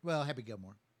movies. Well, Happy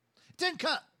Gilmore. Tin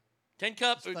Cup. Tin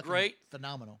Cup It's is fucking great.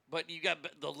 Phenomenal. But you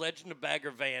got The Legend of Bagger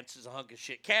Vance is a hunk of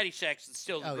shit. Caddyshack's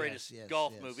still the Oh, greatest yes,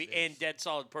 golf yes, movie, yes. and Dead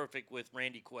Solid Perfect with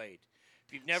Randy Quaid.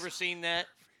 If you've never seen that,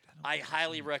 I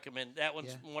highly recommend. That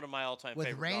one's one of my all-time With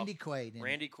favorite. Randy golf. Quaid in it.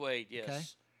 Randy Quaid, yes. Okay.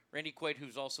 Randy Quaid,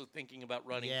 who's also thinking about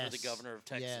running for the governor of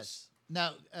Texas. Yes.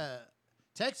 No,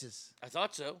 Texas. I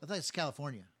thought so. I thought it's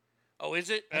California. Oh, is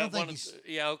it? I don't think he's.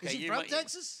 Yeah, okay. Is he from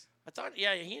Texas? I thought.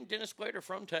 Yeah, he and Dennis Quaid are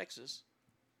from Texas.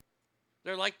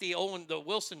 They're like the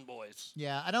Wilson boys.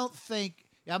 Yeah, I don't think.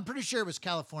 Yeah, I'm pretty sure it was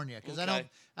California because Okay.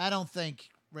 I don't think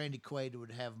Randy Quaid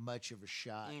would have much of a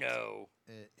shot. No.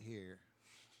 Here.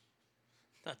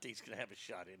 Not that he's going to have a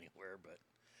shot anywhere,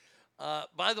 but.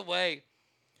 By the way,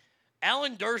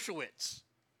 Alan Dershowitz,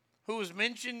 who was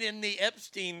mentioned in the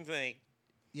Epstein thing.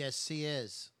 Yes, he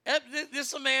is. This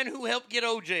is a man who helped get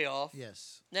OJ off.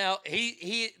 Yes. Now,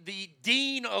 he the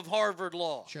dean of Harvard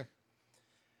Law. Sure.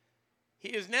 He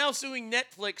is now suing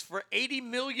Netflix for $80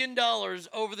 million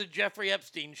over the Jeffrey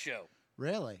Epstein show.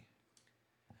 Really?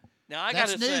 Now, I got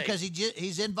That's to new say. because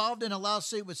he's involved in a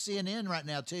lawsuit with CNN right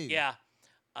now too. Yeah.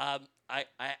 I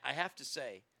have to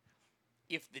say,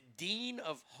 if the dean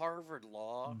of Harvard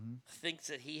Law thinks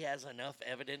that he has enough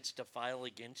evidence to file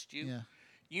against you, Yeah.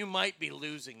 you might be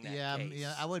losing that case.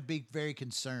 Yeah, I would be very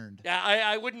concerned. Yeah,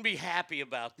 I wouldn't be happy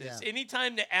about this. Yeah.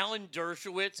 Anytime that Alan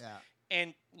Dershowitz, Yeah.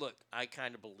 and look, I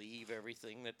kind of believe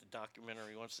everything that the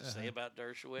documentary wants to say about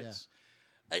Dershowitz.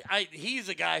 He's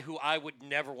a guy who I would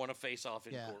never want to face off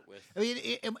in court with. I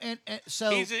mean, and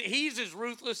so He's as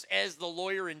ruthless as the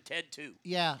lawyer in Ted 2.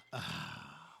 yeah. Oh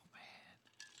man,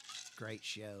 great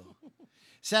show.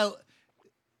 So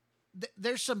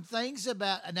there's some things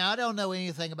about now. I don't know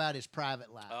anything about his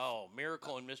private life. Oh,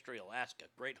 Miracle in Mystery Alaska,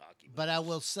 great hockey movie. But I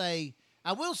will say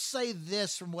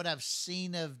this from what I've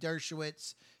seen of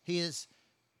Dershowitz, he has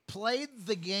played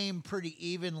the game pretty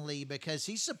evenly because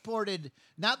he supported,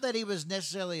 not that he was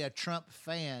necessarily a Trump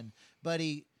fan, but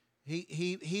he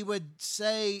would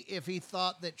say if he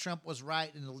thought that Trump was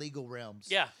right in the legal realms.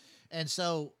 Yeah. And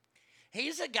so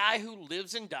He's a guy who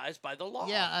lives and dies by the law.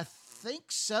 yeah, I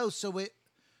think so. So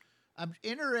I'm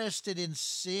interested in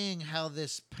seeing how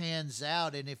this pans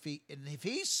out, and if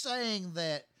he's saying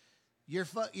that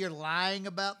you're lying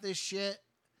about this shit,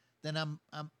 then I'm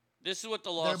This is what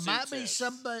the lawsuit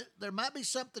says. There might be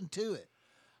something to it.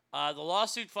 The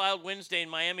lawsuit filed Wednesday in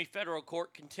Miami federal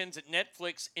court contends that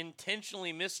Netflix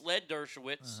intentionally misled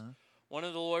Dershowitz, one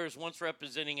of the lawyers once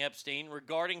representing Epstein,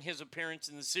 regarding his appearance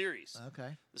in the series.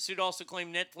 Okay. The suit also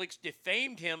claimed Netflix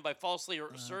defamed him by falsely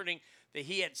asserting that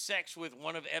he had sex with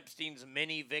one of Epstein's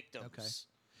many victims. Okay.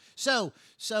 So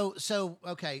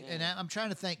okay, and I'm trying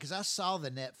to think because I saw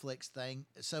the Netflix thing.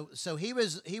 So he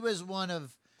was one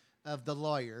of the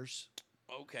lawyers.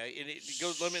 Okay, and it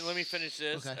goes. Let me finish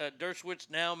this. Okay. Dershowitz,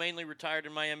 now mainly retired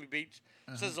in Miami Beach,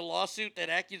 says the lawsuit, that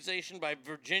accusation by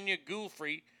Virginia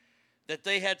Giuffre that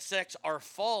they had sex are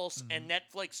false, and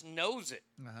Netflix knows it.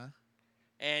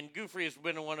 And Giuffre has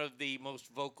been one of the most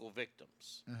vocal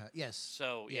victims. Yes.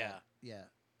 So yeah.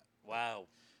 Wow.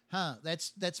 Huh.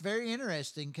 That's very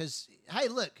interesting because hey,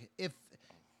 look,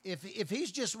 if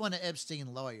he's just one of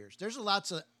Epstein lawyers, there's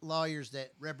lots of lawyers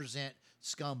that represent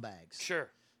scumbags. Sure.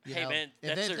 You Hey know, man,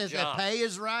 if that's their if job. the pay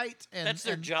is right, and that's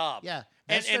their and- job. Yeah.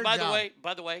 And That's their by job.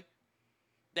 the way,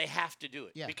 they have to do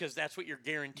it Yeah. because that's what you're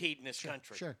guaranteed in this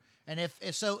country. Sure. And if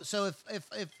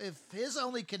his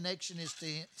only connection is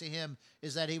to him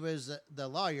is that he was the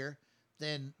lawyer,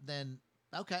 then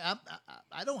okay,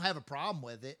 I don't have a problem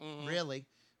with it really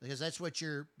because that's what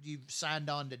you've signed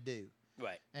on to do.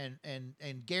 Right.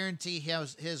 And guarantee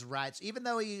his rights, even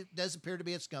though he does appear to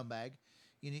be a scumbag.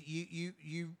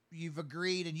 You've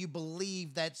agreed and you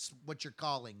believe that's what your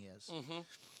calling is.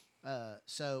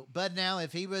 But now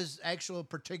if he was actually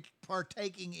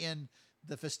partaking in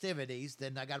the festivities,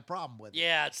 then I got a problem with it.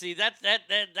 Yeah, see that's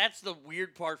the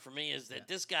weird part for me is that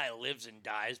this guy lives and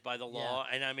dies by the law,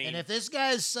 and I mean, and if this guy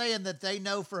is saying that they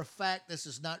know for a fact this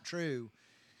is not true,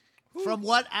 from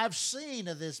what I've seen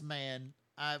of this man,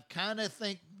 I kind of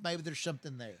think maybe there's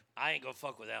something there. I ain't gonna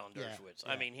fuck with Alan Dershowitz.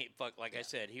 I mean, I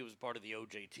said, he was part of the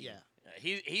OJ team.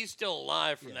 He's still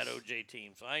alive from that OJ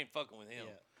team, so I ain't fucking with him.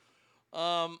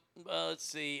 Let's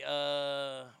see. What do I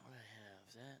have?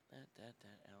 That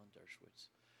Alan Dershowitz.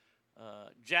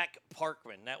 Jack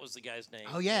Parkman. That was the guy's name.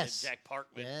 Oh yes, Jack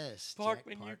Parkman. Yes,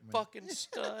 Parkman, Jack you fucking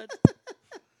stud.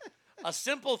 A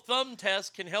simple thumb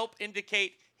test can help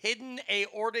indicate hidden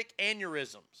aortic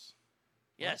aneurysms.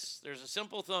 Yes, there's a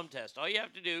simple thumb test. All you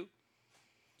have to do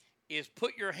is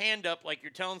put your hand up like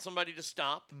you're telling somebody to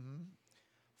stop,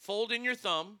 fold in your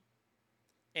thumb,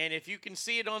 and if you can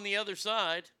see it on the other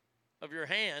side of your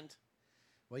hand,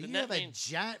 well, you have a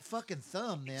giant fucking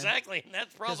thumb, then. Exactly, and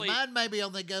that's probably... Because mine maybe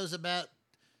only goes about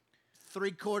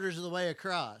 3/4 of the way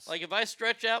across. Like, if I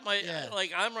stretch out my...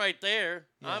 Like, I'm right there.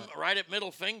 Yeah. I'm right at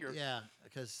middle finger. Yeah,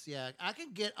 because, I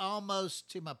can get almost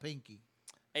to my pinky.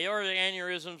 Aortic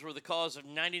aneurysms were the cause of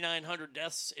 9,900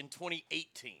 deaths in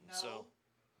 2018. No. So...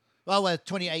 Well,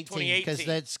 2018, because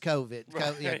that's COVID.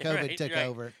 Right, COVID took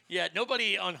over. Yeah,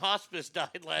 nobody on hospice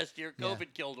died last year.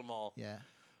 COVID killed them all. Yeah.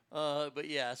 But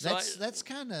yeah, so that's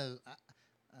kind of.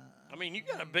 I mean, you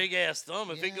got a big ass thumb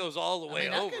if it goes all the way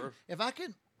over. If I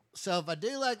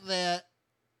do like that.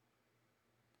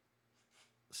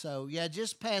 So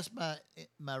just past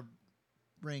my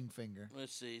ring finger.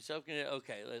 Let's see.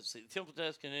 Okay, let's see. The temple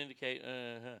test can indicate.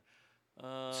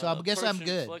 So I guess I'm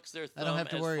good. I don't have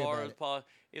to worry about it.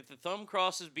 If the thumb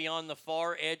crosses beyond the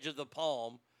far edge of the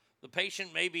palm, the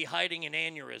patient may be hiding an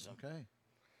aneurysm. Okay.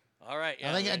 All right.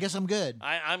 Yeah, I guess I'm good.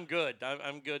 I'm good.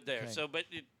 I'm good there. Okay. So, but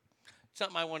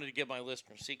something I wanted to give my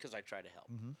listeners because I try to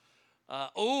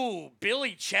help.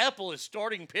 Billy Chappell is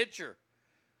starting pitcher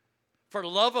for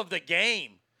Love of the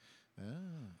Game.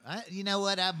 You know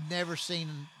what? I've never seen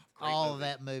all of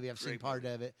that movie. I've seen part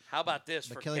of it. How about this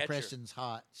but for Kelly catcher? Preston's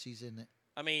hot. She's in it.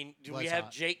 I mean, do we have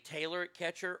Jake Taylor at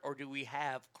catcher or do we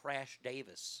have Crash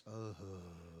Davis?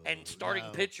 And starting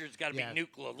pitcher's got to be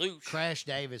Nuke LaLoosh. Crash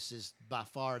Davis is by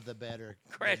far the better.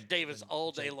 Crash Davis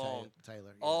all day long. Taylor.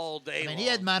 Yes. All day long. He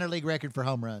had minor league record for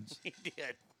home runs. He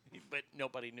did, but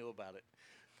nobody knew about it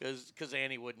because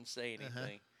Annie wouldn't say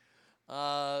anything.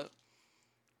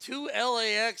 2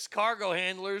 LAX cargo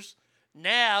handlers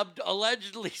nabbed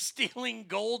allegedly stealing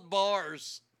gold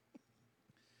bars.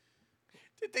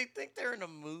 Did they think they're in a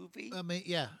movie? I mean,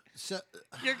 yeah. So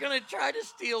you're gonna try to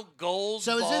steal gold.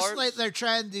 So bars? Is this like they're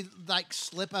trying to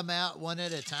slip them out one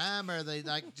at a time, or are they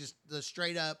just the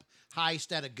straight up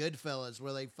heist out of Goodfellas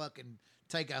where they fucking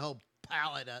take a whole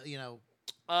pallet of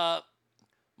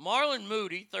Marlon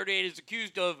Moody, 38, is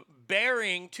accused of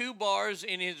burying 2 bars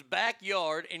in his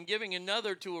backyard and giving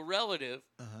another to a relative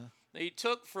that he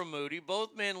took from Moody.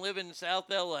 Both men live in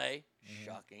South L.A.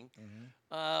 Shocking.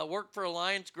 Worked for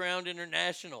Alliance Ground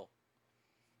International.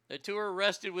 The 2 were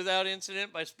arrested without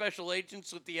incident by special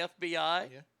agents with the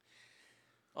FBI. Yeah.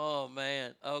 Oh,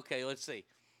 man. Okay, let's see.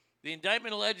 The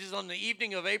indictment alleges on the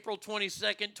evening of April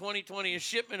 22nd, 2020, a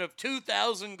shipment of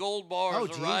 2,000 gold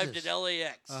bars arrived at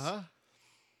LAX.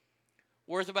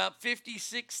 Worth about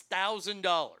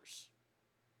 $56,000.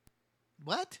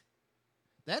 What?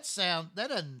 That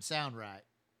doesn't sound right.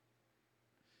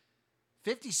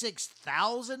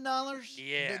 $56,000?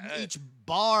 Yeah. Each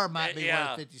bar might be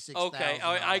worth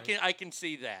 $56,000. Okay, I can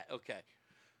see that. Okay.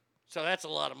 So that's a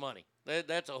lot of money.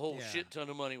 That's a whole shit ton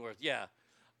of money worth. Yeah.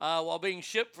 While being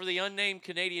shipped for the unnamed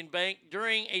Canadian bank,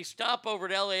 during a stopover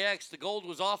at LAX, the gold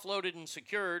was offloaded and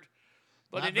secured.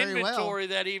 But an inventory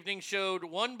that evening showed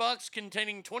 1 box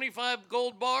containing 25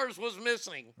 gold bars was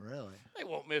missing. Really? They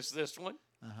won't miss this one.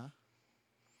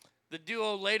 The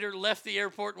duo later left the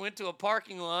airport and went to a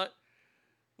parking lot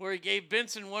where he gave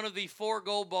Benson one of the 4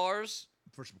 gold bars.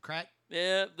 For some crack?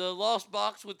 Yeah, the lost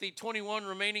box with the 21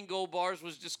 remaining gold bars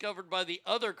was discovered by the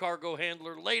other cargo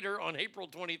handler later on April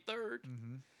 23rd.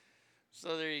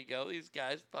 So there you go. These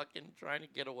guys fucking trying to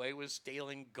get away with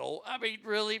stealing gold. I mean,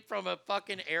 really, from a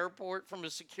fucking airport, from a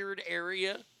secured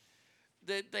area,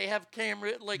 that they have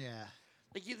camera like.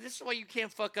 This is why you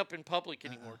can't fuck up in public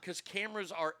anymore, because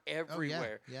cameras are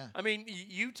everywhere. Yeah. I mean,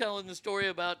 you telling the story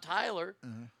about Tyler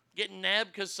getting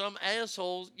nabbed because some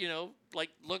assholes,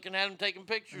 looking at him taking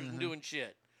pictures and doing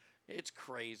shit. It's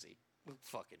crazy. We're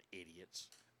fucking idiots.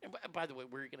 And by the way,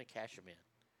 where are you going to cash them in?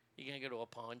 You going to go to a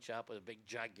pawn shop with a big,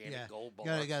 gigantic gold bar?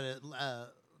 Got to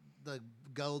the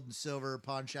gold and silver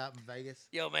pawn shop in Vegas.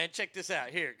 Yo, man, check this out.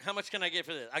 Here, how much can I get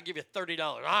for this? I'll give you $30.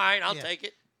 All right, I'll take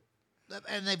it.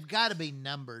 And they've got to be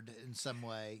numbered in some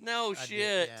way. No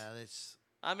shit. Yeah, that's.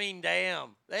 I mean,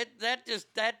 damn.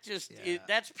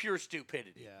 That's pure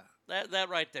stupidity. Yeah. That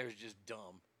right there is just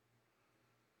dumb.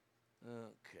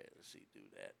 Okay, let's see. Do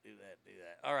that.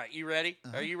 All right, you ready?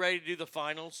 Uh-huh. Are you ready to do the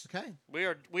finals? Okay.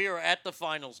 We are at the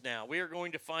finals now. We are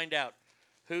going to find out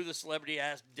who the Celebrity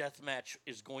Ass Death Match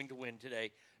is going to win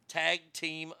today. Tag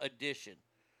Team Edition.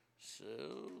 So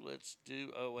let's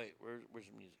do. Oh wait, where's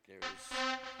the music? There it is.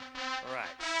 All right.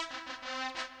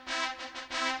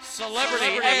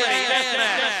 Celebrity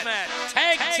Death Match.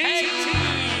 Tag Team.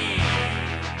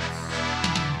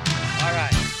 All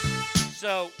right.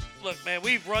 So look, man,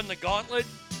 we've run the gauntlet.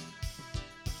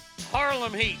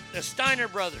 Harlem Heat, the Steiner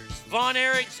Brothers, Von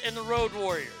Erichs, and the Road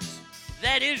Warriors.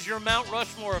 That is your Mount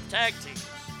Rushmore of tag teams.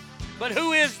 But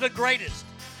who is the greatest?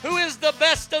 Who is the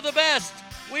best of the best?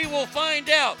 We will find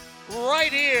out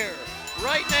right here,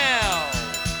 right now,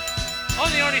 on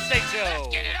the Arnie State Show. Let's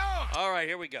get it on. All right,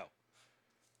 here we go.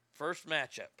 First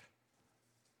matchup.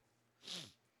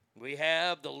 We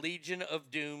have the Legion of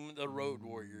Doom, the Road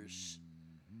Warriors,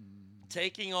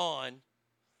 taking on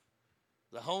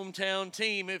the hometown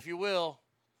team, if you will,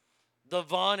 the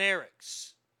Von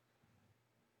Erichs.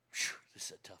 Whew, this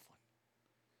is a tough one.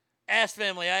 Ass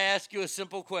family, I ask you a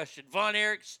simple question. Von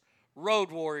Erichs,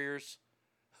 Road Warriors,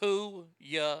 who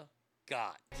ya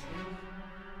got?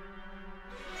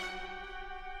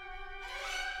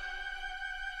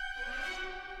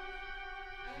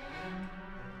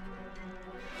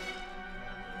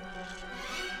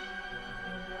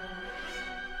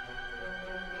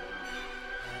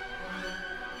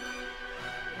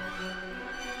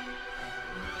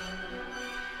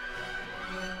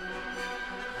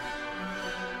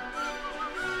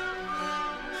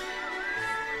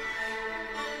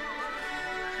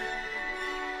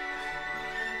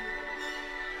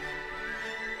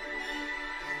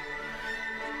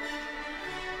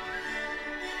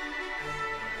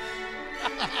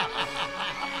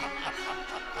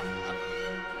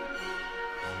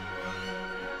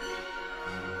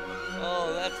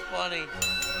 Oh, that's funny.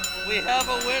 We have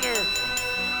a winner.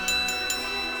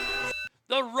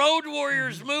 The Road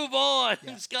Warriors move on.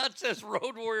 Yeah. Scott says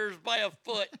Road Warriors by a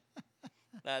foot.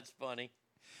 That's funny.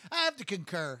 I have to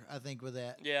concur, I think, with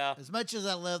that. Yeah. As much as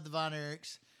I love the Von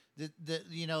Erichs, the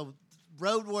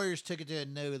Road Warriors took it to a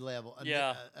new level,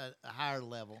 a higher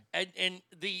level. And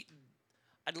I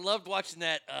loved watching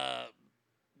that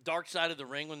Dark Side of the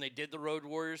Ring when they did the Road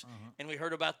Warriors, and we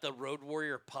heard about the Road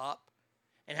Warrior pop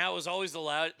and how it was always the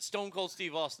loud. Stone Cold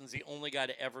Steve Austin's the only guy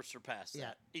to ever surpass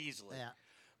that easily. Yeah.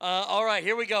 All right,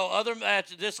 here we go. Other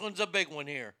match. This one's a big one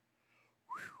here.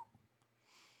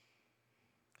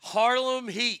 Harlem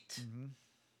Heat. Mm-hmm.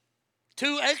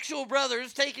 Two actual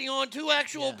brothers taking on two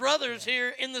actual brothers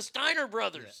here in the Steiner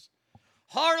Brothers. Yeah.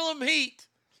 Harlem Heat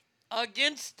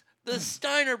against the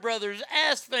Steiner Brothers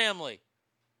Ass family.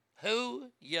 Who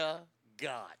ya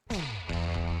got?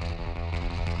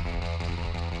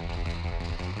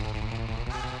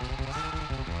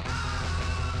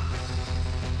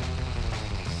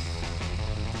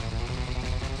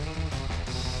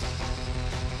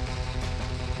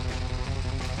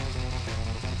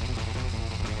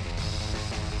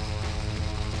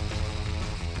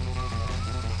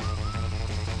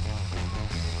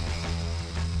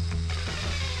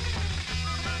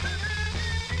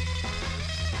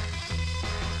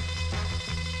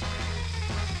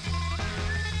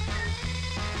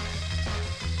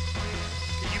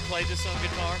 Play this on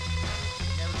guitar?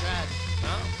 Never tried.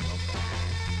 No? Okay.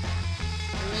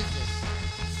 Who is this?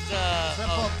 It's from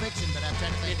Pulp Fiction, but I'm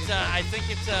trying to think. I think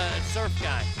it's a surf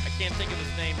guy. I can't think of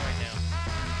his name right now.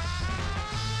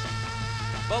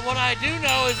 But what I do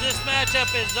know is this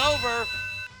matchup is over.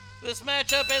 This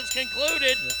matchup is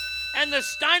concluded. Yeah. And the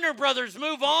Steiner Brothers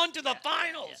move on to the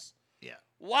finals. Yeah.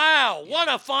 Wow, what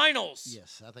a finals.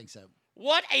 Yes, I think so.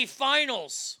 What a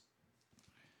finals.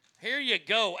 Here you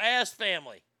go, Ass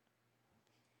family.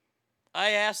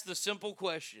 I asked the simple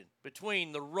question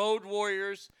between the Road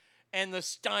Warriors and the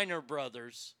Steiner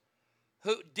Brothers.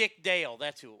 Dick Dale,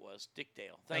 that's who it was. Dick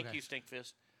Dale. Thank you,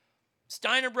 Stinkfist.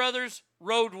 Steiner Brothers,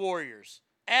 Road Warriors.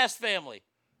 Ass family,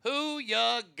 who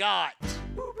ya got?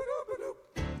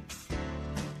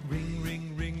 Ring,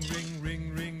 ring, ring, ring,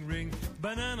 ring, ring, ring,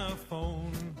 banana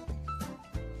phone.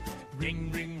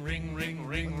 Ring, ring, ring, ring,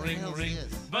 ring, ring, ring,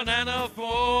 banana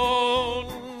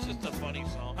phone. It's just a funny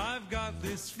song. I've got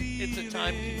this feeling. It's a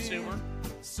time consumer.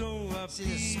 So see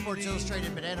this Sports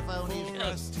Illustrated banana phone for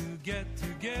us to get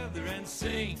together and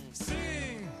sing.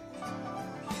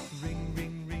 Ring,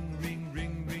 ring, ring,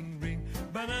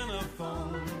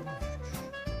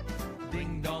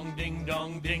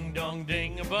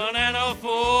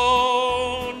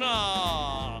 phone.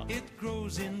 Ah. It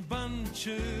grows in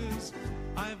bunches.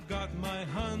 I've got my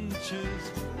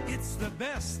hunches. It's the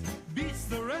best, beats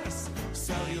the rest.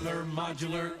 Cellular,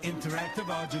 modular, interactive,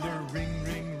 modular. Ring,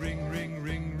 ring, ring, ring,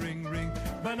 ring, ring, ring.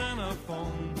 Banana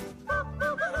phone.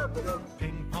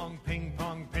 Ping pong, ping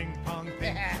pong, ping pong,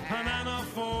 ping. Banana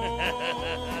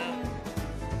phone.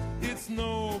 It's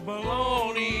no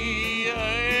baloney. It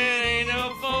ain't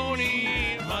a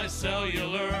phony. My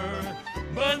cellular,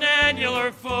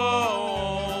 bananular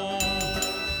phone.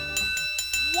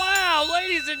 Wow,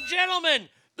 ladies and gentlemen,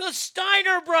 the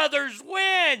Steiner brothers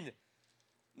win.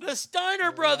 The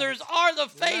Steiner brothers are the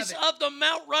face of the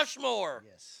Mount Rushmore.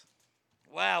 Yes.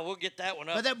 Wow, we'll get that one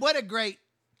up. But what a great,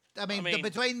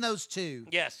 between those two.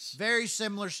 Yes. Very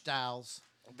similar styles.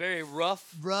 Very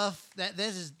rough. Rough. That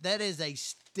is a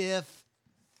stiff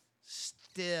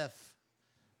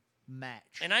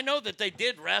match. And I know that they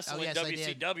did wrestle Oh, yes, in they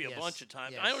did. WCW a Yes, bunch of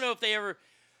times. yes. I don't know if they ever...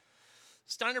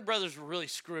 Steiner brothers were really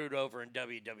screwed over in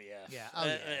WWF. Yeah.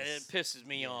 It pisses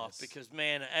me off because,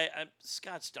 man,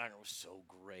 Scott Steiner was so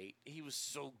great. He was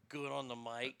so good on the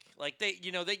mic. Like, they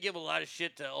give a lot of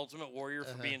shit to Ultimate Warrior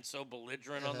for being so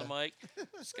belligerent on the mic.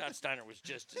 Scott Steiner was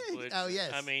just as good. Oh,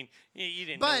 yes. I mean, you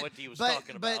didn't know what he was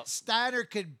talking about. But Steiner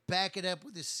could back it up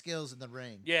with his skills in the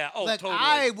ring. Yeah, Look, totally.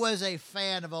 I was a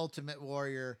fan of Ultimate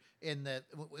Warrior in the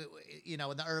in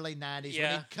the early 90s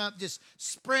when he'd come just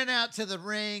sprint out to the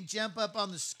ring, jump up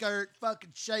on the skirt, fucking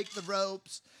shake the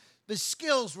ropes. The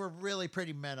skills were really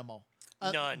pretty minimal.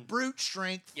 None. Brute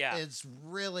strength is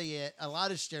really it. A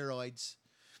lot of steroids.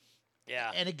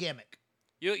 Yeah. And a gimmick.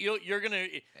 You're gonna.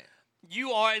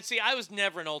 You are. See, I was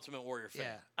never an Ultimate Warrior fan.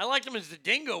 Yeah. I liked him as the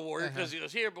Dingo Warrior because he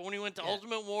was here, but when he went to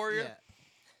Ultimate Warrior,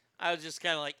 I was just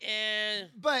kind of like, eh.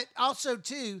 But also,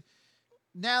 too,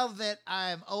 now that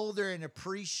I'm older and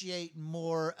appreciate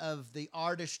more of the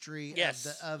artistry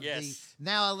of the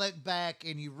now I look back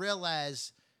and you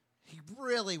realize he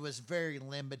really was very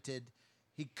limited.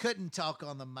 He couldn't talk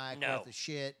on the mic worth of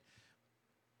shit.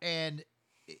 And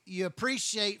you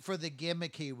appreciate for the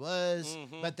gimmick he was,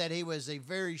 but that he was a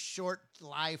very short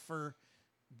lifer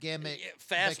gimmick.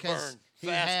 Fast because burn. He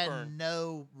Fast had burn.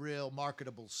 no real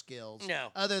marketable skills. No.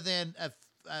 Other than a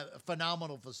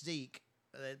phenomenal physique.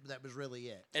 That was really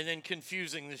it. And then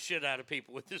confusing the shit out of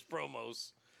people with his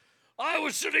promos. I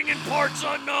was sitting in parts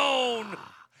unknown.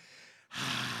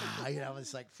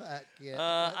 It's like, fuck,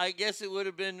 yeah. I guess it would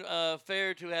have been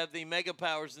fair to have the Mega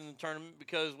Powers in the tournament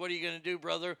because what are you going to do,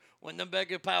 brother, when the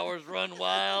Mega Powers run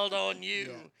wild on you?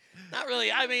 Yeah. Not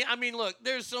really. I mean, look,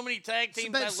 there's so many tag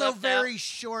teams but that so left very out.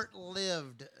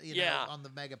 short-lived, on the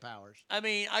Mega Powers. I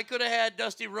mean, I could have had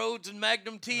Dusty Rhodes and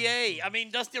Magnum TA. I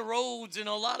mean, Dusty Rhodes and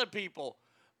a lot of people.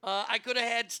 I could have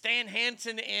had Stan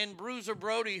Hansen and Bruiser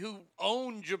Brody, who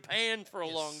owned Japan for a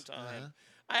long time.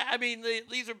 I mean,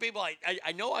 these are people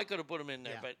I know I could have put them in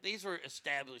there, but these were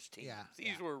established teams.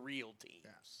 These were real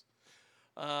teams.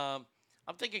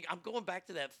 I'm thinking, I'm going back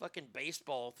to that fucking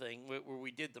baseball thing where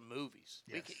we did the movies.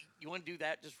 Yes. You want to do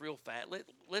that just real fast?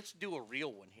 Let's do a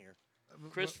real one here.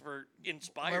 Christopher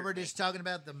inspired Where we're me. just talking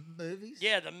about the movies?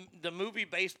 Yeah, the movie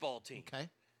baseball team. Okay.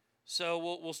 So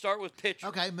we'll start with pitcher.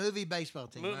 Okay, movie baseball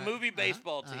team. Right. Movie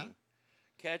baseball team.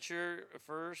 Catcher,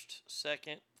 first,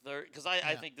 second, third. Because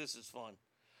I think this is fun.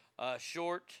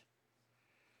 Short,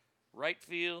 right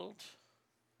field,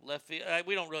 left field.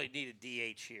 We don't really need a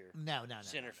DH here. No.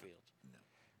 Center field. No.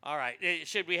 All right.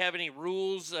 Should we have any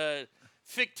rules?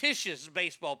 Fictitious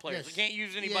baseball players. We can't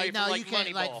use anybody from you can't,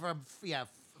 Moneyball. like from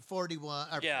 41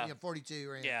 or 42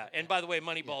 or anything. Yeah, and by the way,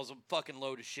 Moneyball's a fucking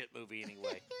load of shit movie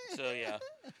anyway. So yeah.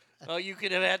 You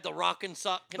could have had the Rock and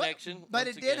Sock connection. But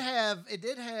it did have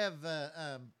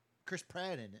Chris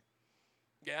Pratt in it.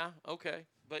 Yeah, okay.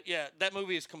 But yeah, that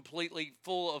movie is completely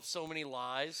full of so many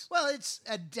lies. Well, it's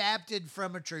adapted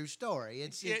from a true story.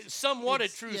 It's somewhat a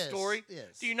true story.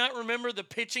 Yes. Do you not remember the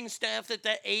pitching staff that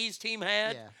A's team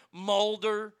had? Yeah.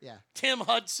 Mulder, Tim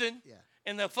Hudson, yeah,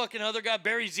 and the fucking other guy,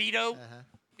 Barry Zito.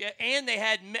 Yeah, and they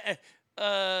had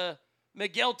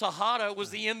Miguel Tejada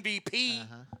was the MVP.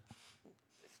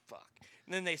 Fuck.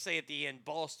 And then they say at the end,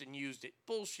 Boston used it.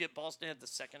 Bullshit. Boston had the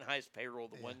second highest payroll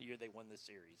the one year they won the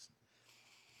series.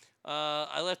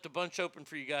 I left a bunch open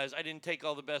for you guys. I didn't take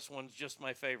all the best ones, just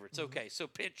my favorites. Okay, so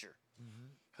pitcher.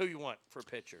 Who you want for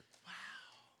pitcher? Wow.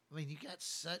 I mean, you got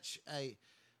such a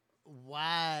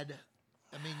wide.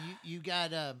 I mean, you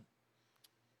got.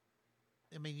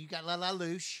 You got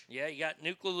LaLoosh. Yeah, you got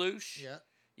Nuke LaLoosh. Yeah.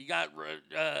 You got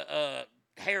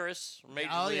Harris from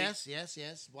Major League.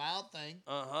 Yes. Wild Thing.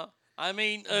 I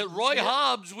mean, Roy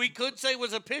Hobbs, we could say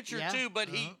was a pitcher too, but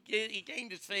he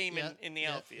gained his fame in the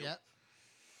outfield.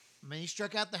 I mean, he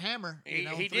struck out the hammer. He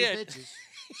 3 did. pitches.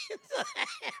 The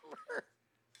hammer.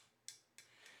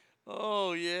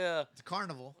 Oh, yeah. It's a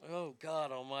carnival. Oh,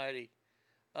 God almighty.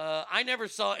 I never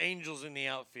saw Angels in the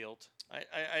outfield.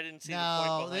 I didn't see the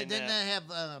point behind didn't that. they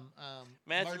have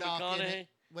Matthew Murdoch in McConaughey? it?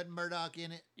 Wasn't Murdoch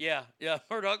in it? Yeah.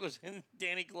 Murdoch was in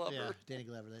Danny Glover. Yeah, Danny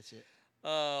Glover. That's it.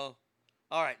 All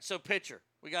right. So pitcher,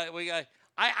 we got.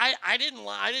 I didn't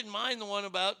mind the one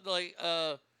about like.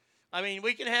 I mean,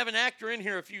 we can have an actor in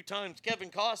here a few times. Kevin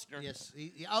Costner. Yes.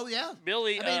 Oh yeah.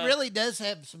 Billy. I mean, he really does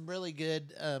have some really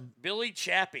good. Billy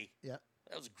Chappie. Yeah.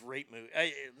 That was a great movie.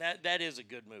 That is a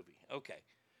good movie. Okay.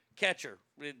 Catcher.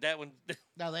 That one.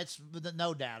 No, that's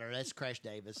no doubter. That's Crash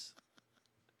Davis.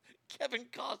 Kevin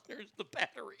Costner's the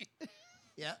battery.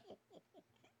 Yeah.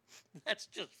 That's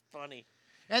just funny.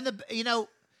 And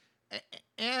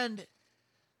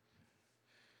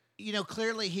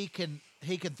clearly he can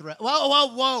throw.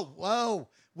 Whoa.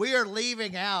 We are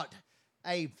leaving out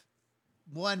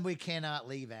one we cannot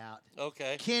leave out.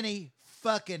 Okay. Kenny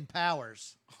fucking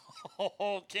Powers.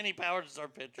 Oh, Kenny Powers is our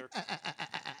pitcher.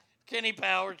 Kenny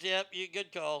Powers, yep,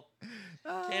 good call.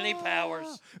 Kenny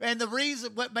Powers. And the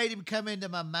reason what made him come into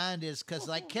my mind is because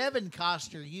like Kevin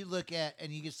Costner, you look at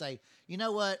and you can say, you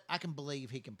know what, I can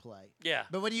believe he can play. Yeah.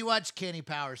 But when you watch Kenny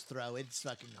Powers throw,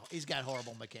 he's got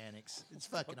horrible mechanics. It's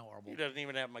fucking horrible. He doesn't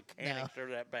even have mechanics.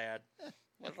 They're that bad.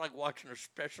 It's like watching a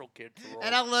special kid throw.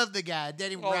 And I love the guy.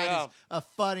 Danny McBride is a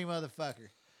funny motherfucker.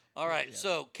 All right,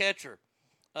 so catcher.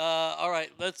 All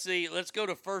right, let's see. Let's go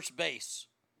to first base.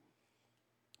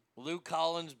 Lou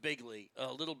Collins, big league,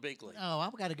 Little Big League. Oh,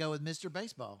 I've got to go with Mr.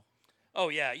 Baseball. Oh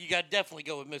yeah, you got to definitely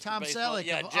go with Mr. Tom Baseball. Selleck,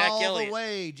 yeah, of Jack all Elliott. the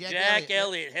way. Jack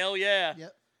Elliott, hell yeah.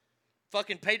 Yep.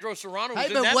 Fucking Pedro Serrano was Hey,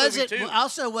 in but that movie too.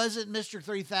 Also wasn't Mr.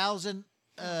 3000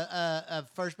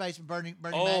 first baseman Bernie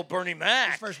Mac? Bernie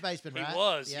Mac. He's first baseman, right? He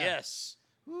was, Yeah. yes.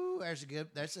 Ooh, that's a good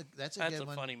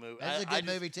one. Funny movie. That's a good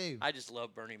movie too. I just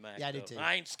love Bernie Mac. Yeah, I do though. too.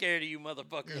 I ain't scared of you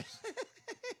motherfuckers.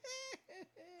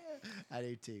 I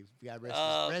do too. God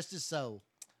rest his soul.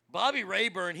 Bobby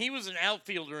Rayburn, he was an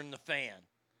outfielder in The Fan.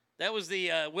 That was the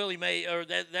Willie May, or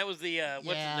that was the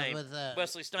what's his name? With,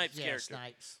 Wesley Snipes character.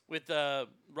 Snipes. With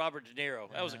Robert De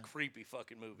Niro. That was a creepy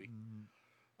fucking movie.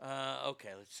 Okay,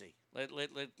 let's see.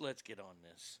 Let's get on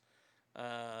this.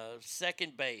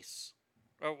 Second base.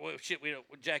 Oh shit,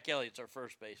 Jack Elliott's our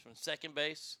first baseman. Second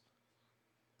base.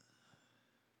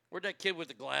 Where'd that kid with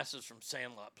the glasses from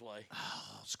Sandlot play?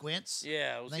 Oh, Squints.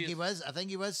 Yeah, I think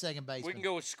he was second baseman. We can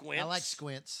go with Squints. I like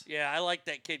Squints. Yeah, I like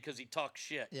that kid because he talks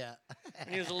shit. Yeah. And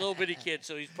he was a little bitty kid,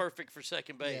 so he's perfect for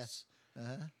second base.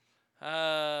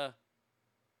 Yeah.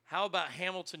 How about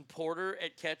Hamilton Porter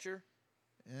at catcher?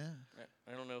 Yeah.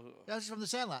 I don't know who. That's from the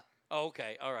Sandlot. Oh,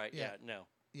 okay. All right. Yeah. No.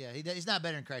 Yeah, he's not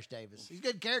better than Crash Davis. He's a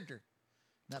good character.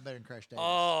 Not better than Crash Davis.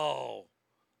 Oh.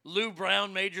 Lou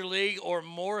Brown, Major League, or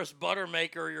Morris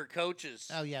Buttermaker, your coaches?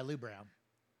 Oh, yeah, Lou Brown.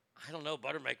 I don't know.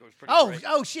 Buttermaker was pretty great.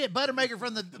 Oh, shit. Buttermaker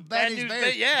from the Bad News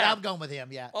Bears. Yeah. I'm going with him,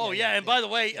 yeah. Oh, yeah. And by the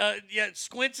way,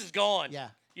 Squints is gone. Yeah.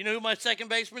 You know who my second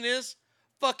baseman is?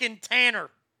 Fucking Tanner.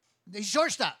 He's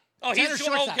shortstop. Oh, Tanner's he's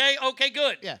shortstop. Okay,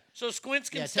 good. Yeah. So Squints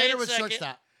can stay Tanner at was second.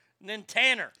 shortstop. And then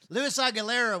Tanner. Luis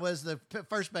Aguilera was the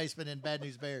first baseman in Bad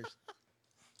News Bears.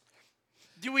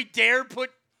 Do we dare put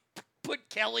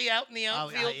Kelly out in the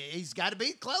outfield? He's got to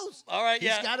be close. All right,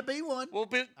 He's got to be one. We'll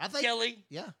put Kelly.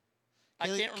 Yeah. I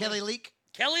can't remember. Kelly Leak.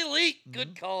 Kelly Leak.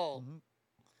 Good call.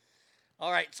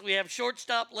 All right, so we have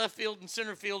shortstop, left field, and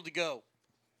center field to go.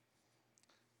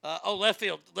 Left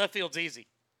field. Left field's easy.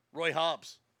 Roy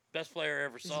Hobbs. Best player I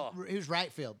ever saw. He was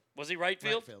right field. Was he right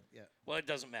field? Right field, yeah. Well, it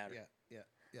doesn't matter.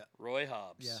 Yeah. Roy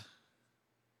Hobbs. Yeah.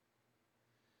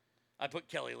 I put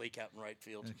Kelly Leak out in right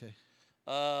field. Okay.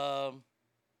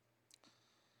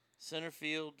 Center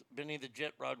field, Benny the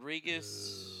Jet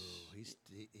Rodriguez.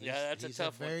 That's he's a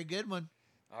tough very good one.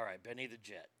 All right, Benny the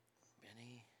Jet.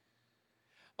 Benny.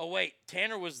 Oh, wait.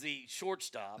 Tanner was the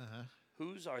shortstop.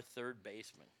 Who's our third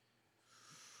baseman?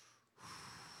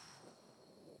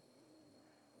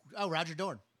 Oh, Roger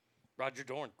Dorn. Roger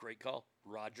Dorn. Great call.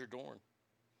 Roger Dorn.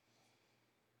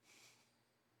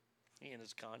 He and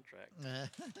his contract.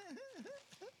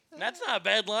 That's not a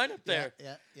bad lineup there.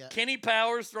 Yeah. Kenny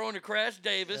Powers throwing to Crash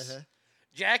Davis.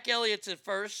 Jack Elliott's at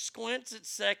first. Squints at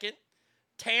second.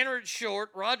 Tanner at short.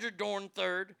 Roger Dorn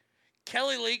third.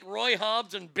 Kelly Leak, Roy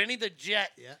Hobbs, and Benny the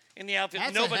Jet in the outfield.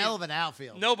 That's a hell of an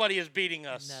outfield. Nobody is beating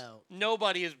us. No.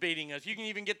 Nobody is beating us. You can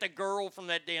even get the girl from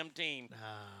that damn team.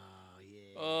 Oh,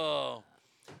 yeah. Oh.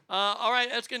 All right,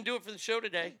 that's going to do it for the show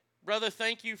today. Brother,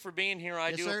 thank you for being here.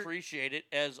 I do appreciate it,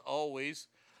 as always.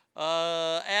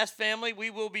 Ask Family, we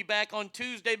will be back on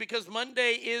Tuesday because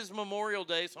Monday is Memorial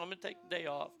Day, so I'm going to take the day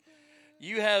off.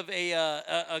 you have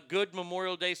a good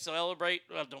Memorial Day celebrate.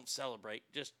 Well, don't celebrate.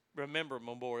 Just remember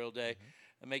Memorial Day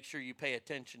and make sure you pay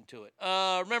attention to it.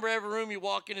 Remember, every room you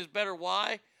walk in is better.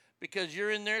 Why? Because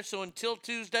you're in there. So until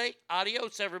Tuesday,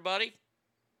 adios, everybody.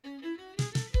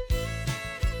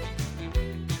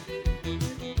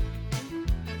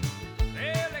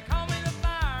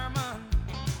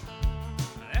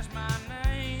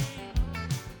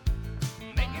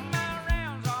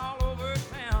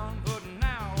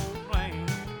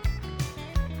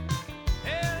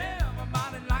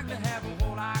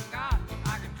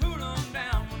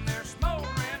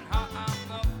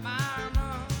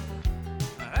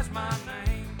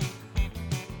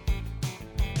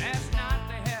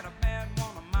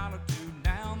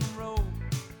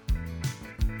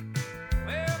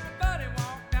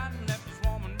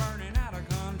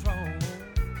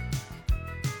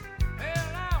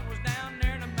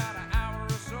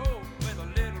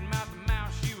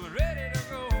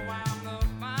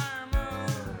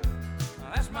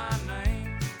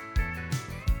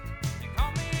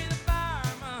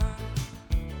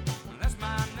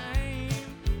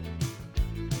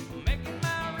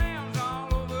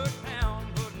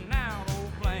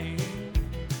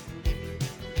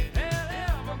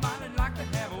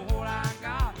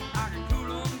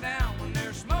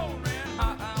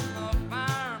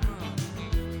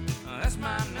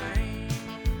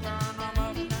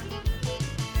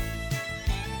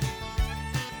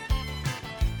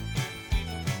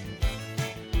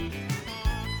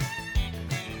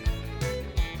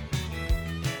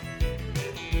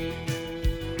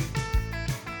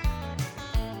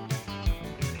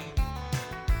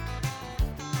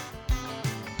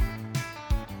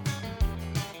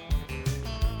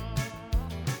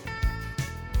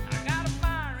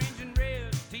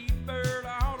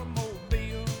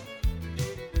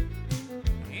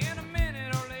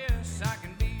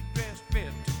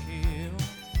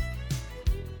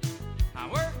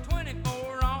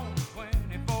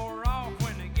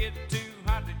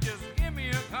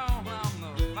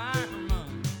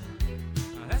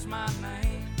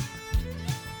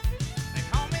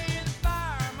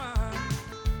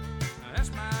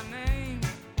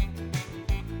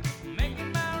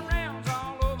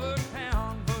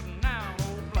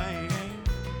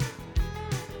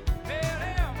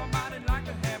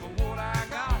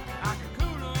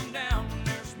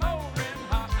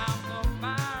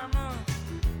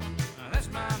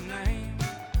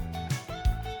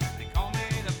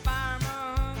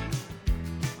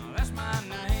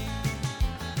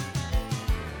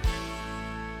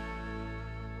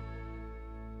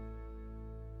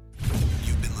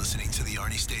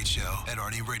 At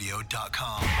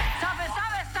ArnieRadio.com. Stop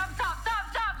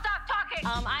talking.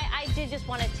 I did just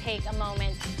want to take a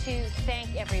moment to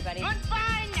thank everybody.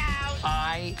 Goodbye now.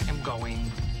 I am going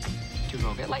to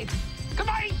go get laid.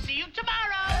 Goodbye. See you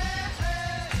tomorrow.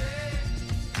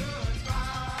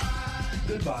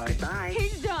 Goodbye. Bye.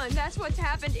 He's done. That's what's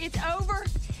happened. It's over.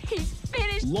 He's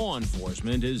finished. Law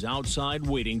enforcement is outside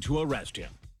waiting to arrest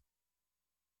him.